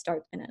boundary of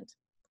start and end.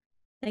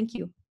 Thank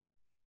you.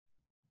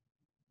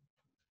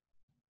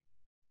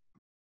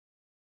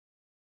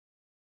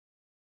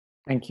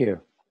 Thank you.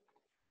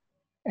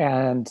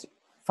 And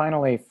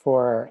finally,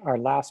 for our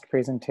last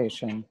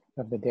presentation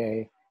of the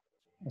day,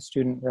 a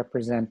student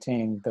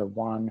representing the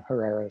Juan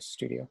Herreros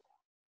studio.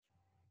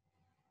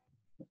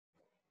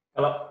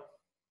 Hello.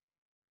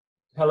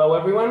 Hello,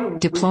 everyone.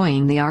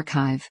 Deploying the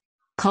archive.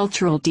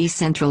 Cultural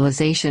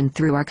decentralization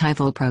through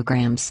archival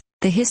programs.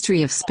 The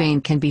history of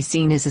Spain can be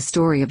seen as a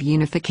story of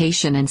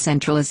unification and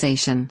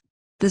centralization.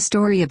 The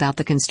story about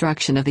the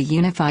construction of a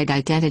unified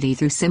identity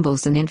through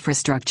symbols and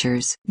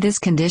infrastructures. This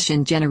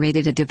condition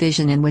generated a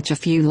division in which a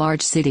few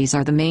large cities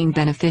are the main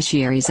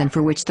beneficiaries and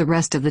for which the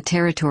rest of the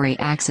territory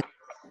acts.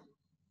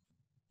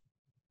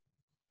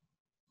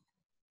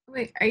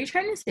 Wait, are you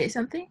trying to say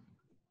something?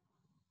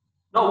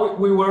 No,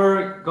 we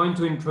were going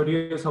to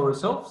introduce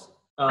ourselves.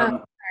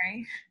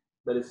 Sorry.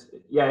 That is,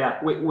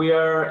 yeah. We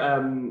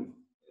are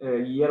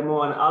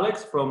Guillermo and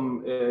Alex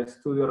from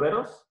Studio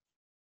Herreros.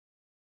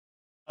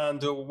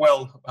 And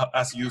well,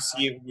 as you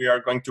see, we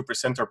are going to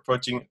present our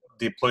project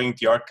deploying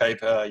the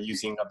archive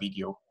using a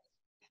video.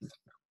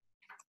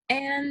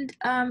 And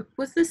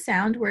was the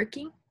sound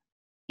working?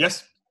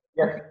 Yes.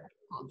 Yeah.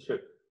 Sure.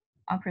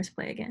 I'll press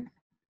play again.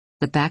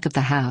 The back of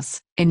the house,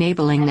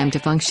 enabling them to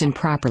function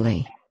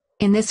properly.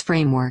 In this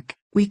framework,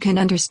 we can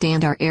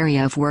understand our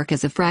area of work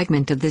as a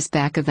fragment of this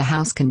back of the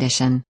house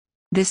condition.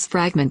 This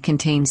fragment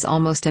contains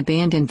almost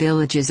abandoned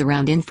villages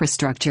around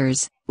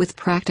infrastructures, with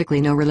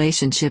practically no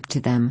relationship to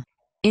them.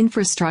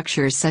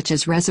 Infrastructures such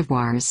as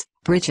reservoirs,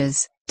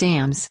 bridges,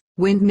 dams,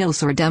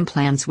 windmills or dump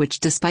plants which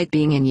despite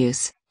being in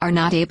use, are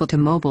not able to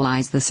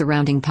mobilize the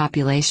surrounding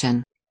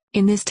population.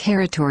 In this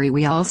territory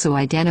we also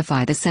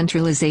identify the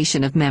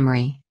centralization of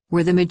memory,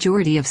 where the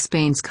majority of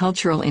Spain's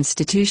cultural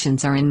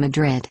institutions are in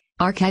Madrid,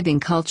 archiving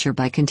culture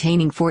by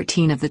containing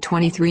 14 of the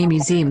 23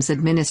 museums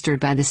administered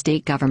by the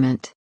state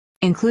government,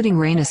 including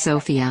Reina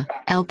Sofia,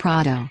 El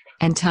Prado,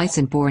 and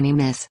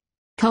Thyssen-Bornemisza.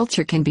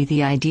 Culture can be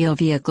the ideal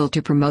vehicle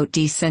to promote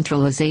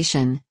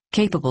decentralization,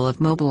 capable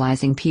of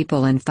mobilizing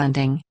people and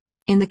funding.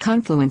 In the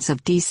confluence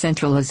of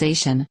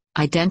decentralization,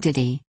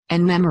 identity,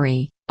 and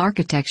memory,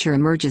 architecture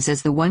emerges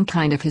as the one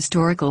kind of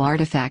historical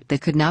artifact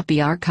that could not be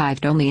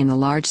archived only in the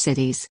large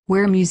cities,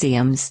 where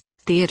museums,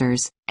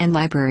 theaters, and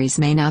libraries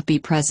may not be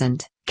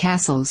present.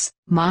 Castles,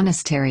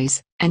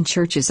 monasteries, and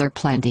churches are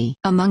plenty.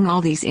 Among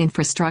all these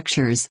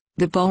infrastructures,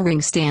 the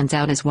bullring stands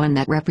out as one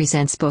that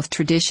represents both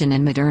tradition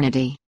and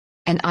modernity.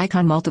 An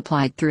icon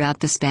multiplied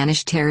throughout the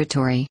Spanish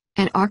territory,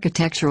 an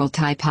architectural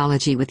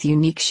typology with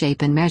unique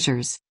shape and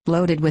measures,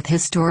 loaded with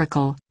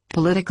historical,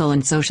 political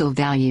and social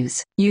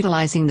values.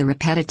 Utilizing the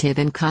repetitive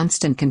and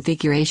constant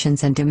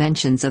configurations and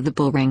dimensions of the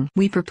bullring,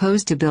 we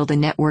propose to build a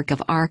network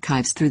of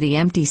archives through the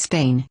empty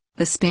Spain,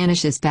 the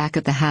Spanish's back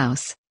of the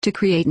house, to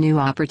create new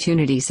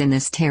opportunities in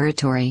this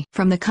territory.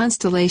 From the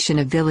constellation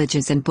of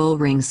villages and bull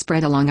rings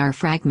spread along our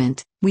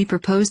fragment, we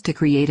propose to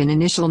create an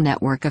initial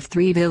network of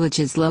 3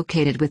 villages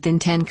located within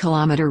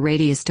 10-kilometer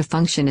radius to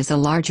function as a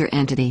larger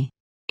entity.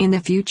 In the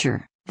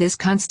future, this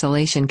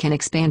constellation can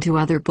expand to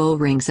other bull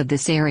rings of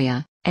this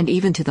area, and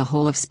even to the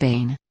whole of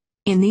Spain.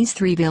 In these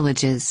 3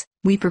 villages,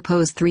 we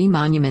propose 3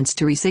 monuments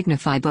to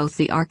resignify both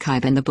the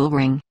archive and the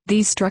bullring.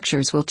 These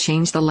structures will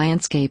change the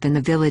landscape in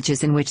the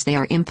villages in which they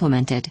are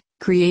implemented,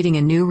 creating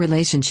a new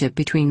relationship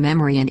between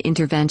memory and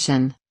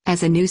intervention,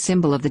 as a new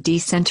symbol of the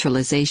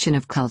decentralization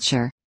of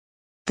culture.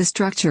 The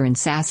structure in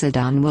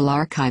Sassadon will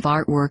archive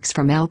artworks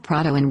from El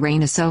Prado and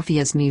Reina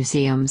Sofia's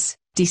museums,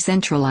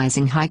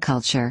 decentralizing high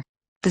culture.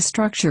 The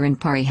structure in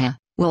Pareja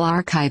will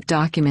archive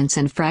documents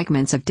and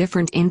fragments of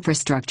different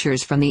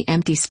infrastructures from the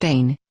empty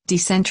Spain,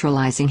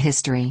 decentralizing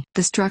history.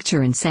 The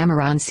structure in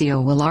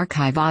Samarancio will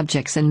archive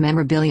objects and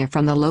memorabilia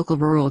from the local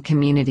rural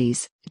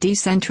communities,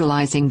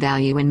 decentralizing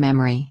value and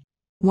memory.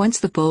 Once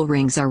the bull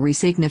rings are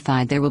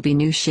resignified, there will be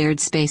new shared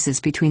spaces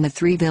between the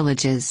 3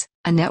 villages,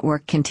 a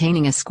network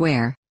containing a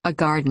square, a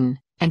garden,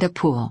 and a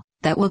pool,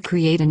 that will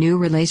create a new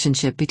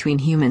relationship between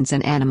humans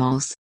and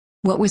animals.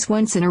 What was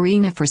once an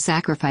arena for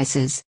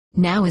sacrifices,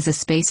 now is a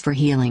space for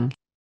healing.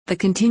 The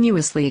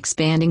continuously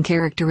expanding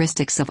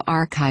characteristics of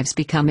archives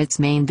become its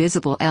main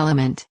visible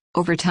element,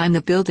 Over time,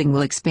 the building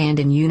will expand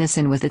in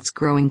unison with its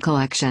growing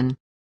collection.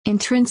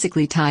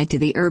 Intrinsically tied to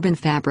the urban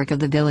fabric of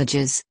the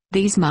villages,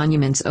 these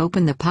monuments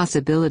open the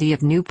possibility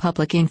of new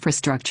public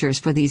infrastructures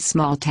for these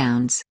small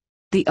towns.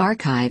 The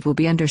archive will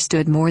be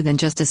understood more than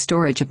just a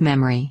storage of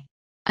memory.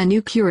 A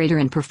new curator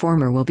and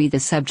performer will be the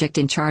subject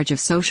in charge of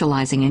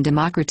socializing and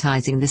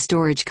democratizing the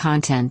storage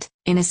content,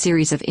 in a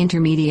series of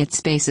intermediate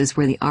spaces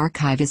where the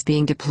archive is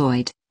being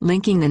deployed,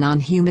 linking the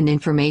non-human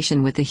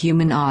information with the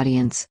human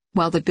audience,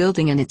 while the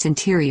building and its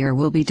interior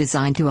will be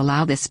designed to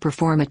allow this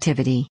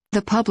performativity.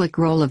 The public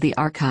role of the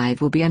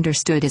archive will be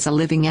understood as a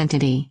living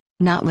entity,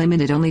 not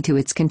limited only to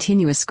its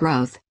continuous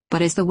growth,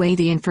 but as the way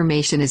the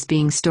information is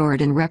being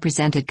stored and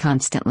represented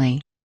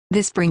constantly.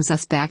 This brings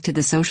us back to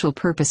the social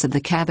purpose of the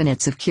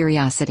cabinets of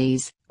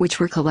curiosities, which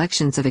were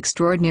collections of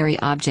extraordinary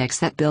objects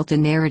that built a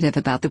narrative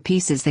about the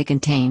pieces they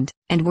contained,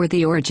 and were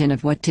the origin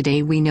of what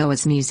today we know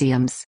as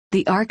museums.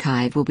 The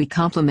archive will be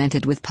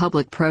complemented with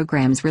public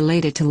programs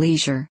related to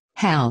leisure,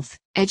 health,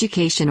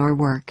 education or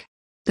work.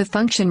 The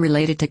function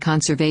related to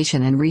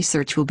conservation and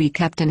research will be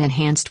kept and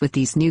enhanced with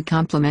these new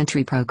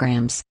complementary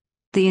programs.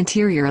 The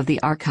interior of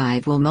the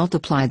archive will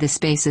multiply the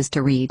spaces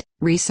to read,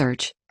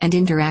 research, and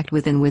interact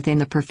within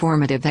the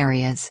performative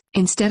areas.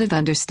 Instead of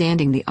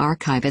understanding the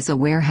archive as a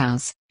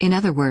warehouse, in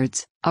other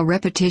words, a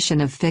repetition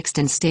of fixed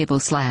and stable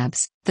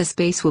slabs, the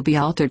space will be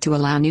altered to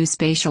allow new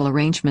spatial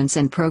arrangements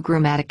and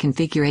programmatic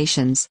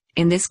configurations,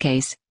 in this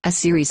case, a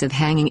series of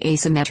hanging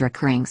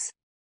asymmetric rings.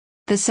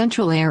 The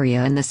central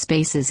area and the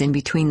spaces in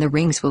between the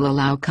rings will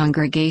allow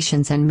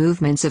congregations and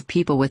movements of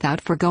people without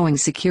foregoing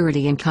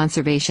security and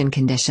conservation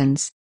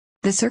conditions.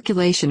 The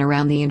circulation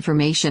around the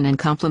information and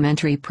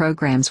complementary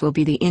programs will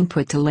be the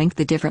input to link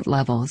the different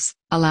levels,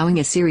 allowing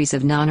a series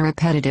of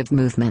non-repetitive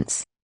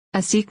movements.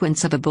 A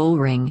sequence of a bull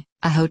ring,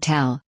 a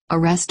hotel, a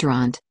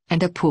restaurant,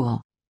 and a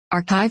pool.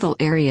 Archival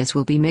areas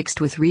will be mixed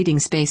with reading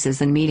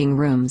spaces and meeting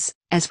rooms,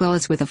 as well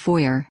as with a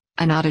foyer,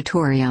 an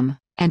auditorium,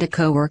 and a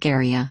co-work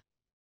area.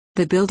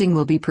 The building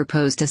will be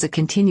proposed as a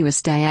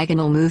continuous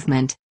diagonal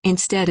movement,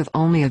 instead of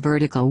only a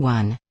vertical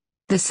one.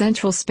 The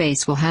central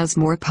space will house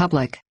more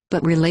public,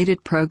 but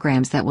related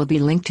programs that will be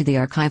linked to the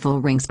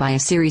archival rings by a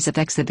series of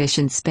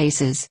exhibition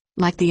spaces,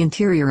 like the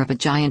interior of a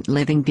giant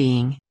living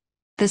being.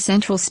 The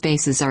central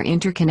spaces are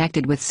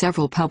interconnected with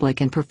several public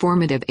and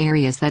performative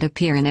areas that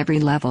appear in every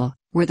level,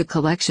 where the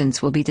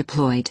collections will be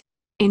deployed.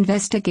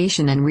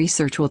 Investigation and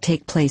research will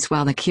take place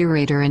while the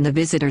curator and the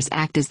visitors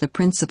act as the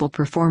principal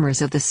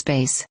performers of the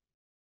space.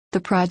 The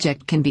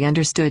project can be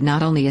understood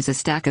not only as a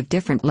stack of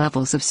different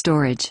levels of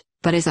storage,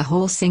 but as a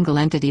whole single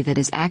entity that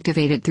is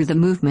activated through the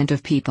movement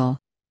of people.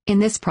 In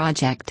this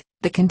project,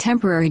 the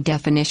contemporary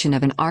definition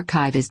of an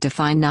archive is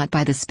defined not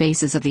by the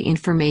spaces of the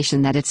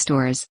information that it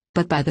stores,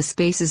 but by the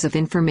spaces of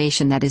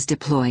information that is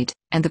deployed,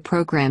 and the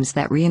programs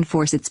that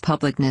reinforce its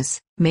publicness,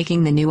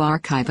 making the new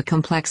archive a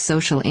complex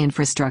social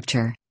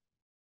infrastructure.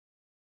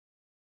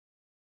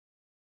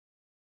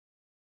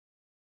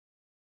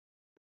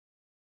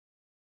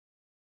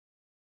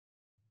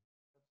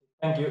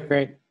 Thank you.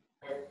 Great.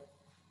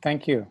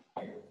 Thank you.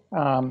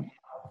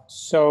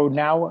 So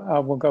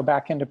now we'll go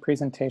back into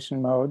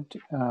presentation mode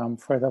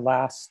for the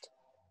last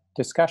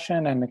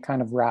discussion and the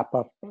kind of wrap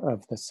up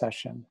of the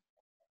session.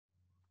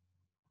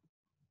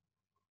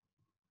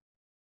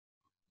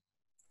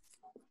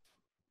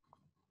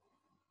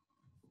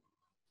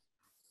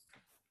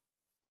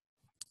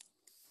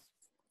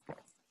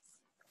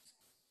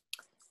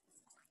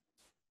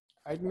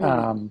 I'd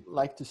maybe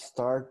like to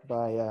start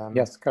by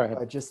yes, go ahead.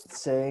 By just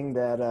saying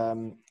that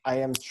I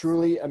am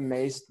truly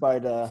amazed by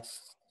the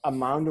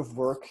amount of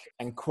work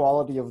and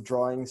quality of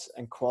drawings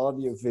and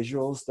quality of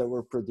visuals that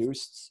were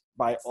produced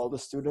by all the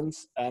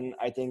students. And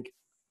I think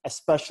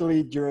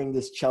especially during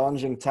this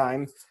challenging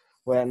time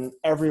when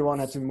everyone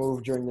had to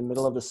move during the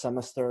middle of the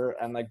semester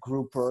and like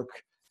group work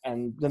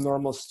and the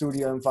normal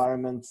studio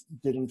environment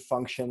didn't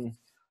function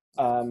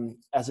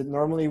as it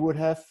normally would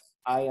have,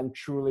 I am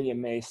truly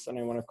amazed and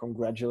I want to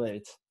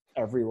congratulate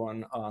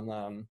everyone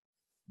on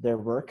their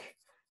work.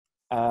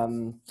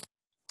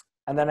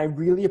 And then I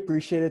really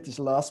appreciated this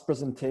last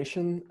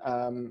presentation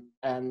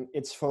and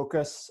its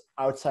focus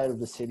outside of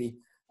the city.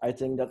 I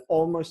think that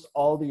almost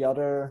all the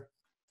other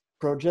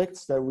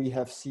projects that we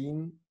have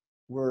seen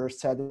were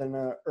set in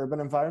an urban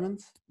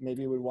environment,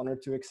 maybe with one or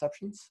two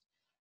exceptions.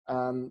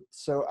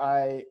 So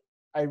I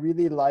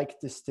really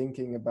like this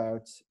thinking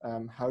about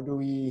how do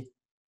we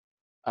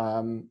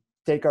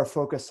take our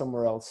focus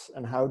somewhere else,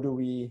 and how do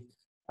we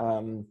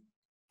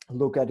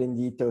look at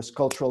indeed those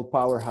cultural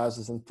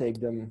powerhouses and take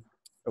them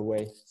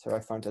away. So I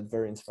found that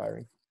very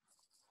inspiring.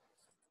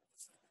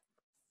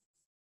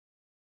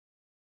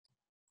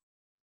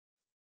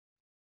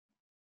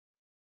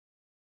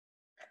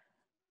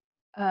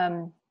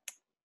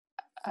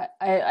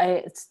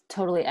 I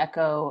totally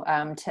echo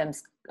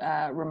Tim's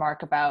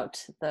remark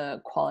about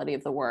the quality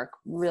of the work.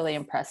 Really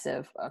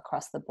impressive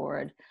across the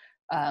board.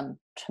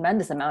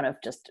 Tremendous amount of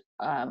just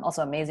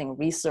also amazing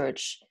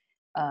research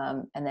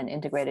and then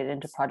integrated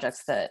into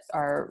projects that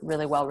are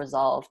really well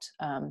resolved,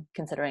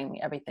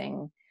 considering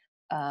everything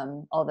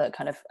all the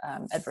kind of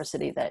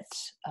adversity that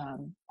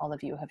all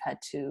of you have had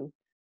to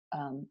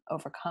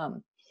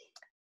overcome.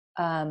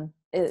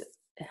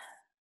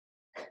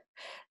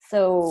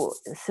 So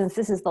since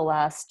this is the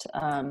last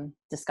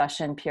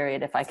discussion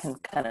period, if I can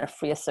kind of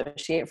free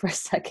associate for a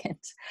second,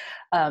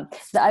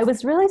 I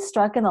was really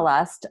struck in the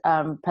last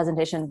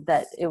presentation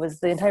that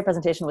the entire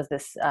presentation was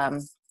this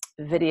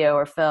video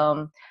or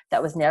film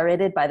that was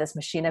narrated by this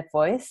machinic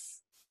voice.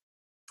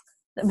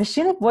 The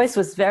machinic voice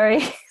was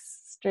very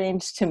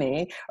strange to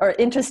me, or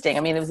interesting.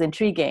 I mean, it was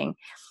intriguing.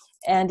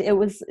 And it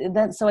was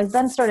then, so I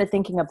then started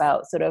thinking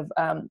about sort of,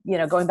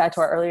 going back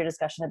to our earlier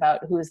discussion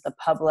about who's the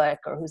public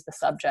or who's the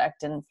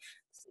subject. And,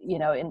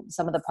 in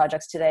some of the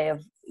projects today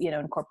have,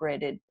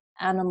 incorporated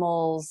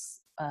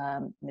animals,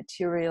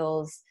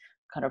 materials,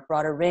 kind of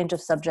broader range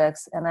of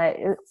subjects. And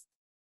I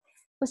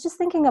was just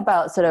thinking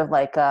about sort of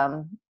like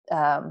a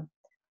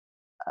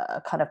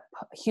kind of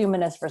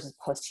humanist versus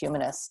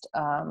post-humanist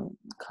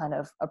kind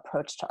of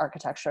approach to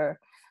architecture.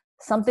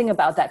 Something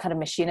about that kind of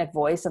machinic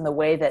voice and the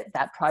way that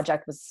that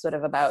project was sort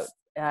of about,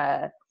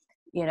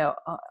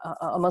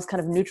 almost kind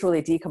of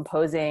neutrally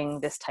decomposing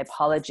this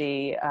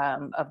typology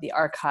of the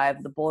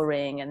archive, the bull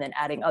ring, and then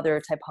adding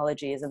other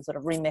typologies and sort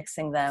of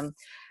remixing them.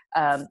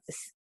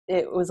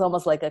 It was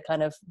almost like a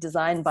kind of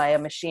designed by a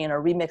machine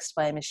or remixed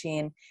by a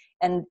machine.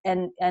 And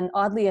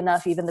oddly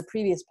enough, even the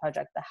previous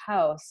project, the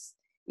house,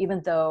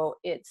 even though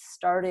it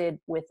started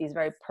with these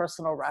very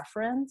personal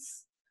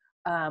reference,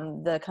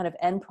 the kind of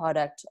end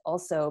product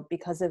also,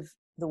 because of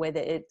the way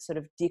that it sort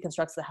of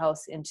deconstructs the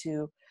house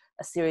into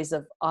a series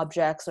of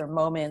objects or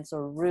moments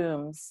or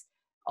rooms,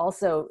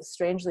 also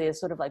strangely is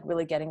sort of like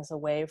really getting us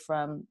away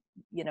from,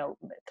 kind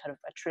of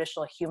a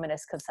traditional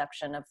humanist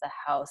conception of the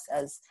house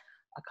as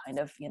a kind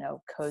of,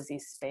 cozy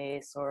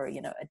space or,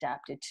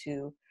 adapted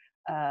to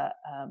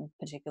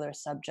particular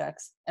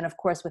subjects. And of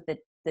course, with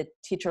the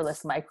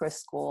teacherless micro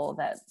school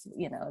that,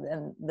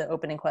 and the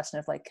opening question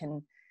of like,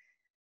 can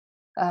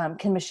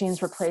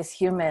machines replace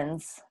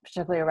humans,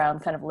 particularly around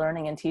kind of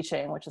learning and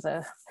teaching, which is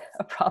a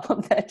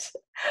problem that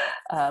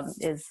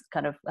is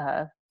kind of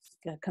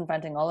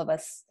confronting all of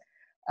us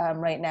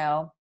right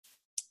now.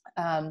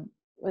 I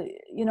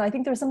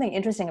think there's something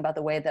interesting about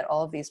the way that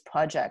all of these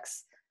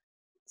projects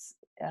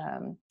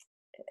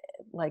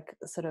like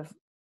sort of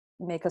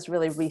make us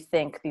really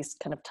rethink these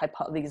kind of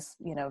these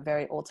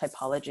very old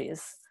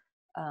typologies.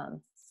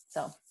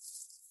 So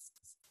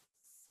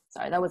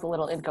sorry, that was a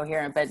little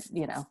incoherent, but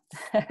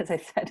as I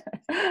said,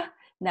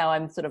 now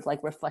I'm sort of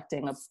like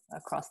reflecting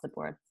across the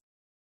board.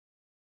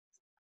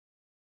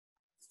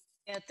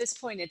 At this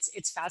point,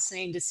 it's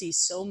fascinating to see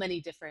so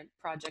many different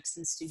projects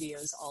and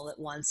studios all at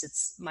once.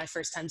 It's my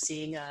first time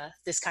seeing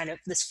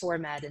this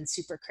format in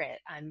Supercrit.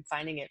 I'm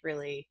finding it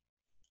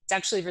it's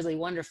actually really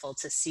wonderful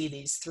to see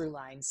these through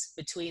lines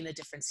between the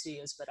different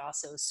studios, but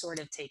also sort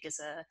of take as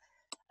a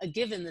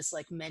given this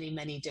like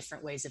many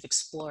different ways of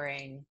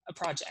exploring a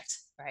project,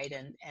 right?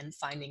 And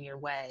finding your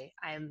way.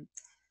 I'm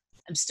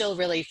still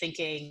really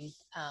thinking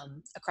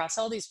across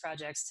all these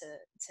projects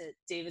to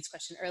David's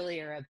question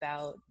earlier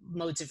about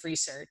modes of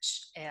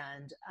research.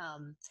 And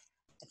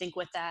I think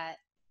what that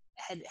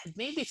had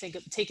made me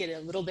take it a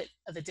little bit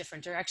of a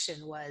different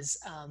direction was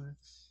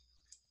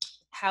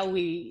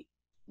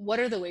what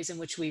are the ways in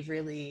which we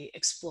really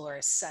explore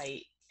a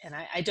site. And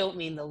I don't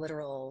mean the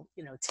literal,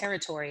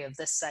 territory of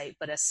this site,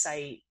 but a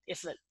site,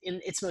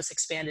 in its most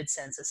expanded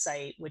sense, a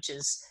site which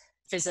is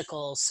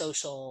physical,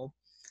 social,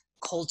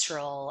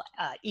 cultural,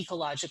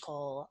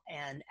 ecological,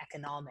 and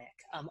economic,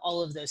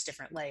 all of those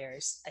different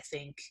layers. I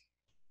think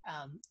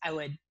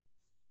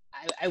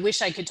I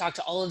wish I could talk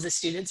to all of the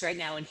students right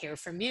now and hear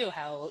from you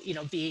how,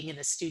 being in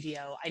a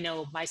studio, I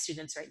know my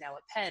students right now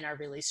at Penn are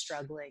really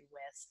struggling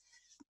with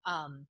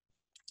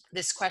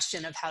this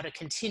question of how to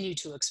continue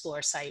to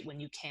explore site when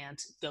you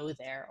can't go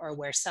there, or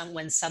when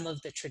some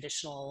of the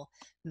traditional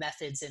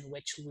methods in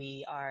which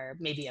we are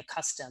maybe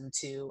accustomed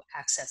to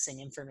accessing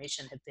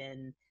information have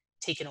been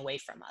taken away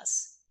from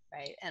us,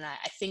 right? And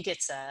I think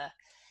it's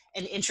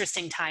an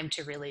interesting time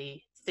to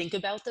really think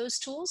about those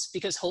tools,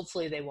 because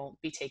hopefully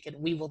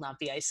we will not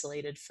be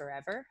isolated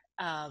forever.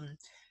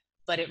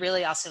 But it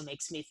really also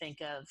makes me think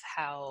of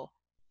how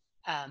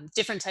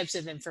different types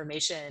of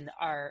information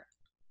are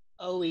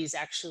always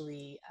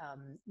actually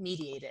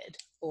mediated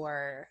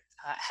or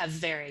have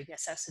varying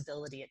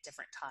accessibility at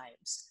different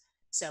times.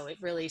 So it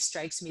really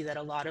strikes me that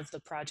a lot of the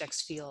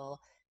projects feel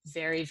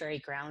very, very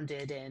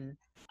grounded in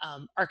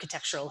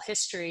architectural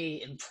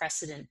history, in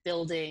precedent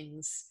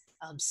buildings.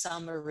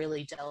 Some are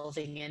really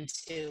delving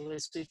into,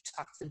 as we've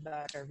talked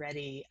about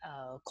already,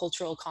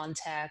 cultural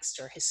context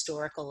or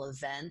historical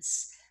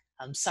events.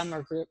 Some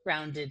are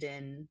grounded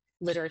in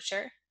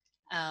literature.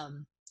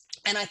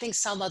 And I think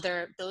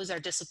those are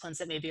disciplines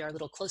that maybe are a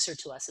little closer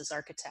to us as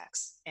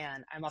architects.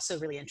 And I'm also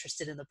really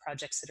interested in the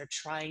projects that are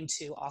trying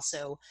to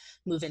also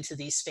move into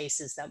these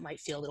spaces that might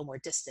feel a little more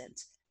distant.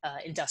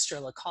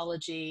 Industrial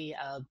ecology,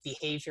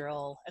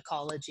 behavioral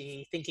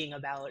ecology, thinking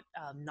about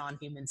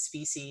non-human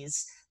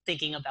species,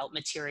 thinking about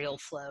material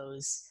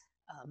flows,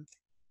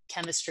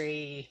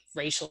 chemistry,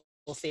 racial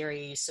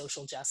theory,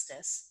 social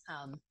justice.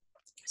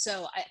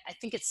 So I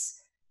think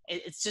it's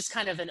just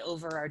kind of an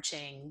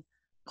overarching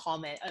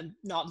comment.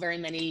 Not very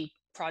many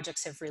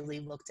projects have really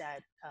looked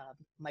at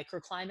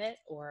microclimate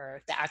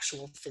or the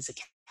actual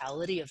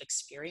physicality of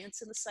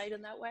experience in the site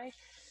in that way.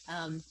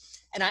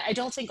 And I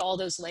don't think all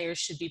those layers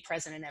should be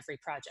present in every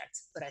project,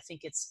 but I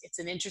think it's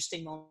an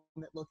interesting moment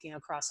looking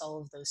across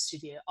all of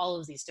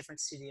these different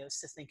studios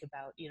to think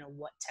about, you know,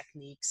 what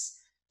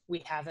techniques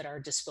we have at our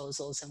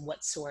disposals and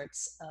what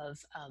sorts of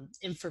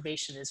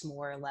information is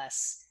more or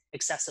less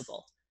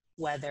accessible,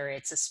 whether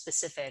it's a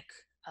specific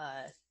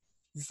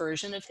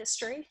version of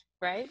history,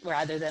 right,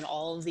 rather than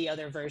all of the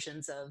other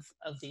versions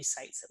of these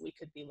sites that we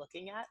could be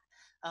looking at,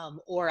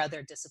 or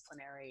other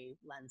disciplinary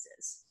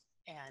lenses.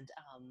 And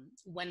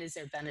when is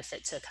there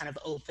benefit to kind of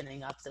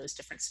opening up those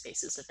different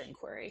spaces of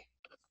inquiry?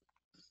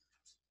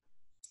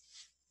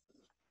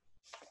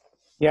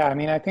 Yeah, I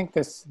mean, I think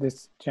this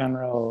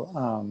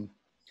general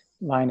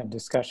line of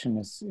discussion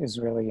is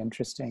really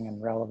interesting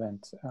and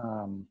relevant,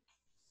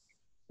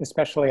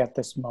 especially at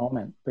this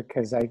moment,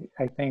 because I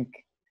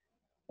think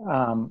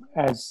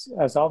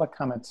as all the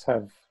comments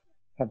have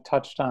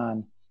touched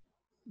on,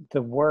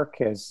 the work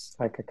is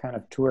like a kind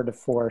of tour de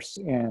force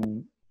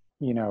in,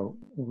 you know,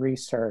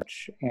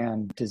 research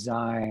and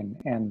design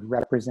and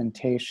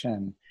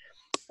representation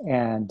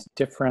and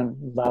different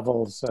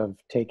levels of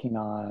taking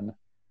on,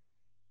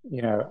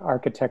 you know,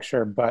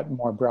 architecture, but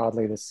more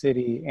broadly the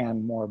city,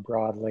 and more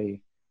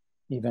broadly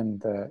even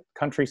the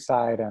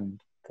countryside and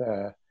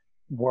the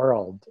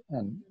world.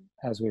 And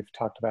as we've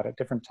talked about at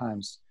different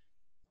times,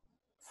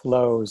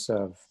 flows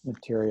of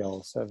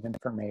materials, of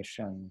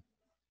information,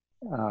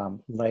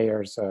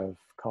 layers of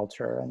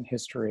culture and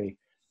history.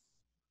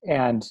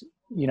 And,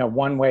 you know,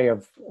 one way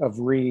of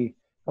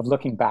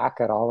looking back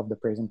at all of the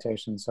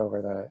presentations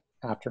over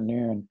the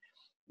afternoon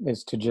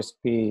is to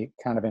just be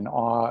kind of in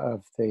awe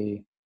of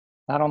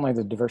not only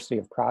the diversity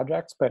of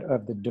projects, but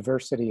of the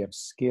diversity of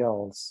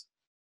skills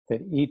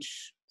that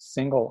each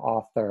single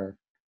author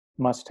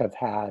must have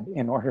had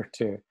in order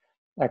to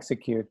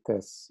execute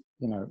this,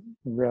 you know,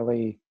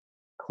 really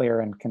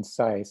clear and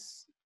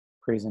concise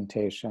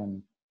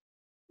presentation,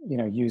 you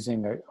know,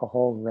 using a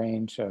whole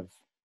range of,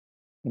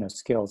 you know,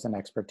 skills and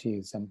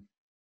expertise. And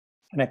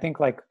I think,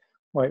 like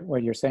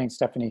what you're saying,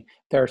 Stephanie,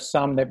 there are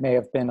some that may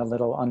have been a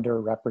little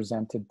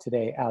underrepresented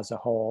today as a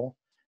whole.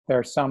 There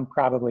are some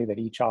probably that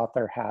each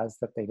author has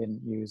that they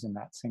didn't use in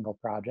that single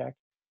project.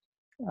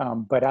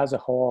 But as a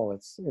whole,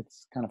 it's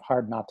kind of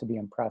hard not to be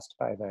impressed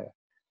by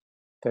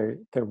the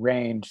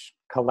range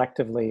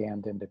collectively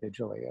and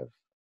individually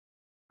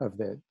of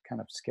the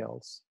kind of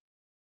skills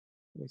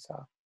we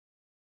saw.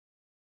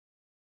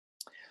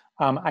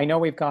 I know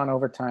we've gone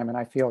over time, and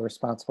I feel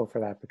responsible for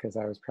that because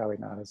I was probably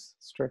not as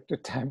strict a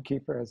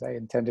timekeeper as I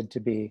intended to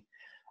be.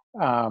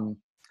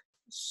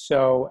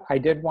 So I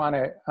did want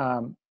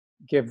to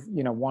give,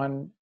 you know,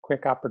 one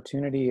quick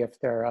opportunity if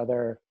there are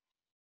other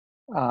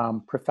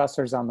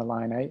professors on the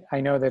line. I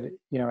know that,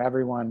 you know,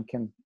 everyone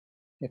can,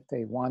 if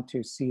they want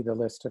to, see the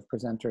list of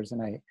presenters,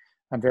 and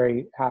I'm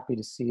very happy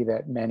to see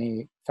that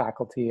many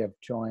faculty have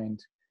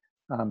joined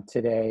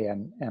today,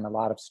 and a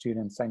lot of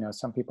students. I know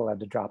some people had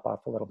to drop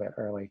off a little bit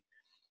early.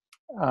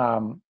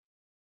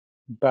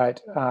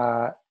 But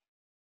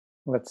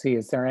let's see,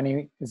 is there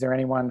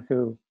anyone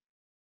who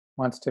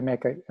wants to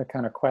make a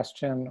kind of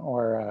question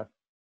or a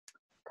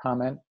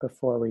comment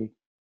before we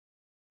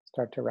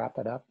start to wrap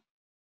it up?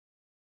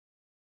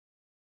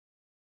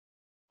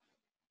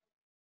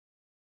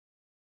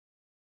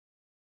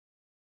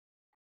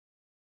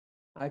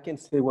 I can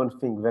say one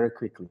thing very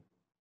quickly.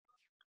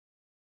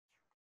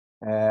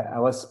 I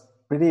was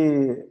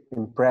pretty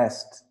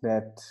impressed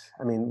that,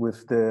 I mean,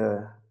 with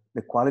the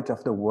quality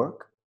of the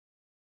work.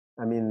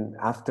 I mean,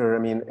 after, I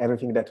mean,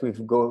 everything that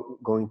we've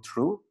going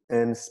through,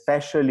 and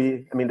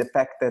especially, I mean, the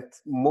fact that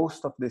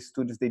most of the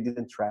students, they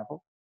didn't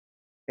travel,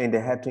 and they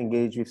had to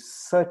engage with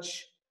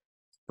such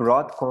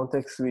broad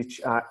contexts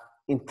which are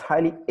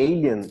entirely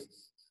alien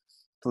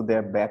to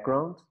their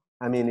background.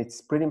 I mean, it's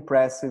pretty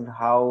impressive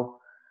how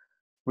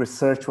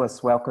research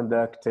was well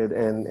conducted,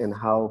 and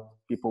how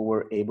people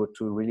were able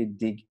to really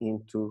dig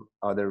into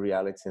other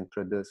realities and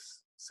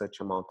produce such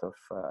amount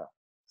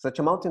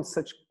and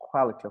such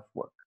quality of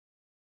work.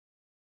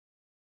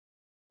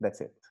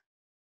 That's it.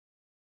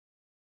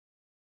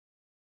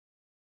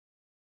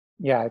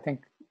 Yeah, I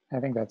think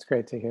that's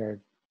great to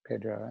hear,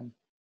 Pedro, and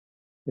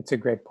it's a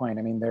great point.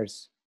 I mean,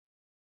 there's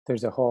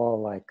a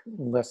whole like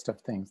list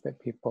of things that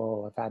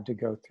people have had to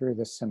go through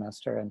this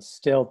semester, and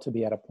still to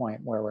be at a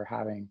point where we're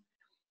having,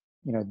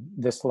 you know,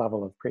 this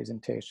level of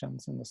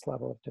presentations and this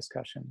level of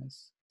discussion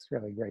it's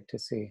really great to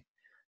see.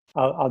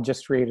 I'll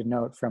just read a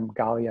note from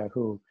Galia,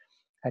 who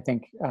I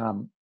think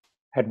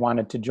had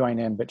wanted to join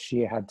in, but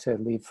she had to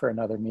leave for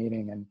another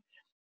meeting.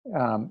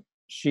 And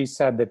she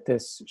said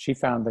that she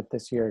found that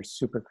this year's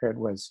Supercrit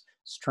was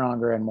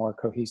stronger and more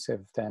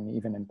cohesive than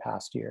even in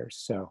past years.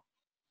 So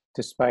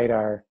despite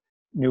our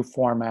new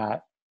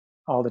format,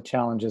 all the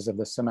challenges of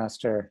the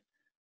semester,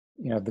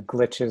 you know, the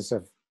glitches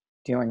of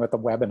dealing with a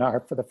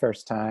webinar for the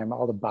first time,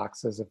 all the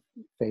boxes of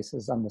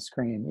faces on the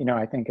screen. You know,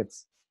 I think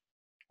that's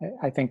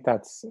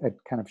a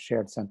kind of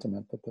shared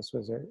sentiment that this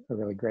was a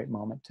really great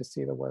moment to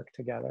see the work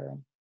together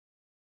and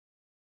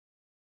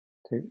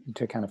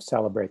to kind of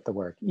celebrate the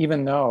work,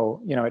 even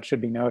though, you know, it should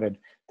be noted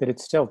that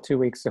it's still 2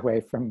 weeks away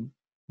from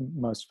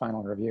most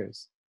final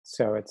reviews.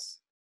 So it's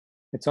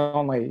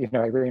only, you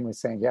know, Irene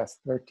was saying, yes,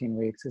 13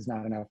 weeks is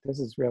not enough. This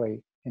is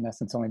really, in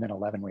essence, only been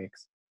 11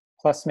 weeks.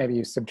 Plus maybe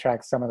you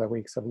subtract some of the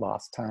weeks of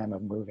lost time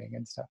of moving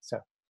and stuff.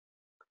 So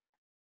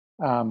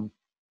are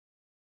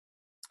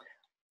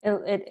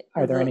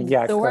there any,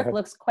 yeah, the work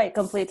looks quite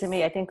complete to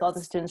me. I think all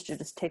the students should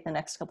just take the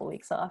next couple of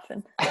weeks off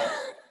and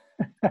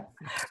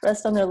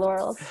rest on their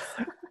laurels.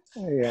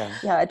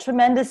 Yeah, a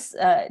tremendous,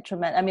 I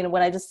mean,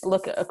 when I just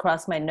look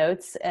across my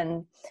notes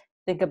and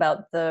think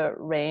about the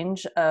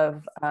range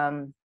of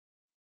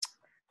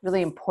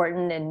really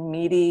important and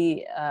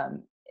meaty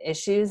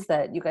issues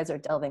that you guys are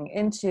delving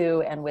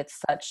into, and with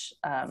such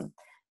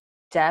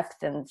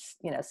depth and,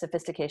 you know,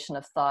 sophistication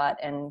of thought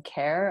and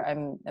care,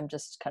 I'm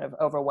just kind of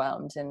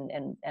overwhelmed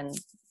and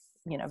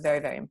you know, very,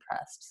 very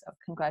impressed. So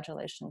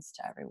congratulations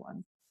to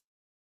everyone.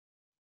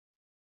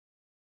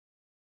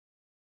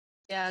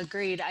 Yeah,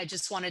 agreed. I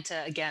just wanted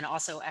to, again,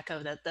 also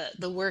echo that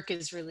the work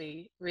is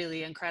really,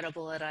 really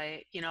incredible. And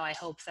I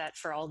hope that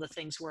for all the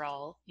things we're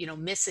all, you know,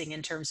 missing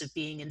in terms of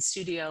being in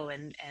studio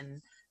and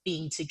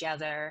being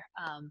together,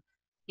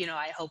 you know,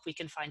 I hope we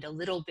can find a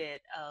little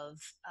bit of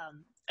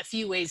a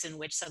few ways in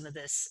which some of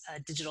this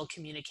digital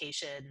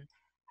communication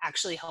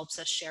actually helps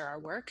us share our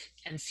work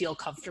and feel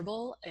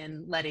comfortable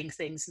in letting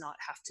things not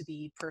have to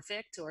be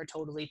perfect or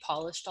totally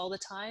polished all the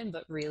time,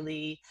 but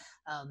really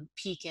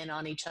peek in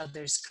on each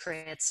other's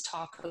crits,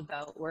 talk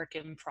about work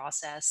in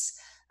process,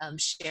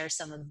 share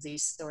some of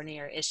these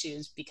thornier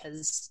issues,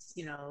 because,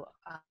 you know,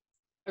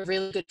 a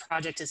really good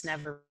project is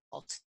never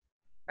built,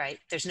 right?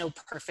 There's no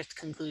perfect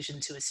conclusion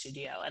to a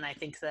studio. And I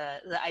think the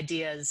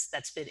idea is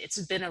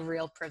it's been a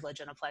real privilege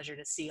and a pleasure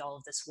to see all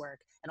of this work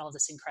and all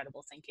this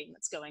incredible thinking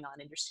that's going on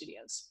in your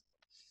studios.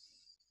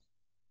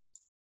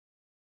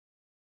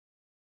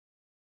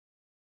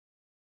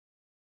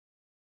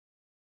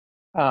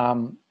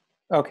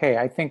 Okay,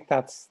 I think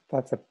that's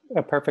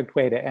a perfect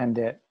way to end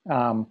it.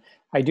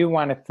 I do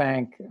want to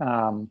thank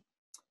you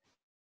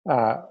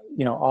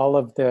know, all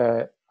of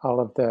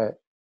the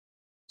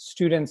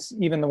students,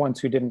 even the ones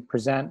who didn't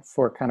present,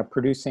 for kind of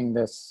producing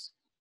this,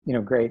 you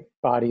know, great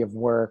body of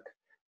work,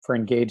 for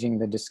engaging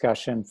the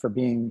discussion, for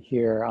being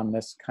here on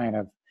this kind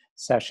of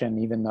session,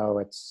 even though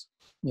it's,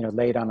 you know,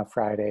 late on a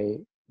Friday.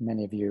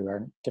 Many of you are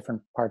in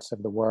different parts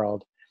of the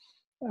world.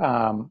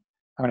 I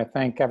want to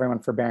thank everyone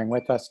for bearing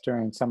with us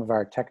during some of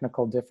our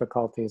technical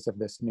difficulties of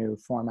this new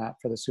format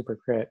for the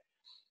Supercrit.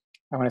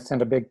 I want to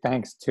send a big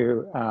thanks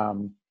to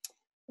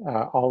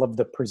all of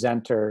the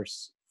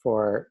presenters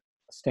for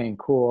staying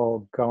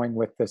cool, going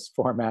with this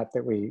format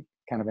that we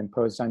kind of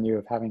imposed on you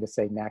of having to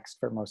say next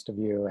for most of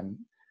you, and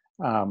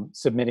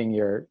submitting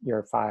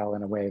your file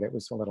in a way that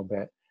was a little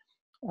bit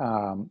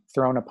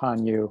thrown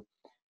upon you.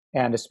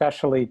 And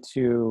especially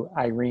to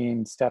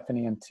Irene,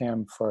 Stephanie, and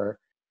Tim for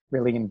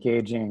really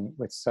engaging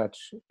with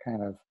such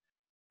kind of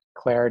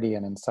clarity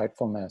and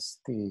insightfulness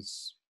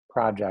these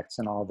projects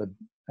and all the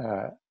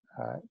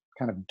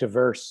kind of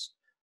diverse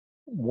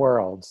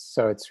worlds.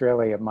 So it's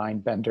really a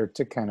mind bender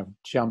to kind of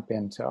jump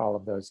into all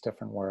of those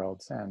different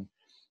worlds. And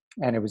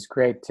it was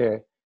great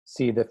to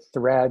see the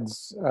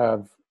threads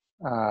of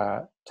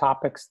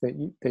topics that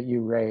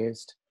you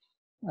raised,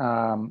 you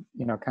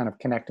know, kind of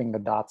connecting the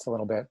dots a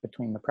little bit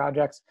between the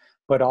projects,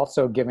 but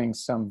also giving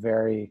some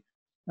very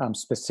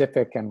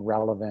specific and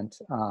relevant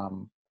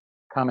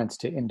comments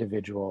to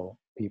individual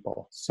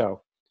people.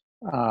 So,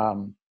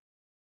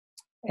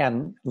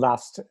 and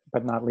last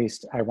but not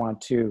least, I want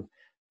to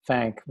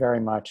thank very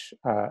much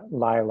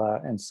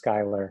Lila and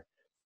Skylar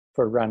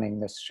for running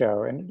this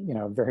show in, you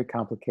know, a very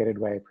complicated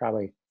way.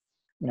 Probably,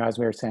 you know, as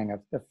we were saying,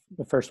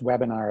 the first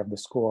webinar of the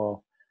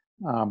school,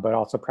 but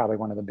also probably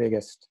one of the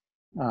biggest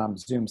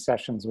Zoom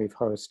sessions we've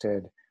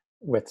hosted,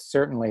 with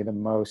certainly the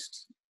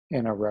most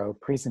in a row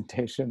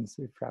presentations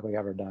we've probably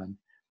ever done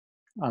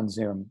on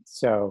Zoom.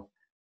 So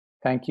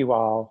thank you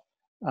all.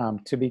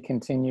 To be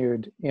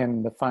continued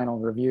in the final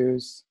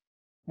reviews,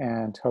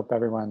 and hope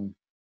everyone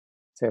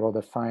is able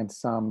to find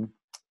some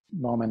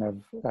moment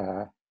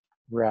of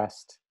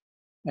rest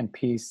and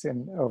peace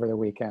over the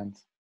weekend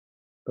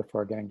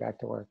before getting back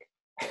to work.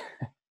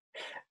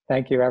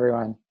 Thank you,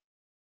 everyone.